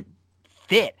just doesn't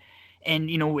fit. And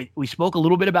we spoke a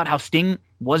little bit about how Sting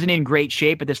wasn't in great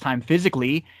shape at this time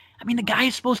physically. I mean, the guy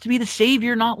is supposed to be the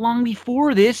savior not long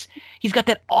before this. He's got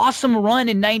that awesome run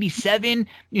in 97.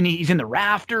 He's in the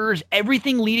rafters.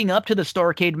 Everything leading up to the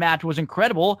Starrcade match was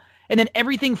incredible. And then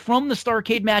everything from the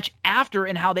Starrcade match after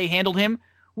and how they handled him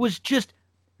was just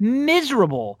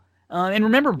miserable. And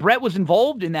remember, Bret was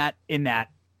involved in that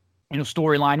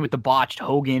storyline with the botched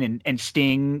Hogan and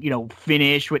Sting,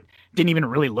 finish, what didn't even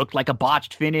really look like a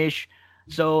botched finish.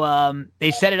 So they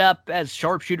set it up as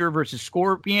Sharpshooter versus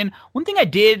Scorpion. One thing I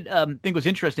did think was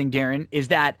interesting, Darren, is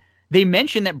that they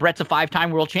mentioned that Bret's a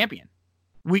 5-time world champion.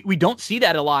 We don't see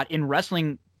that a lot in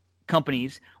wrestling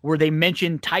companies where they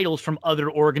mention titles from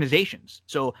other organizations.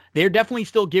 So they're definitely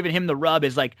still giving him the rub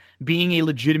as like being a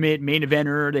legitimate main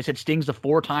eventer. They said Sting's a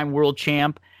 4-time world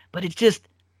champ, but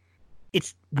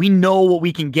we know what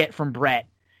we can get from Bret.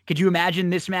 Could you imagine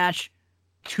this match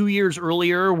 2 years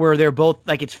earlier where they're both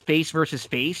like, it's face versus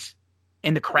face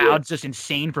and the crowd's just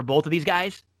insane for both of these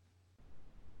guys?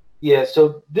 Yeah.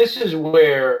 So this is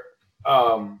where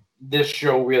this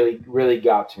show really, really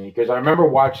got to me, because I remember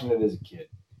watching it as a kid.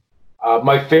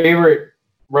 My favorite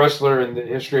wrestler in the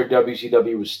history of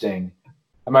WCW was Sting.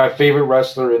 And my favorite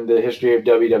wrestler in the history of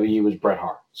WWE was Bret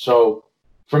Hart. So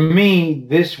for me,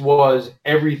 this was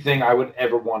everything I would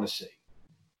ever want to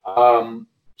see.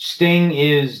 Sting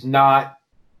is not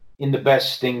in the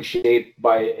best Sting shape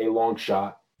by a long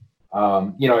shot.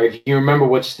 If you remember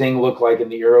what Sting looked like in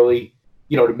the early,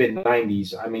 to mid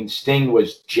 90s, I mean, Sting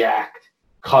was jacked,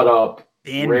 cut up,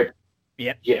 ripped.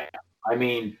 Yep. Yeah. I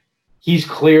mean, he's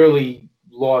clearly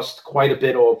lost quite a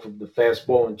bit off of the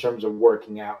fastball in terms of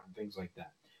working out and things like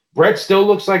that. Brett still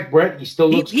looks like Brett. He still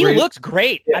looks he great. looks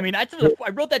great. Yeah. I mean, I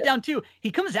wrote that down too. He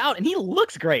comes out and he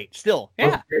looks great still.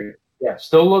 Yeah. Yeah,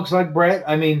 still looks like Brett.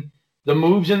 I mean, the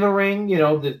moves in the ring,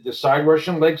 the side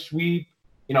Russian leg sweep,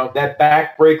 that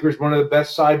back breaker is one of the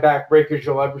best side back breakers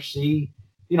you'll ever see.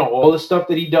 All the stuff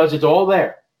that he does, it's all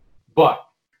there. But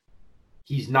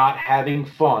he's not having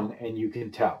fun, and you can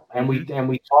tell. And we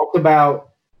talked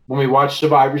about when we watched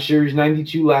Survivor Series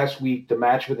 92 last week, the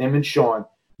match with him and Shawn,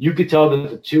 you could tell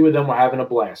that the two of them were having a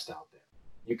blast out there.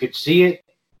 You could see it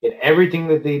in everything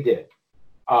that they did.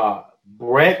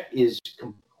 Brett is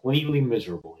completely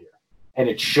miserable here. And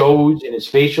it shows in his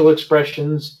facial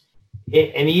expressions.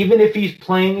 And even if he's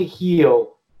playing a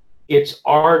heel, it's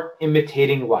art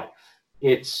imitating life.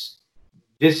 This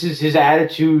is his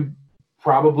attitude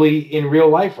probably in real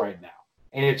life right now.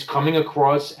 And it's coming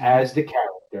across as the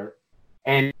character.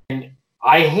 And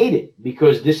I hate it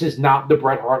because this is not the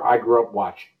Bret Hart I grew up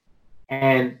watching.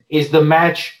 And is the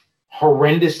match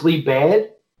horrendously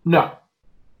bad? No.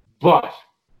 But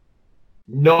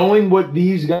knowing what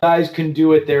these guys can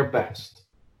do at their best,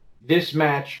 this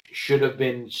match should have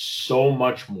been so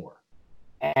much more.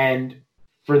 And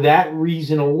for that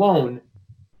reason alone,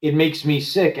 it makes me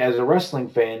sick as a wrestling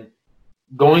fan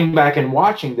going back and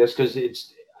watching this because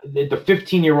it's the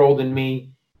 15-year-old in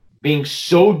me being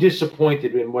so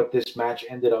disappointed in what this match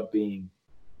ended up being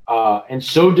and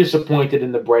so disappointed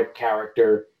in the Bret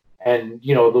character and,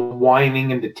 the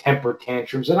whining and the temper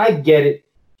tantrums. And I get it.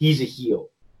 He's a heel.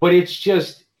 But it's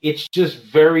just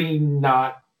very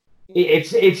not –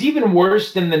 it's even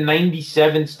worse than the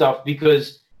 97 stuff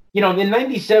because, in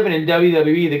 97 in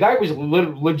WWE, the guy was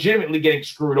legitimately getting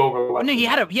screwed over. No, he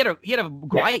had a gripe.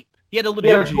 Yeah. He had a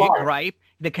legit gripe.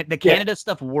 The Canada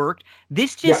stuff worked.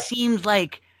 This just seems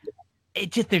like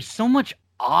there's so much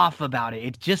off about it.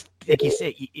 It's just like you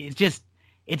said,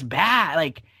 it's bad.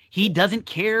 Like he doesn't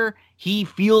care. He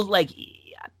feels like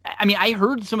I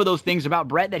heard some of those things about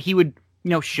Bret that he would,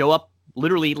 show up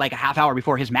literally like a half hour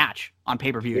before his match on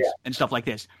pay-per-views and stuff like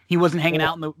this. He wasn't hanging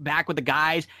out in the back with the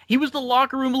guys. He was the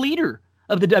locker room leader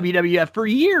of the WWF for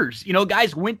years.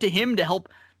 Guys went to him to help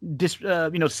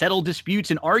settle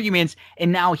disputes and arguments.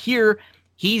 And now here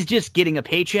he's just getting a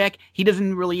paycheck. He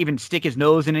doesn't really even stick his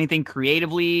nose in anything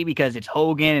creatively because it's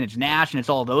Hogan and it's Nash and it's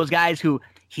all those guys who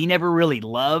he never really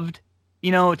loved,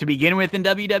 to begin with in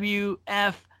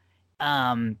WWF.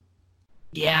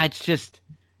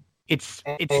 It's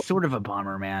sort of a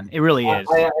bummer, man. It really is.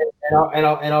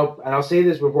 I'll say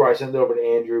this before I send it over to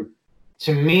Andrew.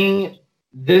 To me,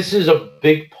 this is a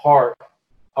big part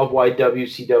of why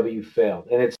WCW failed.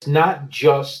 And it's not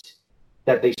just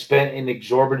that they spent an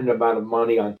exorbitant amount of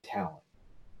money on talent.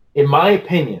 In my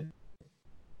opinion,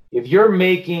 if you're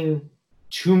making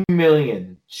 $2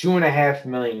 million, $2.5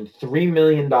 million, $3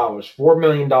 million, $4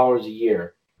 million a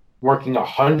year, working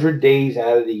 100 days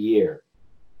out of the year,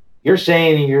 you're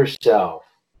saying to yourself,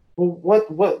 well,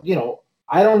 what,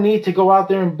 I don't need to go out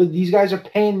there but these guys are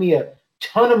paying me a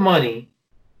ton of money.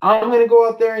 I'm going to go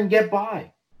out there and get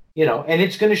by, and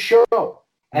it's going to show.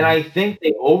 And I think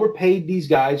they overpaid these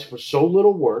guys for so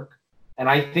little work. And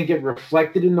I think it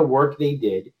reflected in the work they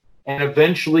did. And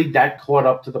eventually that caught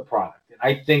up to the product. And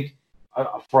I think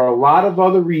for a lot of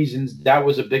other reasons, that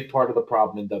was a big part of the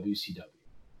problem in WCW.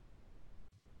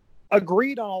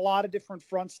 Agreed on a lot of different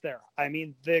fronts there. I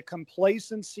mean, the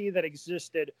complacency that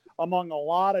existed among a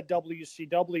lot of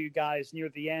WCW guys near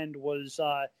the end was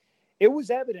it was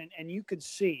evident and you could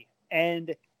see.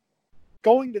 And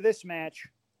going to this match,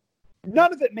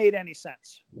 none of it made any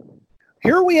sense.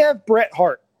 Here we have Bret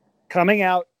Hart coming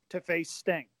out to face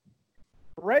Sting.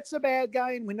 Bret's a bad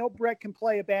guy, and we know Bret can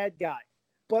play a bad guy.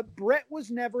 But Bret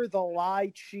was never the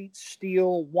lie, cheat,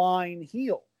 steal, whine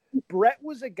heel. Bret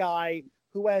was a guy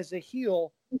who, as a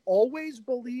heel, always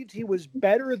believed he was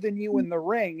better than you in the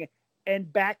ring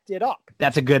and backed it up.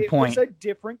 That's a good point. It was a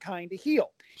different kind of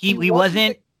heel. He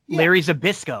wasn't Larry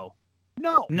Zbyszko.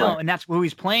 No. Right. And that's who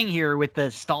he's playing here with the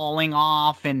stalling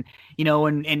off and,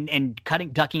 and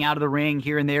ducking out of the ring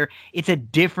here and there. It's a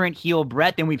different heel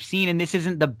Bret than we've seen, and this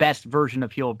isn't the best version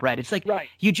of heel Bret. It's like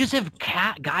you just have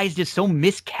guys just so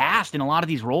miscast in a lot of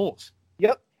these roles.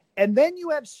 Yep. And then you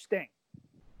have Sting,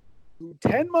 who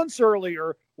 10 months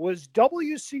earlier was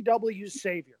WCW's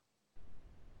savior.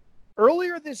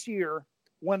 Earlier this year,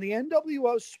 when the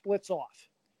NWO splits off,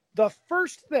 the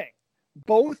first thing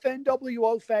both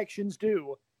NWO factions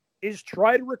do is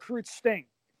try to recruit Sting,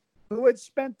 who had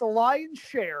spent the lion's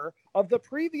share of the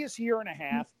previous year and a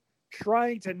half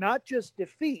trying to not just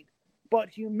defeat, but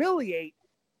humiliate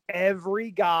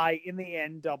every guy in the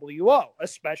NWO,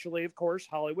 especially, of course,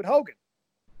 Hollywood Hogan.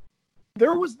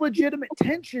 There was legitimate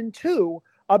tension, too,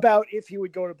 about if he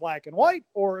would go to black and white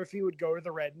or if he would go to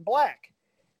the red and black.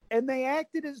 And they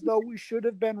acted as though we should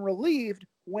have been relieved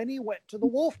when he went to the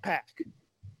Wolfpack.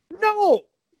 No!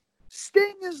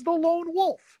 Sting is the lone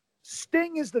wolf.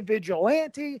 Sting is the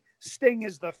vigilante. Sting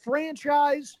is the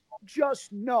franchise.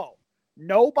 Just no.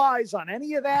 No buys on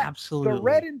any of that. Absolutely. The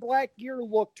red and black gear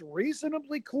looked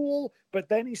reasonably cool, but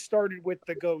then he started with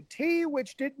the goatee,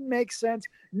 which didn't make sense.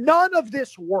 None of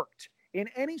this worked in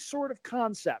any sort of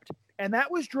concept. And that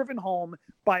was driven home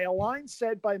by a line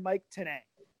said by Mike Tenay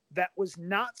that was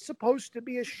not supposed to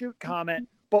be a shoot comment,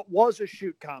 but was a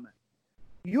shoot comment.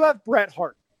 You have Bret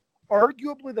Hart,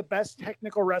 arguably the best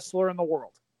technical wrestler in the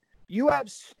world. You have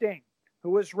Sting,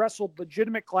 who has wrestled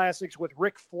legitimate classics with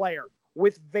Ric Flair,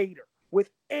 with Vader, with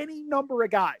any number of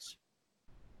guys.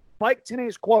 Mike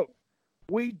Tenay's quote,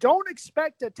 "We don't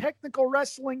expect a technical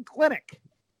wrestling clinic."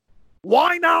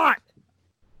 Why not?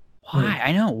 Why?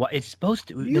 I know. It's supposed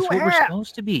to. That's what we're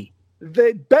supposed to be.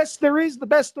 The best there is, the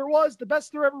best there was, the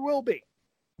best there ever will be.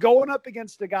 Going up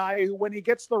against a guy who, when he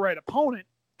gets the right opponent,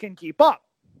 can keep up.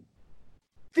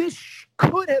 This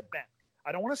could have been,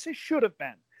 I don't want to say should have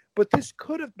been, but this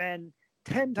could have been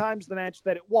 10 times the match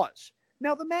that it was.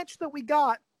 Now, the match that we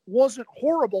got wasn't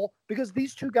horrible because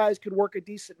these two guys could work a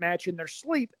decent match in their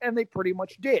sleep, and they pretty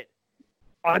much did.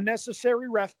 Unnecessary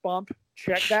ref bump,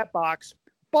 check that box.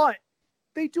 But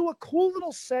they do a cool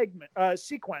little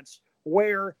sequence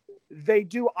where they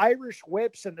do Irish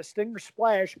whips and the Stinger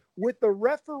splash with the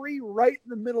referee right in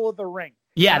the middle of the ring.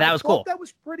 Yeah, and that was cool. That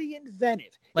was pretty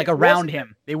inventive. Like around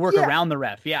him. They work around the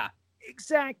ref, yeah.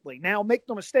 Exactly. Now, make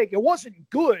no mistake, it wasn't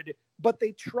good, but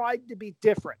they tried to be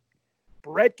different.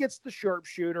 Bret gets the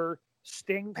sharpshooter,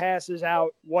 Sting passes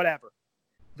out, whatever.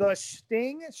 The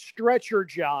Sting stretcher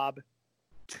job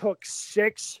took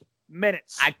 6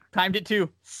 minutes. I timed it too.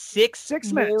 Six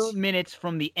minutes. Minutes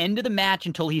from the end of the match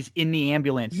until he's in the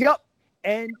ambulance. Yep.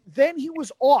 And then he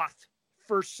was off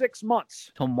for 6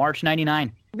 months. Till March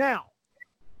 99. Now,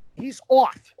 he's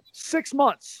off 6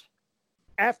 months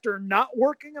after not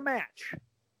working a match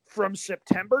from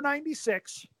September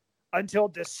 96 until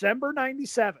December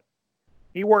 97.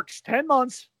 He works 10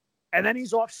 months, and then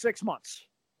he's off 6 months.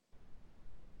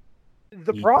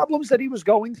 The problems that he was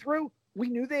going through, we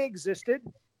knew they existed,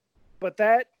 but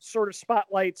that sort of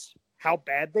spotlights how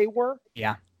bad they were.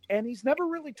 Yeah. And he's never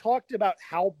really talked about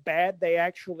how bad they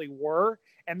actually were.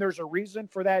 And there's a reason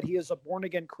for that. He is a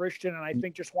born-again Christian, and I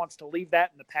think just wants to leave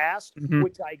that in the past,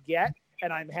 which I get,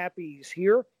 and I'm happy he's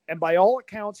here. And by all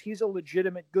accounts, he's a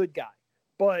legitimate good guy.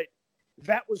 But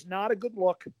that was not a good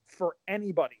look for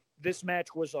anybody. This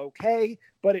match was okay,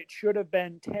 but it should have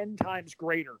been 10 times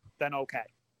greater than okay.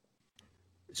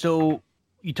 So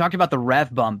you talked about the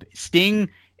ref bump. Sting,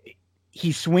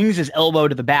 he swings his elbow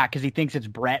to the back because he thinks it's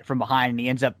Bret from behind, and he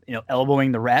ends up,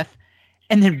 elbowing the ref.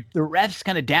 And then the ref's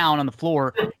kind of down on the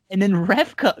floor, and then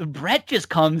Bret just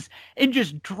comes and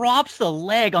just drops the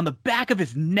leg on the back of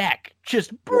his neck.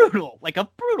 Just brutal, like a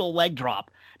brutal leg drop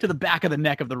to the back of the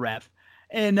neck of the ref.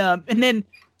 And then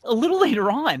a little later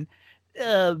on,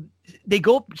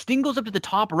 Sting goes up to the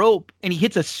top rope, and he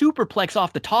hits a superplex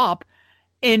off the top.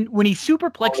 And when he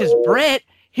superplexes Bret,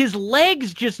 his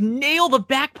legs just nail the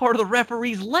back part of the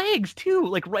referee's legs, too.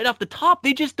 Like, right off the top.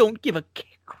 They just don't give a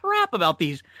crap about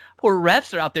these poor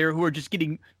refs out there who are just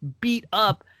getting beat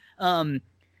up.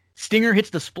 Stinger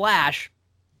hits the splash,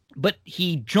 but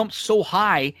he jumps so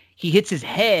high, he hits his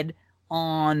head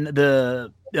on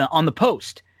the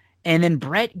post. And then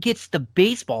Bret gets the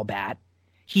baseball bat.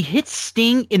 He hits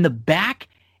Sting in the back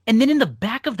and then in the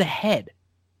back of the head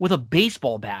with a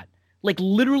baseball bat. Like,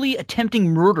 literally attempting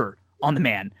murder on the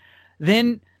man.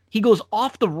 Then he goes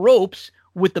off the ropes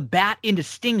with the bat into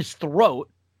Sting's throat.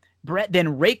 Bret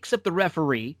then rakes up the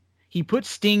referee. He puts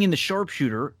Sting in the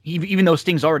sharpshooter, even though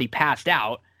Sting's already passed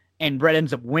out, and Bret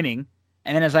ends up winning.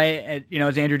 And then, as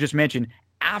Andrew just mentioned,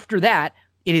 after that,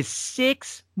 it is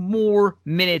 6 more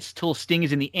minutes till Sting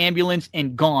is in the ambulance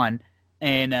and gone,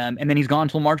 and then he's gone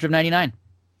till March of '99.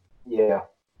 Yeah.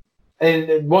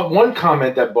 And one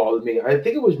comment that bothered me, I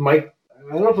think it was Mike,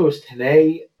 I don't know if it was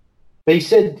Tenay. They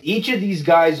said each of these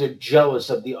guys are jealous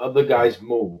of the other guy's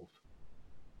move.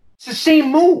 It's the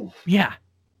same move. Yeah.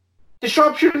 The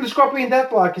sharpshooter and the Scorpion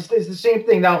Deathlock is the same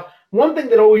thing. Now, one thing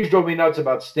that always drove me nuts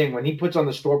about Sting, when he puts on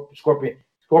the Scorpion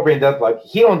Deathlock,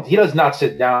 he does not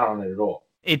sit down on it at all.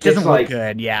 It doesn't look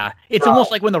good, yeah. It's almost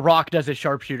like when The Rock does his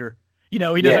sharpshooter. He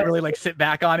doesn't really sit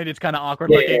back on it. It's kind of awkward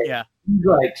looking. Yeah. He's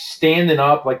like standing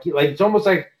up, like it's almost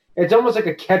like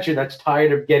a catcher that's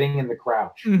tired of getting in the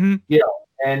crouch. Mm-hmm.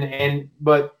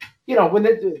 But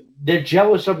when they're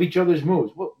jealous of each other's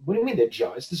moves. What do you mean they're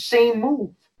jealous? It's the same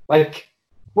move. Like,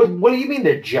 what do you mean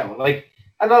they're jealous? Like,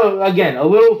 a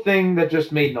little thing that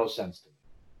just made no sense to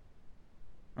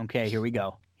me. Okay, here we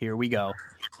go.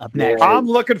 Up next. I'm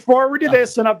looking forward to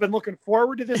this, and I've been looking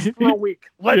forward to this for a week.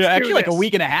 Let's do actually this. like a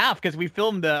week and a half because we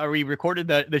recorded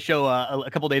the show a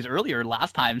couple days earlier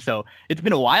last time. So it's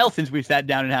been a while since we sat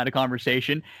down and had a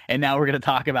conversation. And now we're going to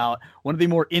talk about one of the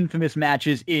more infamous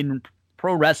matches in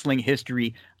pro wrestling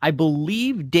history. I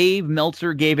believe Dave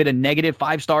Meltzer gave it a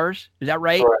 -5 stars. Is that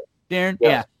right, Correct. Darren?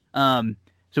 Yes. Yeah.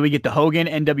 So we get the Hogan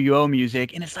NWO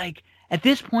music, and it's like at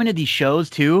this point of these shows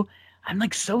too, I'm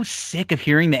like so sick of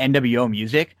hearing the NWO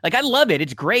music. Like I love it.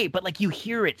 It's great, but like you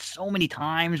hear it so many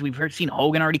times. We've seen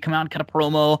Hogan already come out and cut a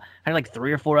promo. I like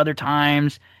 3 or 4 other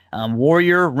times.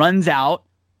 Warrior runs out.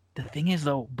 The thing is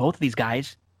though, both of these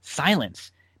guys,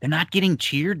 silence. They're not getting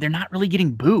cheered. They're not really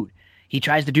getting booed. He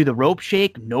tries to do the rope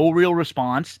shake. No real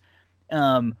response.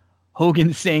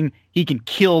 Hogan's saying he can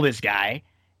kill this guy.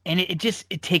 And it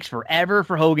takes forever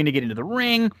for Hogan to get into the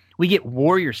ring. We get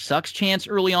Warrior sucks chants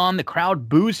early on. The crowd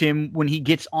boos him when he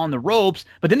gets on the ropes,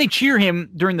 but then they cheer him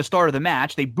during the start of the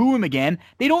match. They boo him again.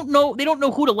 They don't know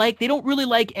who to like. They don't really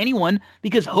like anyone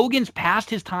because Hogan's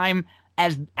past his time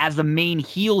as the main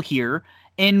heel here,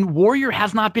 and Warrior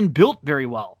has not been built very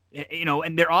well.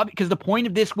 And they're obvious because the point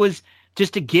of this was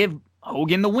just to give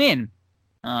Hogan the win.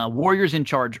 Warrior's in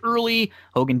charge early.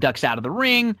 Hogan ducks out of the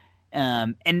ring.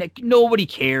 And nobody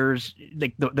cares.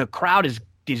 Like the crowd is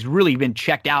really been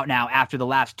checked out now after the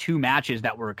last 2 matches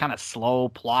that were kind of slow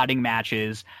plodding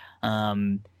matches.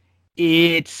 We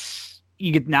get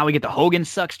the Hogan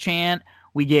sucks chant.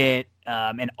 We get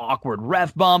an awkward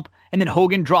ref bump, and then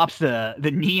Hogan drops the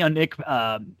knee on Nick.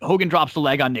 Hogan drops the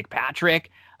leg on Nick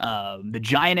Patrick. The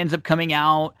Giant ends up coming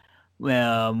out.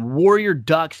 Warrior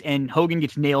ducks, and Hogan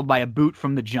gets nailed by a boot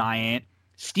from the Giant.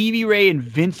 Stevie Ray and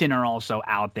Vincent are also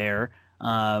out there.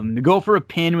 They go for a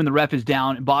pin when the ref is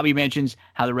down. Bobby mentions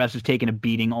how the ref is taking a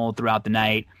beating all throughout the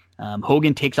night.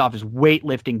 Hogan takes off his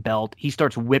weightlifting belt. He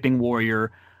starts whipping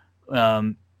Warrior.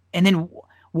 And then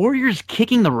Warrior's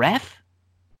kicking the ref?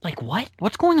 Like, what?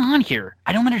 What's going on here?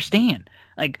 I don't understand.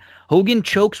 Like, Hogan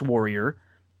chokes Warrior.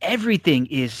 Everything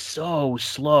is so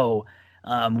slow.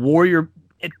 When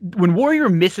Warrior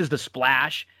misses the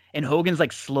splash and Hogan's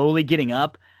like slowly getting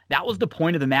up, that was the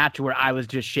point of the match where I was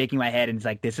just shaking my head and it's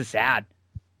like, this is sad.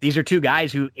 These are 2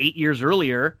 guys who 8 years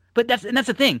earlier, but that's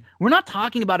the thing. We're not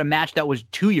talking about a match that was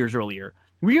 2 years earlier.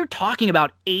 We are talking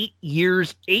about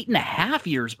 8.5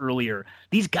 years earlier.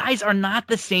 These guys are not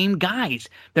the same guys.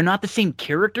 They're not the same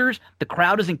characters. The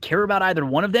crowd doesn't care about either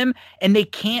one of them. And they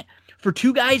can't, for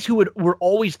 2 guys who were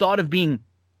always thought of being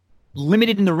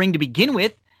limited in the ring to begin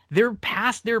with, they're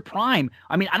past their prime.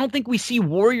 I mean, I don't think we see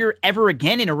Warrior ever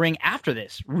again in a ring after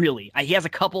this, really. He has a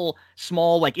couple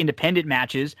small, like, independent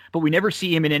matches, but we never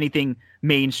see him in anything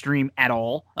mainstream at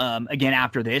all again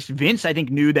after this. Vince, I think,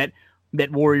 knew that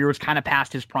Warrior was kind of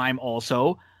past his prime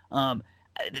also.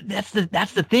 That's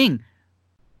the thing.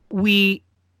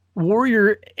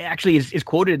 Warrior actually is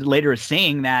quoted later as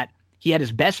saying that he had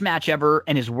his best match ever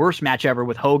and his worst match ever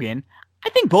with Hogan. I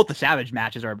think both the Savage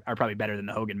matches are probably better than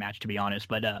the Hogan match, to be honest.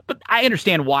 But I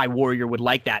understand why Warrior would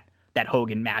like that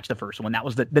Hogan match, the first one. That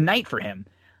was the night for him.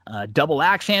 Double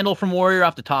axe handle from Warrior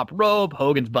off the top rope.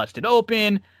 Hogan's busted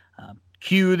open.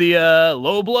 Cue the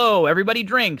low blow. Everybody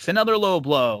drinks. Another low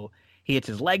blow. He hits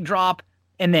his leg drop.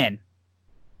 And then,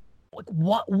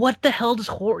 what the hell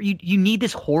does you need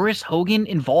this Horace Hogan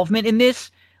involvement in this?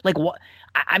 Like, what?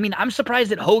 I mean, I'm surprised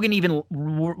that Hogan even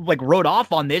wrote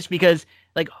off on this because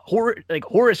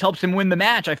Horace helps him win the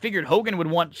match. I figured Hogan would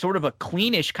want sort of a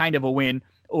cleanish kind of a win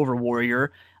over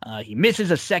Warrior. He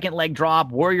misses a second leg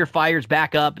drop. Warrior fires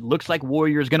back up. It looks like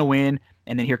Warrior is going to win.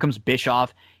 And then here comes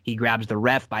Bischoff. He grabs the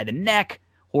ref by the neck.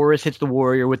 Horace hits the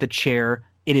Warrior with a chair.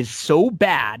 It is so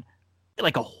bad,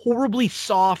 like a horribly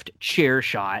soft chair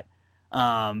shot.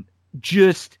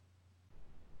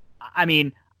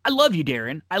 I love you,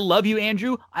 Darren. I love you,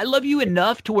 Andrew. I love you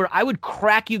enough to where I would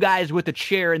crack you guys with a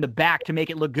chair in the back to make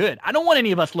it look good. I don't want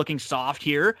any of us looking soft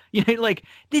here.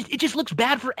 It just looks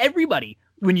bad for everybody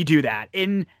when you do that.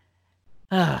 And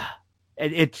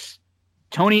it's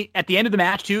Tony at the end of the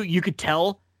match too. You could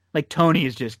tell Tony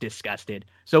is just disgusted.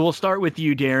 So we'll start with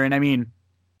you, Darren. I mean,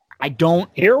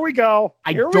 Here we go.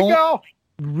 I don't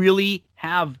really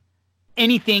have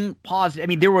anything positive. I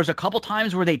mean, there was a couple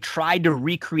times where they tried to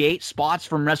recreate spots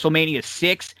from WrestleMania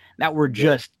 6 that were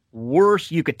just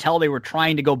worse. You could tell they were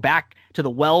trying to go back to the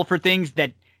well for things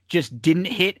that just didn't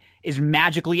hit as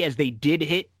magically as they did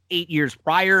hit 8 years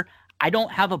prior. I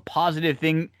don't have a positive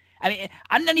thing. I mean,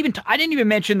 I didn't even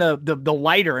mention the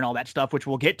lighter and all that stuff, which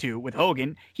we'll get to with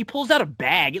Hogan. He pulls out a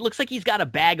bag. It looks like he's got a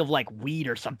bag of like weed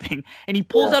or something, and he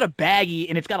pulls out a baggie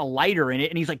and it's got a lighter in it,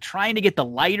 and he's like trying to get the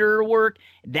lighter to work.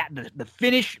 That the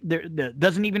finish the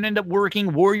doesn't even end up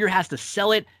working. Warrior has to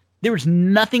sell it. There was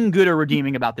nothing good or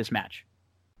redeeming about this match.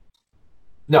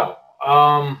 No,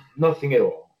 nothing at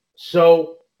all.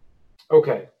 So,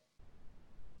 okay.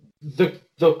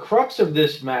 The crux of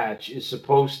this match is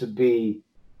supposed to be,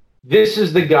 this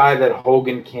is the guy that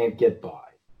Hogan can't get by.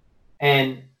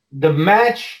 And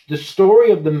the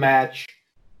story of the match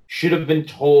should have been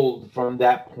told from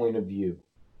that point of view.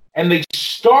 And they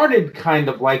started kind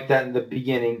of like that in the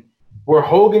beginning, where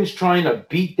Hogan's trying to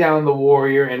beat down the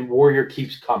Warrior and Warrior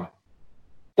keeps coming.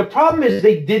 The problem is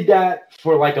they did that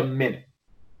for like a minute.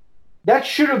 That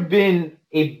should have been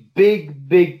a big,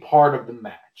 big part of the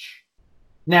match.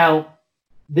 Now,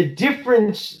 the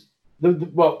difference,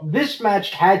 this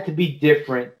match had to be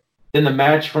different than the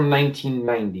match from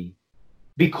 1990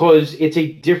 because it's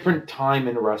a different time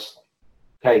in wrestling.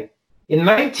 Okay, in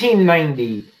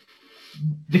 1990,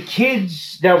 the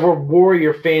kids that were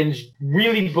Warrior fans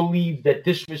really believed that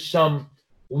this was some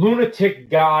lunatic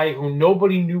guy who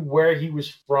nobody knew where he was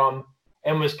from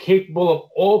and was capable of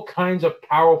all kinds of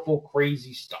powerful,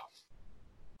 crazy stuff.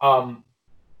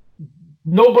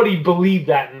 Nobody believed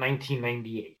that in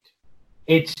 1998.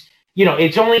 It's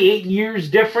only 8 years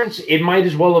difference. It might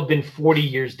as well have been 40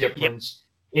 years difference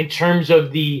in terms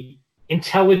of the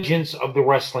intelligence of the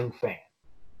wrestling fan.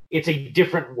 It's a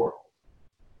different world.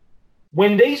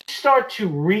 When they start to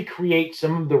recreate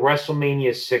some of the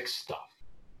WrestleMania 6 stuff,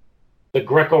 the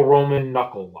Greco-Roman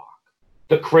knuckle lock,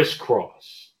 the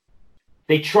crisscross,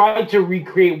 they tried to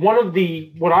recreate one of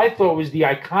what I thought was the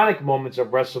iconic moments of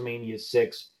WrestleMania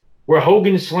 6, where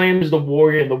Hogan slams the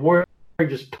Warrior and the Warrior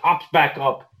just pops back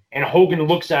up and Hogan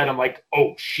looks at him like,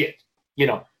 oh shit.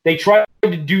 They tried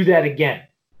to do that again.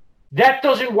 That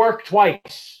doesn't work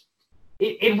twice.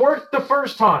 It worked the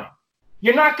first time.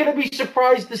 You're not going to be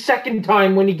surprised the second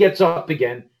time when he gets up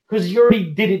again because you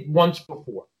already did it once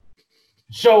before.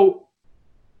 So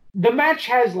the match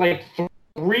has like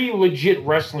 3 legit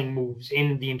wrestling moves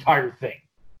in the entire thing.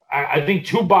 I think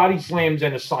 2 body slams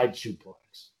and a side suplex.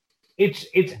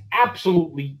 It's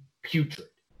absolutely putrid.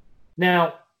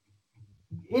 Now,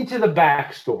 into the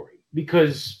backstory,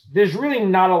 because there's really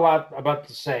not a lot about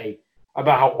to say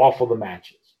about how awful the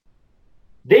match is.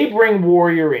 They bring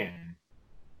Warrior in,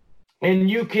 and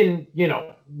you can,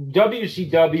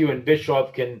 WCW and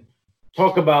Bischoff can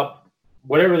talk about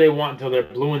whatever they want until they're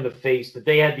blue in the face, that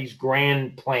they had these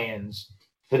grand plans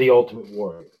for the Ultimate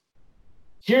Warrior.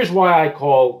 Here's why I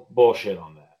call bullshit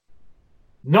on that.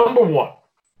 Number one,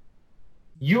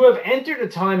 you have entered a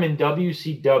time in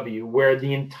WCW where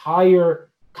the entire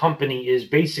company is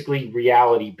basically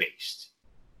reality-based.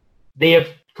 They have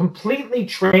completely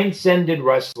transcended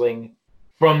wrestling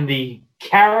from the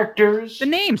characters. The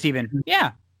names even.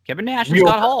 Yeah. Kevin Nash and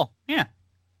Scott Hall. Yeah.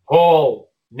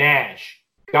 Hall, Nash,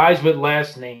 guys with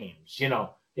last names.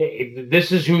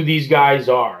 This is who these guys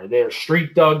are. They're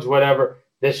street thugs, whatever.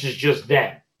 This is just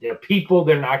them. They're people.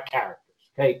 They're not characters.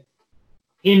 Okay.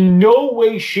 In no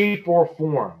way, shape, or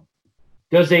form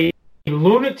does a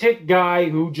lunatic guy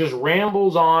who just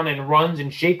rambles on and runs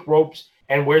and shake ropes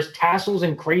and wears tassels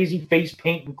and crazy face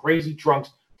paint and crazy trunks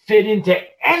fit into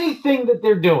anything that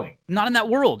they're doing. Not in that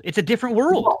world. It's a different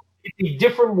world. No, it's a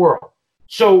different world.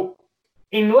 So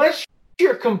unless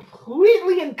you're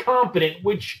completely incompetent,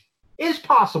 which is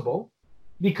possible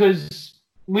because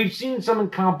we've seen some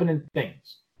incompetent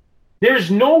things, there's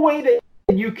no way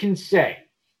that you can say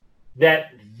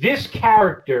that this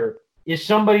character is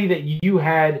somebody that you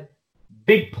had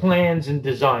big plans and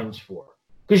designs for.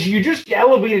 Because you just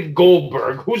elevated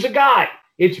Goldberg, who's a guy.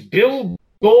 It's Bill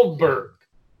Goldberg.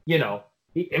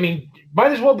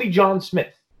 Might as well be John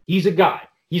Smith. He's a guy.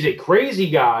 He's a crazy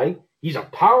guy. He's a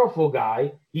powerful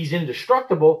guy. He's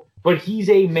indestructible, but he's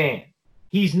a man.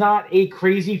 He's not a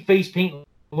crazy face paint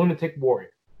lunatic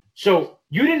warrior. So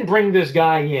you didn't bring this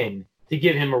guy in to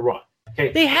give him a run.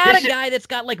 Okay. They had a guy that's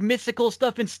got like mystical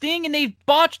stuff in Sting, and they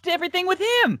botched everything with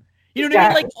him. You know what I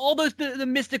mean? Like all those the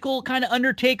mystical kind of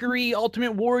Undertaker-y,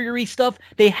 Ultimate Warrior-y stuff.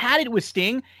 They had it with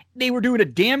Sting. They were doing a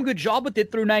damn good job with it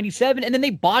through '97, and then they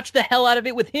botched the hell out of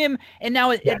it with him. And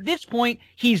now at this point,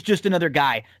 he's just another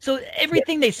guy. So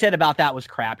everything they said about that was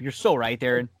crap. You're so right,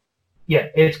 Darren. Yeah,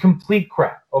 it's complete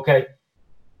crap. Okay,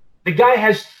 the guy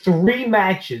has 3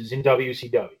 matches in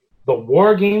WCW: the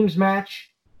War Games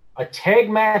match, a tag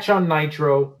match on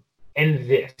Nitro, and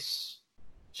this.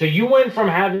 So you went from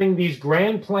having these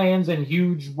grand plans and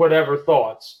huge whatever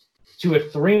thoughts to a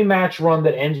 3-match run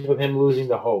that ends with him losing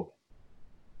to Hogan.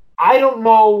 I don't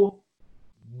know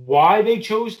why they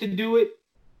chose to do it.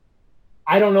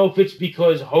 I don't know if it's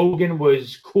because Hogan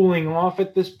was cooling off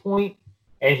at this point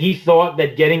and he thought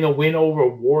that getting a win over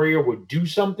Warrior would do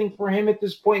something for him at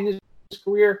this point in his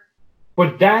career.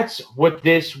 But that's what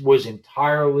this was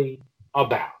entirely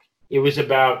about. It was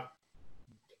about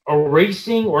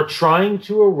erasing or trying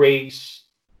to erase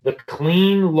the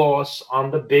clean loss on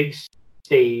the big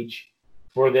stage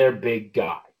for their big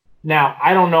guy. Now,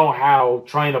 I don't know how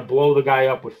trying to blow the guy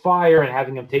up with fire and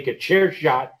having him take a chair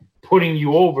shot, putting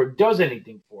you over, does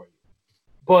anything for you.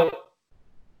 But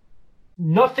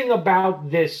nothing about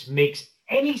this makes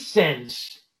any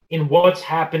sense in what's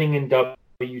happening in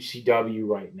WCW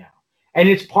right now. And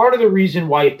it's part of the reason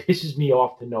why it pisses me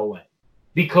off to no end.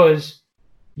 Because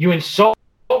you insult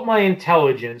my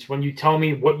intelligence when you tell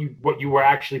me what you were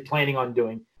actually planning on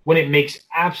doing, when it makes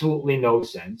absolutely no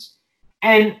sense.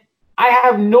 And I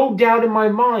have no doubt in my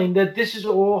mind that this is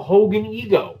all Hogan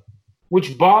ego,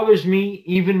 which bothers me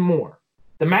even more.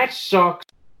 The match sucks.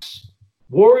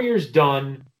 Warrior's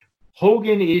done.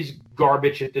 Hogan is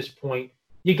garbage at this point.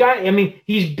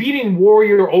 He's beating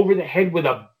Warrior over the head with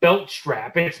a belt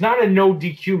strap, and it's not a no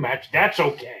DQ match. That's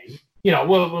okay.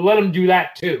 We'll let him do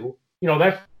that too.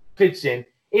 That fits in.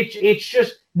 It's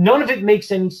just none of it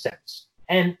makes any sense.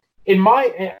 And in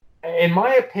my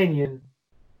opinion,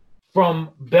 from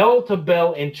bell to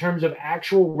bell in terms of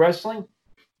actual wrestling,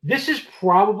 this is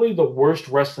probably the worst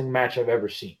wrestling match I've ever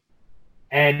seen.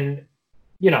 And,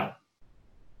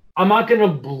 I'm not going to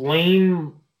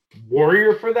blame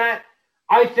Warrior for that.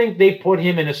 I think they put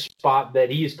him in a spot that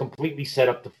he is completely set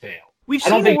up to fail. We've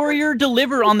seen Warrior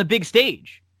deliver on the big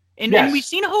stage. And we've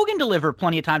seen Hogan deliver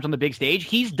plenty of times on the big stage.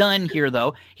 He's done here,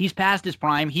 though. He's past his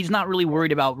prime. He's not really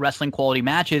worried about wrestling quality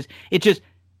matches. It's just,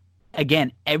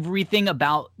 again, everything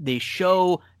about this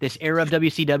show, this era of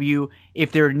WCW,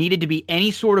 if there needed to be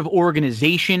any sort of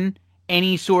organization,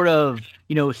 any sort of,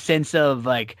 sense of,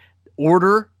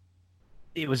 order,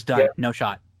 it was done. Yeah. No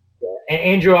shot. And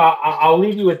Andrew, I'll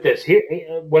leave you with this. Here,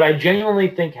 what I genuinely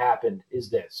think happened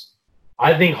is this.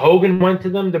 I think Hogan went to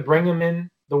them to bring him in,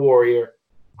 the Warrior.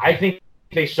 I think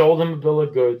they sold him a bill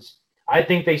of goods. I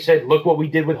think they said, look what we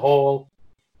did with Hall.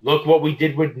 Look what we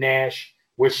did with Nash.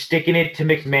 We're sticking it to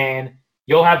McMahon.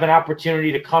 You'll have an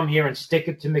opportunity to come here and stick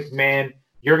it to McMahon.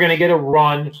 You're going to get a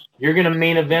run. You're going to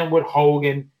main event with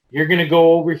Hogan. You're going to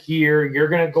go over here. You're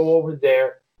going to go over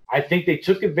there. I think they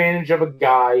took advantage of a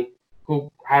guy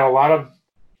who had a lot of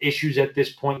issues at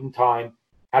this point in time,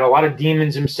 had a lot of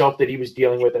demons himself that he was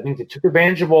dealing with. I think they took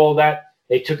advantage of all that.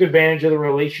 They took advantage of the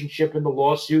relationship and the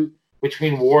lawsuit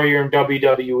between Warrior and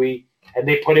WWE, and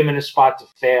they put him in a spot to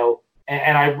fail.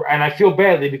 And I feel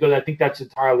badly because I think that's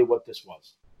entirely what this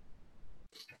was.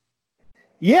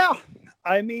 Yeah,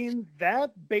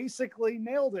 that basically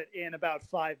nailed it in about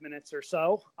 5 minutes or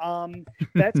so.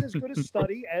 That's as good a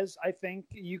study as I think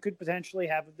you could potentially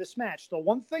have of this match. The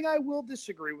one thing I will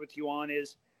disagree with you on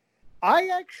is I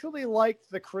actually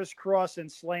liked the crisscross and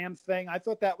slam thing. I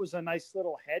thought that was a nice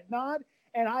little head nod.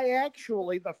 And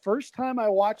the first time I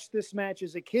watched this match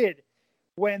as a kid,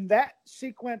 when that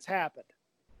sequence happened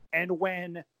and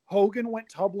when Hogan went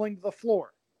tumbling to the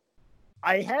floor,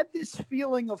 I had this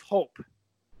feeling of hope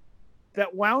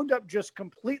that wound up just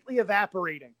completely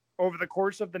evaporating over the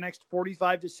course of the next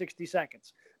 45 to 60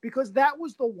 seconds. Because that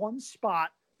was the one spot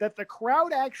that the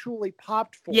crowd actually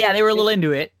popped for. Yeah, they were a little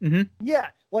into it. Mm-hmm. Yeah,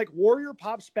 Warrior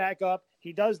pops back up.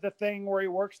 He does the thing where he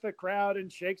works the crowd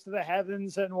and shakes to the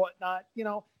heavens and whatnot.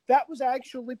 That was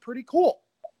actually pretty cool.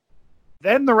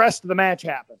 Then the rest of the match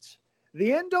happens.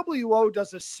 The NWO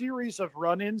does a series of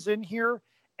run-ins in here,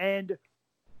 and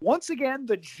once again,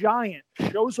 the Giant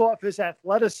shows off his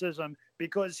athleticism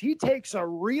because he takes a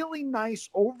really nice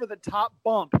over-the-top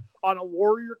bump on a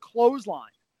Warrior clothesline.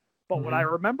 But what I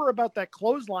remember about that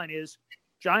clothesline is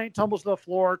Giant tumbles to the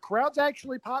floor. Crowds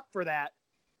actually pop for that.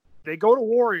 They go to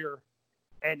Warrior,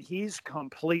 and he's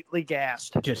completely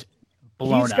gassed. Just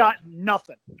blown He's up. got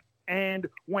nothing. And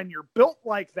when you're built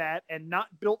like that and not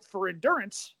built for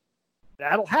endurance,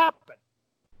 that'll happen.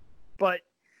 But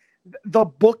the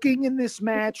booking in this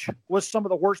match was some of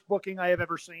the worst booking I have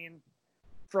ever seen.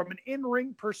 From an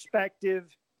in-ring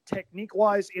perspective,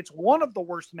 technique-wise, it's one of the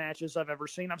worst matches I've ever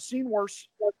seen. I've seen worse.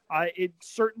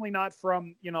 It's certainly not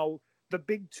from, the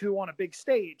big two on a big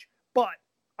stage, but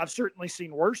I've certainly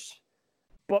seen worse.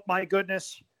 But my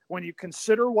goodness, when you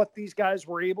consider what these guys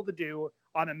were able to do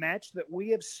on a match that we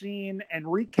have seen and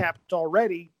recapped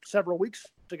already several weeks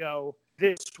ago,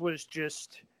 this was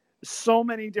just so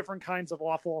many different kinds of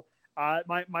awful.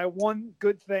 My one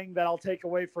good thing that I'll take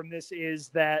away from this is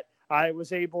that I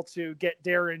was able to get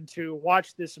Darren to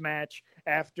watch this match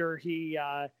after he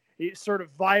He sort of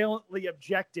violently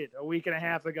objected a week and a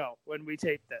half ago when we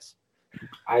taped this.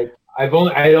 I'd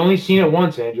only seen it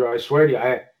once, Andrew. I swear to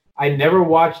you, I never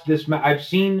watched this match. I've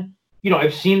seen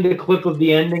the clip of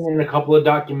the ending in a couple of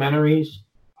documentaries.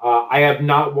 I have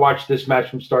not watched this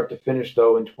match from start to finish,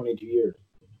 though, in 22 years.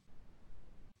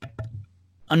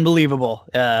 Unbelievable.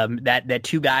 That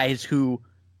two guys who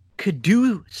could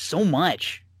do so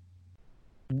much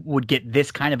would get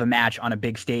this kind of a match on a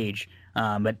big stage.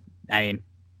 But I mean,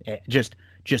 just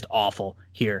awful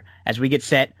here as we get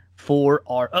set for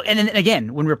our. Oh, and then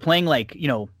again, when we're playing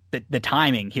the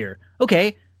timing here,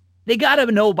 okay, they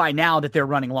gotta know by now that they're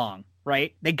running long,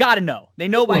 right? They gotta know. They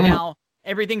know by now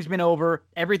everything's been over,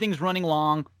 everything's running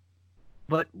long.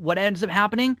 But what ends up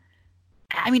happening?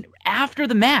 I mean, after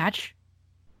the match,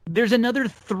 there's another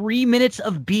 3 minutes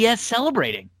of BS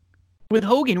celebrating with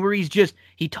Hogan, where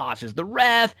he tosses the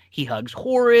ref, he hugs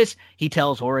Horace, he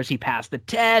tells Horace he passed the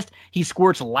test, he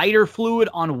squirts lighter fluid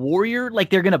on Warrior, like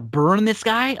they're going to burn this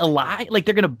guy alive, like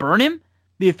they're going to burn him.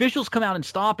 The officials come out and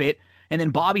stop it, and then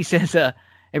Bobby says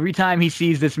every time he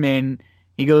sees this man,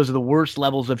 he goes to the worst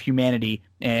levels of humanity,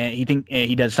 and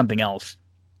he does something else.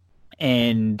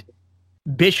 And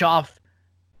Bischoff,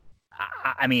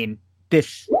 I mean,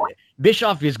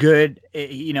 Bischoff is good,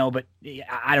 but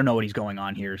I don't know what he's going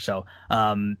on here. So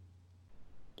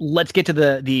let's get to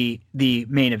the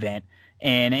main event.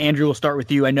 And Andrew, we'll start with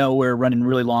you. I know we're running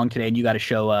really long today, and you got a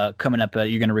show coming up.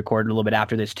 You're going to record a little bit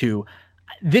after this too.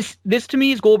 This to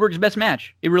me is Goldberg's best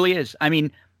match. It really is. I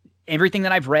mean, everything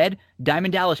that I've read,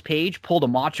 Diamond Dallas Page pulled a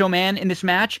Macho Man in this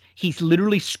match. He's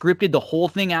literally scripted the whole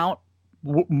thing out,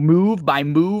 move by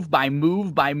move by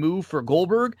move by move for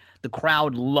Goldberg. The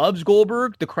crowd loves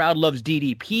Goldberg. The crowd loves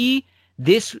DDP.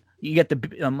 You get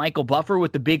the Michael Buffer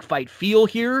with the big fight feel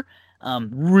here.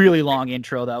 Really long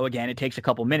intro, though. Again, it takes a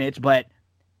couple minutes, but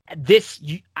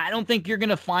I don't think you're going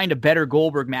to find a better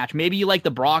Goldberg match. Maybe you like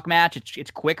the Brock match.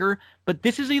 It's quicker, but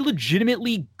this is a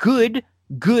legitimately good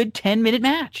 10-minute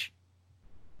match.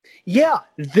 Yeah,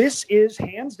 this is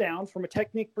hands down, from a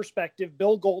technique perspective,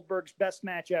 Bill Goldberg's best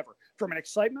match ever. From an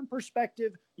excitement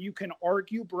perspective, you can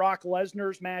argue Brock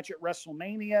Lesnar's match at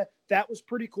WrestleMania. That was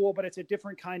pretty cool, but it's a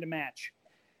different kind of match.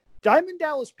 Diamond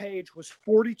Dallas Page was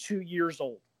 42 years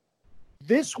old.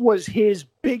 This was his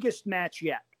biggest match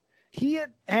yet. He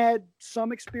had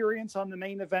some experience on the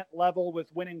main event level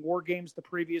with winning War Games the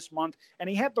previous month, and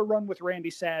he had the run with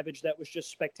Randy Savage that was just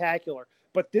spectacular.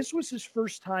 But this was his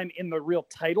first time in the real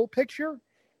title picture,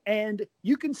 and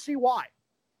you can see why.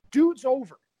 Dude's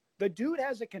over. The dude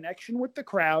has a connection with the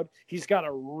crowd. He's got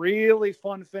a really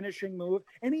fun finishing move,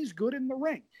 and he's good in the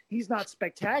ring. He's not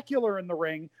spectacular in the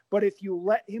ring, but if you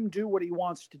let him do what he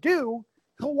wants to do,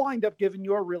 he'll wind up giving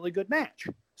you a really good match.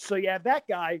 So you have that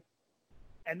guy.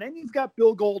 And then you've got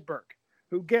Bill Goldberg,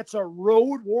 who gets a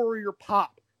Road Warrior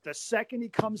pop the second he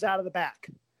comes out of the back.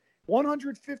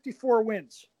 154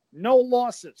 wins, no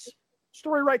losses.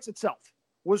 Story writes itself.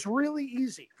 Was really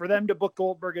easy for them to book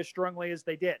Goldberg as strongly as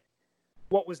they did.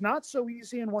 What was not so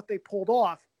easy and what they pulled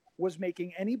off was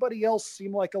making anybody else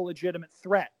seem like a legitimate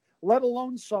threat, let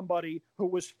alone somebody who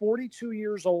was 42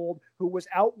 years old, who was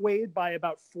outweighed by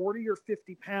about 40 or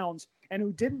 50 pounds, and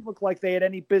who didn't look like they had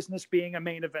any business being a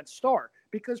main event star.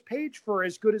 Because Page, for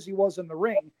as good as he was in the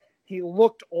ring, he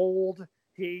looked old.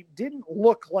 He didn't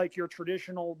look like your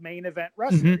traditional main event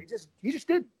wrestler. Mm-hmm. He just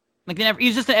didn't.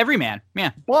 He's just an everyman.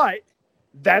 Yeah. But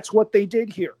that's what they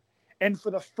did here. And for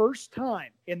the first time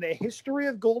in the history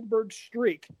of Goldberg's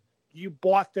streak, you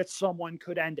bought that someone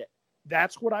could end it.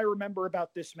 That's what I remember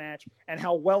about this match and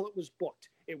how well it was booked.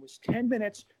 It was 10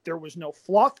 minutes. There was no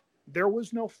fluff. There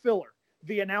was no filler.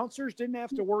 The announcers didn't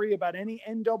have to worry about any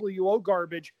NWO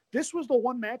garbage. This was the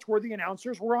one match where the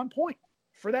announcers were on point.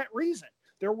 For that reason,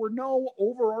 there were no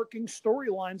overarching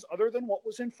storylines other than what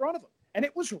was in front of them. And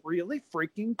it was really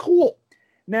freaking cool.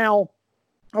 Now,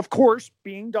 of course,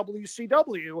 being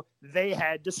WCW, they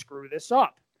had to screw this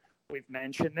up. We've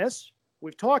mentioned this.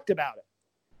 We've talked about it.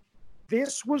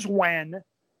 This was when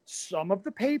some of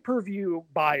the pay-per-view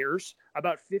buyers,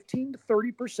 about 15 to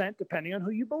 30%, depending on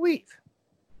who you believe,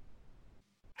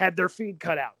 had their feed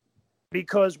cut out.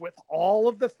 Because with all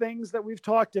of the things that we've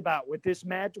talked about with this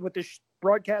match, with this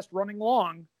broadcast running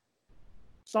long,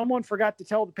 someone forgot to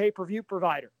tell the pay-per-view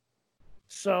provider.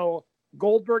 So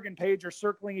Goldberg and Page are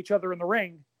circling each other in the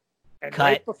ring, and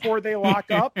right before they lock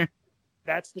up,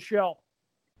 that's the show.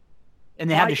 And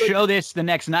they have to show this the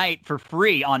next night for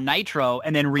free on Nitro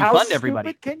and then refund everybody.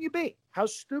 How stupid can you be? How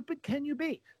stupid can you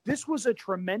be? This was a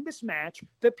tremendous match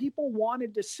that people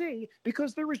wanted to see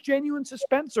because there was genuine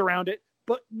suspense around it.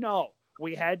 But no,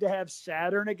 we had to have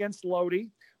Saturn against Lodi.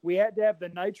 We had to have the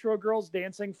Nitro girls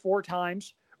dancing 4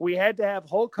 times. We had to have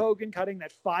Hulk Hogan cutting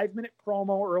that 5-minute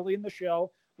promo early in the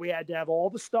show. We had to have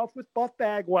all the stuff with Buff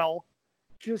Bagwell.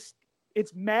 Just,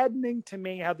 it's maddening to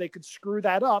me how they could screw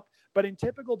that up. But in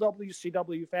typical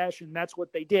WCW fashion, that's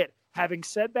what they did. Having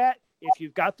said that, if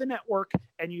you've got the network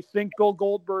and you think Bill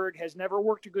Goldberg has never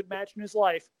worked a good match in his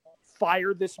life,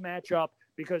 fire this match up,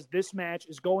 because this match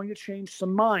is going to change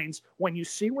some minds when you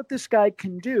see what this guy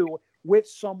can do with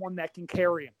someone that can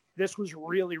carry him. This was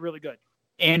really, really good.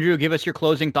 Andrew, give us your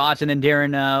closing thoughts, and then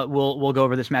Darren will go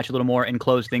over this match a little more and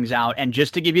close things out. And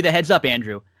just to give you the heads up,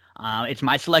 Andrew, it's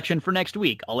my selection for next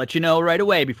week. I'll let you know right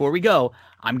away before we go.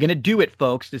 I'm going to do it,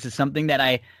 folks. This is something that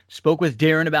I spoke with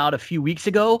Darren about a few weeks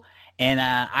ago, and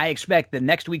I expect the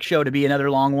next week's show to be another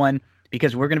long one,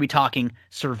 because we're going to be talking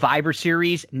Survivor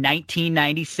Series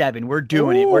 1997. We're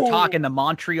doing it. We're talking the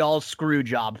Montreal screw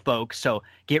job, folks. So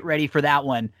get ready for that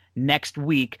one next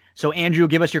week. So Andrew,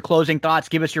 give us your closing thoughts,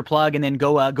 give us your plug, and then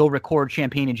go record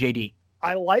Champagne and JD.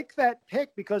 I like that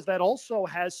pick because that also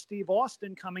has Steve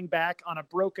Austin coming back on a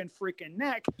broken freaking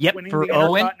neck, winning the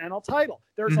Intercontinental title.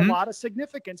 There's a lot of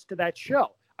significance to that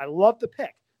show. I love the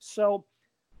pick. So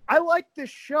I like this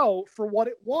show for what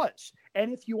it was.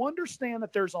 And if you understand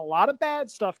that there's a lot of bad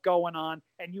stuff going on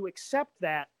and you accept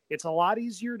that, it's a lot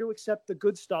easier to accept the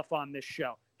good stuff on this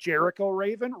show. Jericho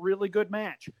Raven, really good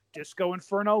match. Disco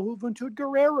Inferno Juventud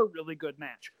Guerrera, really good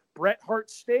match. Bret Hart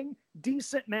Sting,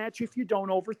 decent match if you don't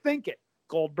overthink it.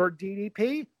 Goldberg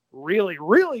DDP, really,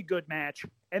 really good match.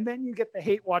 And then you get the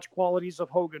hate watch qualities of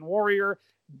Hogan Warrior.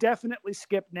 Definitely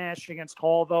skip Nash against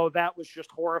Hall, though. That was just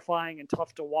horrifying and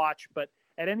tough to watch. But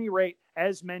at any rate,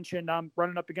 as mentioned, I'm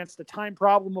running up against a time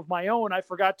problem of my own. I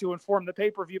forgot to inform the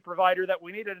pay-per-view provider that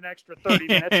we needed an extra 30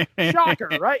 minutes. Shocker,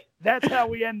 right? That's how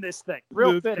we end this thing.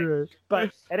 Real fitting. Great.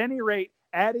 But at any rate,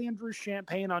 at Andrew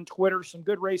Champagne on Twitter. Some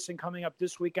good racing coming up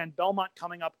this weekend. Belmont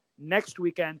coming up next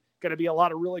weekend. Going to be a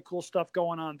lot of really cool stuff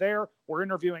going on there. We're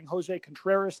interviewing Jose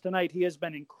Contreras tonight. He has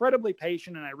been incredibly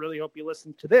patient, and I really hope you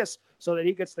listen to this so that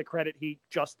he gets the credit he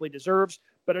justly deserves.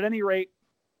 But at any rate,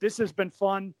 this has been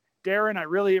fun. Darren, I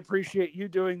really appreciate you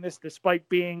doing this despite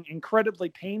being incredibly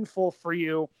painful for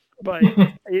you. But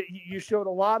you showed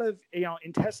a lot of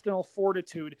intestinal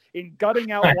fortitude in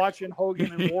gutting out watching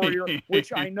Hogan and Warrior,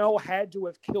 which I know had to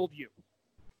have killed you.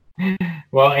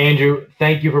 Well, Andrew,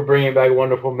 thank you for bringing back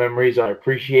wonderful memories. I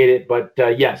appreciate it. But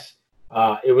yes,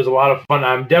 it was a lot of fun.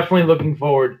 I'm definitely looking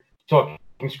forward to talking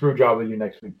Screwjob with you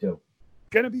next week, too.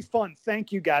 Going to be fun.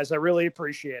 Thank you, guys. I really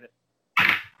appreciate it.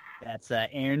 That's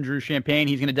Andrew Champagne.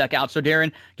 He's going to duck out. So,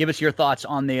 Darren, give us your thoughts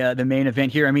on the main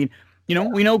event here. I mean,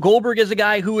 we know Goldberg is a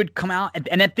guy who would come out,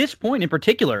 and at this point in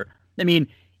particular, I mean,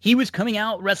 he was coming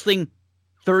out wrestling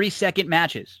 30-second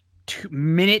matches,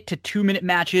 1-minute to 2-minute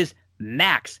matches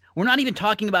max. We're not even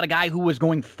talking about a guy who was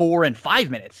going 4 and 5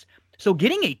 minutes. So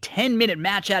getting a 10-minute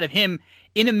match out of him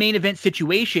in a main event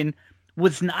situation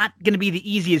was not going to be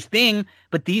the easiest thing,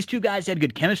 but these two guys had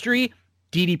good chemistry.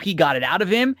 DDP got it out of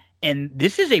him, and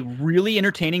this is a really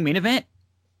entertaining main event.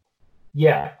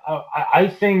 Yeah, I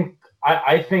think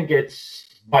it's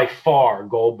by far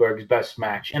Goldberg's best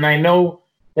match. And I know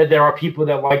that there are people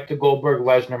that like the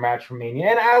Goldberg-Lesnar match from Mania,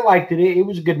 and I liked it. It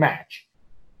was a good match.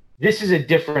 This is a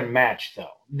different match,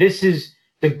 though. This is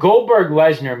the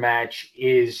Goldberg-Lesnar match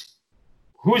is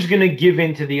who's going to give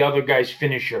in to the other guy's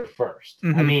finisher first.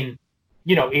 Mm-hmm. I mean,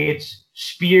 it's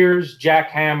spears,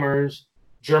 jackhammers,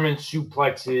 German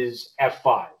suplexes,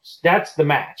 F5s. That's the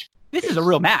match. This is a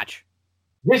real match.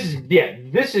 There's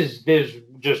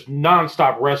just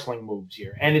nonstop wrestling moves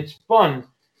here, and it's fun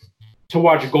to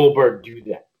watch Goldberg do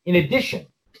that. In addition,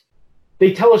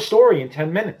 they tell a story in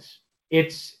 10 minutes.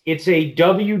 It's a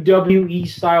WWE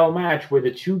style match where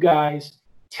the two guys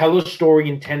tell a story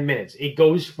in 10 minutes. It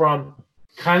goes from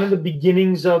kind of the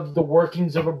beginnings of the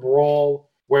workings of a brawl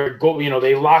where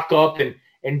they lock up and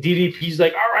DDP's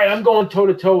like, all right, I'm going toe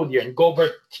to toe with you, and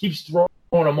Goldberg keeps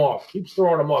throwing him off.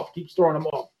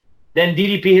 Then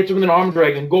DDP hits him with an arm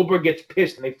drag, and Goldberg gets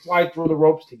pissed, and they fly through the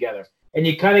ropes together. And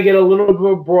you kind of get a little bit of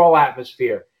a brawl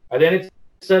atmosphere. And then it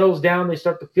settles down. They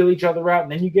start to feel each other out,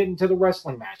 and then you get into the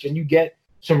wrestling match, and you get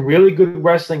some really good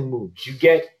wrestling moves. You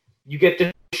get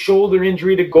the shoulder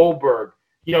injury to Goldberg.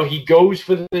 He goes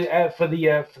for the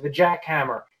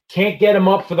jackhammer. Can't get him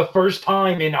up for the first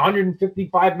time in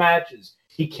 155 matches.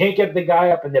 He can't get the guy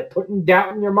up, and they're putting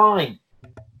doubt in your mind.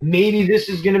 Maybe this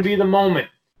is going to be the moment.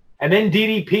 And then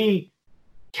DDP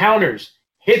counters,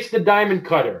 hits the diamond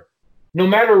cutter. No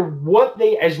matter what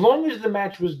as long as the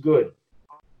match was good,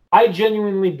 I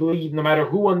genuinely believe no matter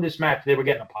who won this match, they were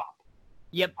getting a pop.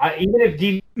 Yep. Even if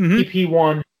DDP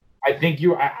won,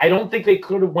 I don't think they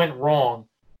could have went wrong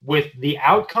with the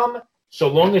outcome so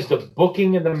long as the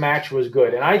booking of the match was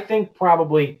good. And I think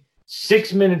probably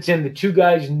 6 minutes in, the two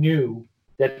guys knew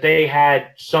that they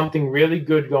had something really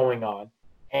good going on,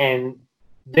 and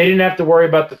they didn't have to worry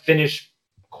about the finish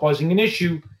causing an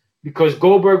issue because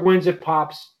Goldberg wins, it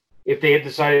pops. If they had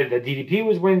decided that DDP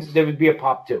was wins, there would be a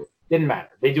pop too. Didn't matter.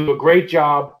 They do a great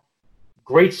job.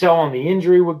 Great sell on the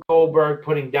injury with Goldberg,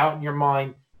 putting doubt in your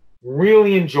mind.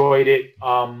 Really enjoyed it.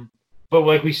 But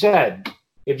like we said,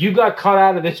 if you got cut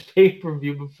out of this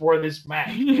pay-per-view before this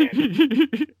match, man,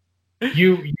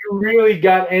 you really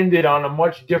got ended on a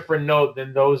much different note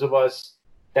than those of us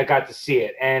that got to see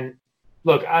it. And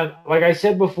look, like I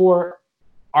said before,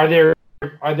 are there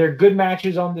good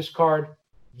matches on this card?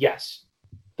 Yes.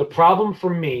 The problem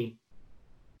for me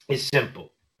is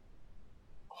simple.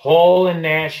 Hall and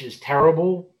Nash is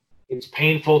terrible. It's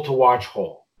painful to watch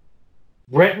Hall.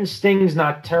 Bret and Sting's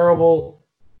not terrible,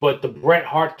 but the Bret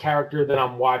Hart character that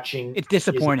I'm watching, it's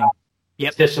disappointing.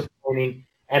 It's disappointing.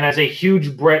 And as a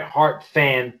huge Bret Hart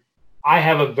fan, I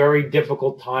have a very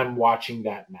difficult time watching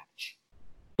that match.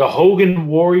 The Hogan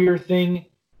Warrior thing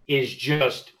is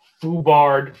just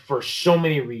foobarred for so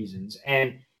many reasons.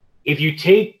 And if you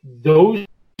take those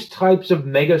types of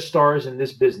mega stars in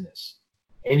this business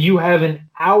and you have an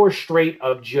hour straight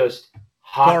of just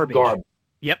hot garbage.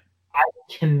 Yep. I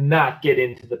cannot get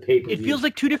into the pay-per-view. It feels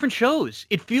like two different shows.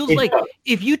 It feels like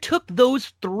if you took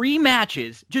those three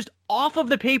matches just off of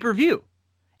the pay-per-view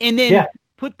and then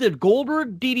put the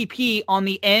Goldberg DDP on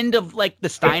the end of like the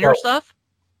Steiner stuff,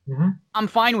 I'm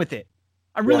fine with it.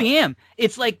 I really am.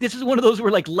 It's like this is one of those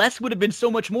where like less would have been so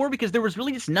much more because there was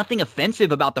really just nothing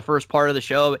offensive about the first part of the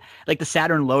show. Like the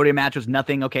Saturn Loaded match was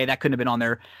nothing. Okay, that couldn't have been on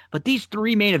there. But these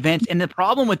three main events, and the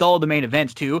problem with all the main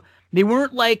events too, they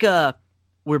weren't like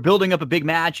we're building up a big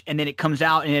match and then it comes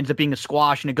out and it ends up being a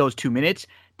squash and it goes 2 minutes.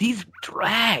 These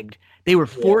dragged. They were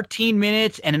 14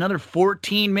 minutes and another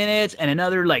 14 minutes and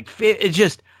another like it's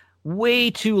just way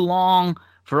too long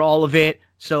for all of it.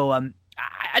 So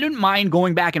I didn't mind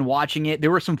going back and watching it. There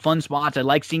were some fun spots. I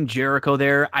like seeing Jericho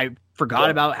there. I forgot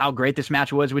about how great this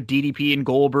match was with DDP and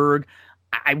Goldberg.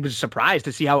 I was surprised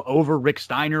to see how over Rick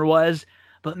Steiner was.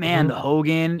 But man, the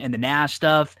Hogan and the Nash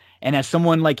stuff. And as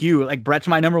someone like you, like Bret's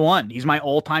my number one. He's my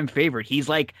all-time favorite. He's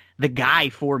like the guy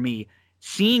for me.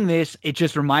 Seeing this, it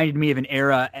just reminded me of an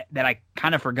era that I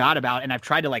kind of forgot about. And I've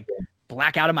tried to like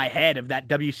black out of my head of that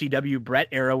WCW Bret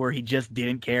era where he just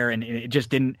didn't care and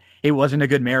it wasn't a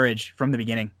good marriage from the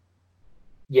beginning.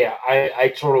 Yeah,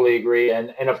 I totally agree.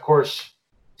 And of course,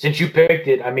 since you picked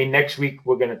it, I mean, next week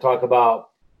we're going to talk about,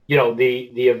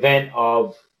 the event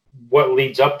of what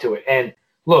leads up to it. And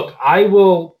look, I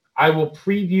will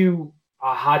preview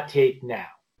a hot take now.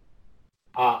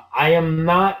 I am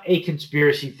not a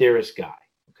conspiracy theorist guy,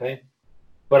 okay?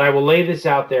 But I will lay this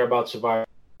out there about Survivor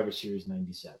Series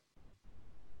 97.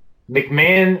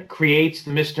 McMahon creates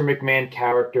the Mr. McMahon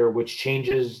character, which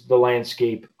changes the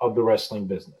landscape of the wrestling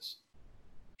business.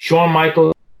 Shawn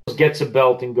Michaels gets a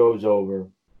belt and goes over.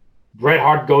 Bret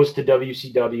Hart goes to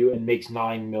WCW and makes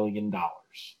 $9 million.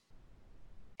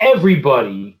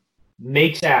 Everybody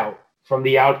makes out from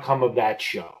the outcome of that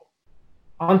show.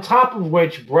 On top of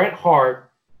which, Bret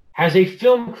Hart has a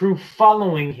film crew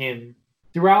following him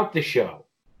throughout the show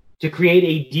to create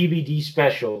a DVD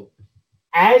special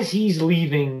as he's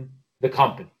leaving the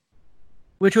company,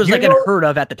 which was like unheard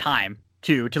of at the time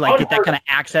too, to like get that kind of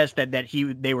access that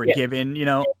they were given,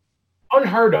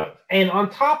 unheard of. And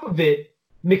on top of it,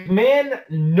 McMahon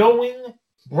knowing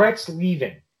Bret's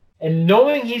leaving and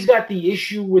knowing he's got the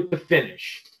issue with the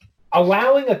finish,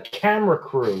 allowing a camera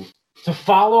crew to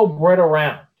follow Bret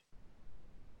around.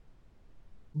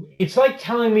 It's like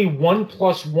telling me 1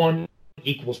 + 1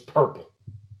 = purple.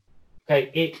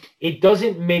 Okay, it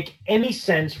doesn't make any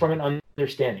sense from an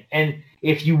understanding. And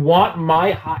if you want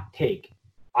my hot take,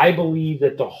 I believe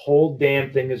that the whole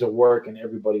damn thing is a work and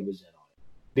everybody was in on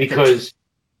it. Because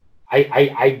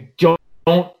I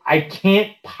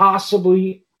can't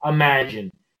possibly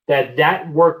imagine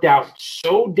that worked out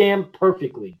so damn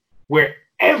perfectly where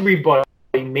everybody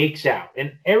makes out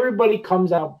and everybody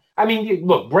comes out. I mean,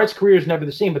 look, Bret's career is never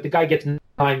the same, but the guy gets $9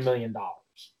 million.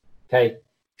 Okay,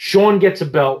 Shawn gets a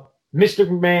belt. Mr.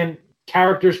 McMahon,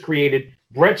 characters created.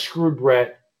 Bret screwed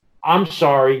Bret. I'm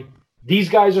sorry. These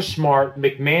guys are smart.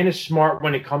 McMahon is smart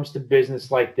when it comes to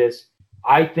business like this.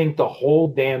 I think the whole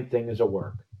damn thing is a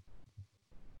work.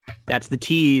 That's the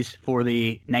tease for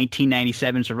the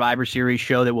 1997 Survivor Series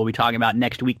show that we'll be talking about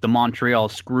next week, the Montreal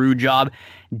Screwjob.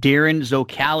 Darren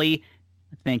Zocali,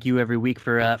 thank you every week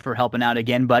for helping out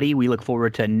again, buddy. We look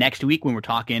forward to next week when we're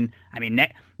talking. I mean,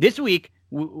 this week,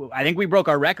 I think we broke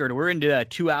our record. We're into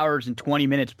 2 hours and 20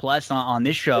 minutes plus on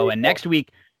this show. And next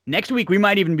week, Next week, we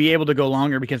might even be able to go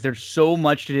longer because there's so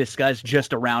much to discuss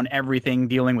just around everything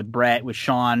dealing with Brett, with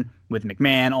Sean, with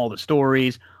McMahon, all the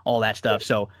stories, all that stuff.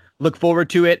 So look forward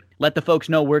to it. Let the folks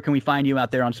know where can we find you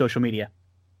out there on social media.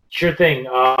 Sure thing.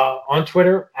 On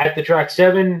Twitter,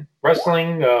 @TheTrack7,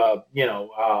 wrestling,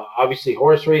 obviously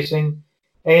horse racing.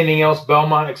 Anything else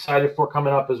Belmont excited for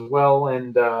coming up as well.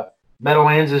 And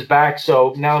Meadowlands is back.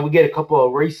 So now we get a couple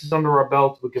of races under our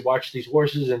belt. We could watch these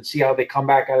horses and see how they come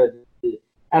back out of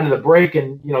the break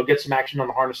and, get some action on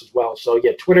the harness as well. So,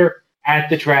 yeah, Twitter,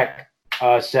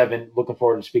 @TheTrack7. Looking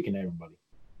forward to speaking to everybody.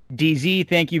 DZ,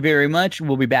 thank you very much.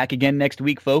 We'll be back again next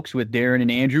week, folks, with Darren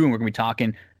and Andrew, and we're going to be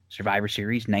talking Survivor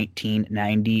Series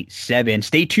 1997.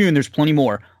 Stay tuned. There's plenty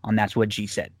more on That's What G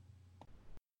Said.